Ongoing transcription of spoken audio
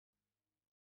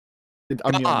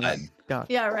God. God.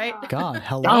 Yeah, right. God,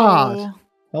 hello. God.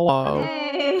 Hello.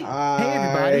 Hey. Hey,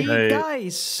 everybody. Hey.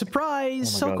 Guys,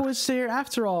 surprise. Oh my Soko God. is here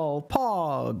after all.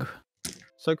 Pog.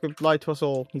 So could lie to us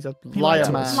all. He's a He liar lied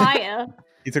to man. us. Maya.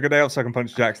 He took a day off so I can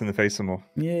punch Jax in the face some more.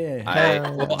 Yeah.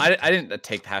 I didn't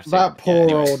take half. That poor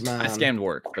anyways, old man. I scammed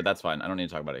work, but that's fine. I don't need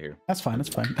to talk about it here. That's fine. That's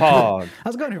fine. Pog.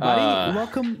 How's it going, everybody?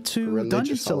 Welcome to Religious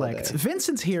Dungeon Select. holiday.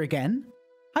 Vincent's here again.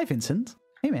 Hi, Vincent.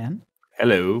 Hey, man.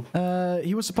 Hello.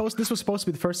 This was supposed to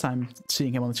be the first time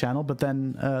seeing him on the channel, but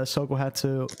then Soko had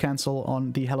to cancel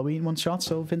on the Halloween one shot,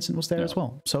 so Vincent was there as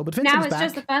well. So, but Vincent's Now it's back.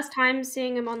 just the first time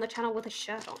seeing him on the channel with a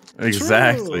shirt on.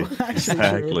 Exactly. True.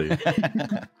 Actually Exactly.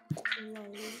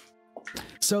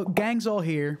 So, gang's all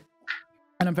here,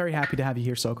 and I'm very happy to have you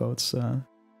here, Soko. It's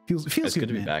feels It's good, good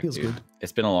to be man. back, Feels dude. good.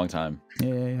 It's been a long time.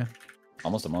 Yeah.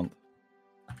 Almost a month.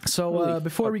 So Holy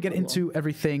before we fuck, get hold into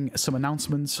everything, some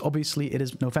announcements. Obviously, it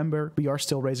is November. We are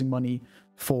still raising money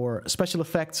for special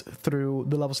effects through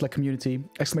the Level Select community, !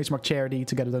 charity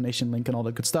to get a donation link and all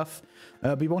that good stuff.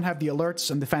 We won't have the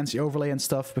alerts and the fancy overlay and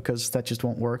stuff because that just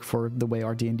won't work for the way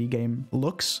our D&D game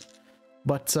looks.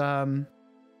 But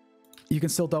you can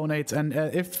still donate, and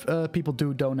if people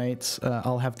do donate,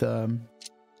 I'll have the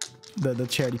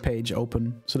charity page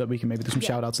open so that we can maybe do some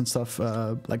shout outs and stuff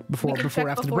like before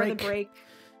after the break.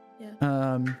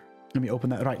 Yeah. Let me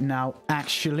open that right now,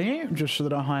 actually, just so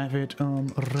that I have it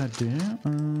ready.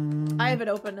 I have it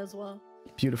open as well.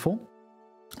 Beautiful.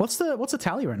 What's the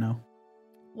tally right now?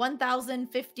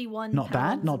 1,051. Not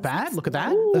bad, not bad. Look at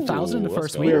that. Ooh, 1,000 in the let's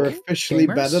first go. week. We're officially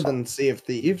Gamers. better than Sea of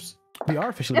Thieves. We are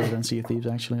officially better than Sea of Thieves,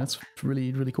 actually. That's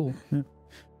really, really cool.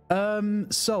 Yeah.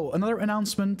 So another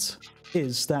announcement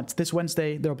is that this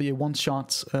Wednesday there'll be a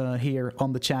one-shot here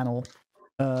on the channel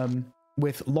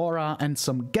with Laura and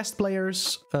some guest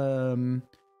players. The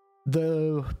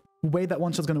way that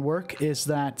one-shot's going to work is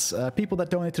that people that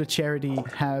donate to the charity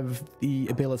have the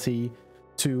ability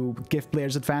to give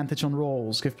players advantage on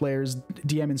rolls, give players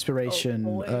DM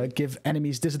inspiration, give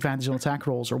enemies disadvantage on attack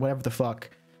rolls, or whatever the fuck.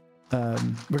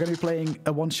 We're going to be playing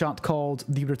a one-shot called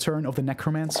The Return of the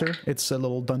Necromancer. It's a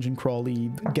little dungeon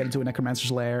crawly, get into a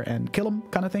necromancer's lair and kill him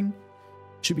kind of thing.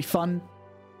 Should be fun.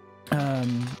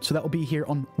 So that will be here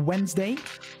on Wednesday.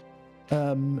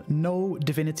 No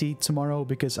Divinity tomorrow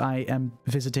because I am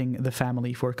visiting the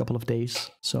family for a couple of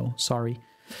days. So, sorry.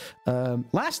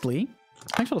 Lastly,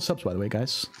 thanks for the subs, by the way,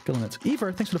 guys. Killing it.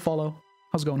 Ever, thanks for the follow.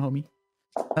 How's it going, homie?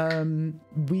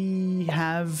 We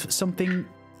have something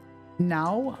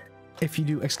now. If you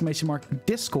do !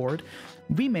 Discord,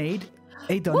 we made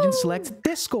a Dungeon Select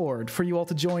Discord for you all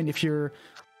to join if you're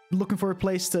looking for a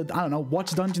place to, I don't know,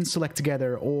 watch Dungeon Select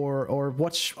together or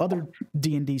watch other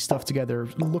D&D stuff together,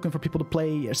 looking for people to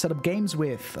play or set up games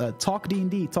with, talk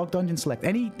D&D, talk Dungeon Select,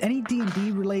 any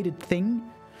D&D related thing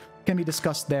can be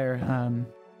discussed there.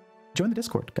 Join the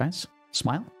Discord, guys.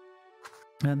 Smile.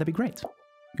 That'd be great.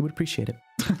 We would appreciate it.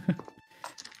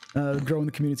 Growing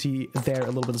the community there a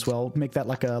little bit as well. Make that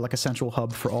like a central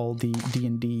hub for all the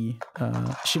D&D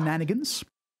shenanigans.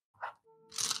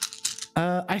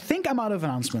 I think I'm out of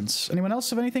announcements. Anyone else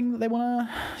have anything that they want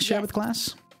to share with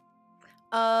class?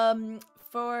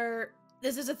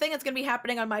 This is a thing that's going to be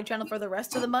happening on my channel for the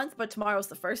rest of the month, but tomorrow's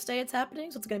the first day it's happening,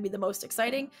 so it's going to be the most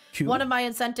exciting. Cool. One of my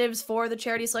incentives for the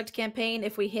Charity Select campaign,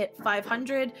 if we hit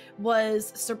 500,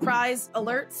 was surprise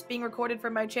alerts being recorded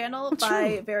from my channel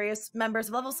by various members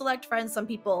of Level Select, friends. Some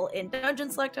people in Dungeon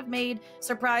Select have made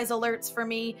surprise alerts for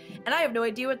me, and I have no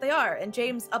idea what they are, and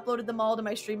James uploaded them all to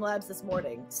my Streamlabs this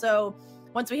morning. So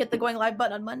once we hit the going live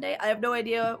button on Monday, I have no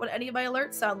idea what any of my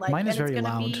alerts sound like, Mine is and it's very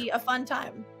going to be a fun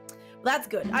time. Well, that's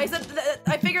good. I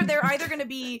figured they're either going to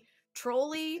be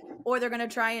trolly, or they're going to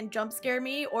try and jump scare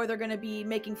me, or they're going to be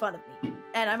making fun of me.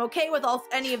 And I'm okay with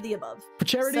any of the above. For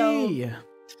charity!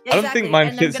 So, I don't think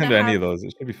mine fits into any of those.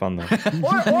 It should be fun though.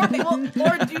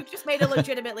 or Duke just made a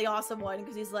legitimately awesome one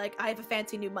because he's like, I have a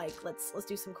fancy new mic. Let's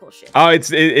do some cool shit. Oh, it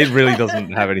really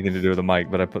doesn't have anything to do with the mic,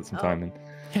 but I put some time in.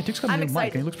 Yeah, Duke's got a I'm new mic and he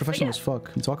excited, looks professional but as fuck.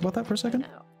 Can you talk about that for a second?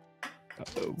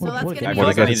 So that's what a gonna gag. be What What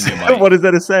is does that? that need to do, Mike? What is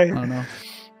that to say? I don't know.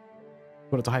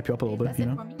 Wanted to hype you up a little bit, That's you it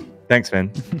know? for me. Thanks,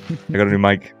 man. I got a new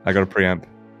mic. I got a preamp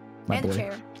My And boy. the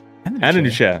chair. And and a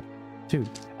new chair. Dude.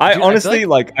 Dude, I feel honestly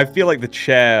I feel like the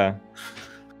chair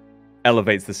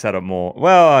elevates the setup more.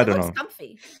 Well, I don't It know. looks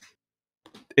comfy.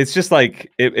 It's just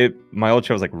like my old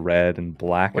chair was like red and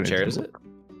black. What and chair is it?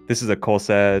 This is a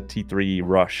Corsair T3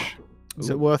 Rush. Is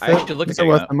it worth I it? should look Is at it getting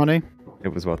worth that. the money? It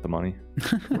was worth the money.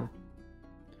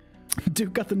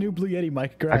 Dude got the new Blue Yeti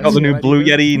mic. I got the new Blue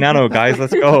Yeti Nano, guys.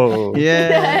 Let's go.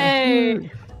 Yeah. Yay!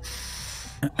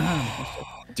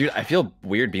 Dude, I feel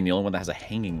weird being the only one that has a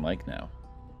hanging mic now.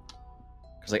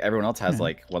 Because like everyone else has Yeah.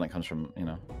 like one that comes from, you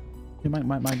know.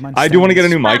 Mine I do want to get a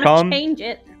new Trying mic to arm. change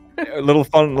it. A little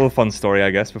fun story,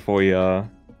 I guess, before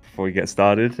we get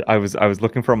started. I was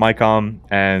looking for a mic arm,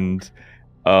 and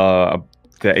the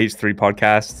H3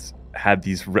 podcasts had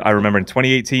these. I remember in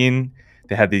 2018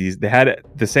 they had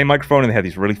the same microphone, and they had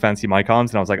these really fancy mic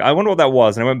arms, and I was like, I wonder what that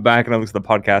was. And I went back and I looked at the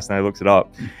podcast and I looked it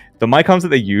up. The mic arms that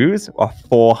they use are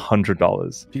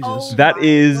 $400. Jesus. Oh That my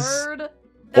is word.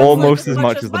 That's almost like as a much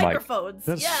bunch as of the mic. microphones.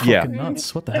 That's Yeah. Yeah. fucking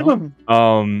nuts. What the hell?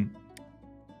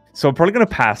 So I'm probably gonna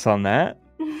pass on that.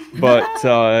 But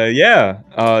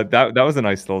that was a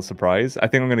nice little surprise. I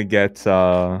think I'm gonna get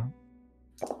a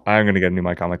new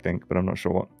mic arm, I think, but I'm not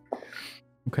sure what.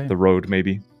 Okay. The Rode,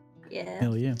 maybe. Yeah.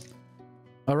 Hell yeah.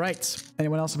 All right.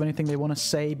 Anyone else have anything they want to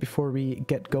say before we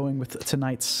get going with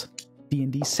tonight's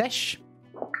D&D sesh?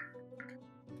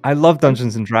 I love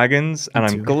Dungeons and Dragons, and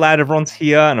I'm too. glad everyone's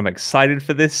here, and I'm excited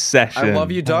for this session. I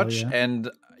love you, Hell Dutch, yeah. and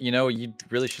you know you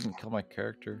really shouldn't kill my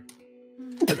character.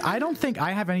 I don't think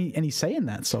I have any say in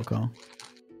that, Soko.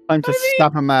 Time to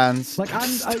stab a man's. Like,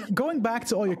 I'm going back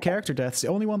to all your character deaths. The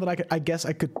only one that I guess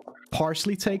I could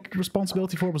partially take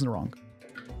responsibility for was Narong.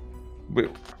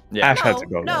 Yeah. Ash had to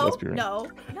go. though, No, let's be real.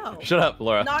 no. Shut up,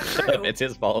 Laura. Not Shut true. up. It's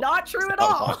his fault. Not true at It's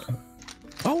not all. his fault.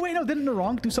 Oh wait, no, didn't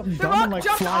Narong do something dumb Narok and like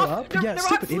jumped fly off. up? Narok Yeah,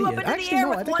 stupid flew up idiot. into Actually, the air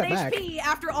no, I with take 1 that back. HP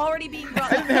after already being I brought.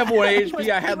 didn't have 1 HP. I He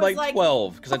had was like like,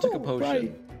 12 because I took a oh, potion.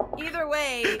 right. Either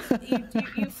way,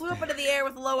 you flew up into the air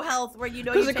with low health, where you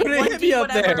know 'Cause you it take couldn't 1d hit me up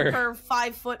whatever there. per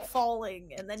 5 foot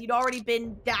falling, and then you'd already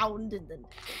been downed, and then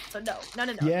so no.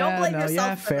 Yeah, Don't blame no, yourself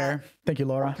yeah, for fair. Thank you,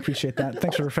 Laura. Appreciate that.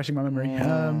 Thanks for refreshing my memory.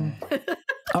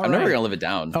 All I'm never right. gonna live it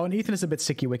down. Oh, and Ethan is a bit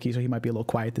sicky wicky, so he might be a little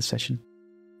quiet this session.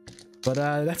 But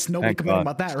that's nobody Thank complaining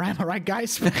God. about that, right? All right,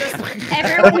 guys.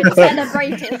 Everyone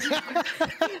celebrated.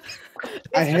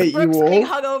 I hate you Brooks being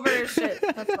all. hungover as shit.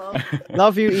 That's all.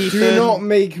 Love you, Ethan. Do not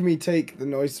make me take the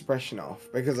noise suppression off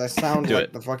because I sound Do like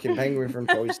it. the fucking penguin from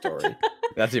Toy Story.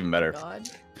 That's even better. God.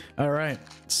 All right.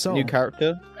 So New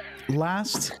character.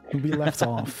 last we left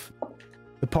off,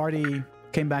 the party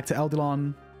came back to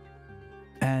Eldilon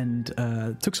and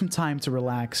took some time to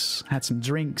relax, had some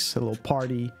drinks, a little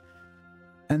party,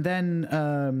 and then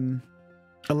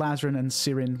Elazrin and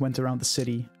Sirin went around the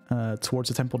city towards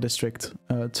the Temple District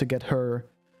to get her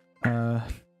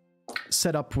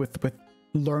set up with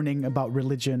learning about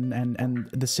religion and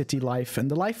the city life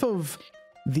and the life of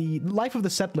the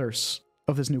settlers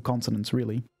of this new continent,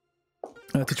 really,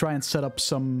 to try and set up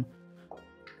some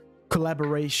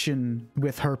collaboration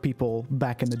with her people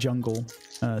back in the jungle,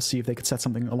 see if they could set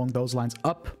something along those lines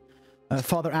up.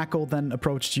 Father Ackle then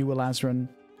approached you, Elazrin,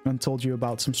 and told you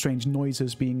about some strange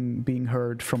noises being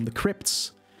heard from the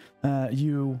crypts.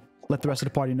 You let the rest of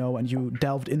the party know, and you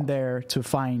delved in there to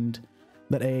find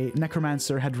that a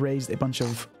necromancer had raised a bunch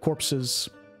of corpses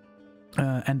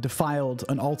and defiled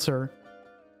an altar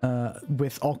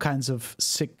with all kinds of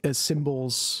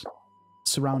symbols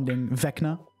surrounding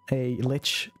Vecna, a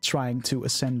lich trying to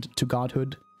ascend to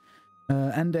godhood,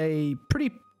 and a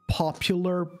pretty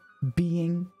popular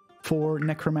being for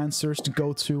necromancers to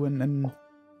go to and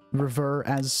revere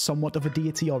as somewhat of a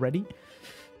deity already.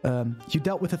 You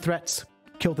dealt with the threats,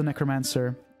 killed the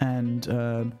necromancer, and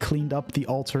cleaned up the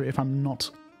altar, if I'm not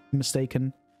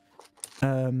mistaken.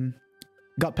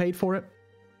 Got paid for it.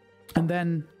 And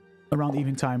then, around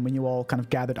evening time, when you all kind of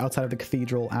gathered outside of the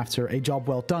cathedral after a job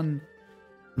well done,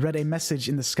 read a message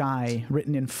in the sky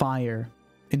written in fire,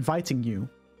 inviting you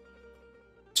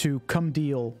to come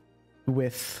deal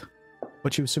with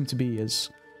what you assume to be is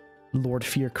Lord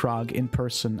Fearkrog in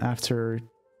person, after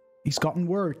he's gotten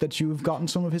word that you've gotten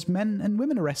some of his men and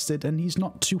women arrested and he's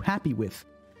not too happy with.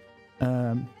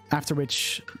 After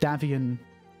which Davian,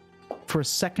 for a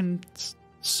second,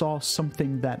 saw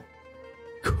something that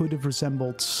could have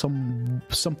resembled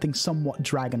something somewhat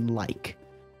dragon-like.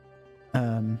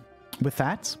 With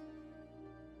that,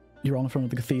 you're on the front of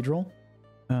the cathedral.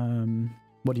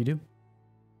 What do you do?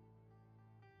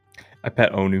 I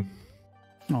pet Onu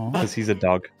Aw. because he's a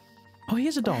dog. Oh, he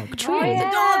is a dog. True. Oh, he's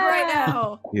a dog right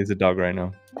now. He is a dog right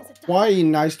now. Why are you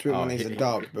nice to him Oh, when he's a he-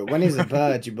 dog, but when he's a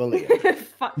bird, you bully him?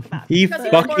 Fuck that. He Because he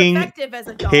was more fucking effective as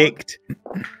a dog. kicked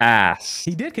ass.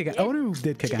 He did kick ass. Onu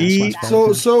did kick ass. He- last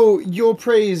fight. So your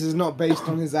praise is not based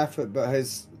on his effort, but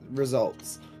his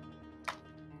results.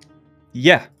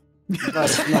 Yeah,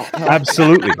 That's not healthy.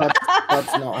 absolutely.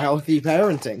 That's not healthy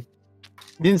parenting.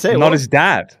 You didn't say it I'm not was. his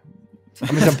dad.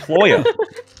 I'm his employer.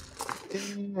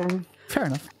 Fair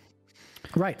enough.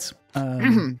 Right.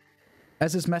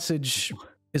 As this message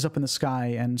is up in the sky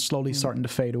and slowly starting to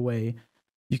fade away,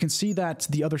 you can see that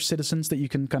the other citizens that you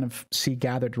can kind of see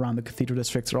gathered around the cathedral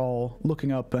district are all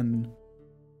looking up and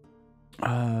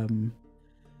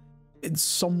it's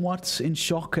somewhat in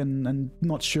shock and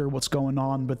not sure what's going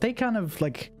on, but they kind of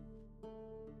like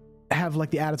have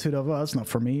like the attitude of, oh, it's not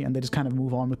for me, and they just kind of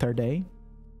move on with their day,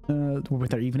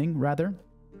 with their evening rather.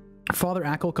 Father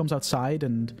Ackle comes outside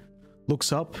and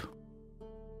looks up.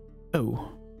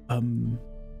 Oh,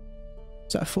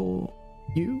 is that for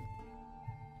you?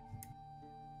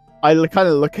 I kind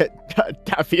of look at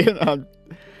Davian.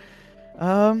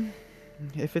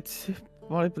 If it's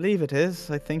what I believe it is,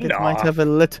 I think it might have a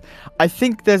little. I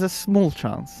think there's a small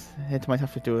chance it might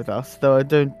have to do with us, though I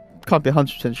can't be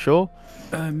 100% sure.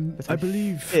 I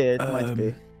believe it might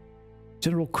be.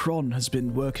 General Kron has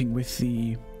been working with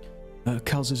the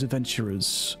Kalz's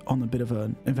adventurers on a bit of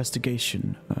an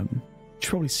investigation. You should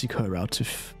probably seek her out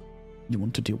if you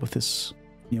want to deal with this.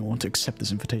 You want to accept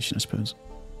this invitation, I suppose.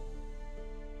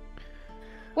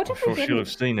 What I'm if sure we she'll didn't? have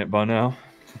seen it by now.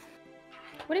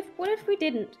 What if we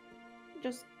didn't?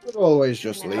 Just Always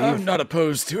just leave. I'm not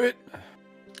opposed to it.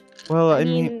 Well, I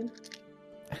mean,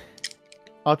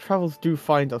 our travels do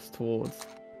find us towards.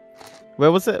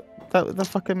 Where was it? That the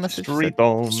fucking message said?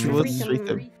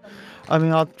 Streatham. I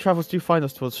mean, our travels do find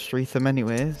us towards Streatham,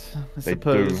 anyways. I They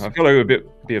suppose. do. I feel like it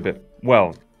would be a bit.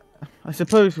 Well, I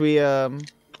suppose we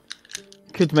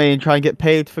could maybe try and get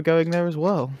paid for going there as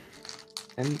well.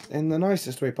 And in the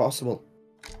nicest way possible.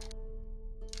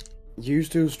 Use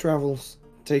two's travels.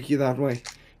 Take you that way.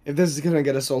 If this is gonna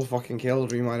get us all fucking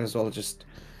killed, we might as well just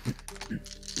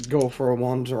go for a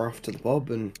wander off to the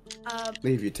pub and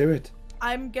leave you to it.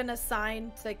 I'm gonna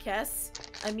sign to Kess.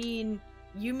 I mean,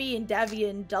 Yumi and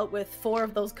Davian dealt with 4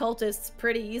 of those cultists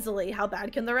pretty easily. How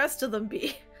bad can the rest of them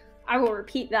be? I will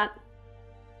repeat that.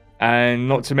 and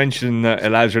not to mention that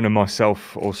Elijah and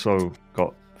myself also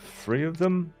got 3 of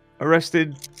them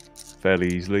arrested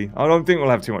fairly easily. I don't think we'll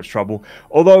have too much trouble.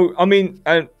 Although, I mean,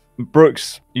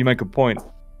 Brooks, you make a point.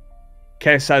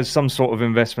 Kess has some sort of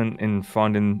investment in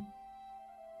finding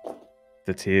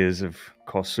the tears of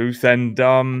Kossuth, and Do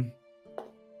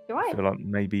I? I feel like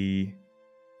maybe.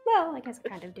 Well, I guess I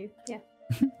kind of do. Yeah.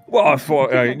 Well, I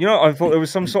thought, I thought there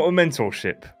was some sort of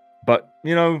mentorship, but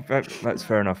that's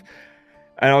fair enough.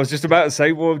 And I was just about to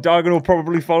say, well, Daigen will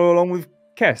probably follow along with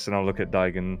Kess, and I'll look at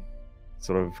Daigen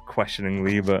sort of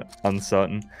questioningly but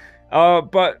uncertain.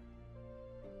 But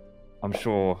I'm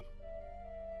sure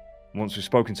once we've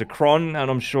spoken to Kron, and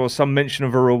I'm sure some mention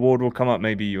of a reward will come up,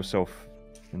 maybe yourself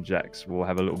and Jax will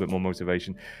have a little bit more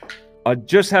motivation. I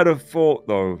just had a thought,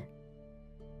 though.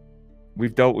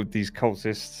 We've dealt with these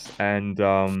cultists, and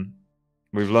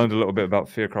we've learned a little bit about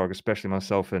Fearkrog, especially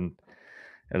myself and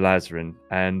Elazarin,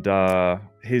 and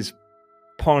his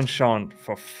penchant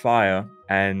for fire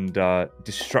and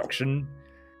destruction,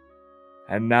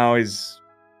 and now his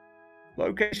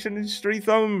location in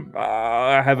Streatham.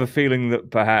 I have a feeling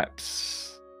that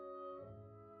perhaps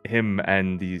him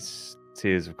and these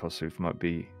Tears of Kossuth might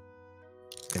be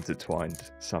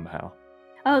intertwined somehow.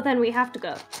 Oh, then we have to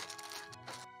go.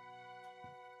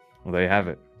 Well, there you have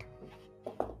it.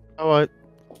 Oh,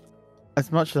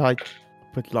 as much as I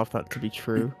would love that to be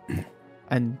true,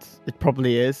 and it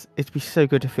probably is, it'd be so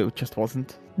good if it just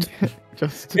wasn't.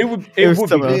 It would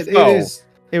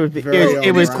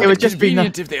just be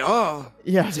convenient if they are.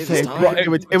 Yeah, Save same. us time. It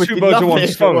would Two be birds with lovely one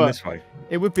if it stone were. this way.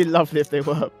 It would be lovely if they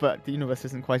were, but the universe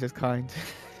isn't quite as kind.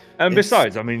 And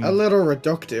besides, I mean, a little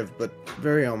reductive, but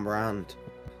very on brand.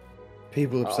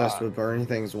 People obsessed with burning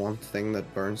things want thing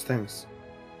that burns things.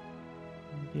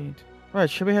 Indeed. Right,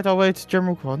 should we head our way to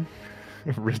General Kron?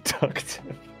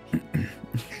 reductive.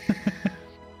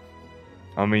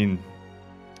 I mean,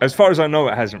 as far as I know,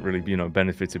 it hasn't really,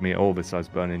 benefited me at all besides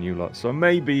burning you lot. So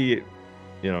maybe it,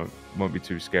 won't be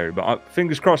too scary. But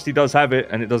fingers crossed he does have it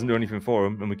and it doesn't do anything for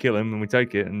him, and we kill him and we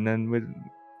take it, and then we're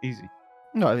easy.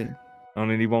 No, I mean, I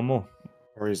only need one more.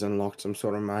 Or he's unlocked some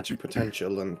sort of magic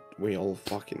potential and we all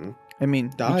fucking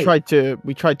die.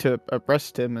 we tried to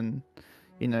arrest him and,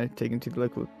 take him to the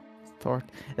local authority.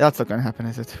 That's not going to happen,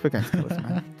 is it? We're going to kill this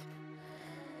man.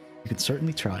 You could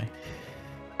certainly try.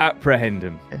 Apprehend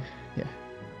him. Yeah.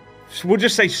 We'll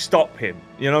just say stop him.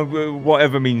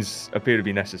 Whatever means appear to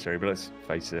be necessary. But let's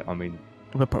face it. I mean,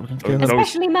 We're probably going to kill him.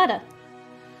 Especially meta.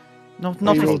 Not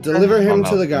We will deliver him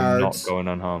to the not guards, going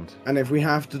unharmed. and if we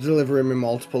have to deliver him in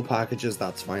multiple packages,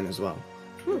 that's fine as well.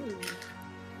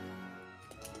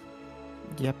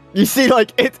 Yep. You see,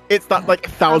 it's that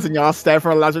 1,000-yard stare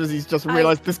for Elijah as he's just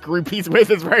realised this group he's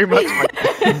with is very much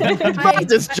that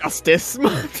is justice.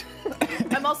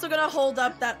 I'm also gonna hold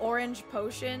up that orange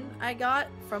potion I got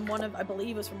from I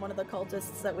believe it was from one of the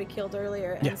cultists that we killed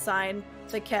earlier, and sign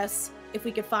the Kess. If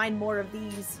we could find more of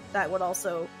these, that would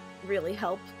also really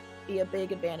help, be a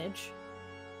big advantage.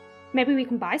 Maybe we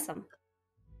can buy some.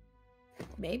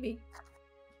 Maybe.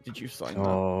 Did you sign that?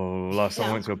 Oh, last time I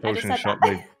No, went to a I just potion said shop,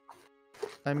 that.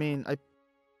 I mean,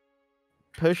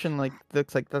 potion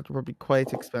looks like that would be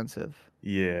quite expensive.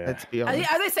 yeah. Let's be As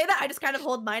honest. I say that, I just kind of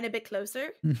hold mine a bit closer.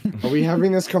 Are we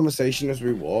having this conversation as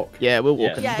we walk? Yeah, we're Yeah.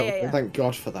 walking. Yeah. Thank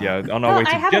God for that. Yeah, on our Well, way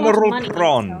I to have a lot of General money,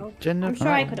 Kron. so I'm sure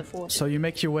I could afford it. So you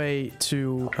make your way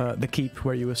to the keep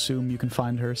where you assume you can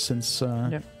find her, since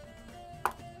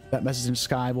that message in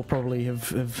Sky will probably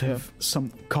have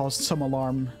caused some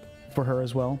alarm for her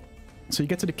as well. So you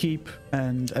get to the keep,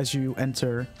 and as you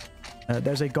enter,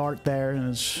 there's a guard there,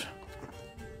 and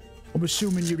I'm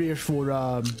assuming you're here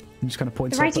for. He just kind of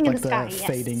points The up writing at in the like the sky, yes.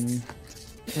 fading.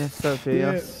 Yes, that'd be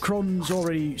us. Kron's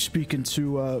already speaking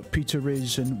to Peter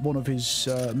Riz and one of his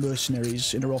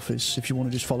mercenaries in her office. If you want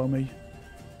to just follow me.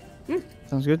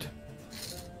 Sounds good.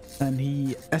 And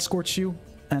he escorts you.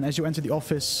 And as you enter the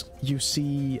office, you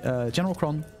see General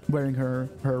Kron wearing her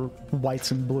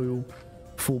white and blue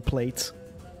full plate,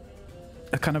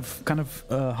 kind of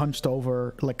hunched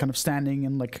over, like kind of standing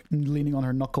and like leaning on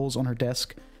her knuckles on her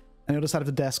desk. On the other side of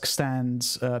the desk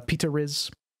stands Peter Riz,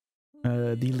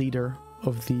 the leader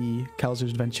of the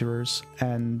Kalzer's Adventurers,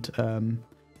 and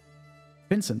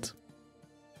Vincent.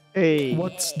 Hey.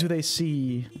 What do they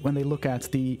see when they look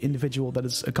at the individual that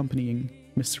is accompanying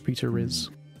Mr. Peter Riz?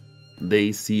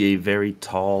 They see a very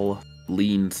tall,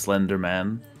 lean, slender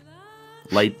man.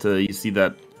 You see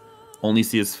that, only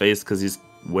see his face because he's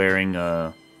wearing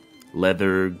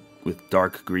leather with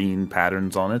dark green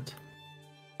patterns on it.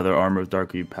 Leather armor with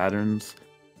dark green patterns.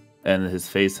 And his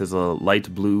face has a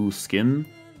light blue skin,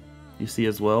 you see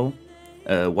as well.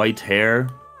 White hair.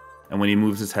 And when he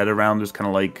moves his head around, there's kind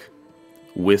of like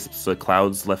wisps of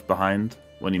clouds left behind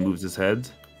when he moves his head.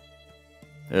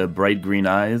 Bright green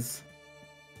eyes.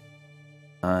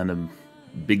 And a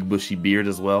big bushy beard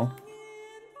as well.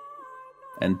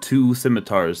 And 2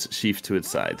 scimitars sheathed to his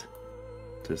side.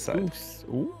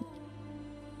 Ooh.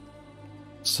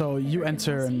 So you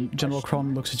enter and General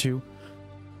Kron looks at you.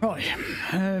 Right,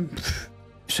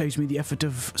 saves me the effort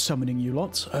of summoning you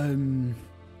lot. That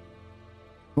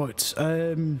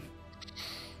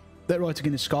writing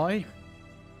in the sky,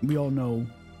 we all know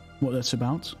what that's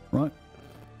about, right?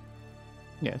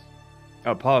 Yes.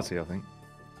 A party, I think.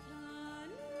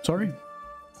 Sorry? No,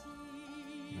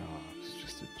 it's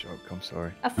just a joke. I'm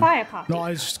sorry. A fire party. No,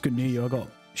 I just couldn't hear you. I got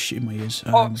shit in my ears.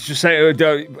 Just say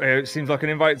it seems like an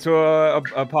invite to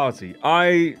a party.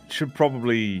 I should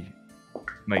probably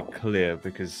make clear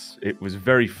because it was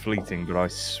very fleeting, but I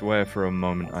swear for a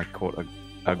moment I caught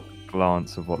a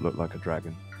glance of what looked like a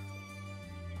dragon.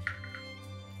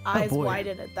 Eyes boy.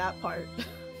 widen at that part.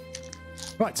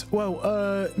 Right, well,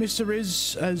 Mr.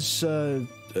 Riz has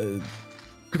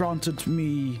granted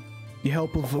me the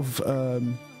help of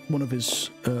one of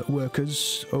his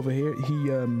workers over here.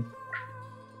 Him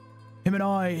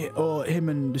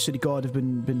and the city guard have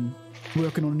been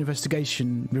working on an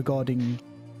investigation regarding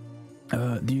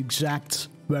the exact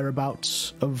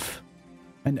whereabouts of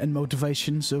and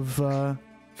motivations of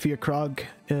Fear Krag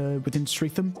within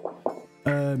Streatham.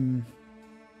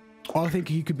 I think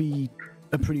he could be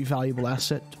a pretty valuable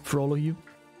asset for all of you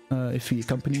if he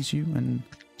accompanies you. And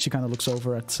she kind of looks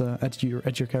over at your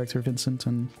character, Vincent,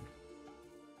 and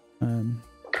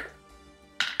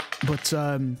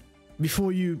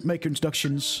before you make your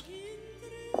introductions,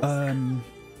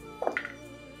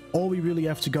 all we really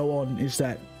have to go on is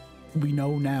that we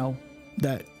know now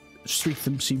that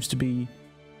Streatham seems to be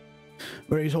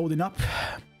where he's holding up.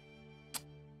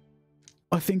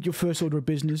 I think your first order of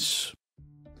business,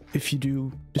 if you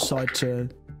do decide to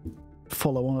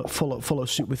follow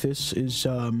suit with this, is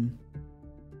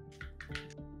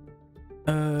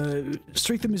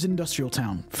Streatham is an industrial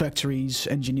town. Factories,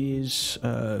 engineers,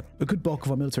 a good bulk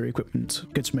of our military equipment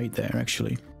gets made there,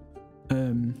 actually.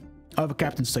 I have a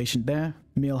captain stationed there,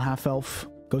 male half-elf,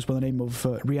 goes by the name of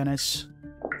Rhiannes.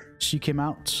 She came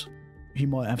out. He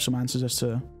might have some answers as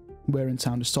to where in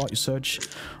town to start your search.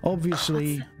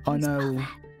 Obviously, I know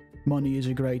money is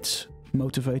a great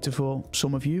motivator for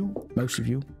some of you, most of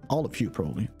you, all of you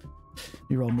probably.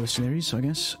 You're all mercenaries, I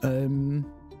guess.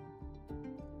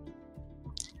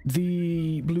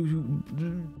 The Blue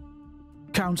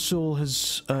Council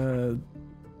has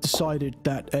decided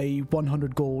that a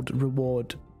 100 gold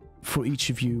reward for each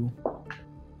of you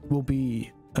will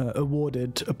be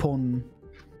awarded upon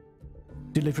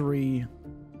delivery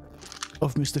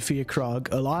of Mr. Fear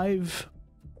Krag, alive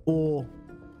or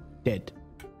dead.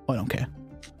 I don't care.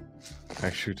 I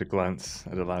shoot a glance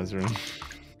at Elazarin.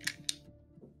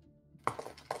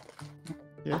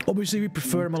 Yeah. Obviously, we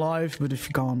prefer him alive, but if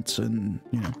you can't, and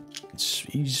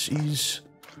he's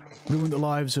ruined the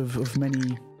lives of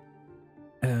many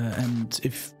and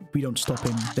if we don't stop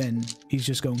him, then he's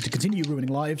just going to continue ruining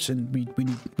lives, and we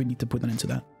need to put an end to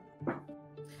that.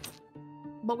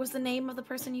 What was the name of the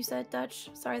person you said, Dutch?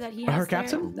 Sorry that he Her has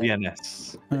captain?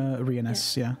 Rianes.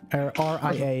 Rianes, yeah.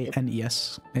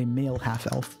 Rianes, a male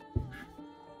half-elf.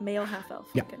 Male half-elf.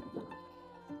 Yeah. Okay.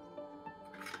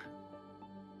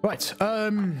 Right,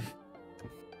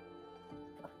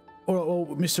 Well,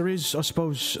 Mr. Riz, I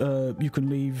suppose you can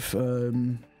leave.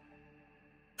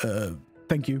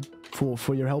 Thank you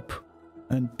for your help.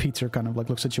 And Peter kind of like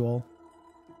looks at you all.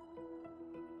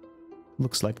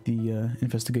 Looks like the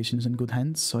investigation is in good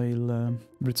hands. I'll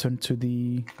return to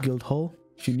the guild hall.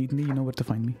 If you need me, you know where to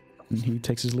find me. And he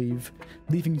takes his leave,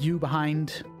 leaving you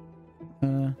behind. I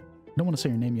don't want to say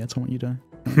your name yet. I want you to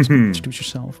introduce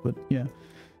yourself. But yeah,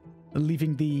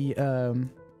 leaving the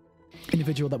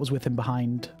individual that was with him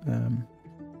behind.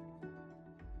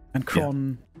 And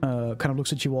Kron kind of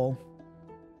looks at you all.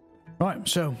 Right,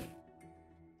 so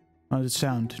how does it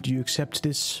sound? Do you accept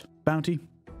this bounty?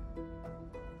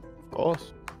 Of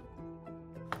course.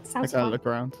 Sounds I gotta fun. look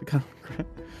around.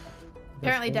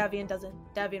 Apparently Davian doesn't.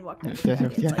 Davian walked out. Yeah,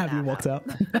 Davian's like, Have you nah, walked out?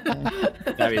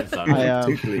 Davian's done.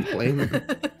 Particularly flame.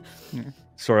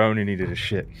 Sorry, I only needed a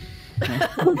shit.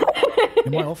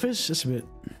 In my office? It's a bit...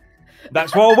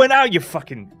 That's why I went out, you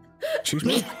fucking... Excuse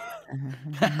me?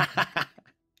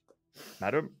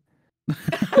 Madam?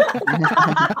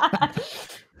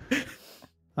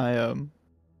 I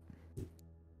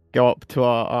go up to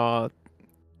our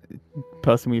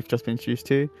person we've just been introduced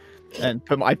to, and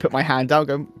I put my hand out.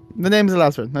 Go. The name is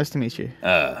Lazarus. Nice to meet you.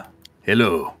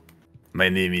 Hello. My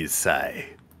name is Sai.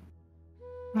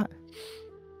 Hi.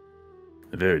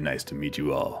 Very nice to meet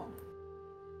you all.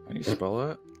 How do you spell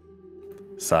that?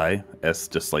 Sai, S,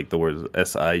 just like the word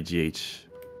S-I-G-H.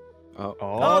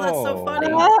 Oh, that's so funny.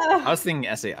 I was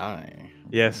thinking SAI.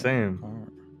 Yeah, same.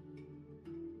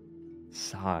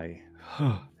 Sigh.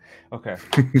 Okay.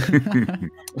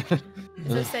 Instead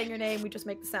of saying your name, we just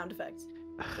make the sound effects.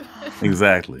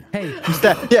 Exactly. Hey,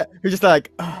 Yeah, you're just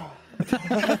like.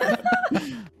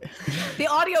 The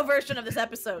audio version of this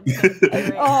episode.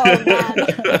 Oh man.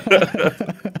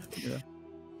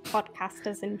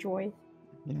 Podcasters enjoy.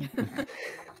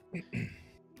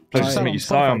 Pleasure to meet you,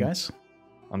 Sai. guys.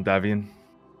 I'm Davian.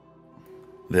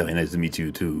 Very nice to meet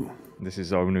you too. This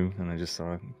is Onu, and I just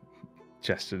saw a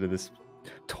gesture to this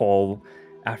tall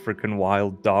African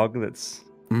wild dog that's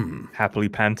happily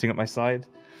panting at my side.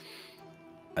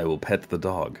 I will pet the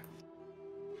dog.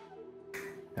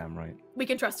 Damn right. We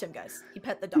can trust him, guys. He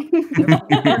pet the dog.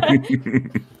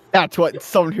 That's what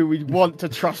someone who we want to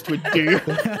trust would do.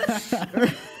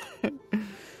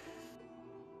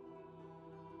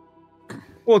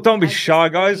 Well, don't be shy,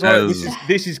 guys. Right? As-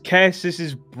 This is Kess. This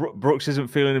is Brooks. Isn't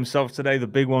feeling himself today. The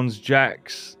big one's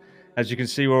Jax. As you can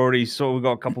see, we've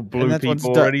got a couple blue that one's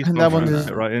people Di- already. and So that I'm one trying to is-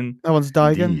 fit right in. That one's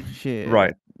Daigen. Indeed. Shit.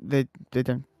 Right. They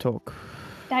don't talk.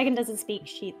 Dagon doesn't speak.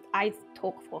 I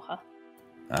talk for her.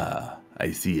 Ah,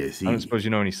 I see. I don't suppose you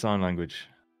know any sign language.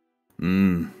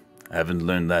 I haven't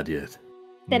learned that yet.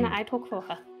 Then I talk for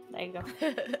her. There you go.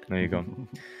 There you go.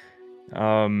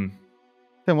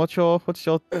 Then what's your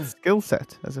skill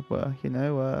set, as it were? You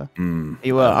know, are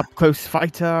you a Ah. up close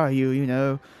fighter? Are you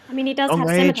I mean, he does Long have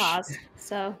range. scimitars,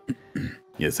 so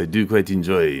Yes, I do quite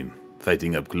enjoy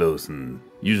fighting up close and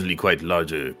usually quite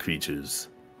larger creatures.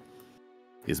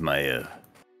 Is my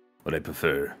what I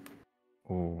prefer.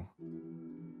 Oh,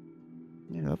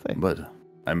 Yeah, lovely. But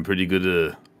I'm pretty good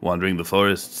at wandering the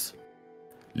forests.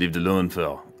 Lived alone for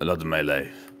a lot of my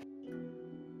life.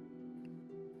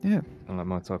 Yeah. I'm like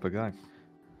my type of guy.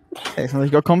 Hey, sounds like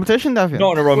you got competition, Davian.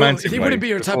 Not in a romantic Well, he way. wouldn't be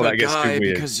your type before of that gets too guy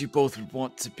weird. because you both would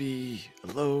want to be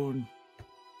alone.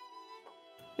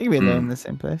 You can be alone in the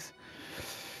same place.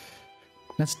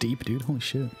 That's deep, dude. Holy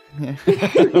shit. Yeah.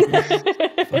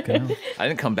 Fucking hell. I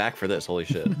didn't come back for this. Holy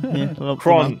shit. Yeah. Well,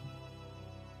 Kron,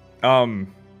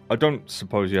 I don't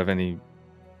suppose you have any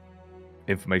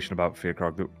information about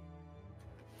Fearkrog that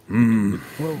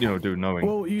Well, do knowing.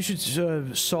 well, you should.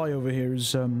 Sai over here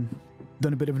has done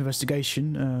a bit of an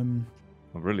investigation.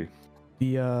 Oh, really?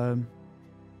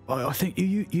 I think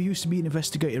you used to be an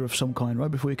investigator of some kind, right?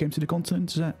 Before you came to the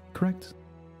continent, is that correct?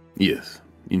 Yes,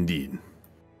 indeed.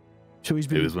 So he's It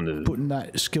been was one of putting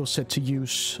that skill set to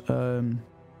use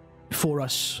for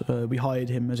us. We hired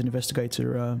him as an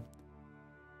investigator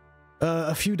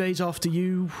a few days after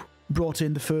you brought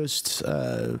in the first,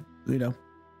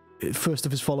 first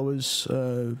of his followers.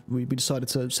 We decided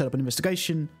to set up an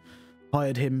investigation,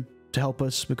 hired him to help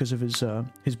us because of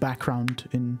his background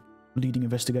in leading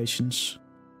investigations.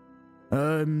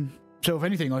 So if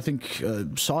anything, I think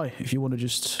Sai, if you want to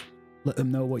just let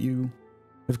them know what you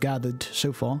we've gathered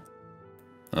so far.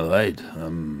 All right.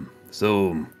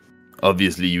 So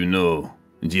obviously you know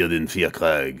Dearden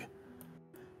Fierkrag,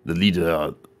 the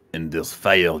leader, and there's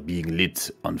fire being lit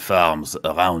on farms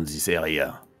around this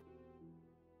area.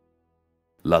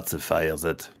 Lots of fires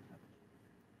that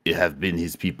have been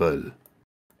his people,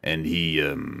 and he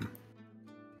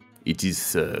it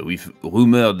is we've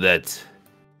rumored that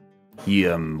he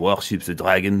worships a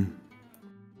dragon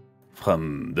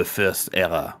from the first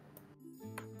era,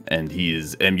 and he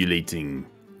is emulating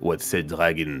what said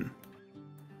dragon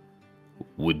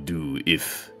would do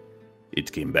if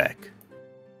it came back.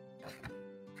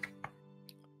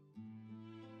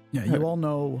 Yeah, you all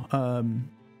know,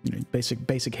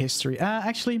 basic history.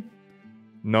 Actually,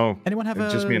 No. anyone have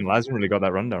Just me and Laz really got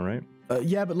that rundown, right?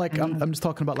 yeah, but like I'm just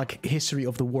talking about like history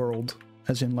of the world,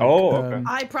 as in like. Oh, okay.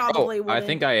 I probably Oh, would. I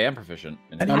think I am proficient.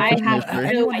 In Anyone, I have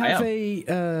anyone no have idea.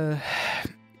 a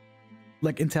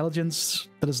like intelligence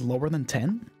that is lower than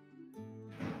 10?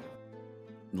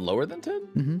 Lower than 10?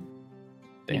 Mm-hmm.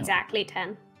 Damn. Exactly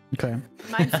 10. Okay.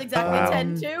 Mine's exactly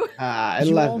 10 too. You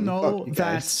 11. all know Fuck you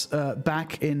that guys.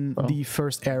 back in the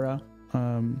first era,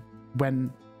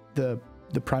 when the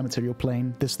prime material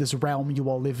plane, this realm you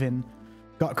all live in,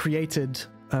 got created,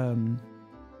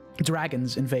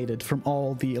 dragons invaded from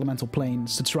all the elemental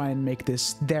planes to try and make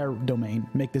this their domain,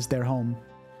 make this their home.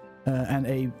 And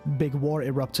a big war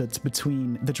erupted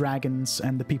between the dragons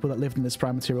and the people that lived in this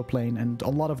prime material plane, and a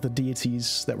lot of the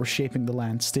deities that were shaping the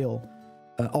land still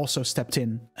also stepped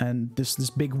in, and this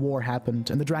big war happened,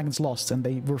 and the dragons lost, and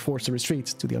they were forced to retreat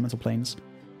to the elemental planes.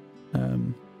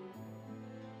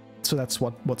 So that's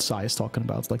what Sai is talking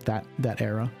about, like that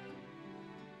era.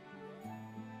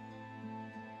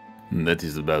 And that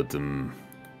is about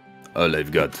all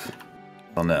I've got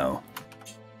for now.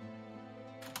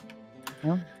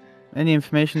 Yeah. Any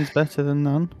information is better than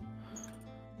none.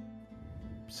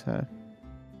 So,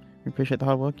 we appreciate the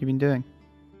hard work you've been doing.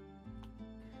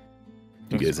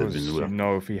 You guys have suppose been you well.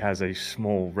 know if he has a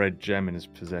small red gem in his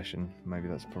possession. Maybe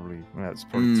that's probably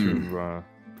too.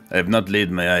 I have not laid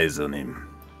my eyes on him.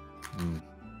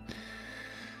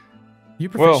 You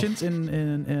proficient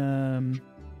in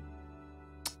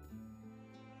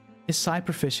is Sai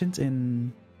proficient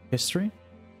in history?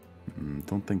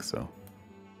 Don't think so.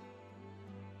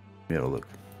 Yeah, look.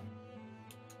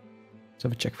 So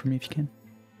have a check for me if you can.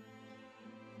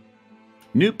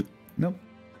 Nope. Nope.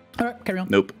 All right, carry on.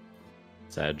 Nope.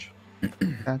 Sag.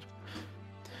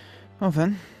 Well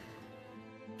then,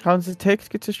 how does it take to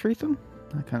get to Streatham?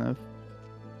 I kind of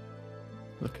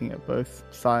looking at both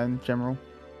Sai and General.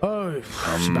 Oh,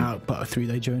 it's about a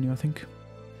 3-day journey, I think.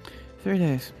 3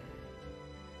 days.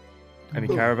 Any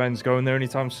caravans going there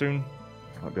anytime soon?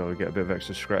 Might be able to get a bit of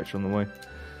extra scratch on the way.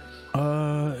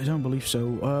 I don't believe so.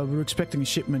 We're expecting a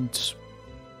shipment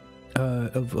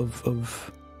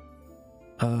of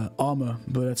armor,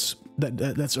 but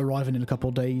that's arriving in a couple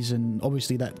of days, and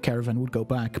obviously that caravan would go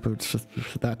back, but for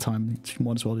that time, you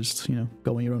might as well just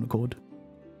go on your own accord.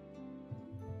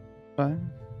 Fine.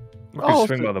 We could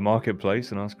swing by the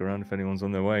marketplace and ask around if anyone's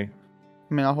on their way.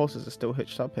 I mean, our horses are still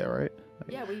hitched up here, right?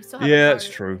 Yeah, we still have Yeah, a that's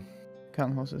cart. true.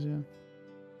 Count horses, yeah.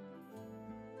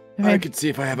 I could see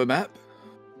if I have a map.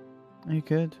 You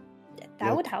could.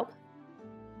 That would help.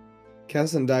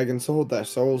 Kess and Dagon sold their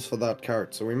souls for that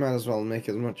cart, so we might as well make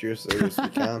as much use of it as we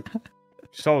can.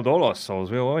 Sold all our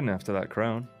souls. We all went after that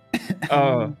crown.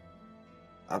 I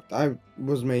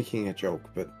was making a joke,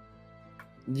 but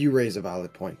you raise a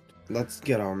valid point. Let's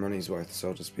get our money's worth,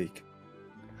 so to speak.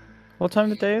 What time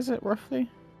of the day is it, roughly?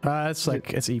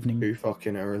 It's evening. Too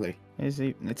fucking early. It's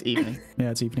evening. Yeah,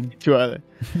 it's evening. Too early.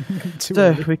 Too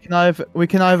So early. we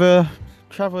can either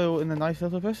travel in a nice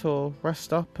little bit or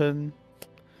rest up and,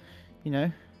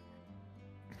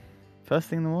 first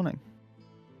thing in the morning.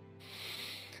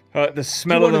 The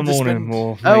smell of the wanted to morning spend-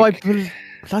 more. Oh, I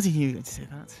bloody knew you were going to say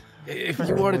that. If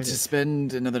you wanted to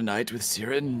spend another night with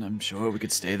Siren, I'm sure we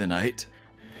could stay the night.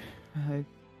 I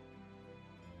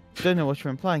don't know what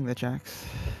you're implying there, Jax.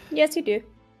 Yes, you do.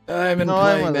 I'm No,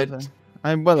 implying I'm well that. aware.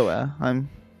 I'm well aware. I'm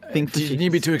being Do you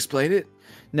need me facetious. to explain it?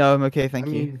 No, I'm okay, I thank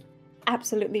you. mean,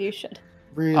 Absolutely, you should.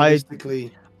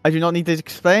 realistically, I do not need it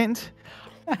explained.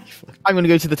 I'm going to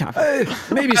go to the tavern.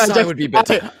 Maybe Sai would be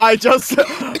better. I just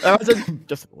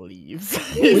leaves.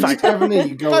 He's which like, tavern are you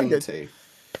I'm going good. to?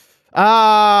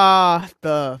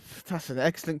 That's an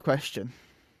excellent question.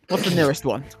 What's the nearest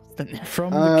one?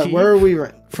 From the keep, Where are we?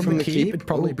 from the keep, it'd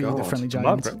probably Oh, be the God. Friendly Giant.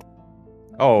 Margaret.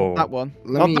 Oh, That one.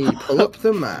 Let me pull up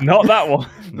the map. not that one.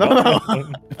 No. Not that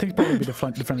one. I think it'd probably be the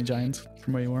Friendly Giant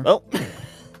from where you are. Well,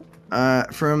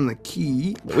 From the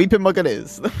key. Weeping Mug it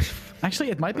is. Actually,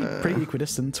 it might be pretty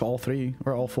equidistant to all three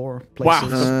or all four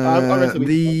places. Wow.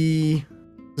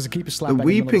 Does the keep is slap the bang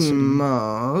in the middle of Weeping city.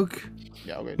 Mug.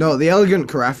 Yeah, I'll go. No, the Elegant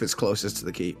Carafe is closest to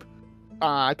the keep.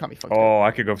 I can't be fucked. Oh,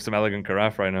 I could go for some elegant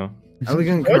carafe right now.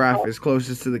 Elegant Carafe is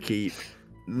closest to the keep.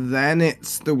 Then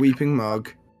it's the Weeping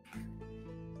Mug.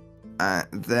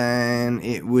 Then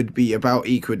it would be about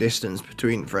equidistance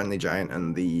between Friendly Giant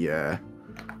and the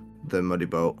Muddy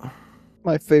Boat.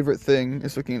 My favorite thing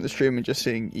is looking at the stream and just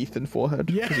seeing Ethan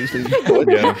forehead. Yeah. 'cause he's leaning forward.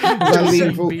 Yeah. Just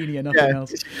saying Full- beanie and nothing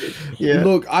else. Yeah.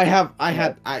 Look, I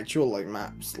had actual like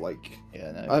maps. Like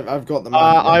Yeah, no. I've got the map.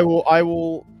 I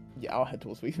will. Yeah, I'll head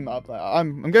towards Weeping Mug.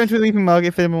 I'm going to the Weeping Mug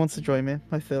if anyone wants to join me.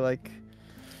 I feel like.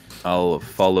 I'll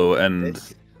follow, and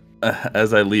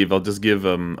as I leave, I'll just give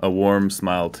a warm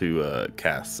smile to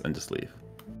Kess and just leave.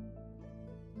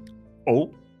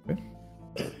 Oh.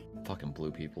 Fucking blue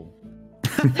people.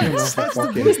 That's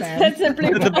a blue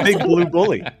The big blue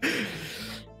bully.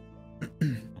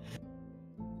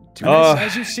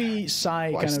 As you see Sai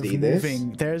I kind of see this.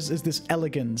 moving, there's this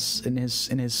elegance in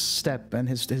his step and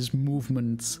his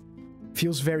movement.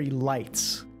 Feels very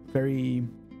light, very.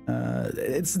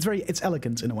 It's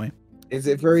elegant in a way. Is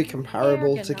it very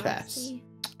comparable to Kess?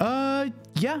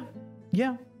 Yeah.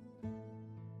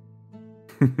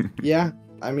 Yeah,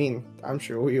 I mean, I'm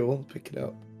sure we all pick it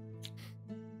up.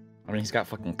 I mean, he's got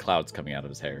fucking clouds coming out of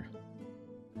his hair.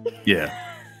 Yeah,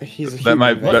 He's a that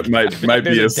human. might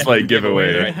be a slight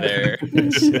giveaway. right there.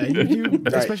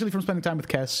 Especially from spending time with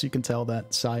Kess, you can tell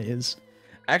that Sai is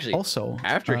Actually, also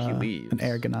after he leaves, an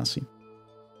air ganassi.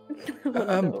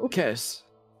 Kess,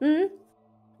 Hmm?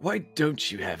 why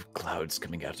don't you have clouds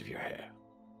coming out of your hair?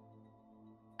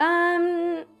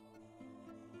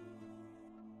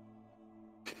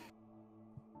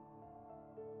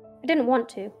 I didn't want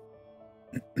to.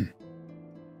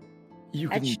 You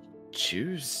I can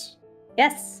choose.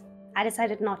 Yes, I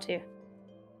decided not to.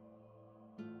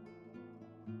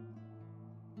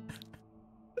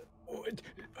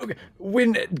 Okay,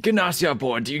 when Ganassi are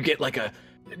born, do you get like a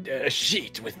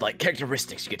sheet with like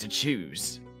characteristics you get to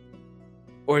choose?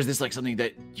 Or is this like something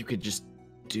that you could just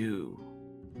do?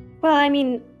 Well, I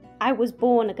mean, I was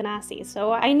born a Ganassi,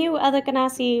 so I knew other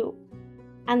Ganassi,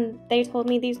 and they told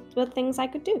me these were things I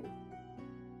could do.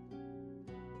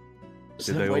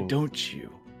 So Did they why all- don't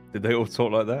you? Did they all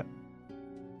talk like that?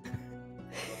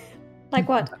 Like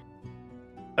what?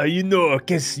 You know,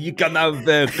 guess you can have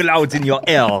clouds in your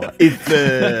hair if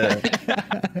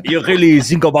you really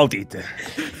think about it.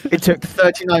 It took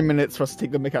 39 minutes for us to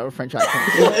take the mick out of a French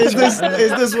accent. Is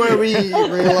this where we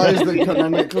realise that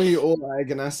canonically all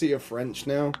Aganassi are French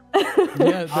now?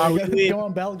 Yeah, go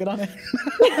on, Belle, get on it.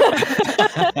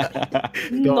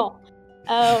 No.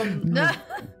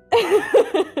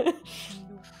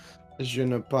 Je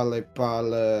ne parle pas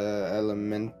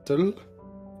elemental.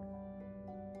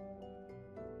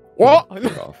 What?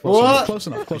 What? Close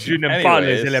enough. Je ne Anyways.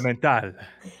 parle elemental.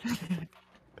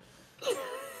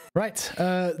 Right,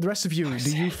 the rest of you,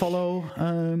 do you follow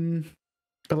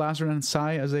Belazar and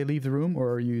Sai as they leave the room,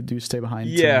 or do you stay behind?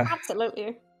 Yeah.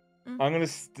 Absolutely. I'm gonna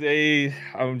stay.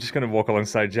 I'm just gonna walk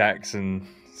alongside Jax and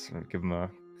sort of give him a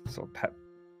sort of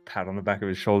pat on the back of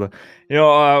his shoulder. You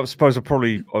know, I suppose I'll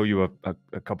probably owe you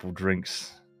a couple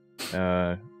drinks,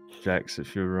 Jax,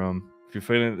 if you're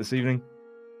feeling it this evening.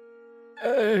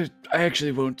 I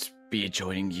actually won't be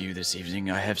joining you this evening.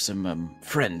 I have some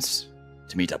friends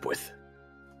to meet up with.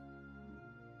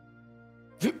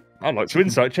 I'd like to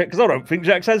insight check because I don't think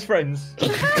Jax has friends.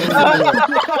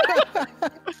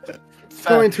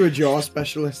 Going to a jaw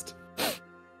specialist.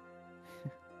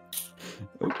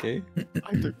 Okay.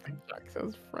 I don't think Jax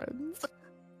has friends.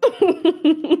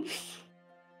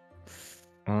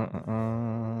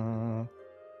 Oh,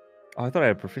 I thought I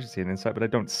had proficiency in insight, but I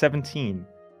don't. 17.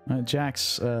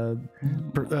 Jax,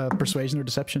 persuasion or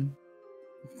deception?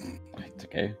 It's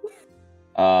okay.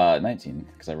 19,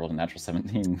 because I rolled a natural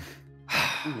 17.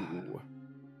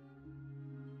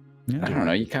 Yeah. I don't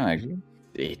know. You kind of.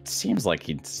 It seems like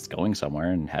he's going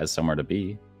somewhere and has somewhere to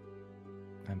be.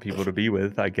 And people to be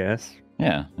with, I guess.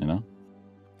 Yeah, you know.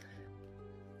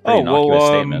 Oh, Pretty innocuous well,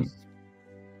 statement.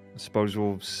 I suppose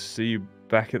we'll see you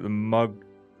back at the mug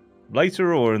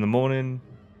later or in the morning.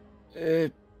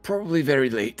 Probably very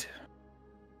late.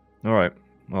 All right.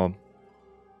 Well,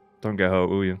 don't get hurt,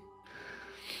 will you?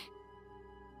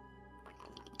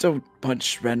 Don't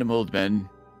punch random old men.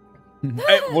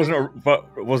 It wasn't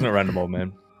a random old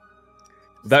man.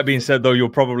 That being said, though, you're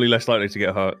probably less likely to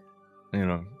get hurt. You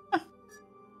know,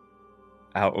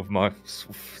 out of my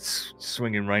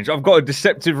swinging range. I've got a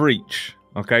deceptive reach.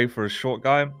 Okay, for a short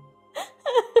guy.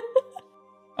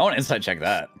 I want to insight check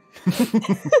that.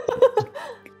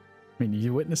 mean,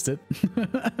 you witnessed it.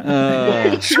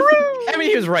 I mean,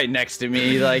 he was right next to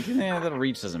me. Like, the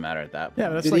reach doesn't matter at that point. Yeah,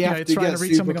 but that's Did like he have to trying get to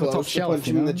reach something super on the top close to shelf. punch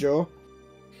him in the jaw?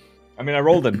 I mean, I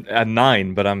rolled a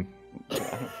 9, but I'm. I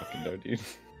don't fucking know, dude.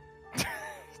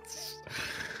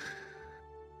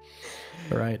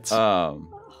 Right.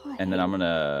 And then I'm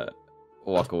gonna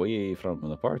walk away from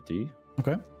the party.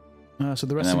 Okay. So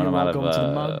the rest And of then you when are I'm all out going of, to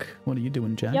the mug. What are you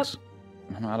doing, Jax?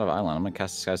 I'm out of Island. I'm gonna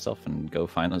cast Disguise Self and go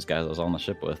find those guys I was on the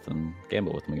ship with and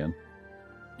gamble with them again.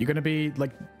 You're gonna be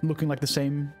like looking like the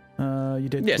same you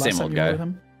did Yeah, last same time old you were guy. with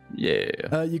him?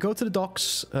 Yeah. You go to the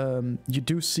docks. You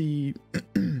do see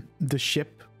the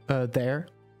ship there.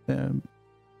 And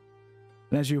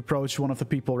as you approach, one of the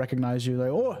people recognize you. Like,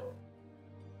 oh,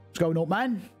 what's going on,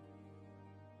 man?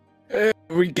 Are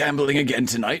we gambling again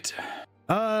tonight?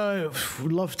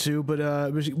 Would love to, but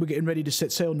we're getting ready to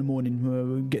set sail in the morning.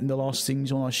 We're getting the last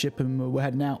things on our ship, and we're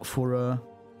heading out for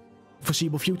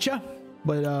foreseeable future.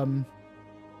 But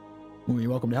well,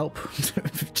 you're welcome to help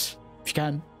if you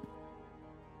can.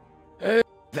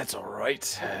 That's all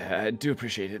right. I do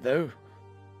appreciate it, though.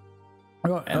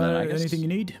 All right, And then I guess- anything you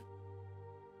need?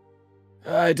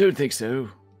 I don't think so.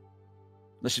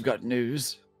 Unless you've got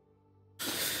news.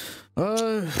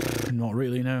 Not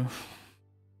really, no.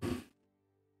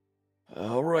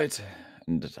 All right.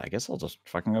 And I guess I'll just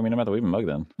fucking go meet him at the Weeping Mug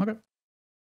then. Okay.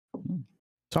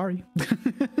 Sorry.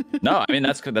 No, I mean,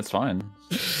 that's good. That's fine.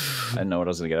 I didn't know what I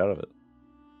was going to get out of it.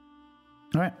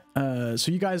 All right.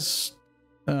 So you guys,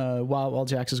 while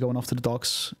Jax is going off to the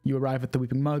docks, you arrive at the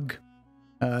Weeping Mug.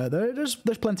 There's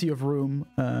plenty of room.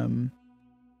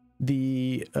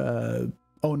 The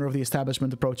owner of the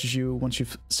establishment approaches you once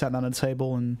you've sat down at the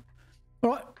table and,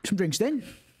 all right, some drinks then.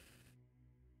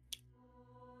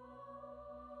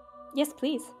 Yes,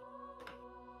 please.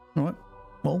 All right.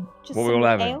 Well, Just What we some all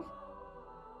having? ale.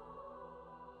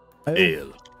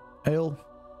 ale.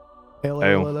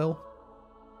 Ale.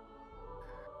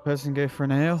 Person go for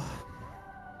an ale.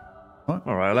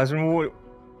 All right, Lazarus.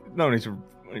 No need to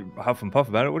huff and puff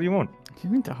about it. What do you want? Do you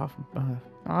mean to have?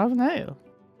 I have an ale.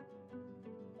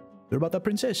 What about that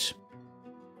princess?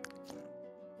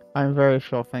 I'm very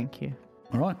sure, thank you.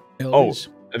 All right. Ale Oh, is.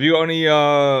 have you got any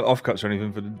offcuts or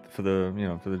anything for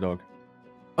the dog?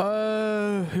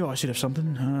 Yeah, I should have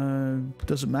something.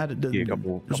 Doesn't matter. Yeah, a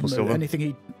couple Doesn't matter. silver. Anything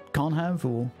he can't have,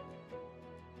 or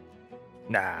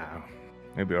Nah,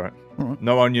 it'll be alright. all right.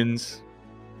 No onions,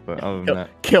 but other than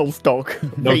that, Kills dog.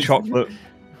 no chocolate.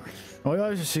 Oh, yeah,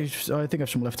 I think I have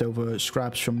some leftover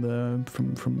scraps from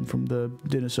the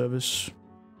dinner service.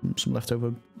 Some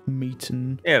leftover meat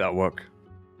and Yeah, that'll work.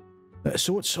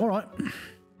 sorts. All right.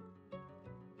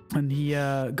 And he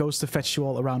goes to fetch you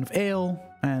all a round of ale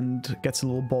and gets a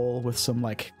little bowl with some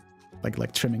like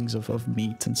trimmings of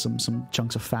meat and some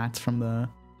chunks of fat from the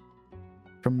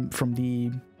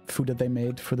food that they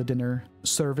made for the dinner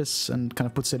service, and kind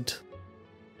of puts it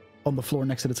on the floor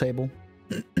next to the table.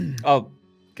 I'll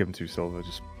give him 2 silver,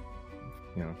 just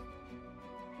Thank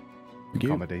you.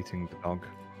 accommodating the dog.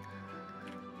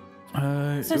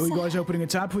 Are So you sa- guys opening a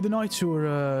tab for the night,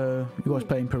 or you guys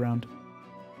paying per round?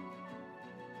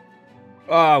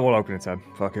 We'll open a tab.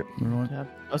 Fuck it. All right. Yeah,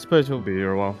 I suppose We'll we'll be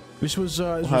here a while. This was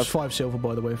have- 5 silver,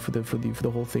 by the way, for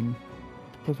the whole thing.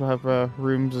 have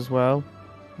rooms as well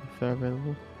if they're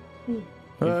available.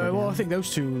 Well, I think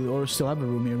those two or still have a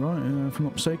room here, right? If I'm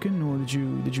not mistaken, or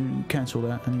did you cancel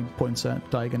that? And he points at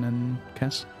Daigen and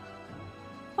Kess.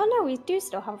 Oh no, we do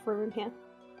still have a room here.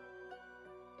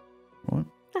 What?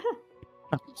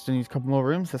 Oh, still need a couple more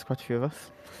rooms. There's quite a few of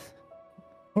us.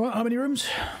 All right, how many rooms?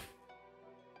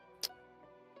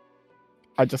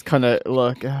 I just kind of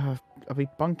look. Are we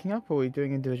bunking up or are we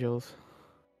doing individuals?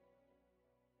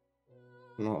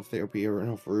 Not if there'll be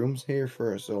enough rooms here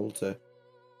for us all to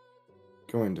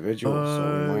go individual, so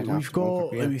we might have We've to bunk got.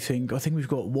 up Let here. me think. I think we've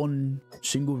got 1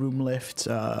 single room left,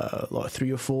 like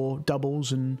 3 or 4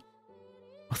 doubles, and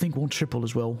I think 1 triple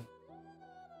as well.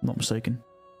 Not mistaken.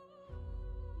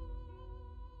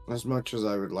 As much as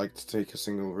I would like to take a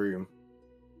single room,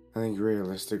 I think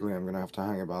realistically I'm gonna have to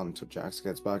hang about until Jax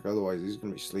gets back. Otherwise, he's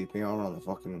gonna be sleeping out on the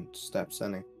fucking steps,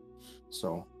 anyway.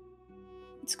 So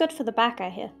It's good for the back, I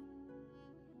hear.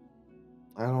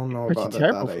 I don't know Pretty about at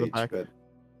terrible that for the age, back. but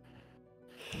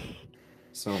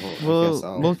so I Well, guess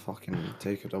I'll we'll- fucking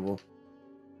take a double.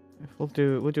 We'll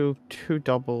do 2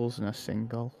 doubles and a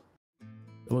single.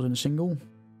 It wasn't a single,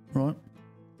 right?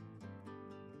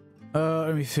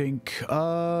 Let me think.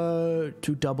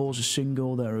 2 doubles, a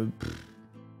single. There.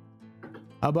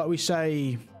 How about we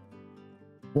say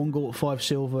 1 gold, 5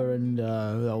 silver, and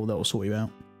that'll sort you out.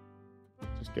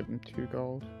 Just give them 2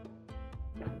 gold.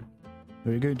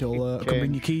 Very good. I'll come Okay.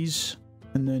 bring your keys.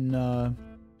 And then,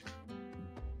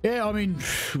 yeah, I mean,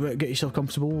 get yourself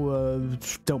comfortable.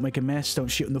 Don't make a mess. Don't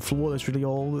shit on the floor. That's really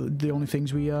all the only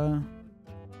things we ask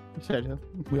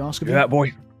of you. Yeah,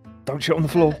 boy. Don't shit on the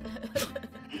floor.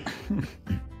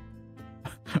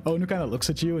 Onu kind of looks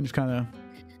at you and just kind of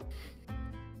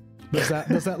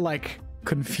does that like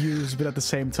confused, but at the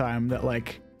same time that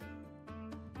like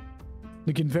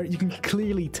you can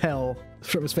clearly tell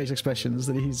from his face expressions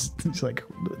that he's like,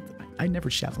 I never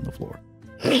shat on the floor.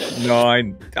 No,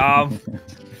 I'm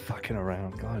fucking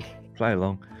around. God, play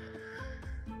along.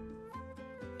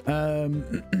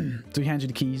 So he hands you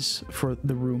the keys for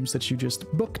the rooms that you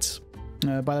just booked.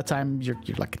 By the time you're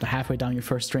like halfway down your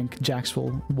first drink, Jax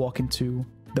will walk into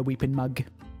the Weeping Mug.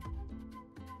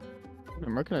 We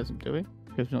don't recognize him, do we?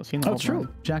 Because we've not seen that. Oh, it's true.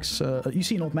 Jax, you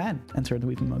see an old man enter the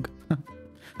Weeping Mug.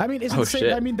 I mean, it's insane.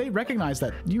 Shit. I mean, they recognize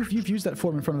that. You've used that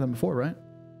form in front of them before, right?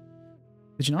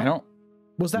 Did you not? I don't.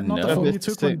 Was that not the No. form you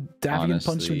took when Davian punched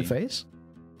Honestly. you in the face?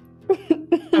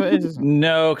 Oh, it is.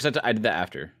 No, because I did that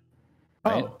after.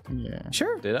 Right? Oh, Yeah.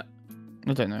 sure. Did I?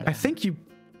 I don't know. I think you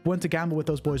went to gamble with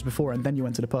those boys before, and then you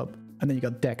went to the pub, and then you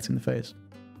got decked in the face.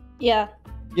 Yeah.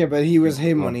 Yeah, but he was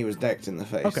him when he was decked in the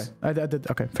face. Okay, I did.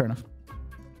 Okay, fair enough.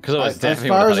 Because As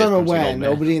far as I'm aware,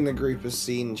 nobody in the group has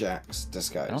seen Jack's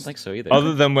disguise. I don't think so either.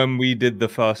 Other than when we did the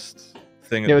first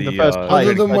thing Yeah, at with the first Other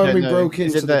Like, than I when don't we know. broke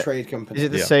Is into it the that- trade company. Is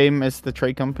it the Yeah. same as the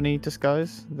trade company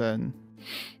disguise? Then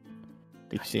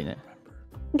you've seen it.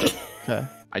 Okay.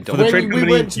 I For don't. the When trade we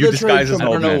company, went to you the disguise trade as an I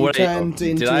old don't know man. what turned did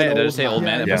into I? an Did I old say man. old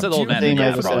man? If I Yeah. said old man, Same yeah,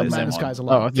 as the probably old the man same disguise one.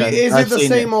 alone. Oh, okay. Is I've it the seen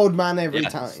same old man every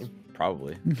Yes, time?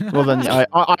 probably. Well, then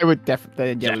I would definitely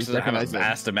yeah, Jax we doesn't have a recognize it.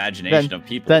 vast imagination of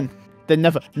people. Then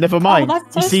never mind.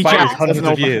 that's You so see sad. Jax as Hundreds an of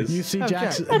old man. years. You see Oh,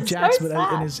 Jax, That's Jax so with,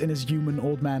 sad. in his human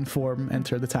old man form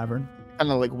enter the tavern.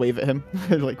 Kind of like wave at him,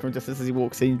 like from just as he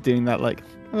walks in, doing that like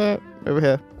over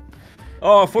here.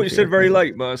 Oh, I thought you said very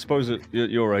late, but I suppose at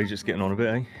your age it's getting on a bit,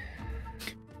 eh?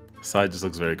 Side just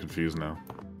looks very confused now.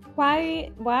 Why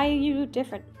are you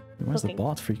different? Where's the looking?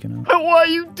 bot freaking out? But why are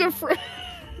you different?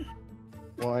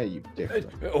 Why are you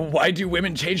different? Why do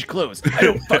women change clothes? I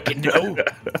don't fucking know.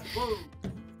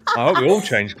 I hope we all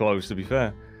change clothes, to be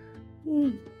fair.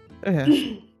 Yeah.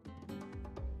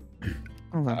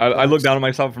 Oh, I look down at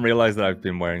myself and realize that I've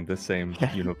been wearing the same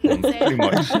uniform pretty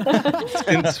much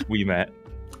since we met.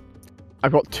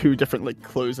 I've got two different like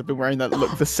clothes I've been wearing that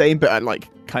look the same, but are like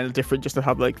kind of different, just to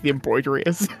have like the embroidery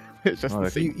is. It's just Oh, the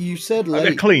same. You said I've been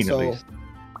late, clean so at least.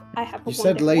 I have. you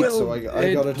said late, so I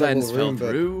got a plans double fell room. But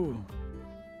through.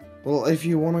 well, if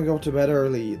you want to go to bed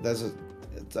early, there's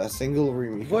a single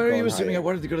room. You can Why are go you and assuming I hire.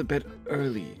 wanted to go to bed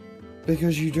early?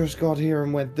 Because you just got here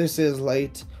and went, this is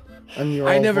late, and you're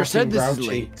I all never fucking said this is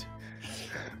grouchy. late.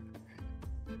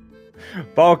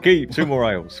 Barkeep, 2 more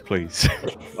ales, please.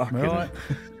 Fucking Right.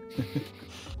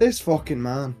 This fucking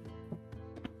man.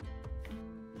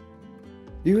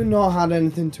 You not had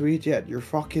anything to eat yet. You're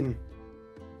fucking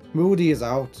moody as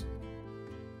out.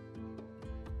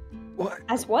 What?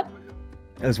 As what?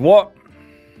 As what?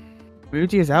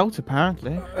 Rudy is out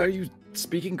apparently. Are you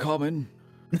speaking common?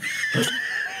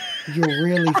 You're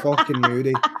really fucking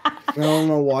moody. I don't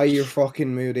know why you're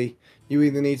fucking moody. You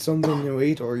either need something to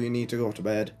eat or you need to go to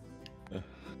bed.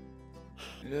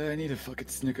 I need a fucking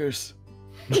Snickers.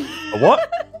 A what?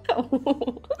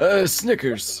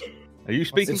 Snickers. Are you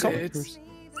speaking What's common? this?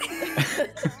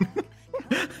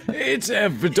 It's a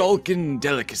Vidalcan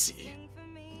delicacy.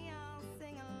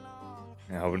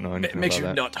 Yeah, I wouldn't know anything Makes about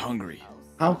you that. not hungry.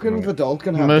 How can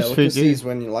Vidalcan have Most food delicacies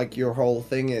when like your whole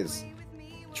thing is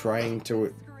trying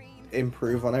to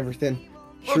improve on everything?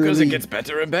 Well, because it Surely- gets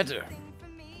better and better.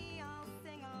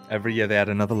 Every year they add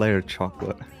another layer of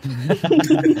chocolate.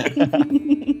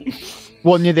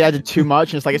 1 year they added too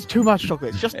much, and it's like it's too much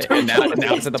chocolate. It's just too And now, chocolate.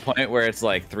 now it's at the point where it's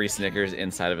like 3 Snickers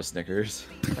inside of a Snickers.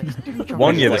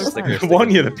 One year, Like the, Snickers. one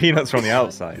year the peanuts are on the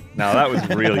outside. Now that was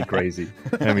really crazy.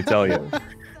 Let me tell you.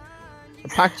 The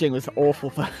packaging was awful.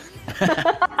 For...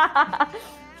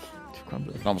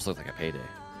 It almost looked like a payday.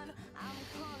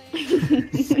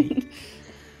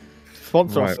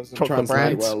 Sponsor Right. us, Doesn't chocolate translate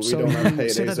brands. well. We So don't have you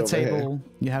sit paydays at the over here. table,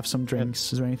 you have some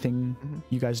drinks. Is there anything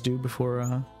you guys do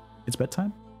before it's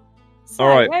bedtime? So, All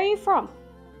right. Where are you from?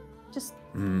 Just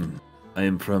I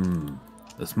am from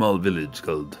a small village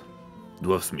called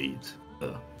Dwarfsmead. Is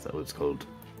that what it's called?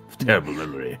 Terrible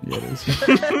memory. Yeah, it is.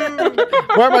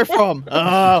 Where am I from?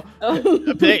 A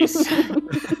base.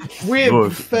 We're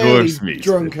Dwarf- fairly Dwarfsmead,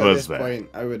 drunk it at was this that. point,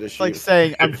 I would It's assume. like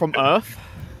saying I'm from Earth.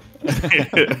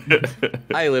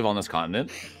 I live on this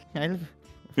continent.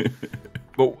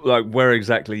 But like, where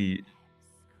exactly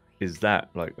is that?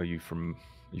 Like, are you from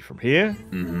You from here?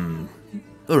 Mm-hmm.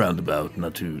 Around about,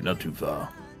 not too far.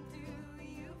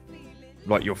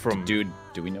 Like you're from? Dude,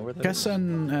 do we know where that Kess is?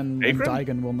 and Akron?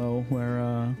 Daigen will know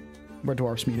where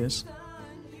Dwarf's Meat is.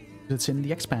 It's in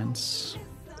the Expanse.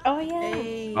 Oh yeah.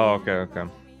 Hey. Oh, okay.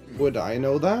 Would I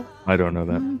know that? I don't know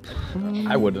that.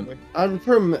 I wouldn't. I'm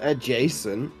from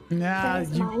adjacent. Nah,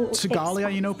 There's you my little Segalia,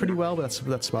 fix you know pretty well, but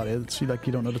that's about it. It's like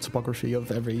you don't know the topography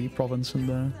of every province in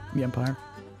the Empire.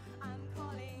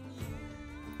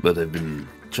 But I've been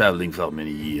traveling for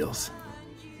many years.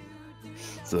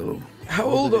 So, How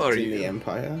old are In the you?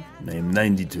 Empire? I'm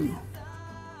 92.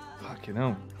 Fucking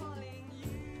hell.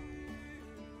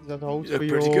 Is that old You look for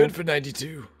pretty your- good for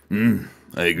 92.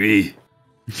 I agree.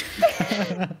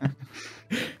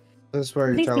 That's where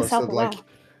At you least tell we us sell that, for like, well.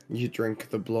 you drink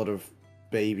the blood of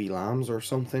baby lambs or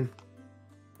something.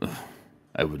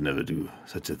 I would never do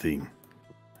such a thing.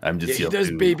 I'm Yeah, just he here does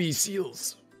to... baby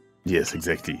seals. Yes,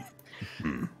 exactly.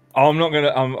 I'm not gonna.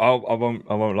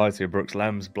 I won't lie to you. Brooks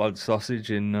Lamb's blood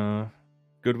sausage in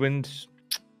Goodwind.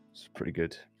 It's pretty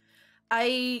good.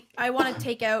 I want to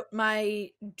take out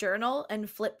my journal and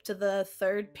flip to the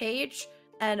 3rd page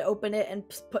and open it and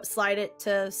slide it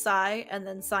to Sai and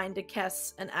then sign to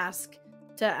Kess and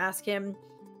ask him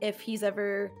if he's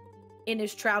ever in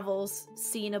his travels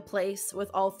seen a place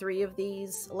with all 3 of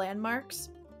these landmarks.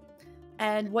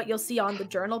 And what you'll see on the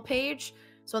journal page,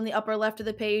 so on the upper left of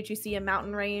the page you see a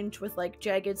mountain range with like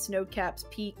jagged snow-capped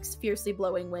peaks, fiercely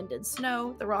blowing wind and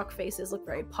snow. The rock faces look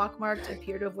very pockmarked and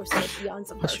appear to have withstood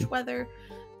eons of harsh weather.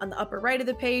 On the upper right of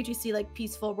the page you see like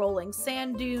peaceful rolling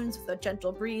sand dunes with a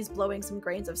gentle breeze blowing some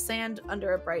grains of sand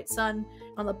under a bright sun.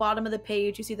 On the bottom of the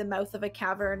page you see the mouth of a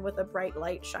cavern with a bright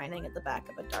light shining at the back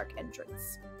of a dark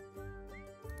entrance.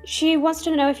 She wants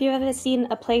to know if you've ever seen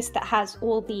a place that has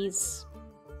all these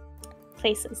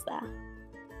places there.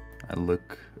 I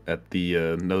look at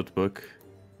the notebook.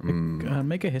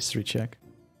 Make a history check.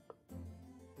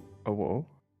 Oh, whoa.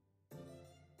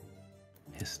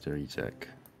 History check.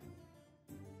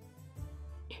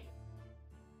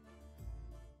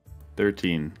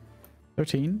 13.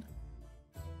 13.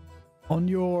 On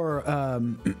your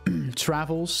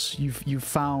travels, you've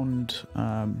found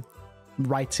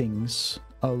writings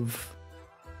of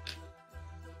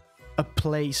a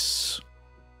place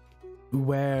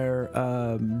where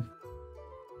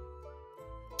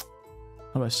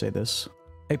how do I say this?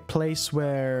 A place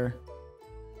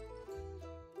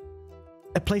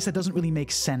that doesn't really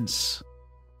make sense.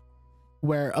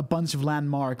 Where a bunch of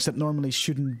landmarks that normally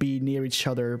shouldn't be near each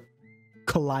other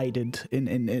collided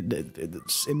in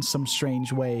some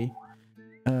strange way.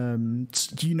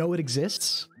 You know it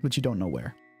exists, but you don't know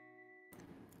where.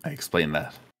 I explain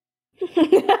that.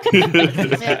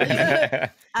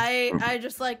 I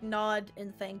just like nod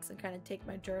in thanks and kind of take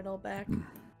my journal back.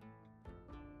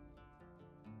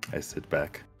 I sit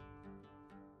back.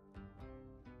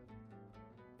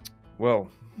 Well,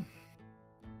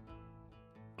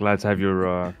 glad to have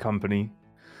your company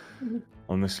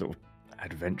on this little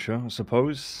adventure, I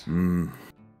suppose.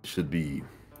 Should be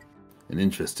an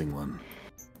interesting one.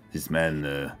 This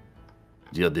man,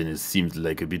 Jordan, seems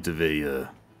like a bit of a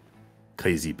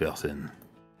crazy person.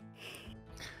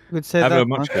 You could say I've that heard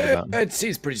much good about him. It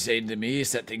seems pretty sane to me.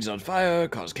 Set things on fire,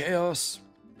 cause chaos.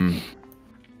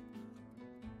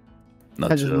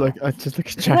 Not I just sure. look at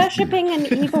Jack. Worshipping an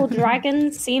evil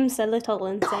dragon seems a little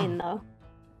insane, though.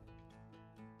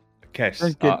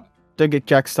 Kess, Don't get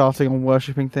Jack starting on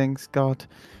worshipping things. God,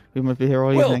 we might be here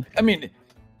all Well, evening. I mean,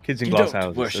 kids in you glass don't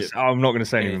houses. worship I'm not going to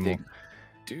say anything more. anything,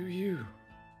 do you?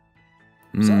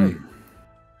 Mm. Sorry.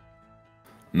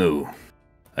 No,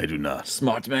 I do not.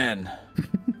 Smart man.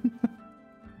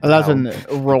 Aladdin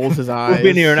rolls his eyes. We've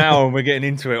been here an hour and we're getting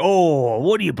into it. Oh,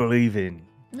 what do you believe in?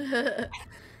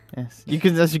 Yes, you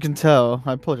can. As you can tell,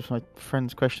 I apologize for my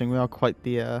friend's questioning. We are quite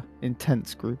the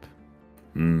intense group.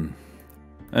 I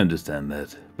understand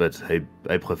that, but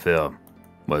I prefer,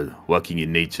 well, walking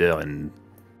in nature and,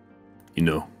 you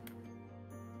know,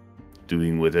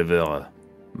 doing whatever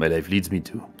my life leads me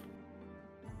to.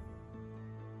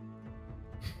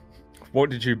 What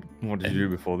did you do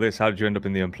before this? How did you end up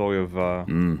in the employ of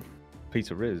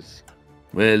Peter Riz?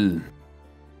 Well,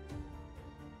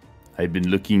 I've been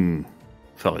looking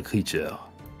for a creature.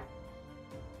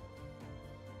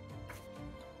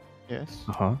 Yes.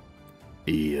 Uh-huh.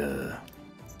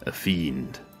 A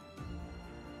fiend.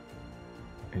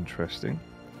 Interesting.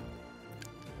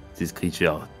 This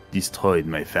creature destroyed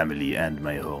my family and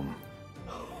my home.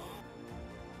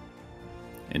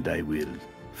 And I will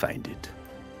find it.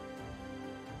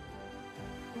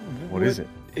 What is it?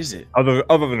 Is it? Other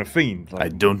than a fiend? I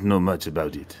don't know much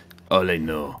about it. All I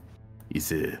know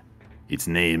is its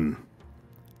name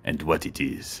and what it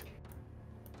is.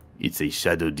 It's a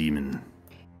shadow demon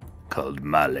called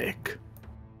Malek.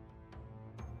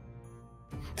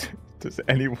 Does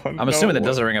anyone? I'm assuming that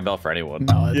doesn't ring a bell for anyone.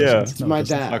 No, it Yeah. doesn't. It's No, my it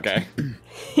doesn't. dad. Okay.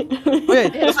 Oh, yeah,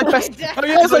 that's like best. Oh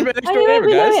yeah, it's like my next door Oh, yeah, neighbor,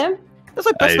 we know guys. him. That's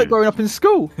like best I- mate growing up in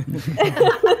school.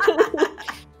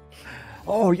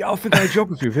 Oh yeah, I think I had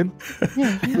geography with him.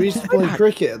 We used to play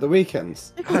cricket at the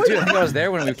weekends. Oh, dude, I think I was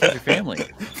there when we killed your family.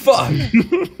 Fuck!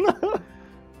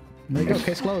 There you go.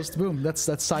 Case closed. Boom. That's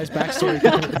Sai's backstory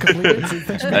completed.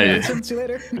 Thanks for being Hey. on. See you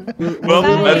later. Well,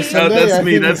 Bye. that's Someday,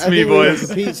 me. I That's think me, we went boys.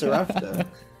 to pizza after.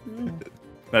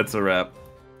 That's a wrap.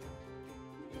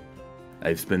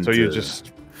 I've spent So you're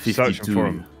just searching for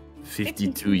him.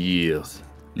 52 years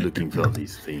looking for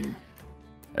this thing.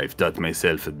 I've taught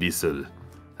myself Abyssal.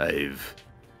 I've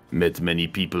met many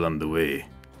people on the way,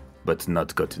 but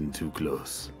not gotten too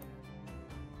close.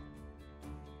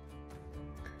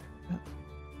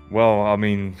 Well, I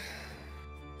mean,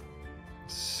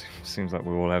 seems like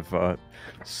we all have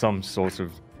some sort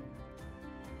of.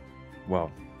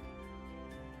 Well,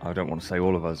 I don't want to say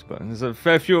all of us, but there's a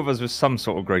fair few of us with some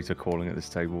sort of greater calling at this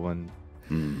table, and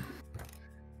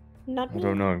Not I me.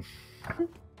 don't know.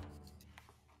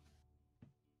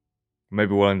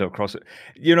 Maybe we'll end up crossing.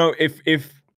 You know, if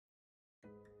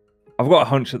I've got a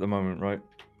hunch at the moment, right?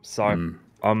 So I'm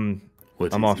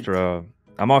What I'm is after it?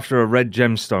 I'm after a red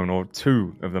gemstone, or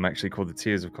two of them actually, called the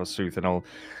Tears of Kossuth, and I'll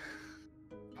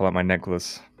pull out my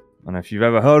necklace. And if you've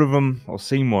ever heard of them or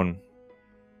seen one,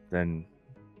 then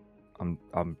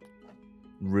I'm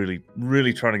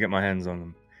really trying to get my hands on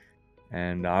them.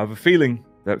 And I have a feeling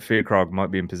that Fearkrog might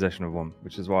be in possession of one,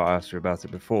 which is why I asked you about it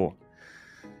before.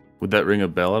 Would that ring a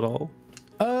bell at all?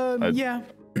 Yeah.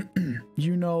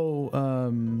 You know,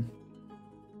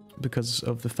 because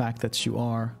of the fact that you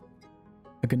are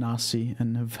a Ganassi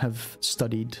and have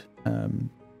studied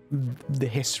the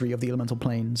history of the elemental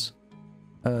planes,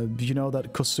 you know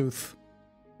that Kossuth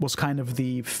was kind of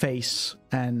the face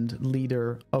and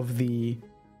leader of the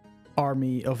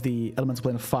army of the elemental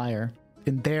plane of fire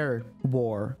in their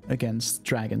war against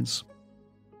dragons.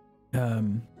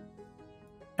 And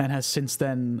has since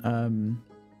then,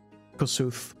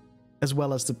 Kossuth, as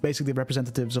well as basically the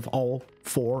representatives of all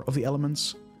four of the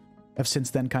elements, have since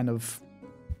then kind of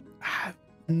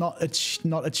not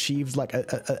achieved like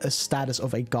a status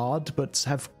of a god, but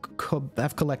have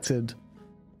collected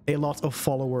a lot of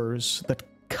followers that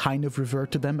kind of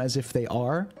revert to them as if they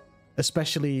are,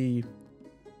 especially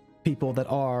people that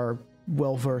are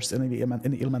well versed in the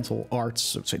elemental arts.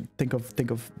 So think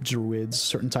of druids,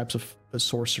 certain types of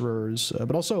sorcerers,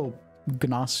 but also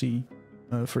Ganassi,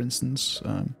 for instance.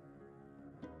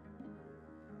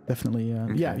 Definitely,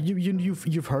 Okay. yeah.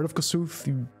 You've heard of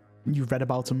Kossuth. You've read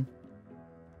about him.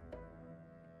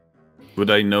 Would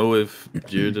I know if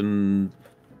Jirdan...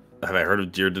 Have I heard of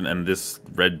Jirdan and this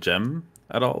red gem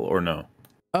at all, or no?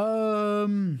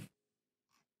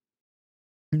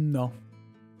 No.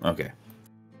 Okay.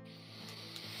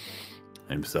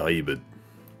 I'm sorry, but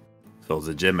for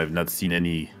the gem, I've not seen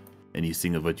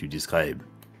anything of what you describe.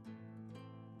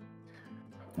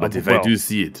 But if I well, do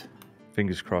see it,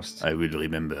 fingers crossed. I will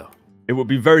remember. It would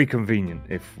be very convenient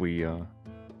if we,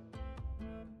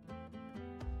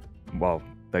 well,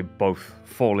 they both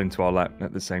fall into our lap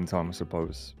at the same time, I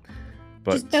suppose.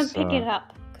 But Just don't pick it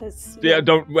up, because Yeah,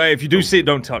 don't. Well, if you do see it,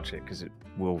 don't touch it, because it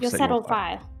will you'll set set you on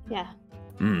fire. Yeah.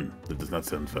 That does not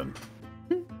sound fun.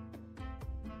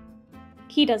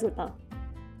 He doesn't, though.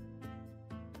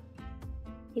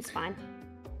 He's fine.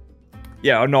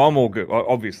 Yeah, no, I'm all good.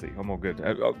 Obviously, I'm all good.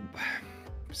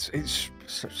 It's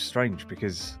strange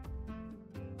because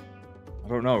I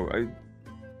don't know.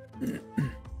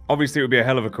 Obviously, it would be a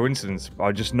hell of a coincidence. But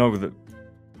I just know that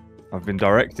I've been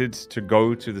directed to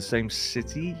go to the same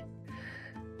city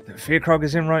that Fearkrog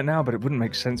is in right now, but it wouldn't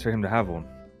make sense for him to have one.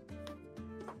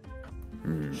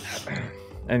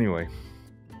 Anyway,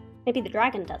 Maybe the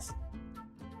dragon does.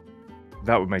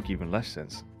 that would make even less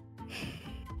sense.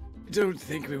 I don't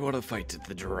think we want to fight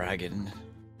the dragon.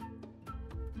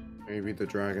 Maybe the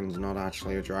dragon's not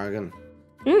actually a dragon.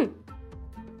 Or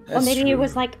That's maybe it true.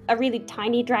 was like a really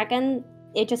tiny dragon.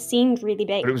 It just seemed really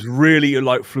big. But it was really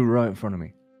like flew right in front of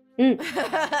me.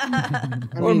 I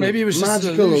Or mean, maybe it was just an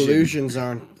magical illusion. illusions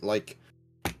aren't like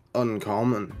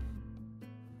uncommon.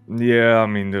 Yeah, I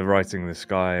mean the writing in the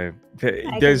sky.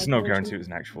 There's no make guarantee illusion. it was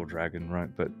an actual dragon, right?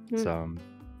 But it On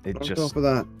just top of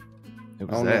that, it I was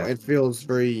don't know, there. it feels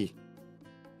very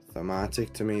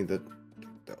thematic to me that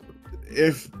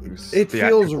if was it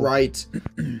feels theatrical. right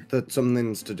that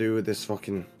something's to do with this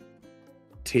fucking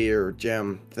tear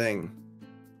gem thing.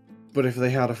 But if they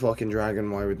had a fucking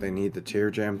dragon, why would they need the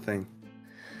tear gem thing?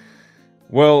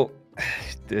 Well,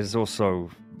 there's also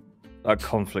a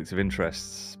conflict of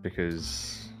interests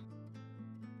because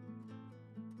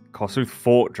Kosu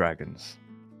fought dragons.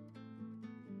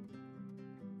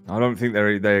 I don't think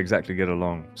they exactly get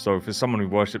along. So for someone who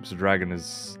worships a dragon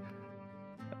as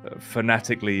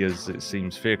fanatically as it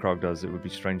seems Fearkrog does, it would be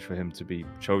strange for him to be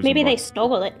chosen. Maybe they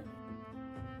stole it.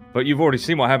 But you've already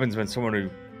seen what happens when someone who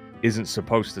isn't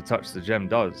supposed to touch the gem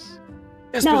does.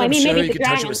 Yes, No, but I I'm mean, sure maybe you the could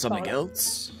touch it dragon with something stole it.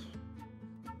 else.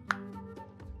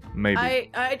 Maybe.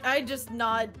 I just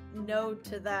nod no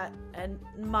to that and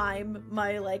mime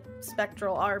my like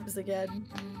spectral arms again.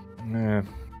 Yeah.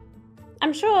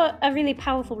 I'm sure a really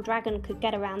powerful dragon could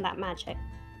get around that magic.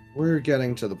 We're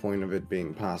getting to the point of it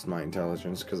being past my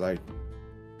intelligence because I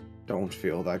don't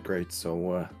feel that great,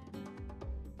 so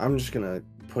I'm just gonna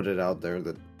put it out there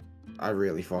that I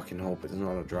really fucking hope it's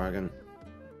not a dragon.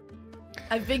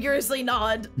 I vigorously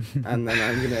nod. And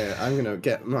then I'm gonna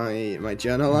get my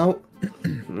journal out.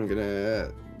 I'm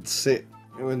gonna sit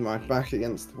with my back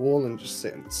against the wall and just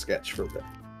sit and sketch for a bit.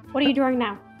 What are you drawing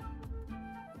now?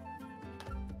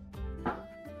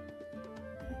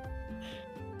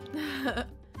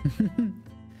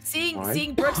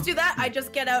 Seeing Brooks do that, I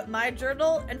just get out my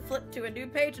journal and flip to a new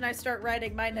page and I start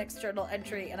writing my next journal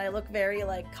entry, and I look very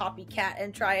like copycat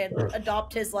and try and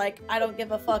adopt his like I don't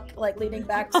give a fuck like leaning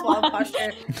back suave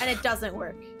posture, and it doesn't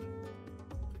work.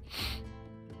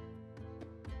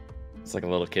 It's like a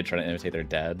little kid trying to imitate their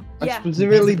dad. I Yeah,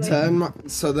 specifically basically. turn my,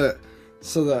 so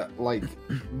that like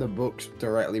the book's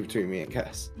directly between me and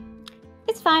Kess.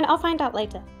 It's fine. I'll find out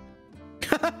later.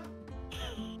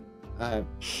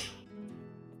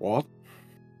 What?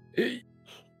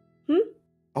 Hmm?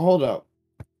 Hold up.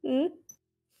 Hmm?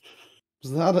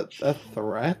 Was that a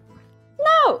threat?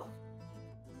 No.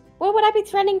 What would I be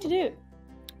threatening to do?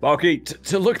 Barkeep,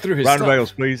 To look through his round stuff.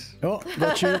 rails, please. Oh,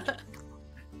 got you.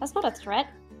 That's not a threat.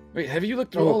 Wait, have you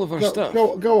looked through all of our stuff?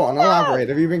 Go on, elaborate.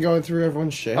 Have you been going through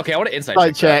everyone's shit? Okay, I want to insight I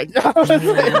check. that. checked.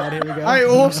 Here we go, here we go. I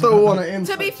also want to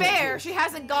To be fair, she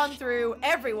hasn't gone through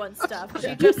everyone's stuff.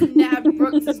 She just nabbed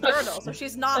Brooks' journal, so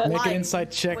she's not Make an lying.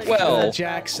 insight check, Well,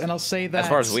 Jax, and I'll say that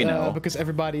far as we know. because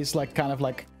everybody's like kind of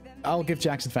like, I'll give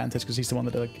Jax advantage because he's the one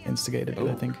that like instigated it,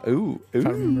 I think. Ooh, If I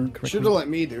remember correctly. Should have let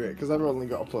me do it because I've only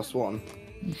got a +1.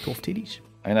 12 TDs.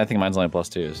 I mean, I think mine's only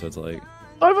 +2, so it's like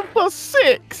I have a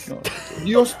 +6.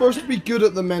 You're supposed to be good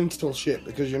at the mental shit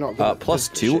because you're not good at the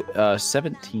physical +2, shit.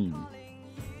 17.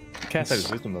 That is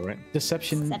Cass, wisdom, though, right?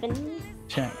 deception 7.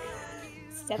 check.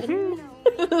 7.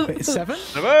 Wait, 7?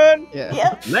 7. Yeah.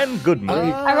 Yep. Len Goodman.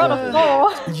 I rolled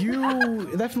a 4.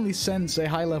 You definitely sense a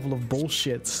high level of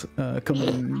bullshit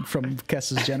coming from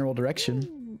Kess's general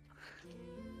direction.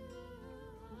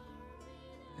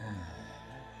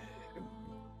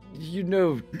 You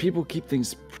know, people keep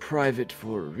things private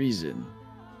for a reason.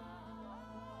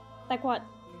 Like what?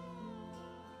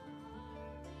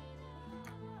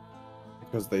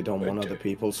 Because they don't want other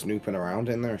people snooping around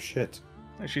in their shit.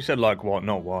 She said, like, what,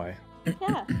 not why.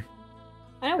 Yeah.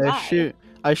 I know I why. assume.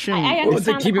 I assume. I Well, they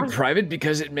understand keep the it concept. private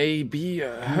because it may be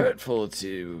hurtful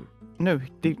to No,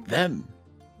 them.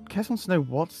 Kess wants to know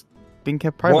what's being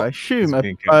kept private. What I assume. is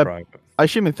being kept private? I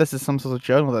assume if this is some sort of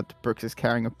journal that Brooks is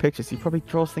carrying of pictures, he probably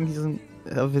draws things he doesn't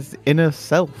of his inner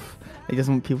self. He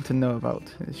doesn't want people to know about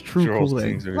his true Draws calling.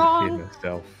 things of his Wrong. inner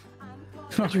self.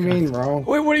 What do you mean wrong?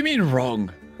 Wait, what do you mean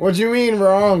wrong? What do you mean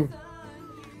wrong?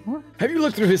 Have you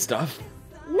looked through his stuff?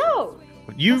 No.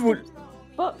 You would.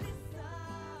 Book.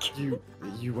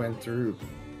 You went through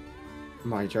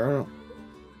my journal.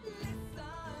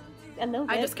 A little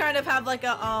bit. I just kind of have like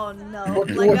a oh no, What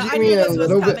do like you I mean knew a this was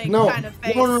little bit? coming No, kind of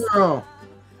face. no.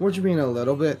 What do you mean a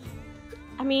little bit?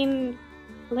 I mean,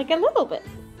 like a little bit.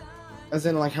 As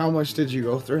in, like, how much did you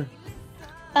go through?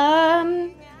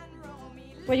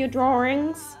 Were your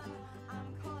drawings?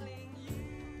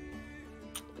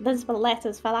 Those the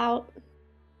letters fell out.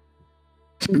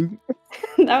 That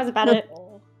was about it.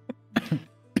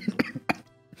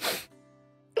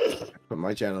 Put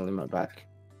my journal in my back.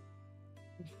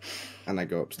 And I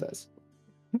go upstairs.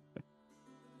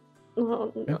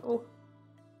 Oh no.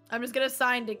 I'm just gonna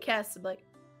sign to Kess and be like,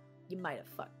 you might have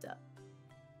fucked up.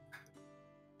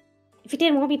 If you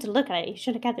didn't want me to look at it, you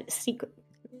should have kept it a secret.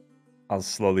 I'll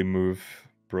slowly move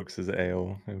Brooks's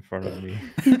ale in front of me.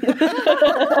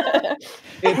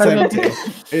 It's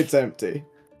empty. It's empty.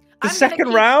 The I'm second gonna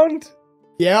keep- round?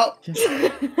 Yep.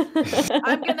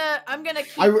 I'm gonna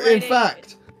keep In writing-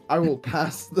 fact, I will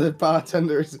pass the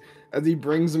bartender as he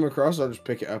brings them across. I'll just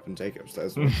pick it up and take it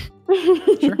upstairs.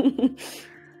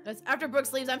 After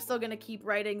Brooks leaves, I'm still gonna keep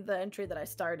writing the entry that I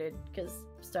started because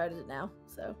I started it now.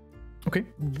 So Okay.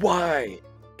 Why?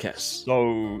 Kess.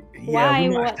 So Why, we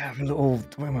might have what? to have a little.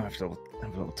 We might have to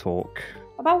have a little talk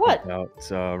About what?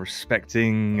 about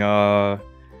respecting our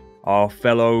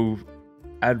fellow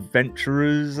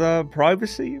adventurers'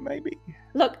 privacy, maybe.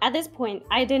 Look, at this point,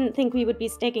 I didn't think we would be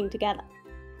sticking together.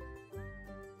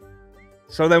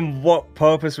 So then, what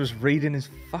purpose was reading his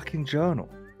fucking journal?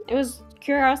 It was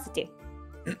curiosity.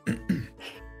 I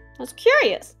was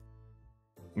curious.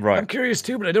 Right. I'm curious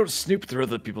too, but I don't snoop through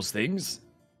other people's things.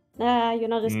 You're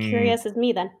not as curious as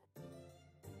me then.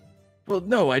 Well,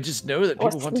 no, I just know that Or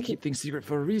people want to sneaky. keep things secret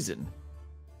for a reason.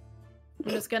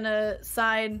 I'm just gonna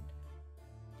sign.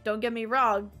 Don't get me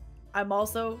wrong. I'm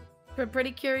also a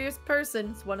pretty curious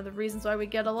person. It's one of the reasons why we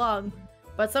get along.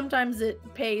 But sometimes it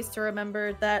pays to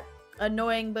remember that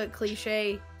annoying but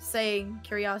cliche saying,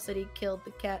 curiosity killed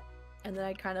the cat. And then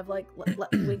I kind of like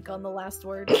wink on the last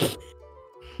word.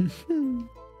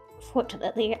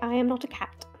 Fortunately, I am not a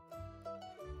cat.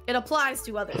 It applies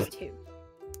to others too.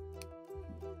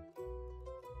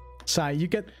 Sai, you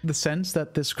get the sense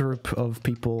that this group of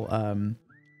people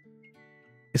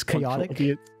is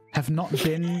chaotic, have not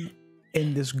been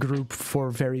in this group for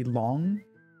very long,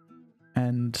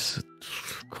 and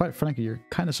quite frankly, you're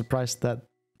kind of surprised that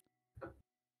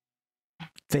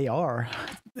they are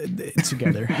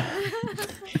together.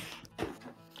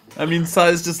 I mean,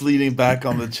 Sai's just leaning back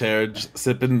on the chair,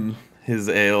 sipping his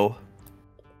ale,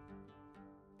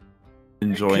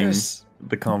 enjoying Kess,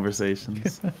 the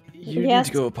conversations. you Yes.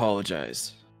 need to go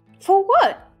apologize. For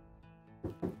what?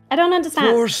 I don't understand.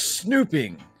 For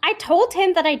snooping. I told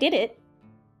him that I did it.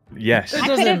 Yes. That I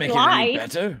doesn't could've make it lied. any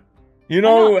better. You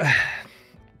know,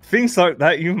 things like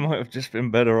that you might have just been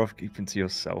better off keeping to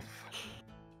yourself.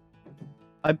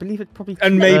 I believe it's probably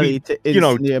And too maybe, early to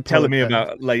instantly telling me apologize.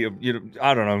 about later. You know,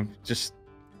 I don't know. Just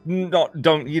don't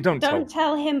Don't tell.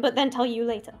 tell him, but then tell you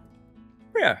later.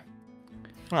 Yeah.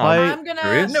 Oh, I'm gonna.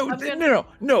 curious. No, I'm gonna-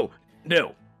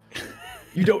 no.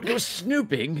 You don't go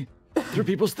snooping through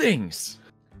people's things.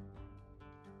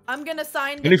 I'm gonna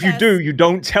sign. And if you do, you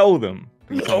don't tell them.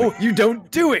 No, you don't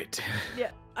do it. Yeah,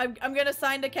 I'm gonna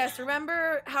sign to Kess.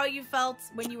 Remember how you felt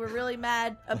when you were really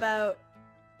mad about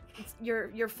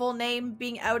your full name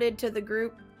being outed to the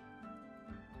group?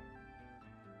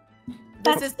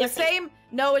 This is the same.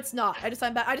 No, it's not. I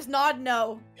just nod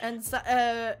no, and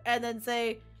then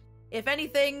say, if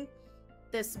anything,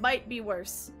 this might be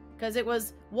worse because it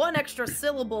was one extra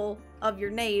syllable of your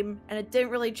name, and it didn't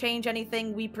really change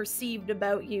anything we perceived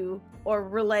about you or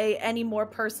relay any more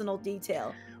personal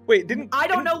detail. Wait, didn't I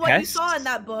don't know what you Kess saw in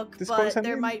that book, disclose but her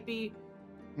there name? might be.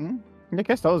 I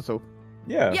guess also.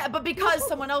 Yeah. Yeah, but because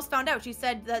someone else found out, she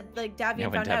said that like Davian Yeah,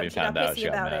 when found out, Davian she got found out, pissy she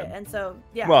got about it, mad. and so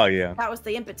yeah, Well, yeah. that was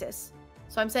the impetus.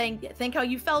 So I'm saying, think how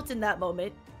you felt in that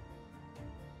moment.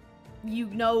 You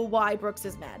know why Brooks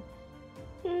is mad.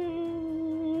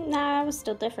 Nah, I was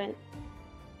still different.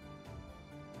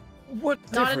 What?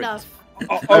 Not different? enough.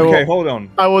 Okay, hold on.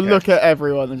 I will Okay. look at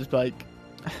everyone and just be like,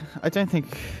 I don't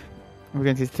think we're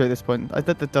going to get through this point. I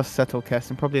let the dust settle, Kess,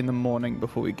 and probably in the morning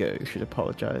before we go, you should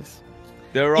apologize.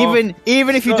 There are Even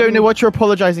if you don't certain- know what you're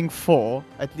apologizing for,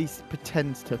 at least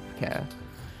pretend to care.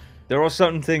 There are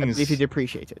certain If things you'd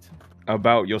appreciate it.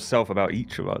 about yourself, about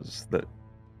each of us, that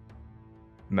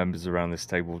members around this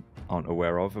table aren't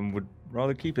aware of and would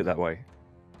rather keep it that way.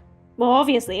 Well,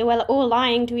 obviously, we're all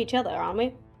lying to each other, aren't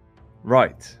we?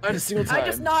 Right. Not a single time. I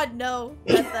just nod no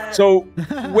at that. So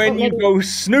when you go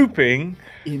snooping,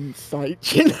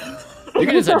 Insight. You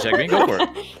can inside check me. Go for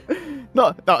it.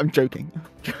 no, I'm joking.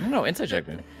 No, inside check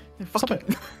me. Stop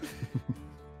it.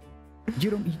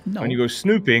 You don't know. when you go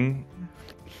snooping,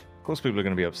 of course people are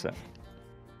going to be upset.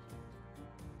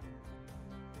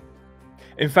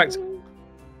 In fact,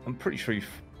 I'm pretty sure you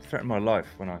threatened my life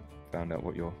when I found out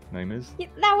what your name is. Yeah,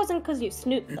 that wasn't because you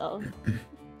snooped, though.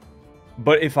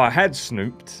 But if I had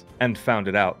snooped and found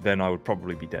it out, then I would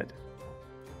probably be dead.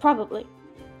 Probably.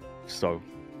 So,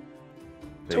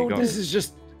 there you So go. this is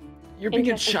just you're being a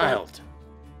Interesting child.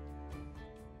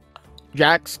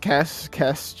 Jax,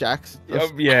 Kess, Jax.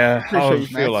 Yes. Yeah, Pretty I sure would you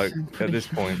feel met. like at this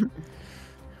point.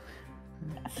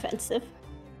 Offensive.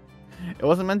 It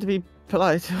wasn't meant to be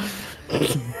polite.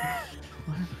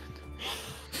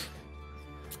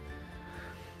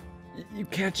 You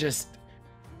can't just.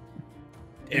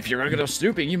 If you're gonna go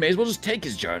snooping, you may as well just take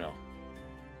his journal.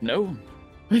 No.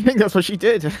 I think that's what she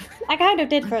did. I kind of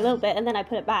did for a little bit, and then I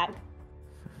put it back.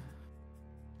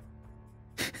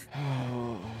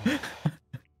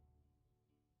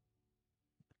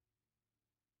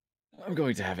 I'm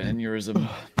going to have an aneurysm.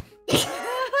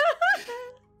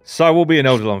 So I will be in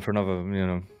Eldalon for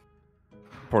another,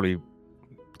 probably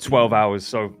 12 hours.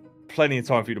 So plenty of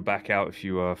time for you to back out if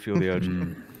you feel the urge.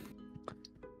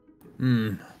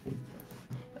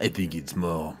 I think it's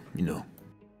more, there's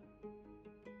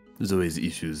always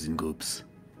issues in groups.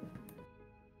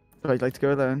 I'd like to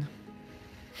go alone.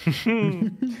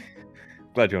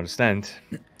 Glad you understand.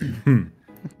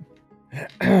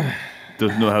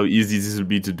 Don't know how easy this will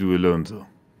be to do alone, though.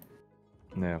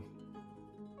 No.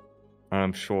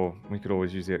 I'm sure we could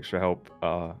always use the extra help.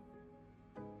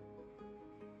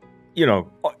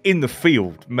 In the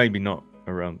field, maybe not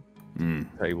around the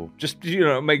table. Just,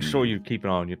 make sure you keep an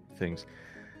eye on your things.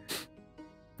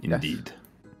 Indeed.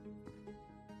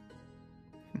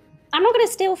 I'm not going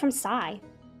to steal from Sai.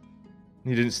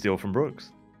 You didn't steal from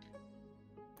Brooks.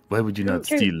 Why would you not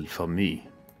True. steal from me?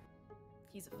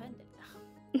 He's offended.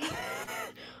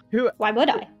 Why would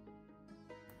I?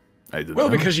 I don't Well,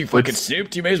 know. because you fucking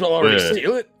snooped, you may as well already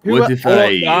steal it. What if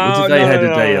I had a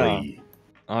diary?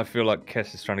 I feel like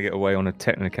Kess is trying to get away on a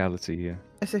technicality here.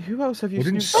 I said, who else have you I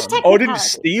didn't, snooped What on? I didn't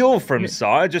technicality? steal from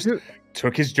Sai. I just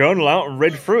took his journal out and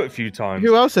read through it a few times.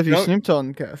 Who else have you No. snooped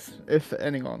on, Kess? If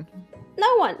anyone.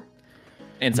 No one.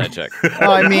 Inside check.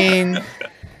 I mean,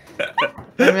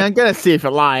 I'm gonna see if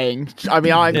you're lying. I'm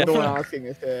the one asking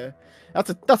this here. That's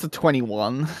a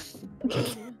 21.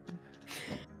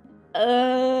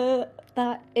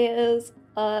 That is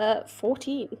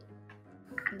 14.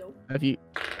 Nope. Have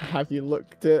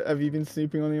you been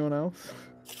snooping on anyone else?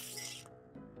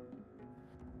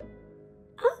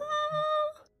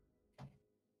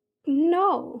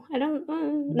 No, I don't.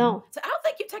 No. So I don't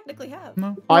think you technically have.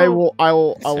 No.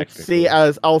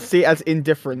 I'll see as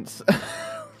indifference.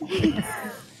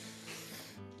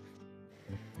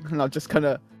 And I'll just kind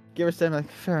of give a statement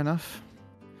like, fair enough.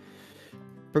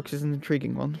 Brooks is an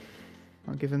intriguing one.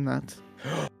 I'll give him that.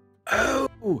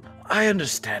 Oh, I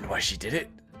understand why she did it.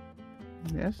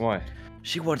 Yes. Why?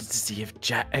 She wanted to see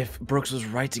if Brooks was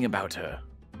writing about her.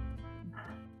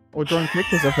 Or drawing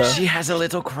pictures of her. She has a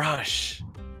little crush.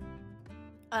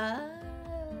 Oh,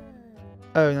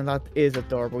 no, that is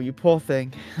adorable. You poor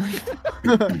thing.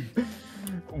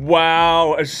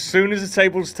 Wow! As soon as the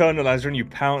tables turn to Lazarus, you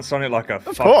pounce on it like a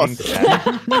fucking course. cat.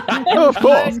 Oh, of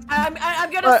course.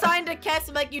 I'm gonna sign to Kess.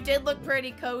 I'm like, you did look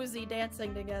pretty cozy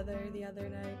dancing together the other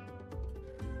night.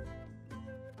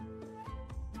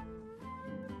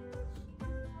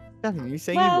 Nothing. You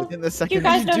say Well, you within the second. You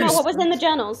guys don't know do what was in the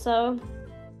journal, so.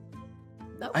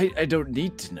 I don't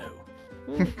need to know.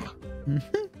 Mm.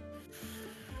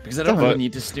 Because I don't But- really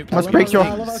need to snoop. Must to break your-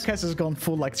 I love how Kess has gone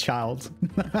full like child.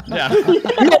 Yeah. No,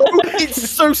 it's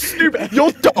so stupid.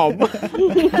 You're dumb.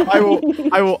 I will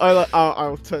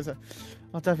turn to.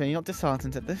 Oh, Devin, you're not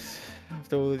disheartened at this.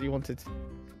 After all that you wanted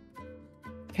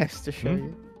Kess to show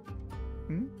you.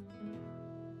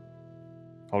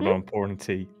 Hold on, I'm pouring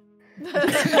tea.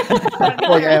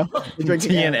 Oh, yeah. You're drinking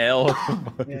T and ale.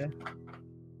 L. Yeah.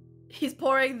 He's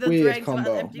pouring the Weird drinks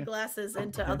combo. with empty glasses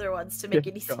into other ones to make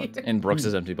it easier. In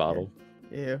Brooks's empty bottle.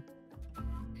 Yeah.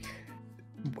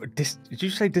 Did you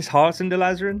say disheartened,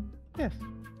 Lazarin? Yes.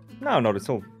 No, not at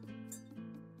all.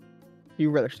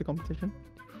 You relish the competition?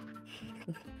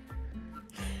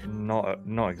 Not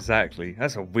exactly.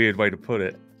 That's a weird way to put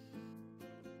it.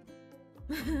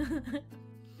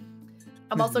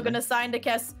 I'm also gonna sign to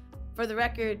Kess. For the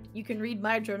record, you can read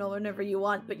my journal whenever you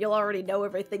want, but you'll already know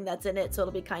everything that's in it, so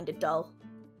it'll be kind of dull.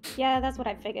 Yeah, that's what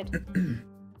I figured.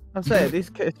 I'll say, at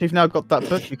least if you've now got that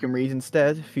book you can read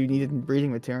instead, if you needed reading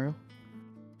material.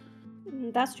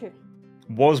 That's true.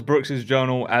 Was Brooks's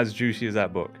journal as juicy as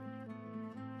that book?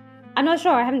 I'm not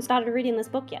sure. I haven't started reading this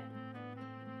book yet.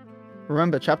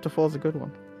 Remember, chapter 4 is a good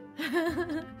one.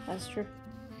 That's true.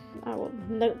 I will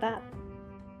note that.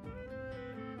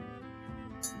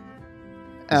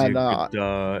 And,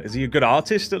 Is he a good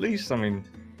artist at least? I mean,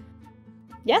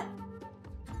 Yeah.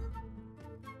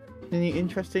 any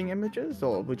interesting images,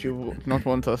 or would you not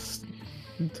want us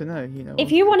to know? You know,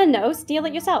 If you want to know, steal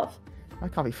it yourself. I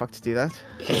can't be fucked to do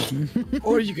that.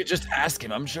 Or you could just ask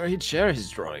him. I'm sure he'd share his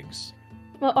drawings.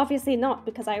 Well, obviously not,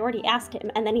 because I already asked him,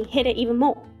 and then he hid it even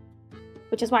more.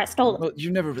 Which is why I stole it. Well,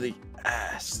 you never really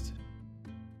asked.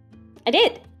 I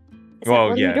did. I Well, sent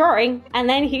one yeah. drawing, and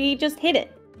then he just hid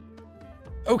it.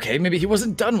 Okay, maybe he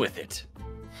wasn't done with it.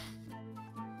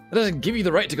 That doesn't give you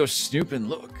the right to go snoop and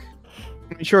look.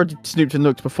 I'm sure I snooped and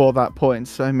looked before that point,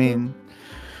 so I mean...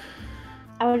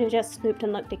 I would have just snooped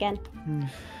and looked again.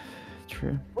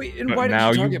 True. Wait, and But why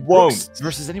now did you you target Brooks won't.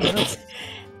 versus anyone else?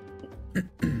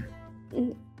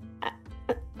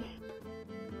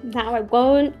 Now I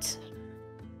won't.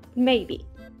 Maybe.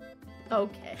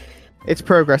 Okay. It's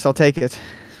progress, I'll take it.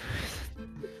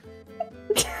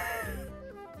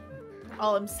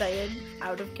 All I'm saying,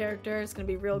 out of character, is gonna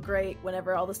be real great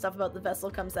whenever all the stuff about the vessel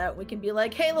comes out. We can be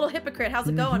like, hey, little hypocrite, how's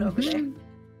it going over there?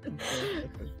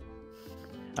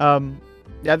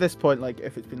 Yeah, at this point, like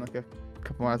if it's been like a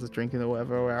couple hours of drinking or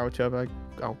whatever, or hour or two,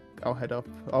 I'll head up.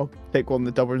 I'll take one of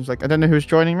the double rooms. Like I don't know who's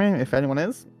joining me, if anyone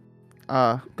is.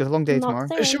 Because a long day Not tomorrow.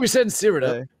 there. Should we send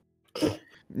Siren up?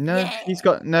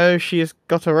 No, she has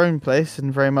got her own place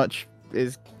and very much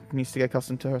needs to get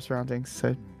accustomed to her surroundings.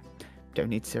 So don't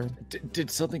need Siren.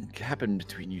 Did something happen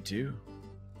between you two?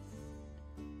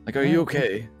 Like, are you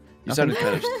okay? You sounded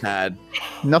kind of sad.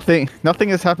 Nothing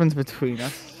has happened between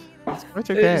us. It's quite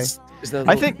okay. Is that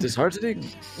I think disheartening?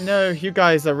 No, you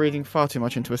guys are reading far too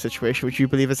much into a situation which you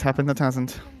believe has happened that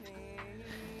hasn't.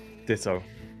 Ditto.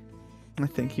 I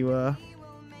think you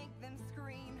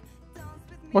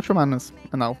watch your manners,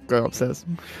 and I'll go upstairs.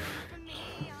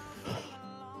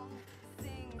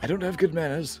 I don't have good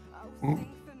manners.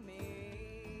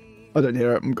 I don't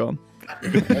hear it. I'm gone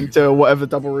into whatever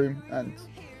double room, and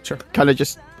Sure. kind of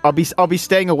just I'll be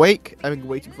staying awake and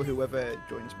waiting for whoever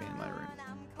joins me in my room.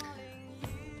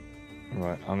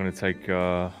 Right, I'm gonna take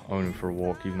Owen for a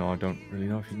walk, even though I don't really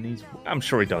know if he needs. I'm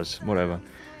sure he does. Whatever.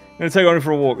 I'm gonna take Owen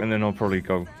for a walk, and then I'll probably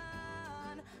go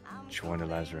join the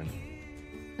Lazarin.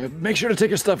 Make sure to take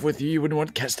your stuff with you. You wouldn't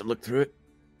want Kess to look through it.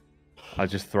 I'll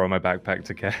just throw my backpack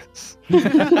to Kess.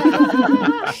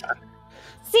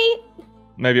 See?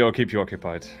 Maybe I'll keep you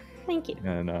occupied, Thank you.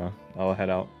 and I'll head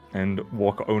out and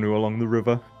walk Onu along the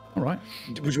river. All right.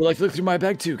 Would you like to look through my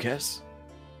bag too, Kess?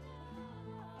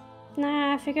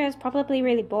 Nah, I figure it's probably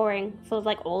really boring, full of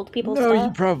like old people No, you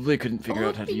stuff. probably couldn't figure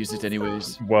out how to use it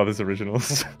anyways. Well, there's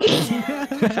originals.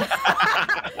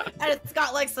 And it's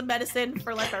got like some medicine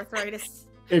for like arthritis.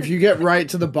 If you get right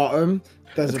to the bottom,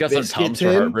 there's It's a got some biscuit Tums for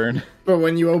tin, heartburn. but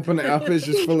when you open it up, it's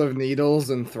just full of needles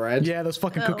and thread. Yeah, those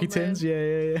fucking Oh, cookie man. tins. Yeah.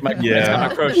 It's got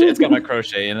my crochet. It's got my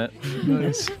crochet in it.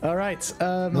 Nice. All right.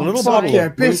 little so- bottle. Yeah,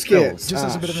 biscuits. Just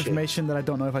as a bit of shit. information that I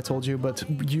don't know if I told you, but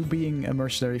you being a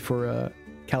mercenary for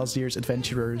Kalzir's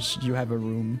adventurers, you have a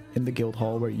room in the guild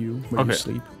hall where you Okay.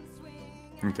 sleep.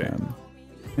 Okay.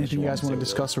 Anything you guys want to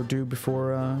discuss or do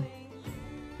before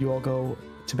you all go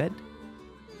to bed?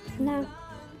 No.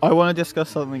 I want to discuss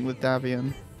something with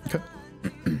Davian.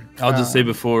 I'll just say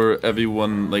before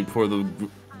everyone, like for the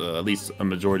at least a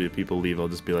majority of people leave, I'll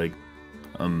just be like,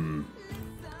 I'm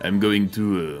going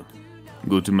to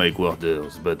go to my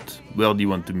quarters, but where do you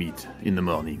want to meet in the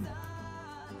morning?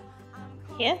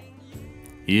 Here?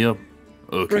 Here?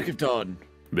 Okay. Break of dawn.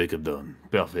 Break of dawn.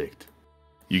 Perfect.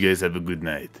 You guys have a good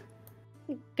night.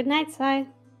 Good night, Sai.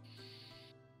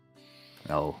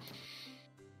 I'll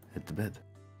head to bed.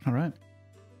 All right.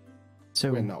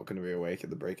 So We're not going to be awake at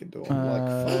the break of dawn.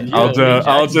 Uh, Like, fuck.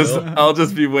 I'll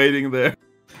just be waiting there.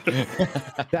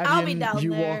 I'll be Davian, down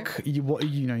you there.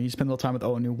 you spend a little time with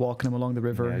Onu, walking him along the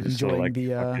river, Yeah, just sort of, enjoying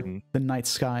like, fucking- the night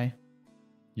sky.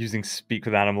 Using speak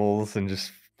with animals and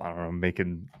just, I don't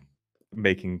know,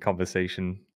 making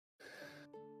conversation.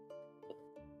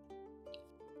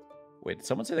 Wait, did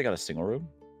someone say they got a single room?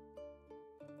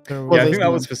 Well, Yeah, I there's think that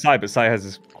no was one. for Sai, but Sai has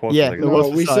his quarters. Yeah, I guess. there was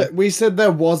No, we beside. said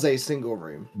there was a single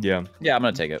room. Yeah. Yeah, I'm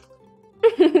gonna take it.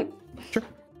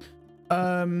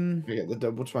 Um, I get the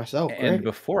double to myself. And Great.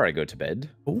 before I go to bed,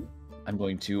 Ooh. I'm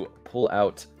going to pull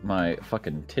out my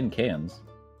fucking tin cans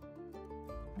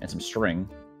and some string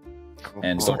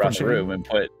and go around the crochet. room and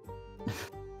put.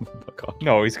 Fuck off.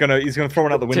 No, he's gonna throw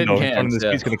it out the Tin window. cans, He's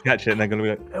yeah. gonna catch it and they're gonna be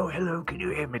like, Oh, hello, can you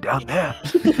hear me down there?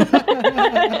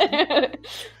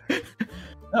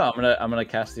 No, I'm gonna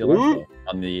cast the alarm spell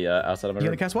on the outside of my you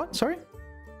room. gonna cast what? Sorry.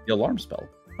 The alarm spell.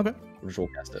 Okay. Visual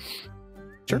cast it.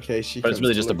 In case she But it's comes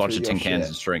really to just a look bunch through of tin your cans shit.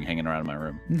 and string hanging around in my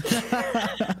room.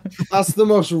 That's the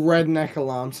most redneck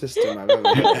alarm system I've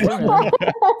ever heard.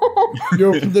 You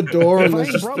open the door and there's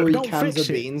Fine, just bro, 3 don't cans fix of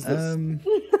it. beans. That's...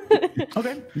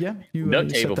 Okay. Yeah. You. No you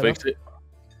set table that fixed it.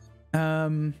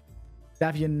 up.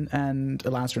 Davian and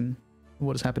Elazrin,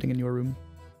 what is happening in your room?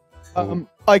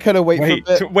 I kind of wait wait,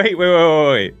 for a bit.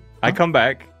 wait. I come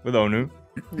back with Onu.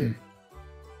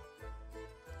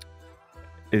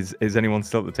 Is anyone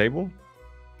still at the table?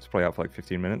 It's probably out for like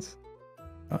 15 minutes.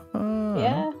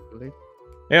 Yeah.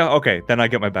 Yeah, okay. Then I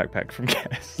get my backpack from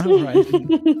Kess. All right.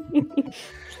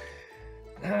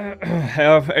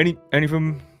 Have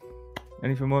anything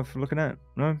worth looking at?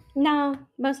 No. No,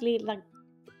 mostly like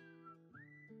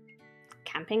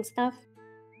camping stuff.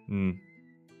 Hmm.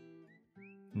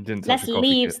 Didn't touch Less a coffee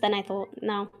leaves kit. than I thought.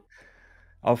 No.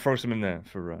 I'll throw some in there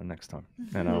for next time,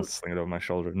 and I'll sling it over my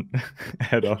shoulder and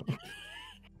head off.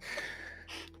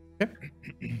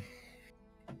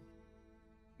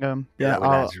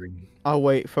 Yeah, I'll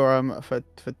wait for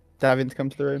Davian to come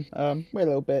to the room. Wait a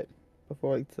little bit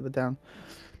before I sit down,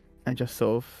 and just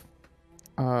sort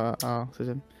of I'll sit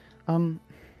him.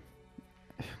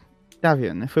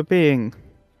 Davian, if we're being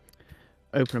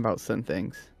open about certain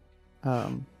things, I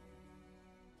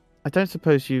don't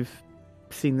suppose you've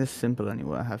seen this symbol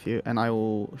anywhere, have you? And I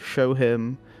will show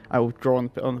him. I will draw on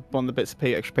one of the bits of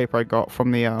extra paper I got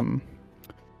from the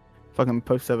fucking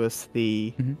post service,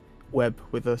 the web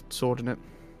with a sword in it.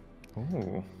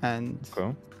 Oh. And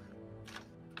Okay.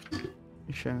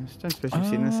 you show us. Don't suppose you've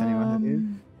seen this anywhere, have you?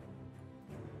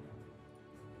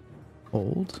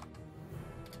 Old.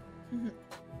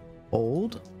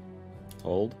 Old.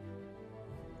 Hold.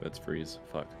 Let's freeze.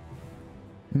 Fuck.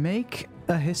 Make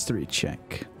a history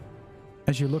check.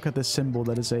 As you look at this symbol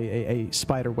that is a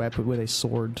spider web with a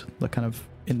sword, like kind of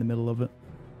in the middle of it.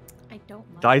 I don't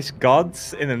mind. Dice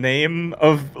gods in the name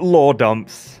of lore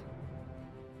dumps.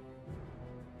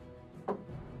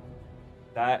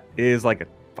 That is like a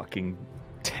fucking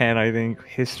 10, I think.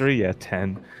 History, yeah,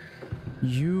 10.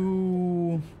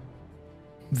 You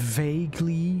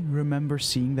vaguely remember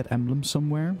seeing that emblem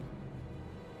somewhere.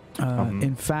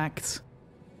 In fact,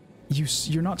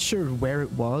 you're not sure where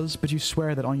it was, but you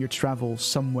swear that on your travels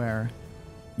somewhere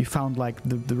you found like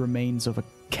the remains of a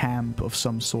camp of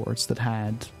some sorts that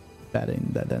had that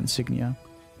insignia.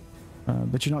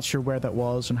 But you're not sure where that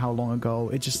was and how long ago.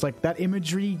 It just like that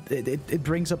imagery, it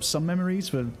brings up some memories,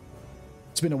 but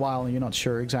it's been a while and you're not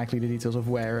sure exactly the details of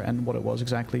where and what it was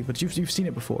exactly. But you've seen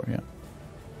it before, yeah.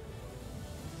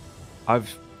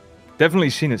 I've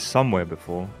definitely seen it somewhere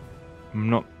before. I'm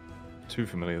not too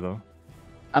familiar though.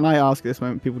 And I ask at this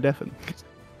moment people deafen.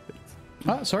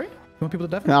 Sorry? You want people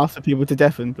to deafen? Can I ask the people to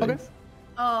deafen, please? Okay.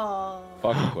 Oh.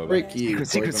 Fucking Quavo. Break you,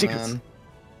 Secrets. man.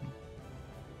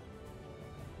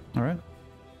 All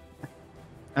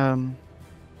right.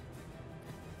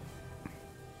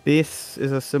 This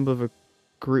is a symbol of a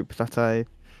group that I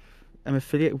am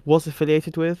was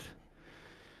affiliated with.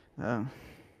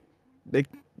 They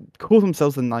call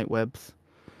themselves the Nightwebs.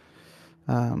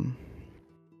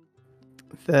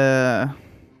 They're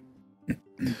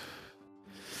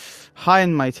high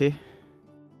and mighty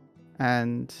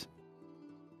and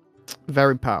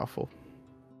very powerful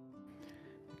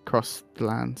across the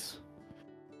lands.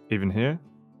 Even here?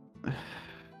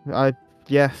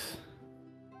 Yes.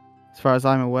 As far as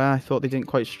I'm aware, I thought they didn't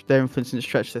quite their influence didn't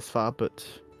stretch this far, but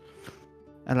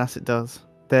alas, it does.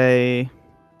 They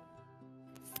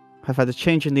have had a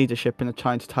change in leadership and are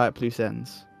trying to tie up loose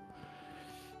ends.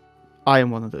 I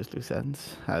am one of those loose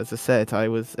ends. As I said, I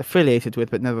was affiliated with,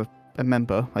 but never a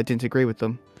member. I didn't agree with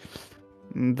them.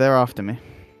 They're after me.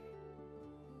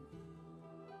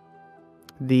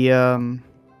 The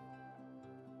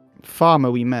farmer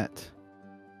we met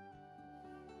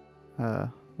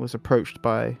was approached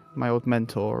by my old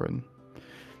mentor, and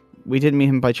we didn't meet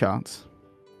him by chance.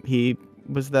 He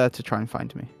was there to try and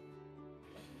find me,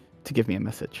 to give me a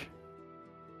message,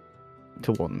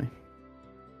 to warn me.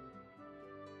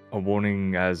 A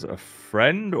warning as a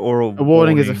friend, or a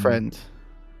warning as a friend?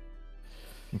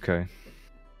 Okay.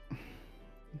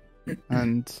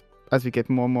 And as we get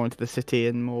more and more into the city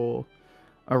and more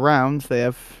around, they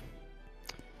have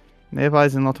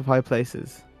eyes in a lot of high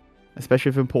places, especially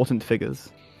with important figures.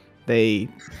 They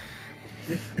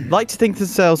like to think to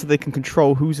themselves that they can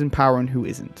control who's in power and who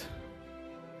isn't.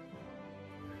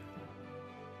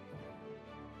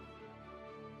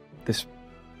 This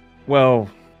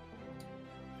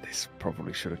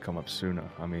probably should have come up sooner.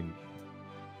 I mean,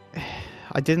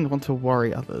 I didn't want to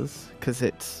worry others because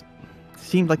it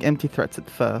seemed like empty threats at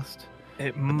first.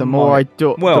 the more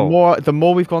the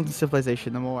more we've gone to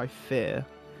civilization, the more I fear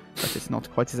that it's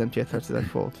not quite as empty a threat as I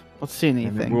thought. Not seeing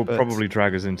anything. It will but probably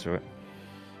drag us into it.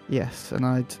 yes,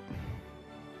 and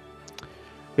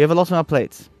we have a lot on our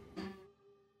plates,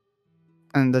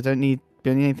 and I don't need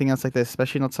anything else like this,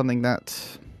 especially not something that.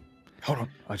 Hold on,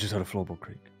 I just heard a floorboard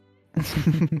creak.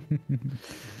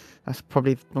 That's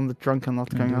probably one of the drunken lot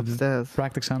going upstairs.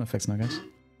 Practical sound effects now, guys.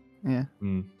 Yeah.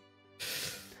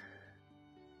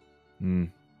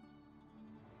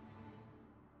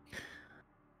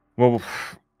 Well,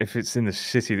 if it's in the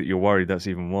city that you're worried, that's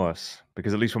even worse.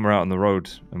 Because at least when we're out on the road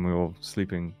and we're all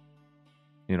sleeping,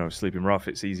 sleeping rough,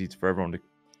 it's easy for everyone to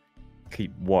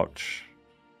keep watch.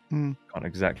 Can't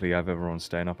exactly have everyone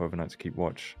staying up overnight to keep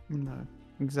watch. No,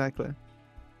 exactly.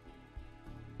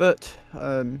 But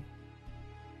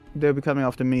they'll be coming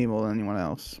after me more than anyone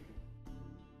else.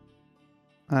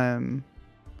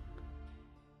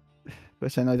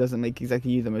 Which I know doesn't make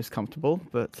exactly you the most comfortable,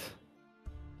 but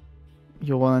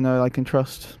you'll want to know I can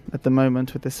trust at the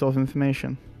moment with this sort of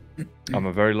information. I'm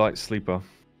a very light sleeper,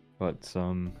 but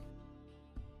I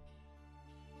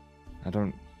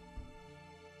don't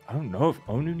know if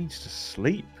Onu needs to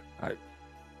sleep. I'm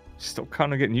still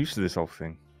kind of getting used to this whole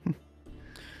thing.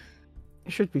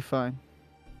 It should be fine.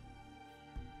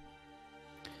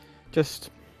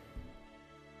 Just...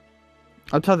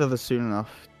 I'll tell the others soon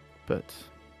enough, but...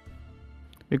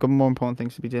 We've got more important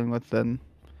things to be dealing with than...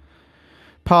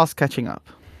 past catching up.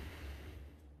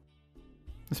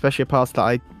 Especially a past that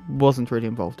I wasn't really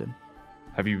involved in.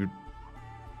 Have you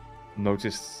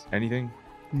noticed anything?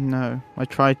 No, I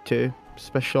tried to,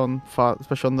 especially on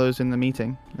those in the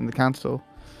meeting, in the council.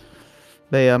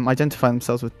 They identify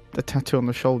themselves with a tattoo on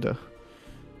the shoulder,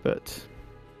 but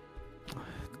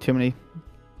too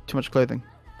much clothing.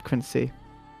 Couldn't see,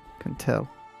 couldn't tell.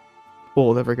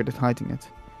 Or they're very good at hiding it.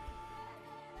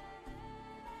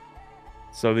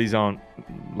 So these aren't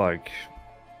like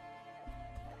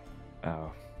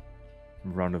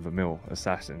run-of-the-mill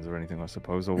assassins or anything, I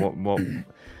suppose, or what?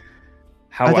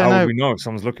 How would we know if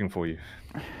someone's looking for you?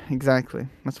 Exactly.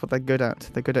 That's what they're good at.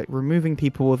 They're good at removing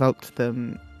people without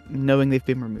them knowing they've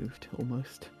been removed,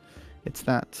 almost. It's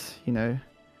that, you know,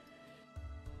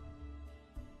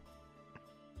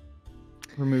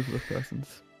 removal of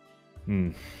persons.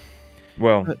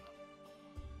 Well,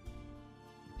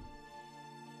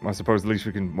 I suppose the least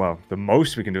we can, well, the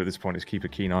most we can do at this point is keep a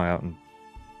keen eye out and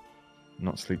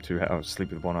not sleep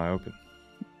sleep with one eye open.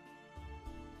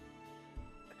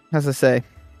 As I say,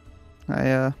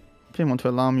 I didn't want to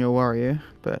alarm you or worry you,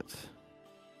 but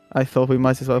I thought we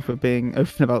might as well, for being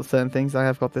open about certain things. I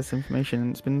have got this information,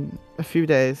 and it's been a few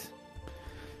days,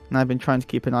 and I've been trying to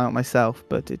keep an eye out myself,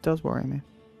 but it does worry me.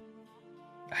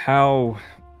 How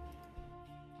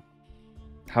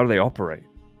do they operate?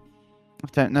 I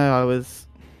don't know.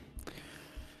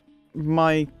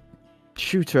 My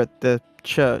tutor at the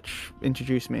church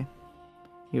introduced me.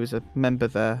 He was a member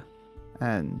there,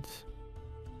 and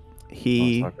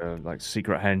he... It's like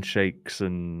secret handshakes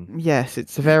and... Yes,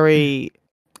 it's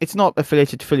not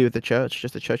affiliated fully with the church,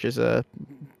 just the church is a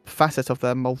facet of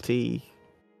their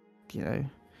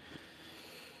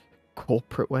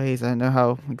corporate ways. I don't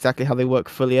know exactly how they work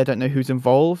fully. I don't know who's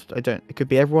involved. It could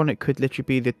be everyone. It could literally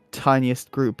be the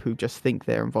tiniest group who just think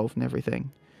they're involved in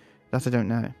everything. That I don't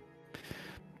know.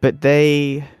 But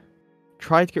they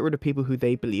try to get rid of people who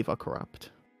they believe are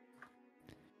corrupt.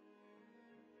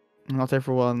 Not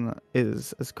everyone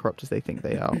is as corrupt as they think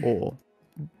they are, or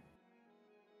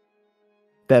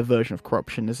their version of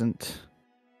corruption isn't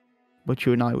what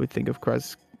you and I would think of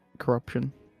as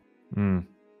corruption.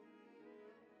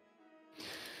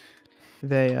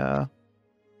 They, as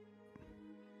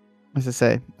I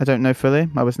say, I don't know fully.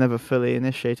 I was never fully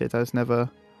initiated.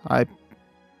 I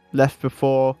left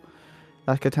before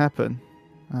that could happen.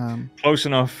 Close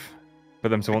enough for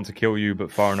them to want to kill you,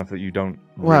 but far enough that you don't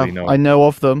really know. I know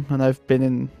of them, and I've been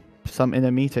in some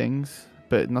inner meetings,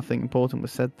 but nothing important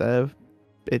was said there.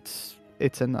 It's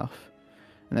enough.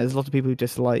 And there's a lot of people who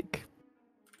dislike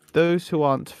those who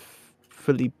aren't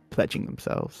fully pledging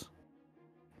themselves.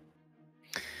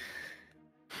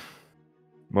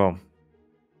 Well,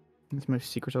 as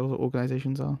most secret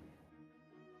organizations are.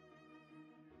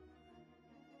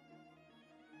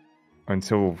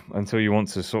 Until you want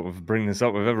to sort of bring this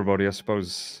up with everybody, I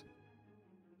suppose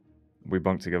we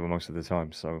bunk together most of the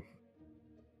time, so...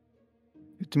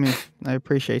 Good to me. I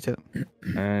appreciate it.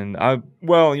 And I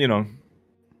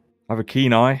have a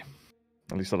keen eye.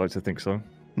 At least I like to think so.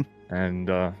 And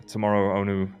tomorrow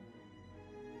Onu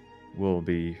will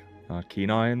be a keen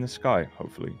eye in the sky,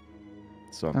 hopefully.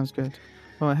 So sounds good.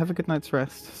 Well, have a good night's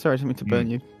rest. Sorry, I didn't mean to burn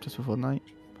you just before night.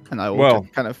 And I will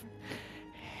kind of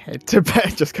head to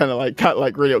bed, just kind of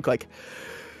like really look like.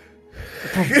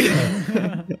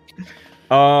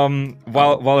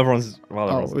 While everyone's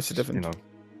different.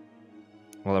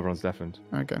 While everyone's deafened.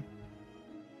 Okay.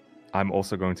 I'm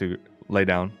also going to lay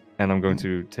down, and I'm going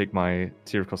to take my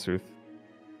Tear of Kosuth.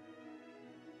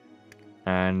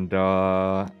 And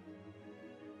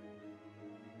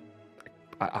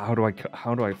how do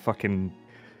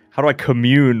I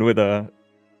commune with an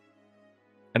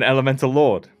elemental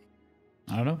lord?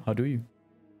 I don't know. How do you?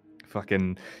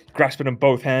 Fucking grasp it in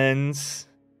both hands.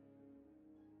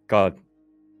 God.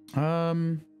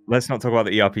 Let's not talk about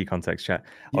the ERP context, chat.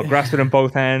 I'll grasp it in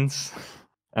both hands,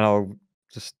 and I'll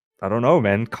just, I don't know,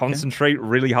 man, concentrate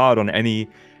really hard on any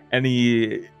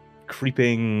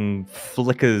creeping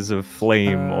flickers of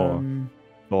flame or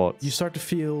thoughts. You start to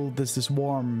feel this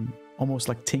warm, almost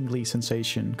like tingly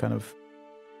sensation kind of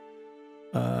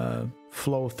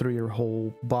flow through your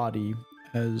whole body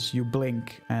as you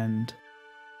blink and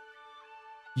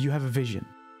you have a vision.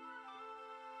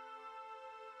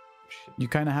 You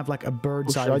kind of have like a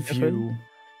bird's eye view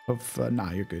of...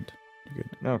 nah, you're good. You're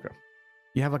good. Okay.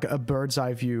 You have like a bird's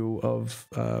eye view of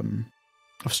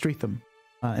Streatham,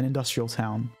 an industrial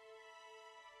town.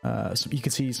 So you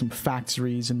can see some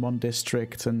factories in one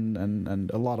district and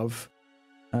a lot of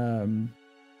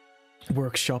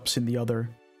workshops in the other.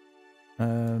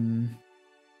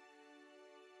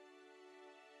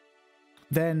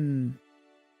 Then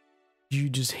you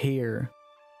just hear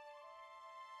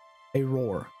a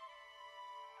roar.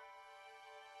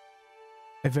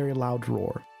 A very loud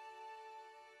roar.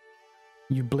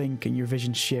 You blink and your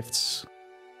vision shifts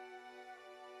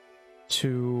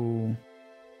to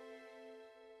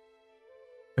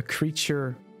a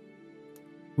creature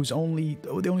whose the only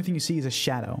thing you see is a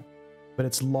shadow, but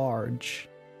it's large.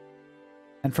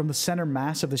 And from the center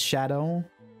mass of the shadow,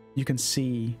 you can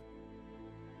see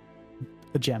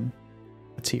a gem,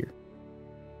 a tear.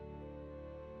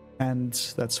 And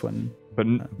that's when But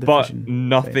the but vision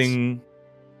nothing.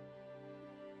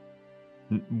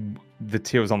 The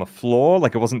tear was on the floor,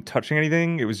 like it wasn't touching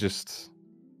anything. It was just.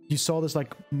 you saw this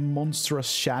like monstrous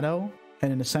shadow,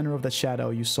 and in the center of that shadow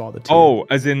you saw the tear. Oh,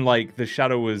 as in like the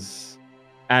shadow was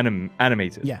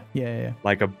animated. Yeah.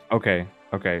 Like okay.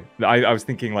 I was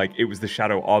thinking like it was the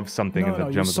shadow of something. No, and the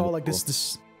no, gem you was on saw the like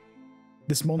floor.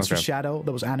 this monstrous Okay. shadow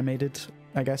that was animated,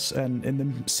 I guess, and in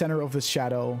the center of the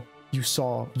shadow you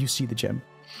see the gem,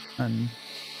 and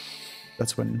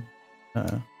that's when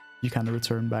you kind of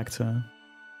return back to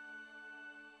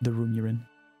the room you're in.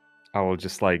 I will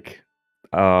just like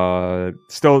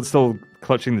still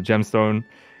clutching the gemstone,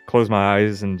 close my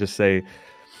eyes and just say,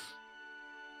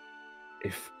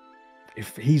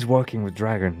 if he's working with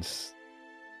dragons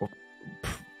or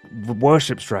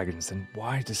worships dragons, then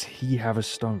why does he have a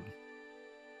stone?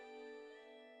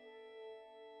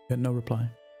 Got no reply.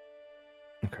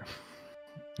 Okay.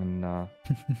 And go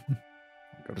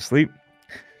to sleep.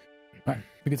 All right,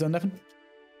 we get done, Nevin.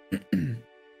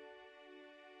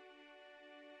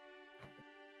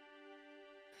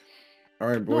 All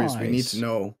right, boys, we need Nice. to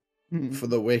know for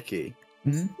the wiki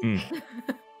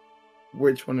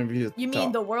which one of you is You the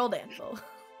mean top? the WorldAnvil?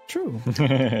 True.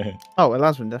 Oh, well,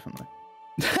 last one definitely.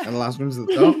 And the last one's the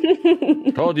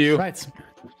top? Told you. Right.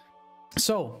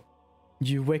 So,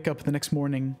 you wake up the next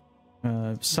morning,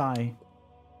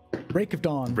 break of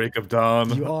dawn. Break of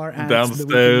dawn. You are at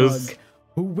downstairs. the Wiki Mug.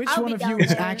 Which I'll one be of you down is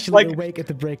there. actually Like- awake at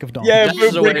the break of dawn? Yeah, This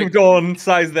is break awake. of dawn.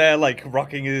 Si's there, like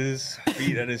rocking his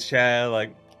feet in his chair,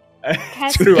 like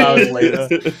Kess 2 hours is- later.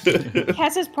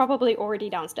 Kess is probably already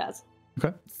downstairs.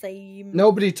 Same.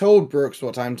 Nobody told Brooks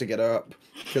what time to get up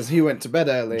because he went to bed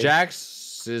early.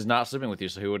 Jax is not sleeping with you,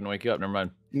 so he wouldn't wake you up. Never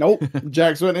mind. Nope.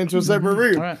 Jax went into a separate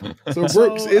room. All right. So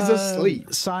Brooks is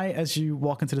asleep. Sai, as you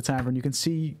walk into the tavern, you can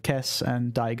see Kess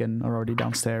and Daigen are already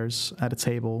downstairs at a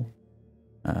table.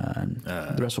 And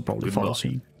the rest will probably good follow morning.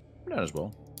 soon. Not as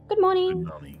well. Good morning.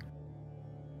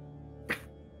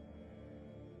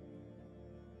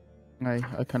 I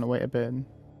kind of wait a bit and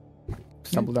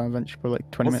stumble down eventually for like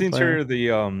 20 What's the minutes interior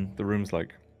later. of the rooms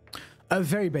like?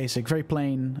 Very basic, very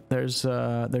plain. There's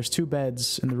 2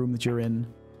 beds in the room that you're in.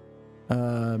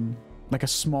 Like a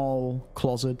small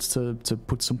closet to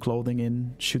put some clothing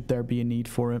in, should there be a need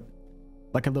for it.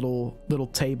 Like a little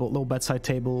bedside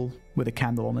table with a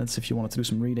candle on it if you wanted to do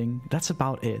some reading. That's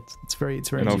about it. It's very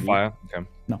No easy. fire. Okay.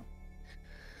 No.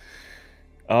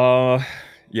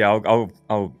 Yeah,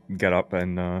 I'll get up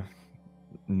and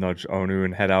nudge Onu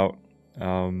and head out.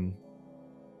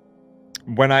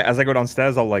 As I go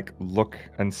downstairs, I'll like look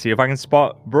and see if I can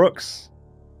spot Brooks,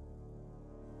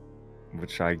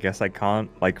 which I guess I can't.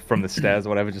 Like from the stairs or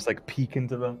whatever, just like peek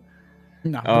into the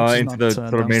No, Brooks is into not, the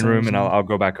sort of main room, downstairs, and no. I'll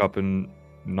go back up and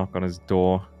knock on his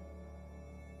door.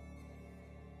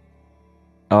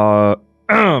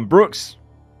 Brooks.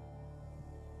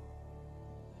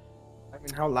 I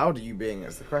mean, how loud are you being?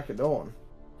 It's the crack of dawn.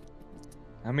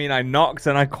 I mean, I knocked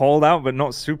and I called out, but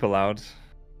not super loud.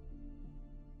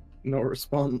 No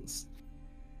response.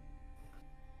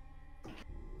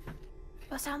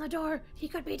 Bust down the door. He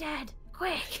could be dead.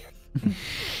 Quick.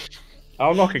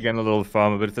 I'll knock again a little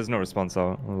firmer, but if there's no response,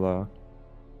 I'll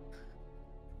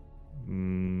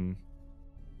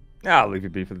I'll leave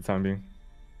it be for the time being.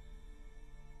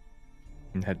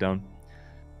 And head down.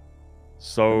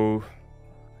 So,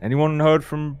 anyone heard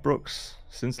from Brooks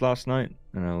since last night?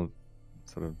 And I'll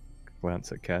sort of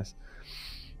glance at Kess.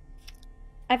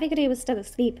 I figured he was still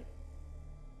asleep.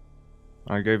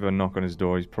 I gave a knock on his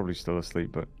door. He's probably still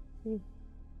asleep, but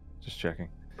just checking.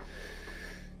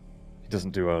 He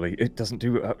doesn't do early. It doesn't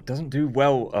do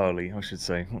well early, I should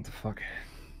say. What the fuck?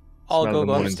 I'll Smell go the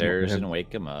morning upstairs to him. and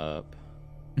wake him up.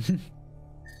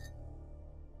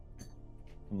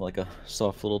 Like a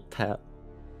soft little tap.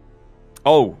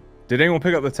 Oh, did anyone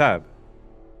pick up the tab?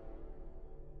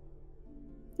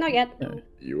 Not yet.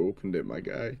 You opened it, my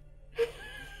guy.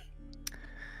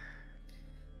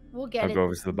 We'll get I'll it. go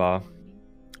over to the bar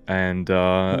and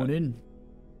Going in. and Going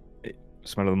in.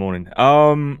 smell of the morning.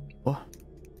 What?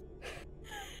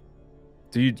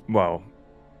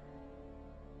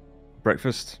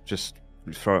 Breakfast? Just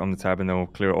throw it on the tab and then we'll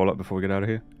clear it all up before we get out of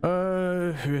here.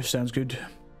 Sounds good.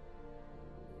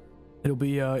 It'll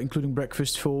be including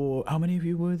breakfast for how many of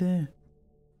you were there?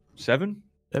 7?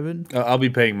 7? I'll be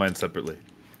paying mine separately.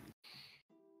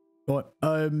 Right.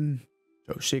 So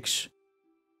 6.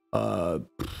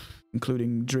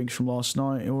 Including drinks from last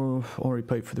night, or already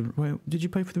paid for the. Wait, did you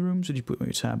pay for the rooms? Or did you put it on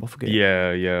your tab? I forget.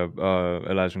 Yeah.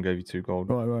 Elijah gave you 2 gold.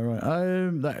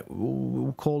 Right.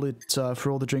 We'll call it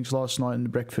for all the drinks last night and the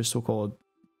breakfast. We'll call it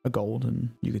a gold,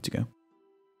 and you get to go.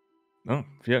 Oh,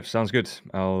 yeah, sounds good.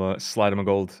 I'll slide him a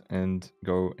gold and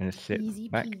go and sit Easy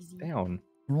back peasy. down.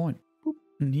 Right.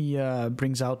 And he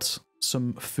brings out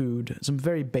some food, some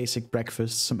very basic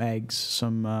breakfast, some eggs,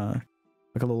 some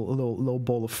like a little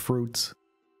bowl of fruit,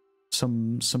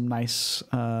 some nice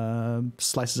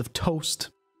slices of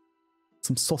toast,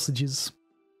 some sausages,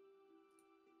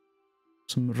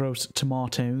 some roast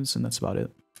tomatoes, and that's about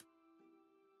it.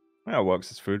 Yeah, it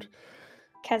works as food.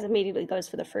 Kaz immediately goes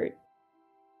for the fruit.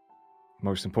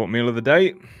 Most important meal of the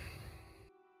day.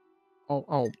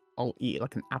 I'll eat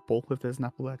like an apple if there's an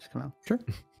apple there. Just come out. Sure.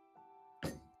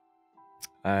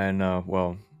 And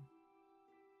well,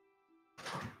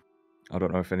 I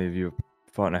don't know if any of you are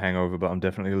fighting a hangover, but I'm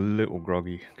definitely a little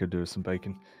groggy. Could do with some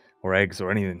bacon or eggs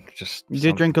or anything. Just You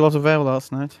did drink a lot of ale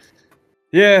last night.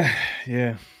 Yeah.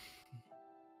 It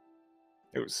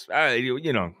was,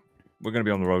 you know, we're gonna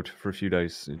be on the road for a few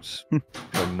days. It's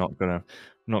probably not gonna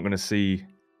see.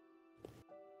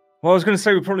 Well, I was gonna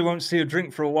say we probably won't see a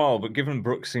drink for a while, but given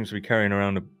Brooks seems to be carrying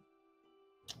around a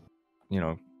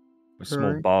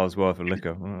small bar's worth of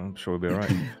liquor, I'm sure we'll be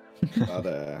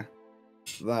alright.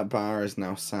 That bar is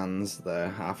now sans the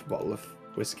half bottle of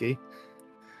whiskey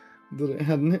that it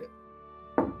had in it.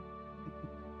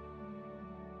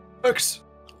 Brooks!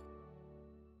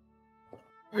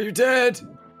 Are you dead?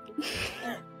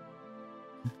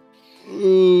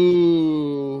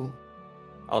 Ooh.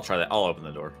 I'll try that. I'll open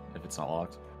the door if it's not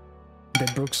locked.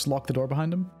 Did Brooks lock the door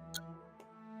behind him?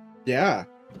 Yeah.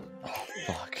 Oh,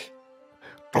 fuck.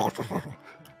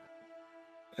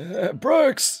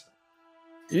 Brooks!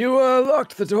 You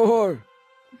locked the door.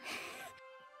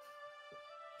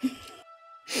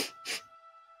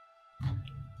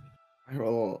 I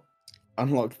will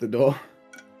unlock the door.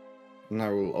 And I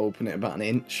will open it about an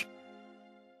inch.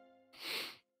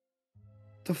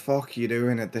 What the fuck are you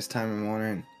doing at this time of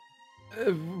morning?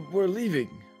 We're leaving.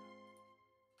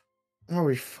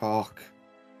 Holy fuck.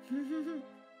 I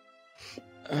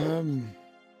had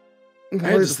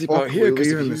Why to the sleep fuck out here are we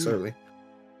because leaving this early?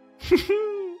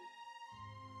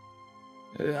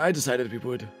 I decided we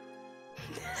would.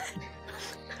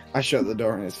 I shut the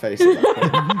door in his face.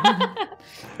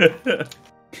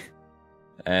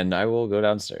 And I will go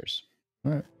downstairs.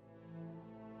 All right.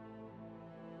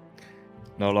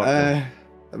 No lock.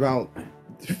 About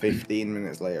 15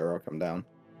 minutes later, I'll come down.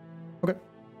 Okay.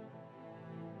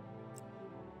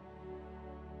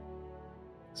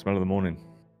 Smell of the morning.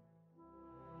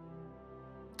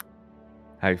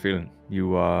 How you feeling?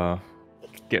 You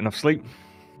get enough sleep?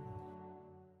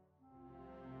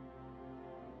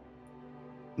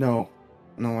 No,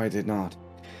 I did not.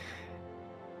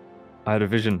 I had a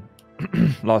vision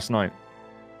last night.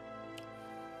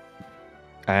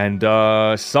 And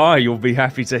Sai, you'll be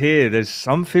happy to hear there's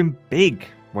something big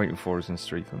waiting for us in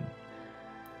Streatham.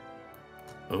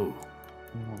 Oh.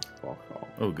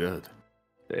 Oh, good.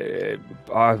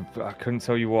 I couldn't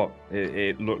tell you what.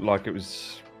 It looked like it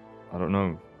was, I don't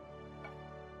know.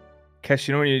 Kess,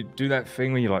 you know when you do that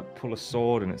thing where you like pull a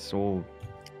sword and it's all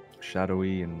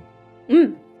shadowy and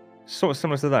sort of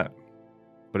similar to that,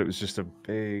 but it was just a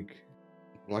big,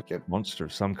 like a monster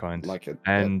of some kind, like a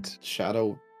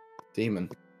shadow demon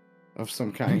of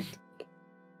some kind.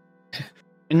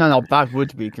 No, that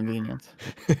would be convenient.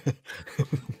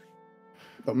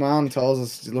 The man tells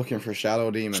us he's looking for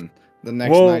shadow demon. The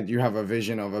next night you have a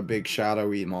vision of a big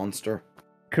shadowy monster.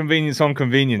 Convenience on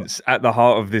convenience. At the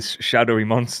heart of this shadowy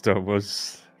monster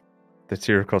was the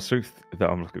Tyrikos that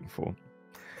I'm looking for.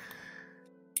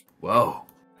 Whoa.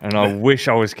 And I wish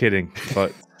I was kidding,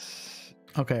 but...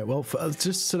 Okay, well,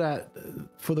 just so that,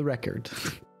 for the record,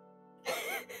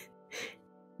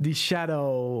 the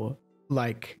shadow,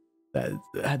 like,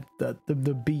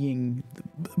 the being,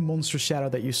 the monster shadow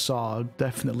that you saw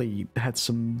definitely had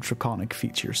some draconic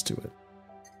features to it.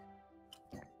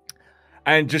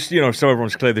 And just, you know, so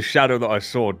everyone's clear, the shadow that I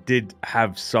saw did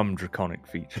have some draconic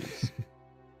features.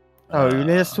 Oh, you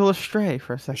led us all astray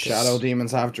for a second. Shadow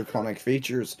demons have draconic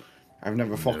features. I've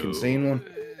never fucking seen one.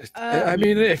 I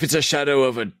mean, if it's a shadow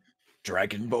of a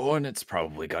dragonborn, it's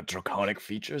probably got draconic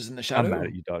features in the shadow. I'm mad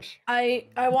at you, Dodge. I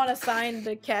want to sign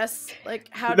to Kess. Like,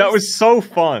 how That does... was so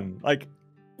fun. Like,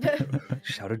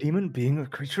 shadow demon being a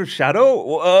creature of shadow?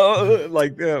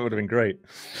 Like, that would have been great.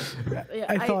 Yeah,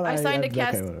 I I signed to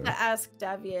Kess whatever. to ask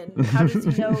Davian, how does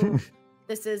he know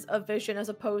this is a vision as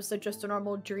opposed to just a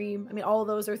normal dream? I mean, all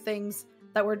those are things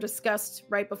that were discussed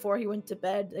right before he went to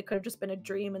bed. It could have just been a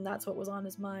dream, and that's what was on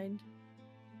his mind.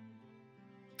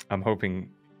 I'm hoping.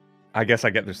 I guess I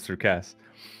get this through Kess.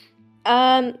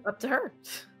 Up to her.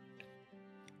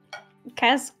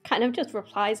 Kess kind of just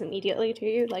replies immediately to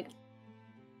you, like,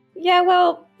 yeah,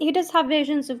 well, he does have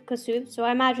visions of Kasuth, so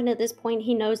I imagine at this point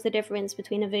he knows the difference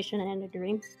between a vision and a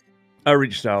dream. I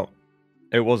reached out.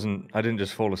 It wasn't. I didn't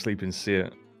just fall asleep and see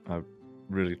it. I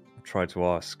really tried to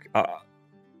ask. I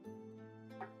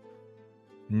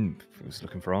was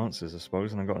looking for answers, I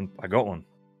suppose, and I got one,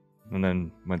 and then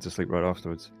went to sleep right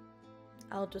afterwards.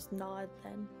 I'll just nod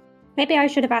then. Maybe I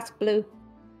should have asked Blue.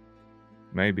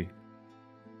 Maybe.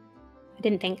 I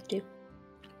didn't think to.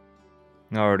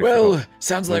 No, I already Well, forgot.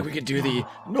 sounds like we could do the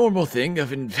normal thing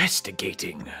of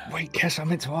investigating. Wait, Kess, I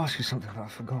meant to ask you something, but I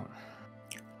forgot.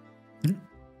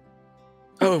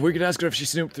 Oh, we could ask her if she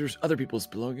snooped through other people's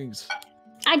belongings.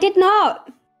 I did not!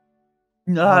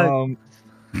 No.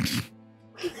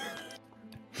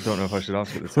 Don't know if I should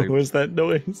ask at the What table. was that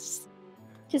noise?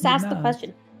 Just ask the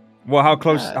question. Well, how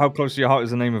close to your heart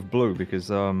is the name of Blue? Because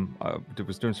I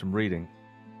was doing some reading.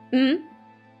 Mm-hmm.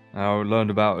 I learned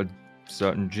about a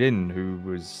certain djinn who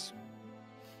was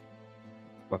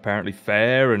apparently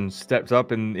fair and stepped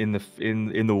up in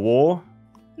the war,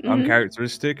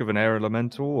 uncharacteristic of an air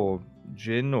elemental or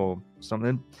djinn or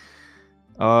something.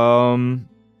 And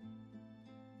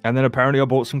then apparently I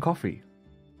bought some coffee.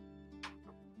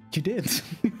 You did.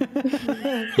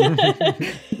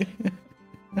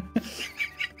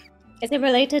 Is it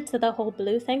related to the whole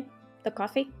Blue thing? The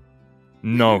coffee?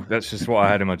 No, that's just what I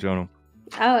had in my journal.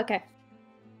 Oh, okay.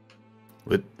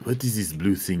 What is this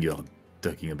blue thing you're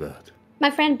talking about?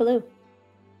 My friend Blue.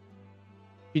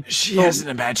 She has an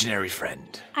imaginary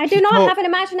friend. I do not have an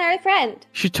imaginary friend.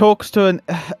 She talks to an,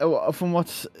 from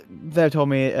what they told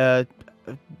me,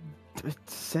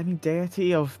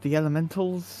 semi-deity of the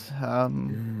elementals.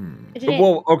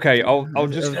 Well, okay, I'll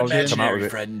just come out with it.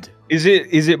 Friend. Is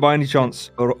it by any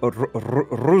chance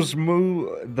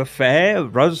Ruzmu the Fair?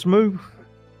 Ruzmu?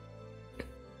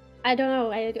 I don't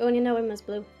know. I only know him as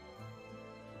Blue.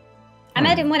 I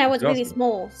met him when I was really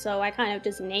small, so I kind of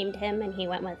just named him and he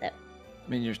went with it. I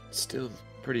mean, you're still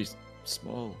pretty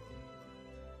small.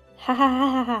 Ha ha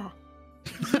ha ha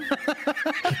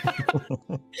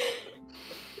ha.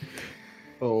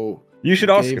 Oh, you should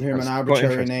ask him That's an quite arbitrary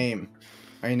interesting. name.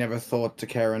 I never thought to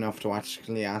care enough to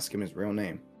actually ask him his real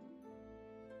name.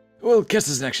 Well, Kess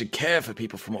doesn't actually care for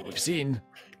people from what we've seen.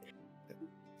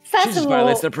 She First just of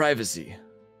violates all, their privacy.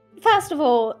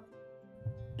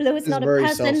 Blue is This not is a very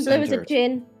person. Blue is a self-centered.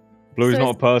 djinn. Blue is So not a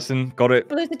it's- person. Got it.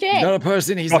 Blue is a He's djinn. not a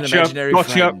person, he's an Gotcha. imaginary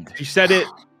Gotcha. friend. She said it.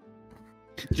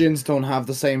 Djinns don't have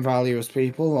the same value as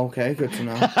people. Okay, good to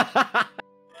know.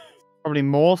 Probably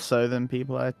more so than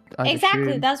people. I'd Exactly.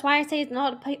 assume. That's why I say he's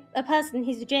not a person.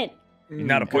 He's a djinn.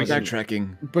 Not a Point person.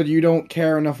 backtracking. But you don't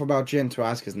care enough about Jin to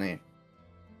ask his name.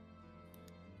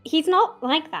 He's not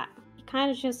like that. He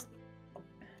kind of just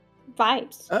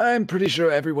vibes. I'm pretty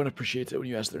sure everyone appreciates it when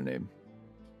you ask their name.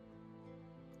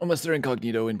 Unless they're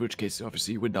incognito, in which case,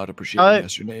 obviously, you would not appreciate when you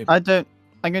ask your name. I don't.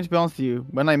 I'm going to be honest with you.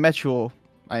 When I met you all,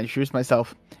 I introduced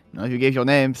myself. You gave your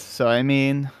names, so I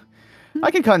mean, I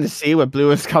can kind of see where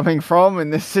Blue is coming from in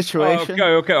this situation.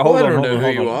 Okay, Well, hold I on, don't hold know on, who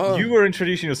hold you on. are. You were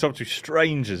introducing yourself to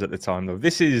strangers at the time, though.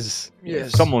 This is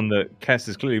Yes. someone that Kess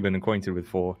has clearly been acquainted with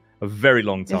for a very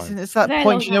long time. It's that Very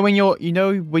point, long you know,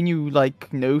 when when you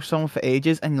like know someone for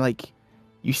ages and like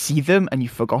you see them and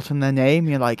you've forgotten their name,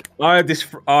 you're like, I had this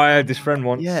friend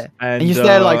once, yeah, and you're just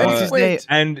there like, what's uh, his name?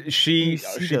 And she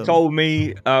see them. told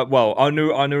me, well, I knew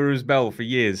her as Belle for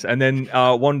years, and then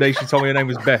one day she told me her name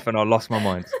was Beth, and I lost my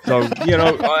mind. So you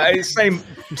know, same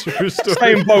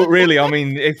boat really. I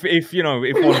mean, if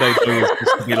one day Blue was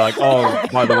just to be like, oh,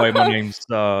 by the way, my name's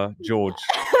George.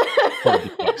 Probably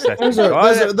be upsetting. There's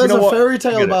So a what? fairy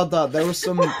tale Get it. about that. There was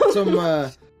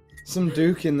some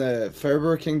duke in the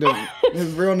Fairburg Kingdom.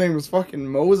 His real name was fucking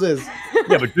Moses.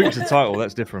 Yeah, but Duke's a title.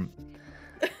 That's different.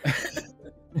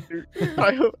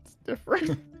 I hope it's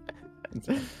different.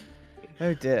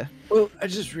 Oh dear. Well, I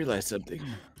just realized something.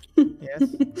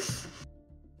 Yes.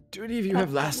 Do any of you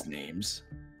have last names?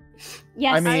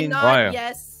 Yes, I mean, I'm Raya. not,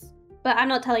 yes. but I'm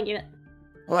not telling you it.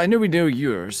 Well, I know we know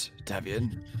yours,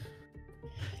 Davian.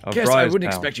 Kess, I wouldn't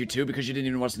expect you to because you didn't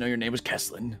even want to know your name was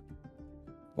Kesslin.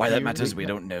 Why that matters, we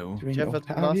don't know. Do you have a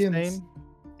last name?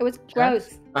 It was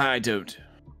gross. I don't.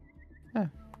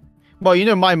 Well, you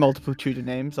know my multitude of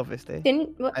names, obviously.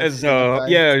 As yeah,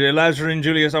 Lazarin,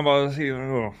 Julius, I'll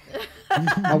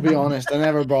be honest, I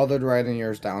never bothered writing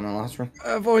yours down on last one.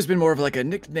 I've always been more of like a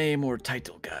nickname or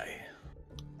title guy.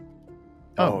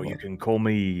 Oh, you can call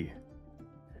me.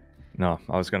 No,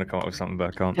 I was going to come up with something, but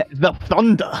I can't. The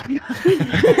Thunder.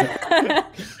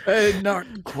 Not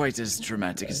quite as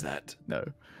dramatic as that. No.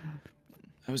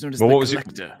 I was known as Well, the what was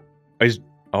Collector. Is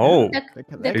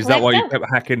that why you Collector?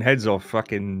 kept hacking heads off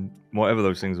fucking whatever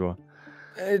those things were?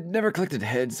 I never collected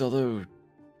heads, although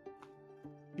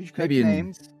You should maybe in...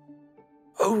 names.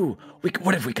 Oh,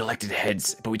 what if we collected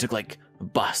heads, but we took like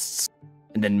busts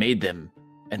and then made them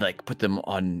and like put them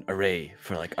on array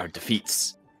for like our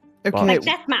defeats. Okay. Like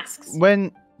death masks.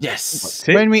 Yes.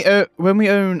 When we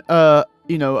own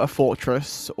you know, a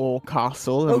fortress or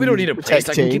castle. Oh, we don't need a place.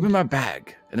 I can keep protecting- them in my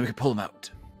bag, and then we can pull them out.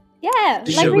 Yeah,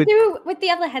 Just like show we it- do with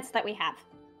the other heads that we have.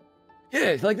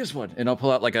 Yeah, like this one, and I'll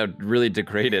pull out like a really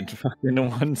degraded fucking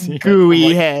onesie.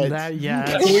 Gooey head.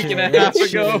 Yeah, A week and a half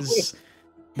ago.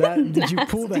 Did you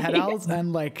pull the head out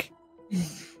and like?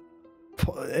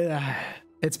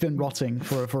 It's been rotting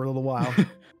for a little while.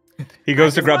 He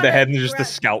goes to just grab the wanna head and just the grab-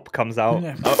 scalp comes out.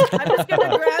 Yeah. Oh. I'm just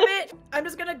gonna grab it. I'm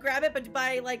just gonna grab it, but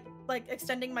by like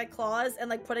extending my claws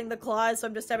and like putting the claws, so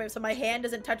I'm just so my hand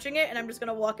isn't touching it, and I'm just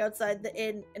gonna walk outside the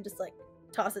inn and just like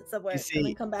toss it somewhere, and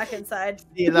then come back inside.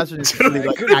 Yeah, that's what it's really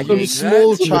like. Some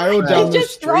small child down the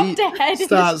just dropped street a head in the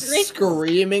starts street.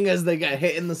 screaming as they get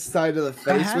hit in the side of the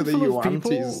face with a handful of Yuan-Ti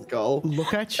people skull.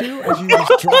 Look at you as you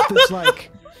just drop this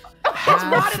like It's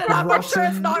rotted enough. I'm sure it's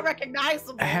rotten not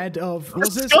recognizable. head of. The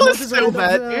Was this skull was is this still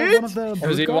head of bad, one of the It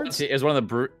was, brute guards? it was one of the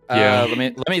brute. Yeah. Let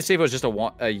me see if it was just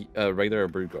a regular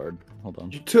brood guard. Hold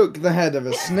on. You took the head of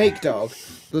a snake dog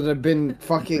that had been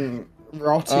fucking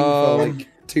rotting for like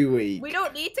 2 weeks. We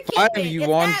don't need to keep 5 it. It's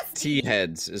Yuan nasty. T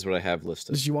heads is what I have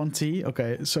listed. This Yuan-Ti?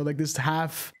 Okay, so like this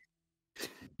half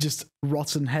just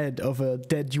rotten head of a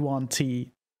dead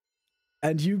Yuan-Ti.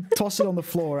 And you toss it on the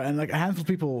floor and like a handful of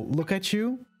people look at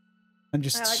you and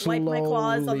just I like slowly wipe my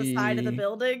claws on the side of the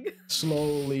building.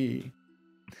 slowly.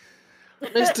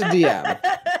 Mr. DM,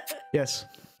 Yes.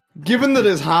 given that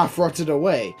it's half rotted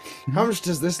away, how much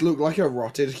does this look like a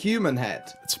rotted human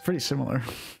head? It's pretty similar.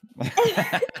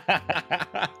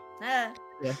 Ah.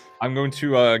 I'm going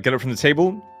to get up from the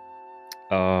table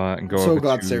and go So over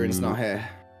glad to Siren's not here.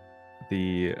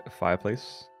 the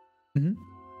fireplace. Mhm.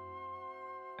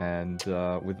 And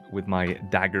with my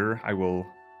dagger, I will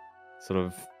sort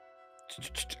of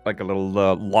like a little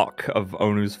lock of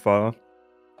Onu's fur,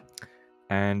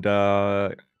 and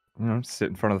sit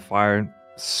in front of the fire,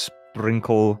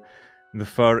 sprinkle the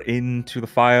fur into the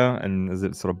fire, and as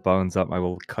it sort of burns up, I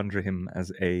will conjure him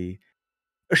as a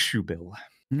shoebill All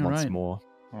once right. more.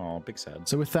 Oh, big sad.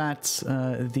 So with that,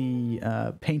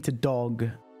 the painted dog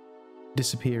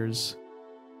disappears,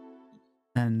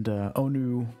 and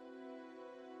Onu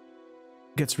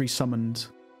gets resummoned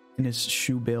in his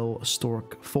shoebill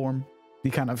stork form. He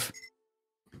kind of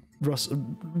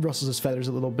rustles his feathers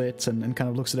a little bit and kind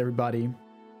of looks at everybody.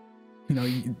 You know,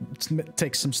 he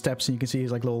takes some steps and you can see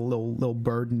his like little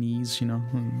bird knees, you know,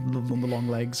 on the long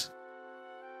legs.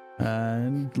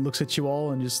 And looks at you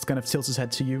all and just kind of tilts his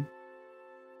head to you.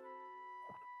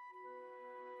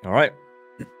 All right.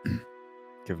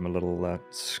 Give him a little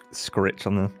scritch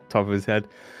on the top of his head.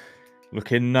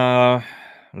 Looking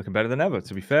better than ever,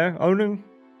 to be fair. Onu.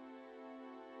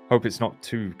 Hope it's not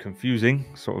too confusing.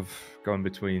 Sort of going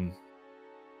between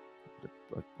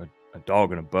a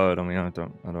dog and a bird. I mean, I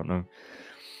don't know.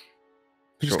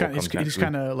 He Sure, just it will come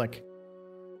kind of naturally. like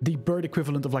the bird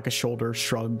equivalent of like a shoulder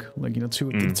shrug, like, you know,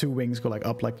 the two wings go like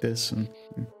up like this and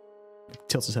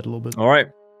tilts his head a little bit. All right.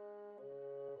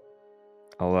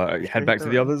 I'll head back to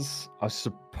the others. I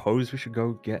suppose we should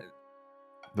go get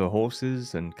the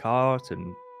horses and cart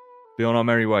and be on our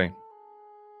merry way.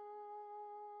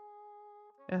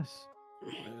 Yes.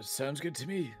 Sounds good to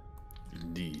me.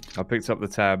 Indeed. I picked up the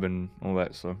tab and all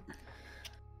that, so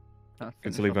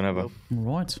good to leave whenever.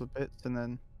 Right. Couple of bits and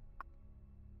then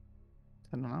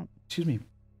send them out. Excuse me.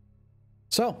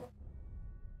 So,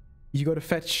 you go to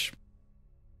fetch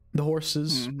the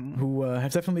horses, who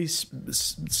have definitely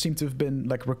seem to have been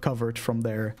like recovered from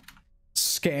their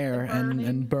scare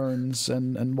and burns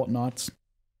and whatnot.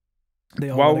 They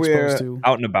all While got we're exposed to.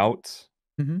 out and about,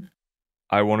 Mhm.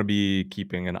 I want to be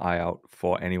keeping an eye out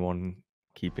for anyone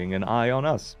keeping an eye on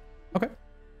us. Okay.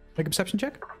 Make a perception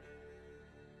check.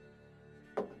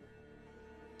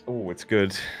 Oh, it's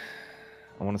good.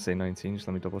 I want to say 19. Just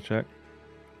let me double check.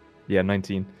 Yeah,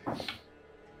 19. Good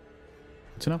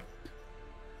to know.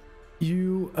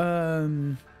 You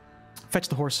fetch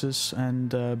the horses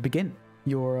and begin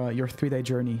your 3-day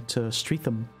journey to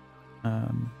Streatham.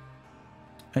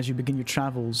 As you begin your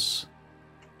travels,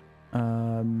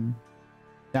 Davian,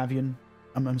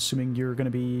 I'm assuming you're going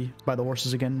to be by the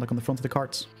horses again, like on the front of the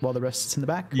carts, while the rest sits in the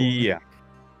back? Or? Yeah.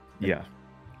 Yeah.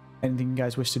 Anything you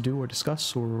guys wish to do or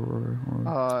discuss? Or...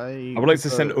 I would like to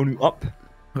send Onu up.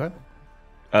 Okay.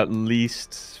 At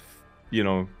least, you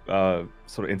know,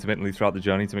 sort of intermittently throughout the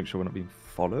journey to make sure we're not being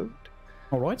followed.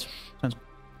 All right.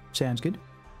 Sounds good.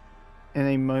 In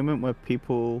a moment where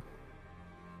people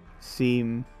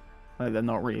seem like they're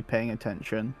not really paying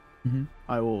attention,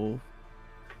 I will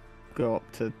go up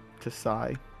to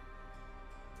Sai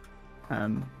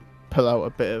and pull out a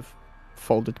bit of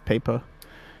folded paper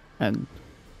and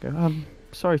go, I'm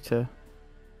sorry to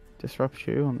disrupt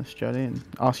you on this journey and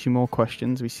ask you more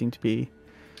questions. We seem to be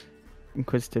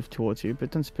inquisitive towards you, but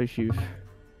don't suppose you've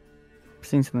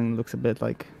seen something that looks a bit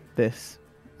like this?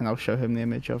 And I'll show him the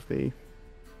image of the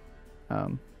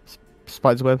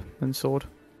spider's web and sword.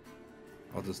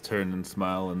 I'll just turn and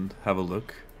smile and have a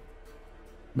look.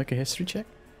 Make a history check.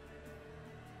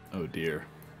 Oh dear.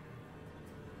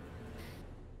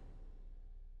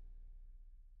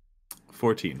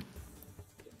 14.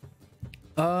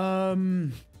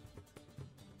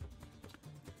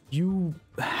 You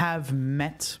have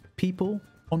met people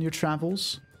on your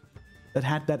travels that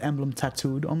had that emblem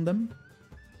tattooed on them.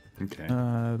 Okay.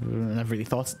 I've never really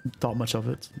thought much of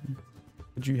it.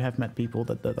 But you have met people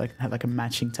that like have like a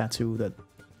matching tattoo that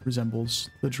resembles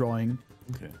the drawing.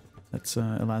 Okay. That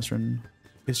Elazrin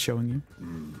is showing you.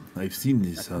 I've seen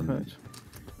this on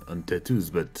tattoos,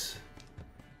 but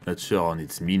not sure on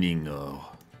its meaning or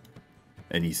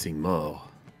anything more.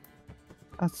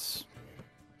 That's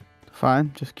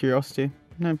fine, just curiosity.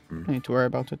 No need to worry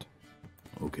about it.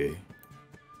 Okay.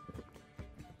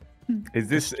 Is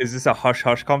this a hush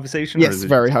hush conversation? Yes, or is it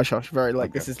very hush hush. Very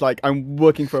like this is like I'm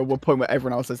working for a point where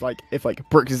everyone else is like, if like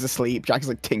Brooks is asleep, Jack is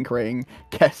like tinkering,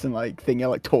 Kess and like thing are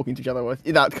like talking to each other.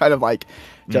 That kind of like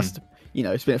just you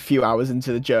know, it's been a few hours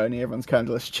into the journey. Everyone's kind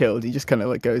of just chilled. He just kind of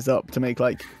like goes up to make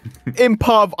like in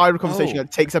part of idle conversation.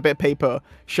 Like, takes a bit of paper,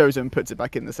 shows him, puts it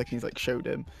back in the second he's like showed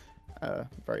him.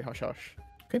 Very hush hush.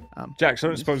 Okay. Jack, so I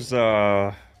don't suppose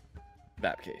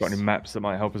Map case. got any maps that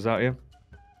might help us out here?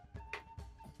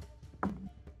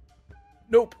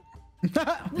 Nope.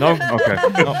 No? Okay.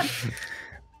 No.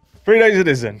 3 days it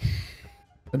is then.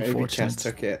 Maybe Kess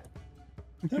took it.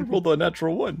 I rolled a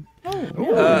natural 1.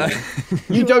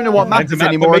 You don't know what map Mine's a is map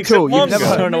anymore that makes at all. it You've longer. never I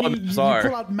heard. don't know what maps You are.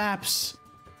 pull out maps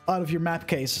out of your map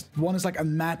case. One is like a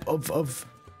map of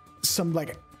some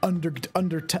like underdark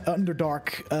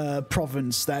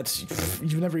province that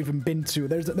you've never even been to.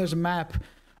 There's a map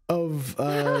of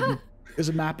there's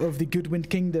a map of the Goodwind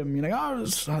Kingdom. You're like, oh,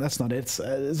 that's not it.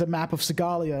 There's a map of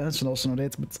Segalia. That's also not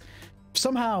it. But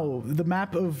somehow the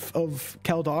map of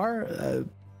Keldar.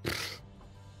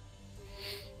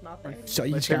 So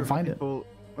you just can't find it. My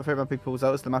favorite map people was that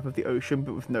was the map of the ocean,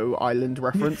 but with no island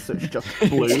reference, so it's just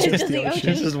blue. It's just the ocean.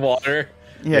 It's just water.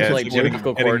 Yeah, Yeah, Like it's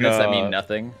geographical getting, coordinates that mean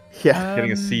nothing. yeah.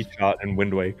 Getting a sea chart in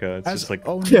Wind Waker. It's As just like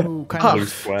Onu kind blue of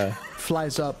square.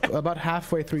 flies up about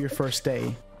halfway through your first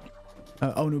day,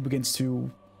 Onu begins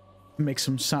to make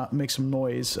some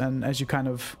noise, and as you kind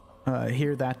of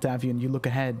hear that, Davian, you look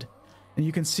ahead, and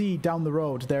you can see down the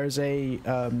road there's a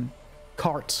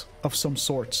cart of some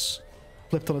sorts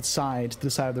flipped on its side to the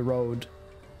side of the road.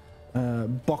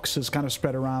 Boxes kind of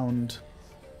spread around.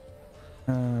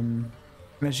 And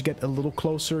as you get a little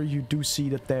closer, you do see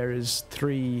that there is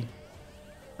 3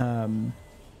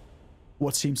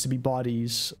 what seems to be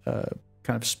bodies kind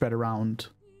of spread around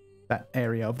that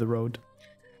area of the road.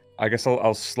 I guess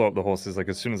I'll slow up the horses like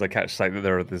as soon as I catch sight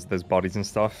that there's bodies and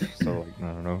stuff. So like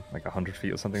I don't know, like 100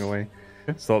 feet or something away.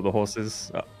 Slow up the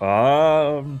horses.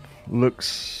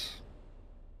 Looks.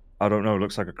 I don't know.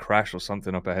 Looks like a crash or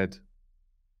something up ahead.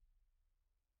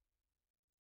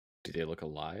 Do they look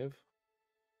alive?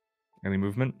 Any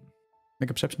movement? Make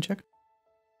a perception check.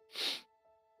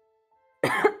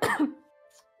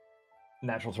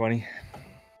 Natural 20.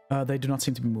 They do not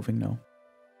seem to be moving, no.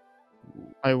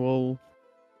 I will.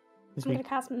 I'm gonna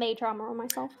cast Mage Armor on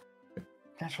myself.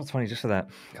 Natural 20 just for that.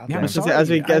 God Yeah, damn. I'm sorry. As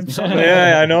we get, I'm sorry.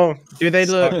 Yeah, I know. do they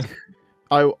look?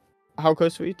 How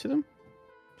close were you to them?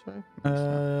 Sorry.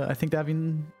 I think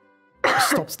Davian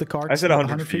stops the cart. I said about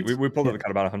 100 feet. We pulled up the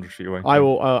cat about 100 feet away. I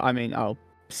will. I mean, I'll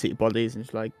see bodies and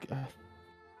just like,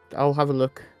 I'll have a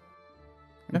look,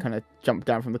 and kind of jump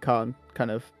down from the car and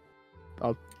kind of,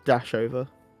 I'll dash over.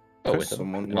 Oh, with them.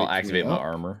 Someone And I'll wake me activate my up.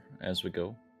 armor as we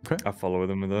go. I follow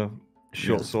them with a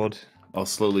short Yes. sword I'll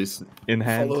slowly in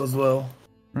hand. follow as well.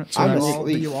 Right, so I'm do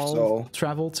asleep, you all so-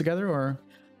 travel together, or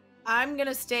I'm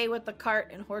gonna stay with the cart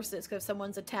and horses because if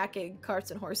someone's attacking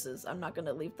carts and horses, I'm not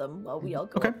gonna leave them while we all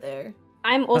go Okay. up there.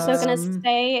 I'm also gonna Um,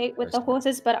 stay with the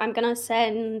horses, but I'm gonna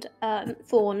send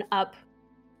Thorn up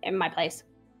in my place.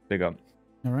 Big up.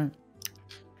 all right?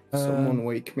 Someone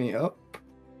wake me up.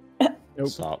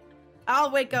 Stop.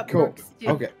 I'll wake up. Cool. Brooks, too.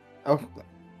 Okay. Oh,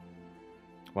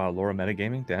 Wow, Laura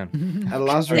metagaming? Damn.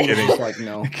 Elazrin was just like,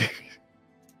 no.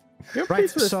 Right,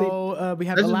 so we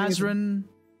have Doesn't mean- Elazrin,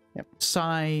 Yep.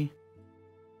 Sai,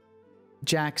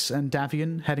 Jax, and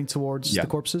Davian heading towards Yeah. the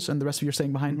corpses, and the rest of you are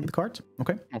staying behind the cart.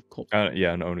 Okay. Of course.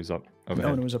 Yeah, no, Onu's up.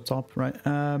 Overhead. Ono was up top, right?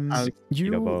 Feet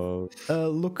You above.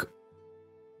 look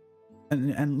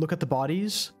and look at the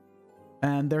bodies,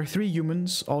 and there are 3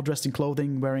 humans, all dressed in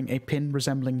clothing, wearing a pin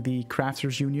resembling the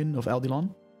Crafters Union of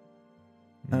Eldilon.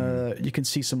 You can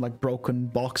see some like broken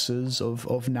boxes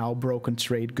of now broken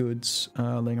trade goods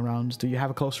laying around. Do you have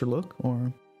a closer look,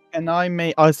 or? And I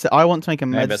want to make a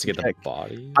Can I medicine investigate the check.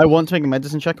 body? I want to make a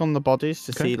medicine check on the bodies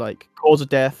to Okay. see like cause of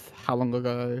death, how long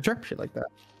ago, Sure. shit like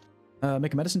that.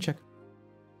 Make a medicine check.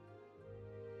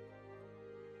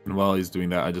 And while he's doing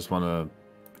that, I just want to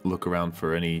look around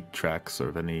for any tracks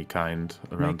of any kind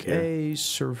around Make here. a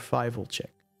survival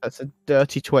check. That's a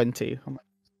dirty 20. I'm like,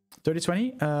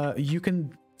 30-20. You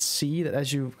can see that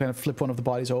as you kind of flip one of the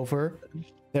bodies over,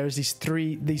 there's these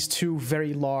 2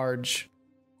 very large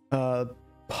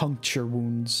puncture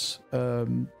wounds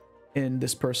in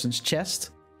this person's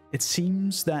chest. It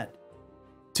seems that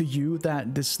to you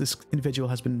that this individual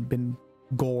has been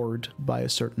gored by a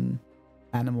certain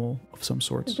animal of some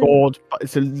sort. sword, but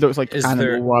it looks like Is animal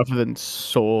there- rather than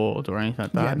sword or anything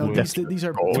like that. Yeah, no, these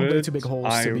are way too big holes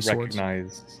I to be swords.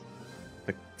 recognize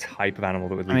the type of animal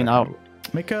that would I mean, leave I'll-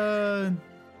 that. Make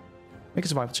a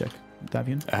survival check,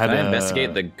 Davian. I had Can I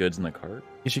investigate the goods in the cart?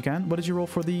 Yes, you can. What did you roll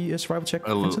for the survival check,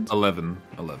 Vincent? 11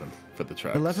 for the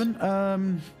tracks.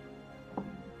 11.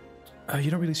 You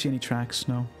don't really see any tracks,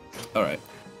 no. All right.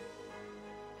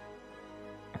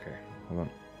 Okay, hold on.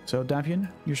 So Davian,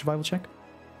 your survival check.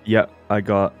 Yeah, I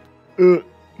got. Wait,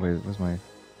 where's my? I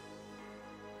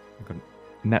got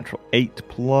natural 8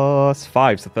 plus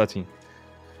 5, so 13.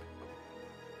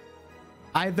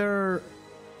 Either,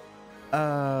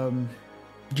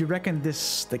 you reckon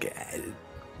this like,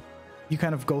 you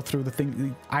kind of go through the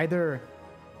thing. Either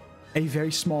a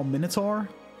very small minotaur,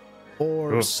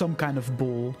 or Ugh. some kind of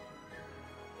bull.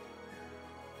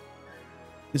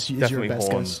 Is your Definitely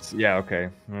best horns. guess? Yeah, okay.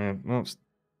 Well, it's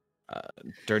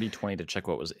Dirty 20 to check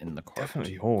what was in the cart.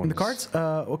 definitely horns. In the carts,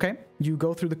 okay. You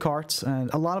go through the carts, and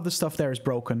a lot of the stuff there is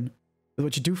broken. But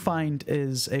what you do find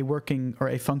is a working or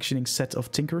a functioning set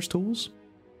of tinker's tools,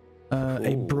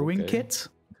 a Ooh, brewing okay. kit,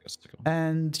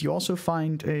 and you also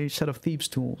find a set of thieves'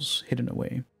 tools hidden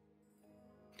away.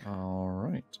 All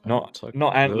right. Not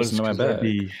antlers, because there'd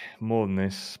be more than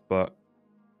this, but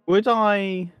Would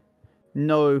I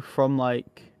know from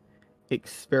like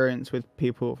experience with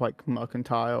people with like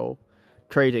mercantile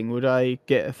trading? Would I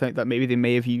get a think that maybe they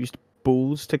may have used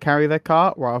bulls to carry their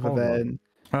cart rather Hold on.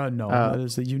 than? No, that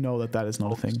is you know that is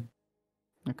not a thing.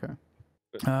 Okay.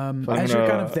 As I'm you're kind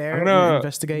gonna- of there, I'm gonna-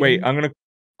 investigating. Wait, I'm gonna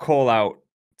call out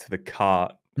to the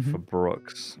cart Mhm. for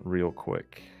Brooks real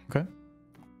quick. Okay.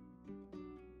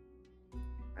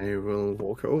 I will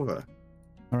walk over.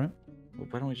 All right. Well,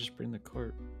 why don't we just bring the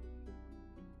cart?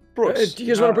 Brooks, do you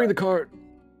guys want to bring the cart?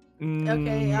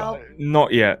 Okay, I'll-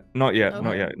 Not yet. Not yet. Not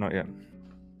Okay. yet. Not yet.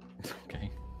 Okay.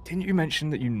 Didn't you mention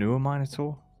that you knew a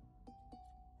Minotaur?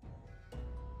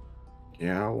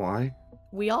 Yeah, why?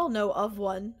 We all know of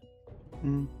one.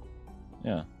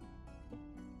 Yeah.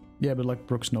 Yeah, but like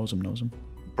Brooks knows him.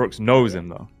 Brooks knows him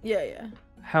though. Yeah.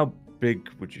 How big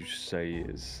would you say he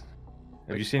is?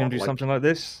 Have you Like, seen him do like- something like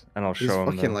this? And I'll He's show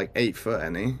him. fucking like 8 foot,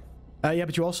 ain't he? Yeah,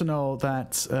 but you also know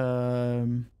that.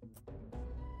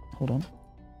 Hold on.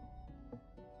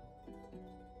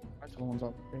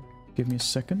 Give me a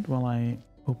second while I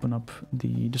open up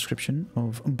the description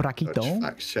of Braquito.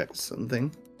 Fact check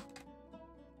something.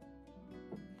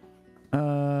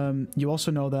 You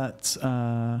also know that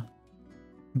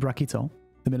Braquito,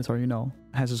 the Minotaur you know,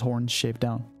 has his horns shaved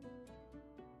down.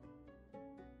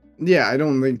 Yeah, I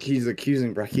don't think he's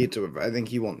accusing Braquito of it. I think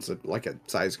he wants a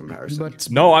size comparison. But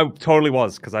No, I totally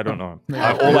was because I don't know him.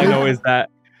 All I know is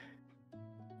that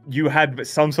you had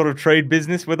some sort of trade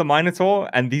business with a Minotaur,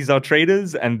 and these are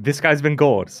traders, and this guy's been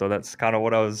gored. So that's kind of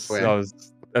what I was.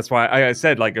 That's why I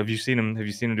said, like, have you seen him? Have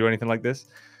you seen him do anything like this?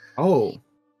 Oh,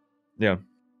 Yeah.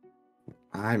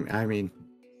 I mean,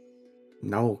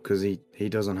 no, because he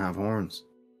doesn't have horns.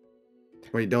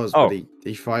 Well, he does, Oh. but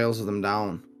he files them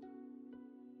down.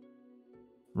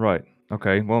 Right.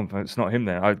 Okay. Well, it's not him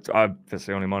then. That's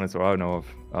the only monitor I know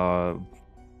of.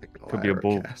 Could be a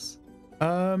bull.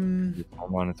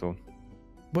 Monitor.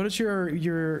 What is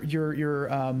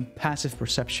your passive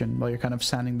perception while you're kind of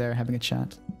standing there having a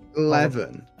chat?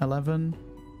 11. 11.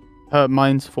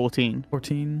 Mine's 14.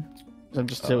 14. I'm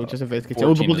just investigating.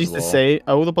 All the bodies the same.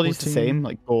 All the bodies the same,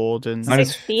 like board and. Mine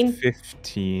is 16.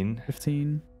 15.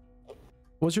 15.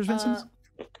 What was yours, Vincent?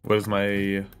 What is my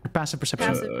Your passive perception?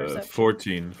 Passive perception.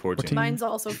 14. 14. Mine's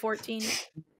also 14.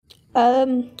 Oh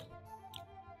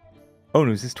no,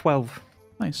 this is 12.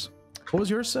 Nice. What was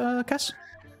yours, Kess?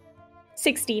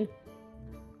 16.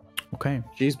 Okay.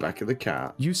 She's back at the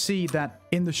cat. You see that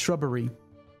in the shrubbery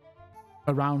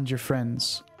around your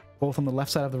friends, both on the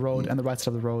left side of the road and the right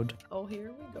side of the road, Oh,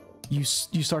 here we go. you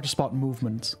start to spot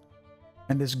movement,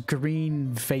 and this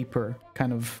green vapor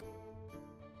kind of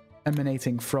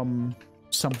emanating from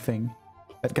something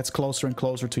that gets closer and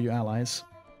closer to your allies.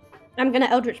 I'm gonna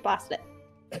Eldritch Blast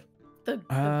it. The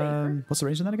vapor. What's the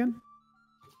range on that again?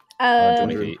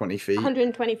 120 feet.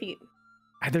 120 feet.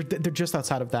 They're just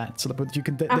outside of that, so but you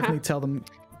can definitely tell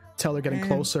they're getting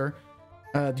closer.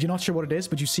 You're not sure what it is,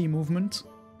 but you see movement,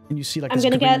 and you see like. I'm this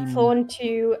gonna get green Thorn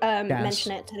to gas.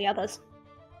 mention it to the others.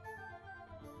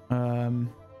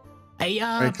 Hey,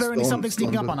 Makes Bernie, Thorn something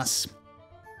sneaking up thunder. on us.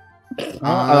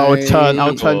 I'll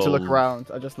turn to look around.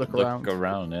 I just look around. Look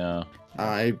around, yeah.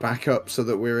 I back up so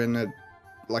that we're in a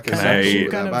like a Can section I- with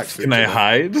our kind of- backs to Can each I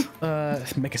other.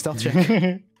 hide? Make a stealth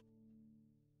check.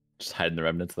 Just hiding the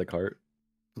remnants of the cart.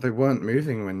 They weren't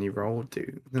moving when you rolled,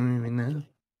 dude. They're moving now.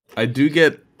 I do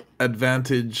get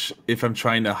advantage if I'm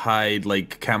trying to hide,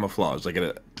 like, camouflage, like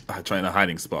at trying a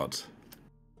hiding spot.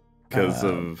 Because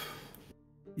of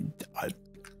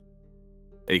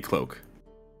a cloak.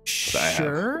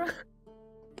 Sure.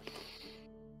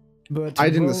 But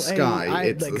Hide in the roll sky,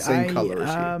 it's the same colour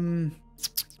as you.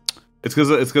 It's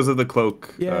because of the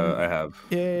cloak Yeah. I have.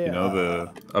 Yeah. You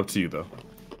know, up to you though.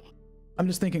 I'm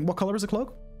just thinking, what color is the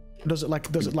cloak? Does it like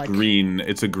green?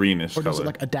 It's a greenish or color. does it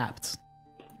like adapt?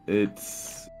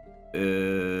 It's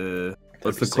the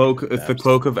it's cloak. like It's the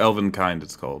cloak of elven kind.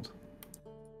 It's called.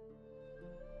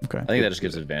 Okay. I think that just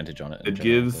gives advantage on it. in It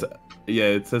general, gives, yeah.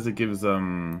 It says it gives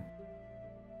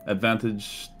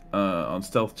advantage on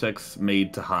stealth checks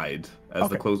made to hide as the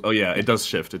Okay. close. Oh yeah, it does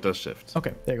shift. It does shift.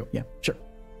 Okay, there you go. Yeah, sure.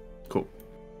 Cool.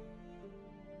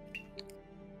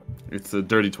 It's a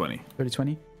dirty 20.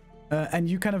 30-20. And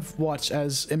you kind of watch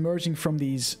as emerging from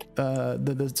these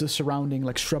the surrounding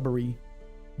like shrubbery,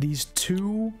 these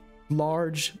two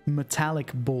large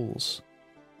metallic bulls.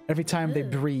 Every time they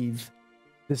breathe,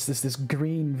 this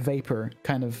green vapor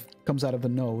kind of comes out of the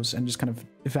nose and just kind of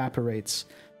evaporates.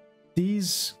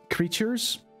 These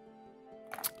creatures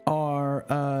are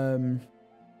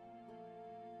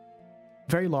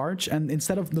very large, and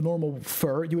instead of the normal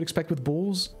fur you would expect with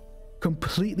bulls,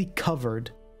 completely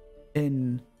covered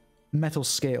in metal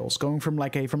scales, going from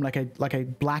like a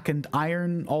blackened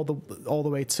iron all the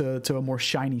way to a more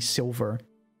shiny silver.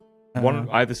 One on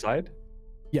either side?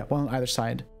 Yeah, one on either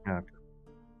side. Okay.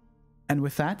 And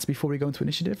with that, before we go into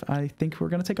initiative, I think we're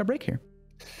going to take our break here.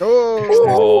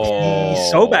 Oh,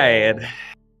 so bad.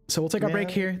 So we'll take our break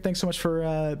here. Thanks so much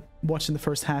for watching the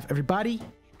first half, everybody.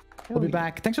 We'll be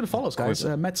back. Thanks for the follows, guys.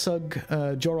 Metsug,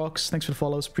 Jorox, thanks for the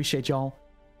follows. Appreciate y'all.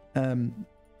 Let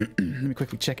me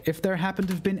quickly check if there happen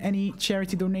to have been any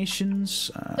charity donations.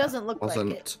 Doesn't look like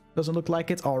it. Doesn't look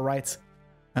like it. All right.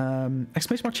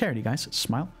 Exclamation mark charity, guys.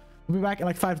 Smile. We'll be back in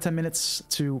like 5 to 10 minutes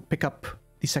to pick up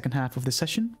the second half of this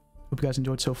session. Hope you guys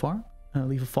enjoyed so far.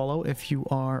 Leave a follow if you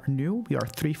are new. We are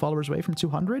 3 followers away from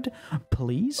 200.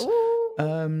 Please.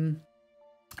 And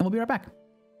we'll be right back.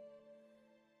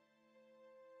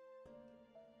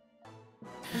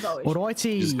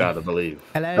 Alrighty. You just gotta believe.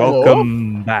 Hello.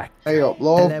 Welcome back. Hey up,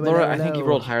 love. Laura, I think you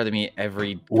rolled higher than me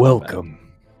every.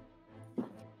 Welcome.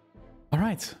 All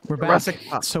right, we're back. Jurassic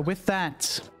Park. So with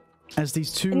that, as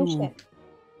these two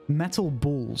metal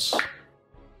bulls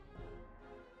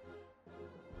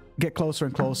get closer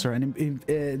and closer,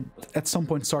 and at some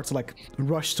point start to like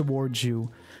rush towards you,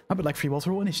 I would like for you all to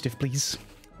roll initiative, please.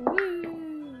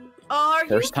 Are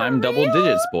First you time for double real?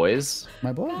 digits, boys.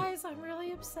 My boy. Guys, I'm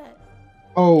really upset.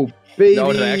 Oh, baby,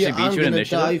 No, did I actually beat I'm you in gonna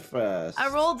initiative? die first. I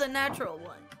rolled a natural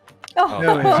one. Oh,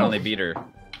 Oh, finally beat her.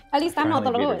 at least I'm not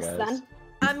the Finally beat her, lowest guys. then.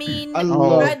 I mean, I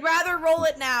love- I'd rather roll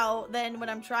it now than when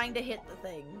I'm trying to hit the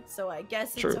thing. So I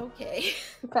guess it's True. okay.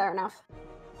 Fair enough.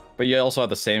 But you also have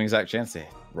the same exact chance to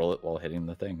roll it while hitting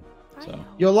the thing. I So know.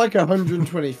 You're like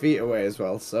 120 feet away as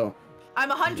well, so I'm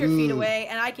 100 feet away,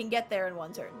 and I can get there in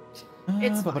one turn.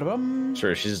 It's fine.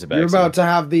 Sure, she's just a You're backseat. about to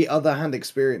have the other hand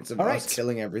experience of All us right.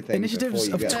 killing everything. Initiatives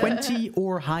before you of get 20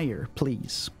 or higher,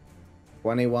 please.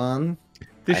 21.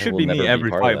 This I should will be never me be every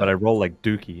part of fight, but that. I roll like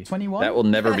Dookie. 21. That will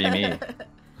never be me.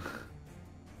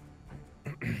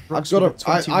 I've got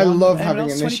a. I love having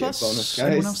initiative bonus,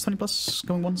 Anyone guys. else 20 plus?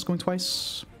 Going once, going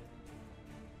twice.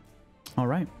 All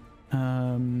right.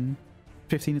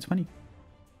 15 and 20.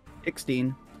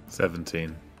 16.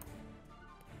 17.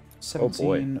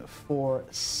 17 boy. for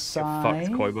Sai.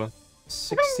 Fucked, Koiba.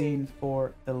 16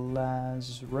 for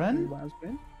Elazran.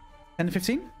 10 and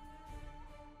 15?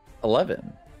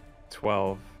 11.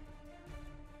 12.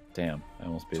 Damn, I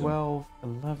almost beat him. 12,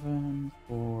 11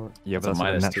 for Yeah, That's but a that's a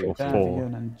minus natural 4.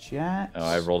 Davian and Jax. Oh,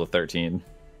 I rolled a 13.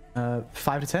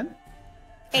 5 to 10?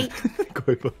 8.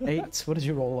 What did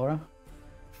you roll, Laura?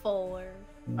 4.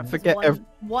 I forget.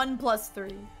 1 plus 3.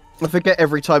 I forget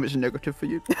every time it's a negative for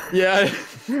you. Yeah,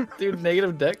 dude,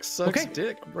 negative dex sucks Okay.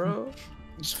 dick, bro.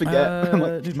 Just forget. I'm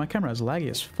like, Dude, my camera is laggy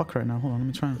as fuck right now. Hold on, let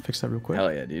me try and fix that real quick.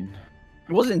 Hell yeah, dude.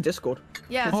 it wasn't in Discord.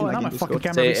 Yeah. Oh, Like now in my fucking Discord.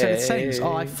 camera reset its Say, settings.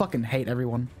 Oh, I hey. fucking hate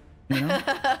everyone. You know?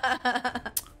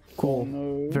 Cool.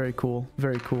 No. Very cool.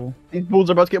 Very cool. These balls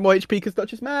are about to get more HP because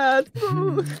Dutch is mad. I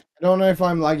don't know if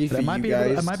I'm laggy But for you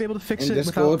guys. I might be able to fix in it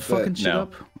Discord, without fucking but- shit No.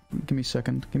 up. Give me a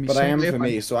second. Give me a But I second. am for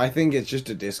me, so I think it's just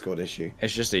a Discord issue.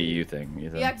 It's just a you thing,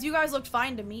 Ethan. Yeah, because you guys looked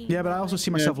fine to me. Yeah, but I also see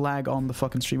myself lag on the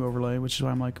fucking stream overlay, which is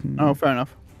why I'm like, Oh, fair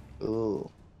enough.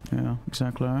 yeah,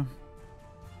 exactly.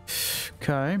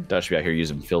 Okay, Dutch be out here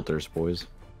using filters, boys.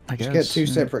 I guess. Just get two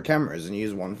yeah. separate cameras and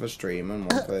use one for stream and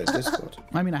one for Discord.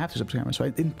 I mean, I have two separate cameras, so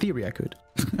in theory I could.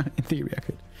 In theory I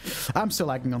could. I'm still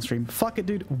lagging on stream. Fuck it,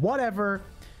 dude. Whatever.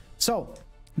 So,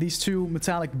 these two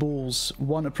metallic bulls,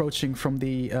 one approaching from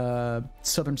the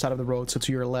southern side of the road, so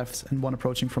to your left, and one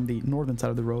approaching from the northern side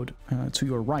of the road, to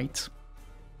your right.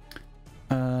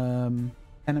 And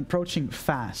approaching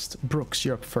fast. Brooks,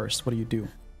 you're up first. What do you do?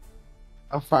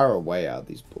 How far away are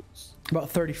these bulls? About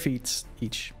 30 feet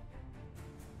each.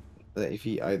 30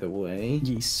 feet either way.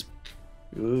 Yes.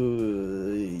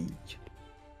 Ooh.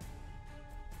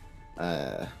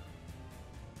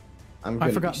 I'm gonna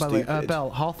I forgot, be by the way, stupid. Belle,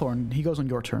 Hawthorne, he goes on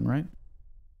your turn, right?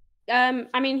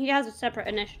 I mean, he has a separate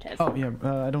initiative, Oh, yeah,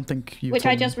 I don't think you which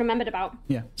told I me. just remembered about.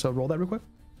 Yeah, so roll that real quick.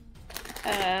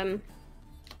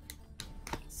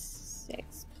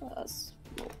 6 plus,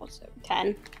 what's it,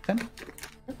 10. 10?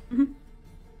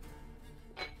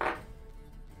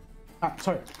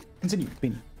 Sorry. Continue,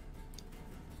 Beanie.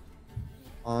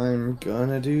 I'm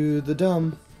gonna do the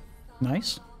dumb.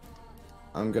 Nice.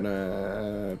 I'm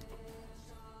gonna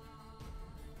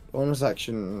bonus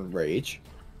action rage.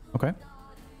 Okay.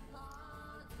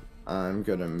 I'm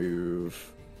gonna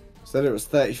move. Said it was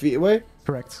 30 feet away.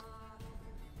 Correct.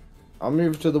 I'll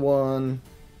move to the one.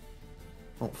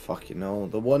 Oh fucking no,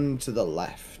 the one to the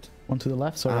left. One to the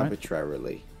left, so right.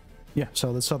 Arbitrarily. Yeah,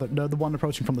 so the southern, the one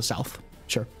approaching from the south.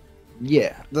 Sure.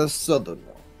 Yeah, the southern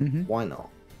one. Mm-hmm. Why not?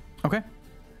 Okay.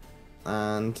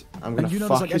 And I'm gonna And you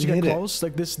notice, fucking like, as you hit get it. close,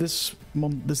 like this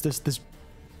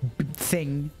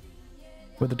thing,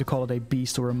 whether to call it a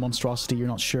beast or a monstrosity, you're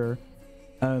not sure.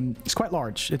 It's quite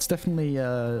large. It's definitely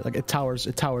like it towers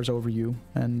over you,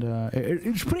 and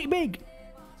it's pretty big.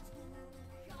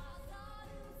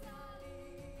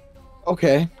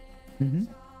 Okay, Mm-hmm.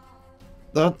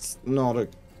 that's not a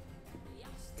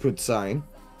good sign.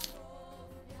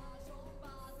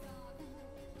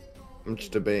 I'm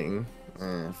just debating.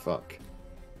 Fuck.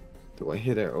 Do I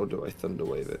hit it or do I thunder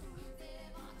wave it?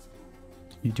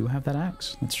 You do have that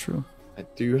axe. That's true. I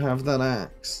do have that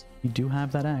axe. You do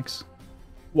have that axe.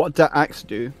 What does axe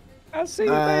do? I see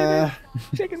you, Uh, baby.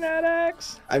 Taking that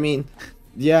axe. I mean,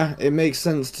 yeah, it makes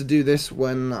sense to do this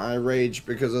when I rage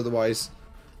because otherwise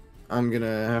I'm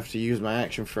gonna have to use my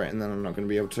action for it and then I'm not gonna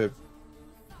be able to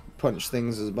punch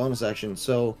things as a bonus action.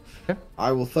 So Okay.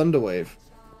 I will thunder wave.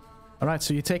 All right,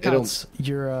 so you take It'll- out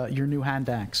your new hand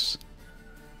axe,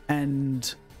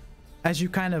 and as you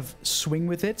kind of swing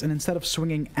with it, and instead of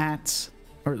swinging at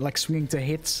or like swinging to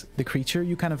hit the creature,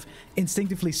 you kind of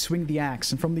instinctively swing the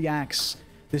axe, and from the axe,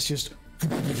 this just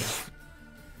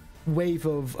wave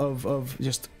of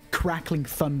just crackling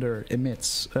thunder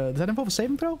emits. Does that involve a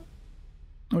saving throw,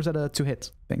 or is that a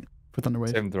 2-hit thing for thunder wave?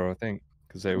 Saving throw, I think.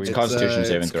 Because they It's Constitution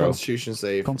saving it's throw. Constitution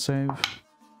save. Con save.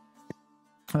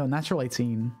 Natural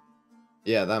 18.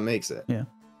 Yeah, that makes it.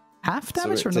 Half So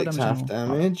damage it or no takes damage? half at all?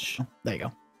 damage. Oh, there you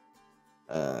go.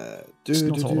 It's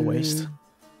not all a waste.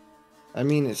 I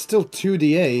mean, it's still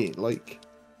 2d8, like...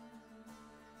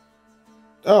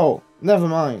 Oh, never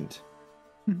mind.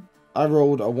 I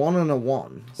rolled a 1 and a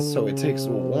 1, so it takes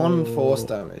 1 force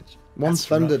damage. 1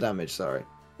 thunder damage, sorry.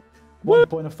 1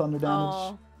 point of thunder damage.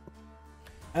 Oh.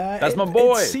 That's my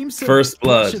boy. It seems to First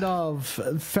brush blood. it off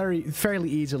fairly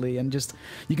easily, and just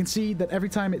you can see that every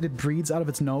time it breathes out of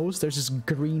its nose, there's this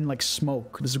green like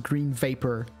smoke, this green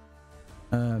vapor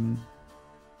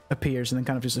appears and then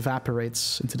kind of just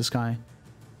evaporates into the sky.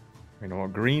 You know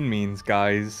what green means,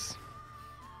 guys?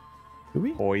 Do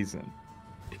we? Poison.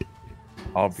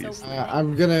 Obviously.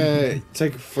 I'm gonna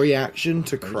take a free action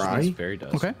to cry, Fairy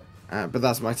does. Okay. but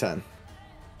that's my turn.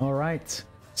 All right,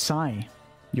 Sai,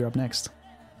 you're up next.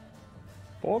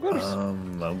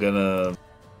 I'm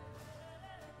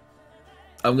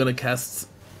gonna cast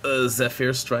a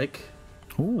Zephyr Strike.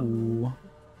 Ooh.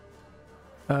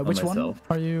 Which one myself.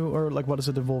 are you, or like what does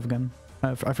it involve again?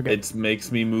 I forget. It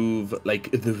makes me move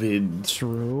like the wind.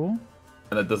 True.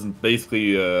 And it doesn't,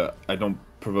 basically, I don't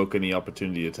provoke any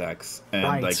opportunity attacks. And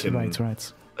I can,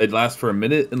 Right. It lasts for a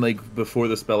minute, and like before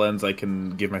the spell ends, I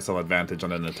can give myself advantage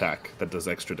on an attack that does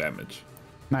extra damage.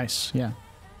 Nice, yeah.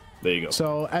 There you go.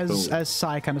 So as Boom.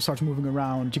 Sai kind of starts moving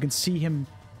around, you can see him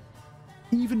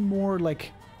even more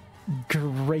like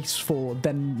graceful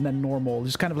than normal.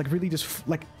 Just kind of like really just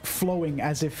like flowing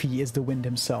as if he is the wind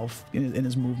himself in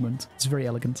his movement. It's very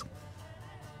elegant.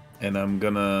 And I'm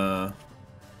gonna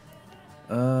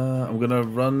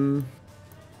run.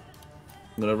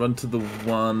 I'm gonna run to the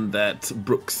one that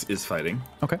Brooks is fighting.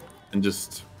 Okay. And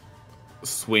just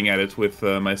swing at it with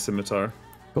my scimitar.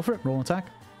 Go for it. Roll an attack.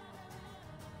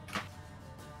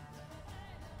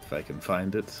 If I can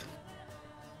find it.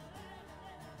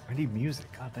 I need music.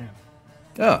 Goddamn.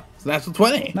 Oh, it's natural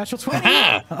 20. Natural 20.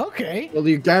 Okay. Well,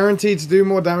 you're guaranteed to do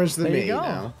more damage than There me you go.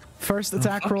 now. First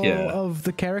attack fuck roll yeah. of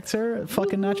the character.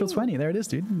 Fucking natural 20. There it is,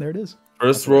 dude. There it is.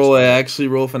 First roll, I actually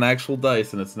roll with an actual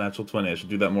dice, and it's natural 20. I should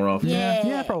do that more often.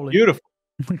 Yeah, probably. Beautiful.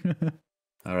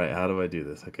 All right, how do I do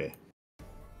this? Okay.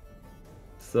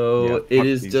 So Yeah, it fuck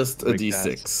is these just a big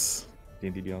d6.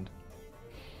 D&D Beyond.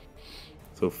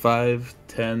 So 5,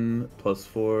 10, plus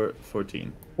 4,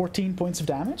 14. 14 points of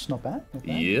damage. Not bad. Not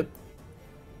bad. Yep.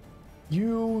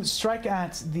 You strike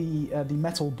at the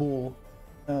metal bull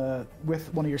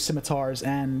with one of your scimitars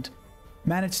and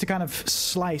manage to kind of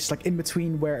slice like in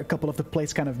between where a couple of the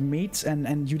plates kind of meet,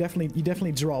 and you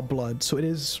definitely draw blood. So it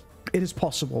is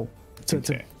possible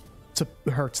to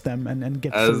hurt them and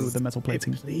get through the metal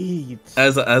plating.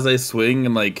 As I swing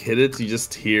and like hit it, you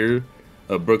just hear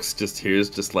Brooks just hears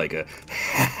just like a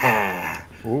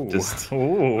just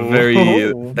very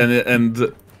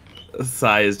and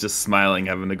Sai is just smiling,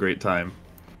 having a great time.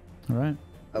 All right.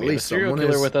 At We have a least serial someone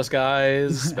killer is. with us,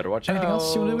 guys. Better watch Anything out.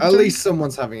 else you want to do with At your least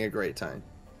someone's having a great time.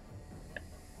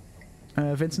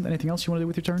 turn? Vincent, anything else you want to do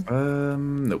with your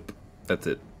turn? Nope. That's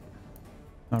it.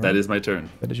 All That right. is my turn.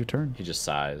 That is your turn. He just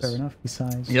sighs. Fair enough. He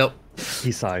sighs. Yep.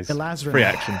 He sighs. Elazrin. Free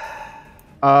action.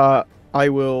 I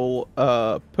will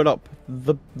put up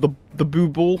the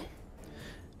booble,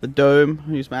 the dome.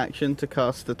 Use my action to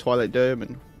cast the Twilight Dome,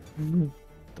 and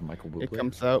The Michael it Bublé.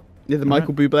 comes out. Yeah, the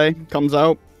Michael Bublé comes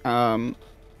out.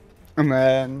 And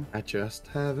then I just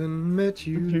haven't met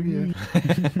you yet.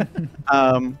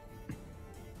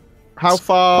 how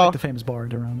far? Quite the famous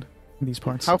bard around in these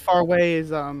parts. How far away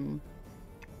is everyone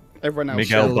else?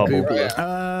 Miguel Still Bubble.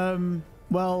 Buble.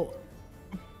 Well,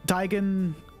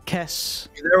 Daigen, Kess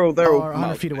They're all are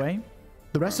 100 feet away.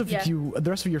 The rest of Yeah. the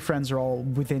rest of your friends are all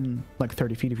within like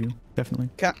 30 feet of you, definitely.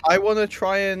 I want to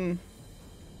try and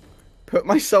put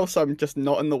myself so I'm just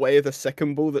not in the way of the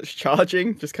second ball that's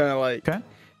charging. Just kind of like, Okay.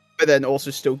 but then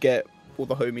also still get all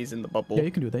the homies in the bubble. Yeah,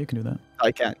 you can do that. You can do that.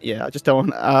 I can. Yeah, I just don't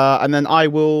want. And then I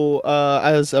will,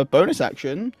 as a bonus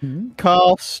action, Mhm.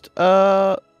 cast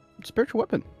spiritual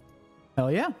weapon. Hell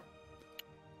yeah.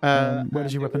 Where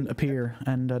does your weapon appear?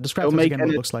 And describe it'll to us make again what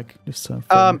an- it looks like. Just, for-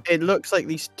 It looks like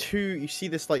these two. You see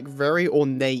this like very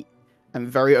ornate and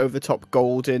very over the top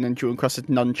golden and jewel encrusted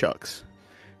nunchucks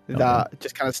that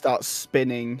just kind of start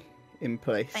spinning in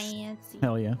place, Fancy.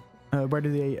 Hell yeah. Where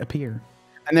do they appear?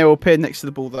 and they will appear next to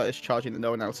the ball that is charging that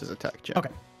no one else has attacked yet. Okay.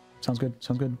 Sounds good.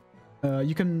 Sounds good.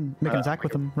 You can make an attack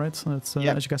with them, right? So that's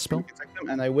Yeah. as you guys spell.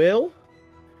 And I will.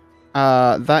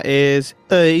 That is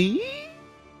a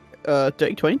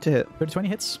dirty 20 to hit. 30-20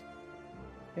 hits.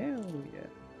 Hell yeah.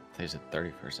 They said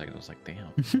 30 for a second. I was like, damn.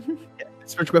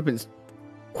 Spiritual weapons.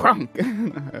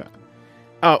 Whonk.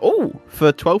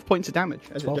 For 12 points of damage.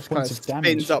 As it 12 just kind of points of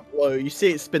spins damage. up low. You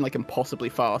see it spin like impossibly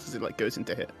fast as it like goes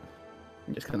into hit.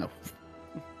 And just kind of.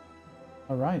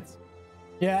 All right.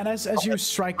 Yeah, and as you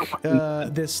strike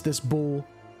this bull,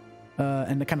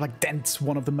 and it kind of like dents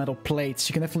one of the metal plates,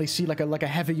 you can definitely see like a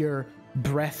heavier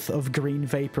breath of green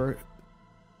vapor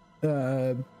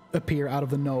appear out of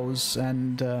the nose,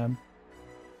 and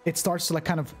it starts to like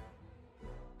kind of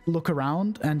look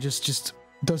around and just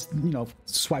does, you know,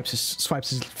 swipes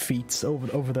his feet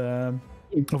over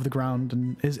the ground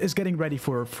and is getting ready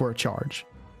for a charge.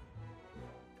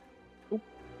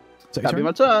 That'll be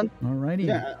my turn. Alrighty.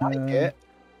 Yeah, I get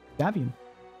Davian.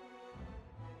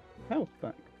 health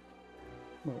back.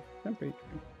 Well, temporary.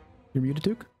 You're muted,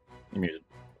 Duke? You're muted.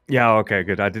 Yeah, okay,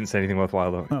 good. I didn't say anything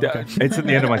worthwhile though. Oh, okay. It's at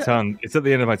the end of my turn. It's at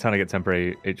the end of my turn I get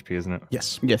temporary HP, isn't it?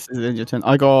 Yes. Yes, it's in your turn.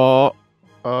 I got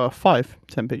 5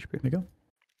 temp HP. There you go.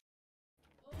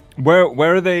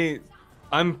 Where are they?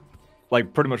 I'm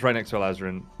like pretty much right next to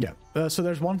Elazarin. Yeah. So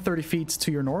there's one 30 feet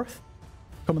to your north,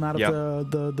 coming out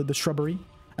of the shrubbery,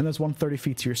 and there's one 30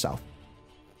 feet to your south.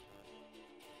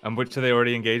 And which are they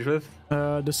already engaged with?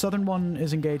 The southern one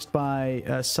is engaged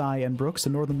by Sai and Brooks.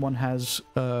 The northern one has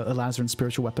Elazarin's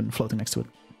spiritual weapon floating next to it.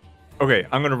 Okay,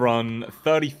 I'm gonna run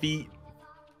 30 feet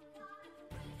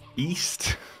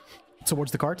east.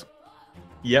 Towards the cart?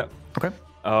 Yep. Okay.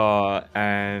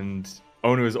 And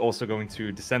Onu is also going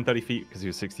to descend 30 feet because he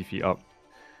was 60 feet up.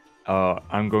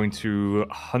 I'm going to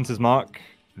Hunter's Mark,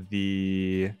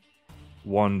 the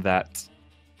one that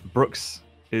Brooks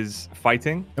is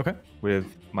fighting. Okay.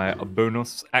 With my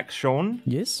bonus action.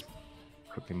 Yes.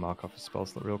 Quickly mark off a spell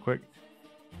slot real quick.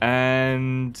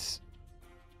 And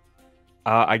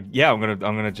I'm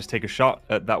gonna just take a shot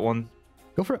at that one.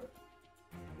 Go for it.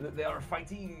 They are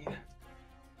fighting.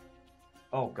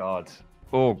 Oh god.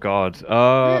 12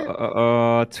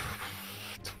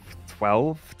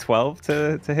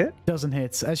 to hit. Doesn't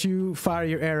hit. As you fire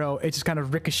your arrow, it just kind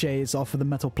of ricochets off of the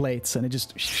metal plates, and it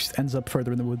just ends up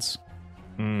further in the woods.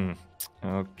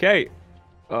 Okay.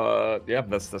 Yeah,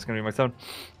 that's gonna be my turn.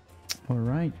 All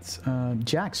right.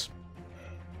 Jax.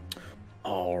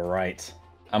 All right.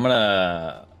 I'm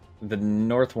gonna. The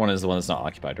north one is the one that's not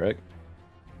occupied, right?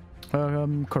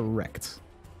 Correct.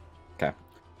 Okay.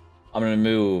 I'm gonna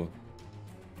move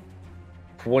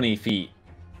 20 feet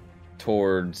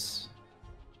towards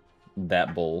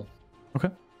that bull. Okay.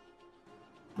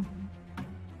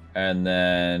 And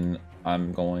then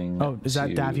I'm going. Oh, is that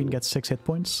Davian gets 6 hit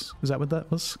points? Is that what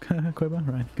that was, Koiba?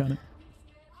 Right, got it.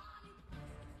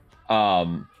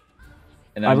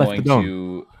 And I'm going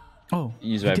to. Oh,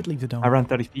 use you did leave the dome. I ran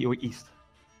 30 feet east.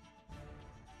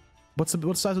 What's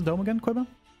the size of the dome again, Koiba?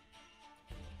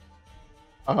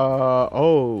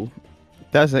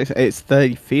 It's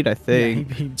 30 feet, I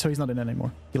think. Yeah, so he's not in it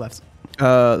anymore. He left.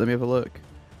 Let me have a look.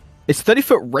 It's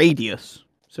 30-foot radius,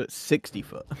 so it's 60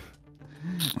 foot.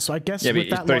 So I guess yeah, with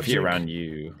but that 30 feet logic, around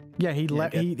you. Yeah,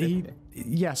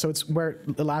 yeah. So it's where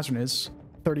Elazarin is,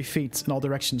 30 feet in all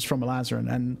directions from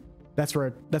Elazarin, and that's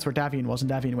where Davian was, and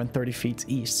Davian went 30 feet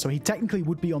east. So he technically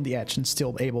would be on the edge and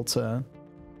still able to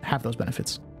have those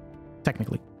benefits,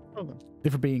 technically. Okay.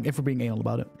 If we're being anal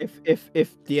about it. If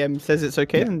DM says it's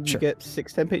okay, Yeah, then sure. you get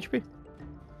 6 temp HP.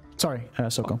 Sorry,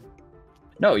 Soko.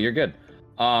 No, you're good.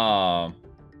 I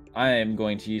am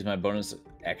going to use my bonus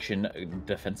action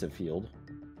defensive field.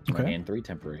 Okay. Gain 3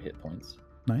 temporary hit points.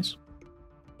 Nice.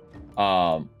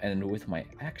 And with my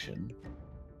action,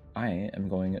 I am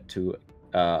going to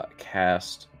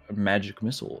cast a magic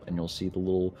missile, and you'll see the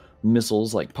little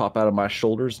missiles like pop out of my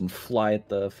shoulders and fly at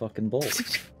the fucking bull.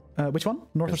 Which one?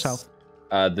 North or south?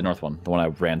 The north one, the one I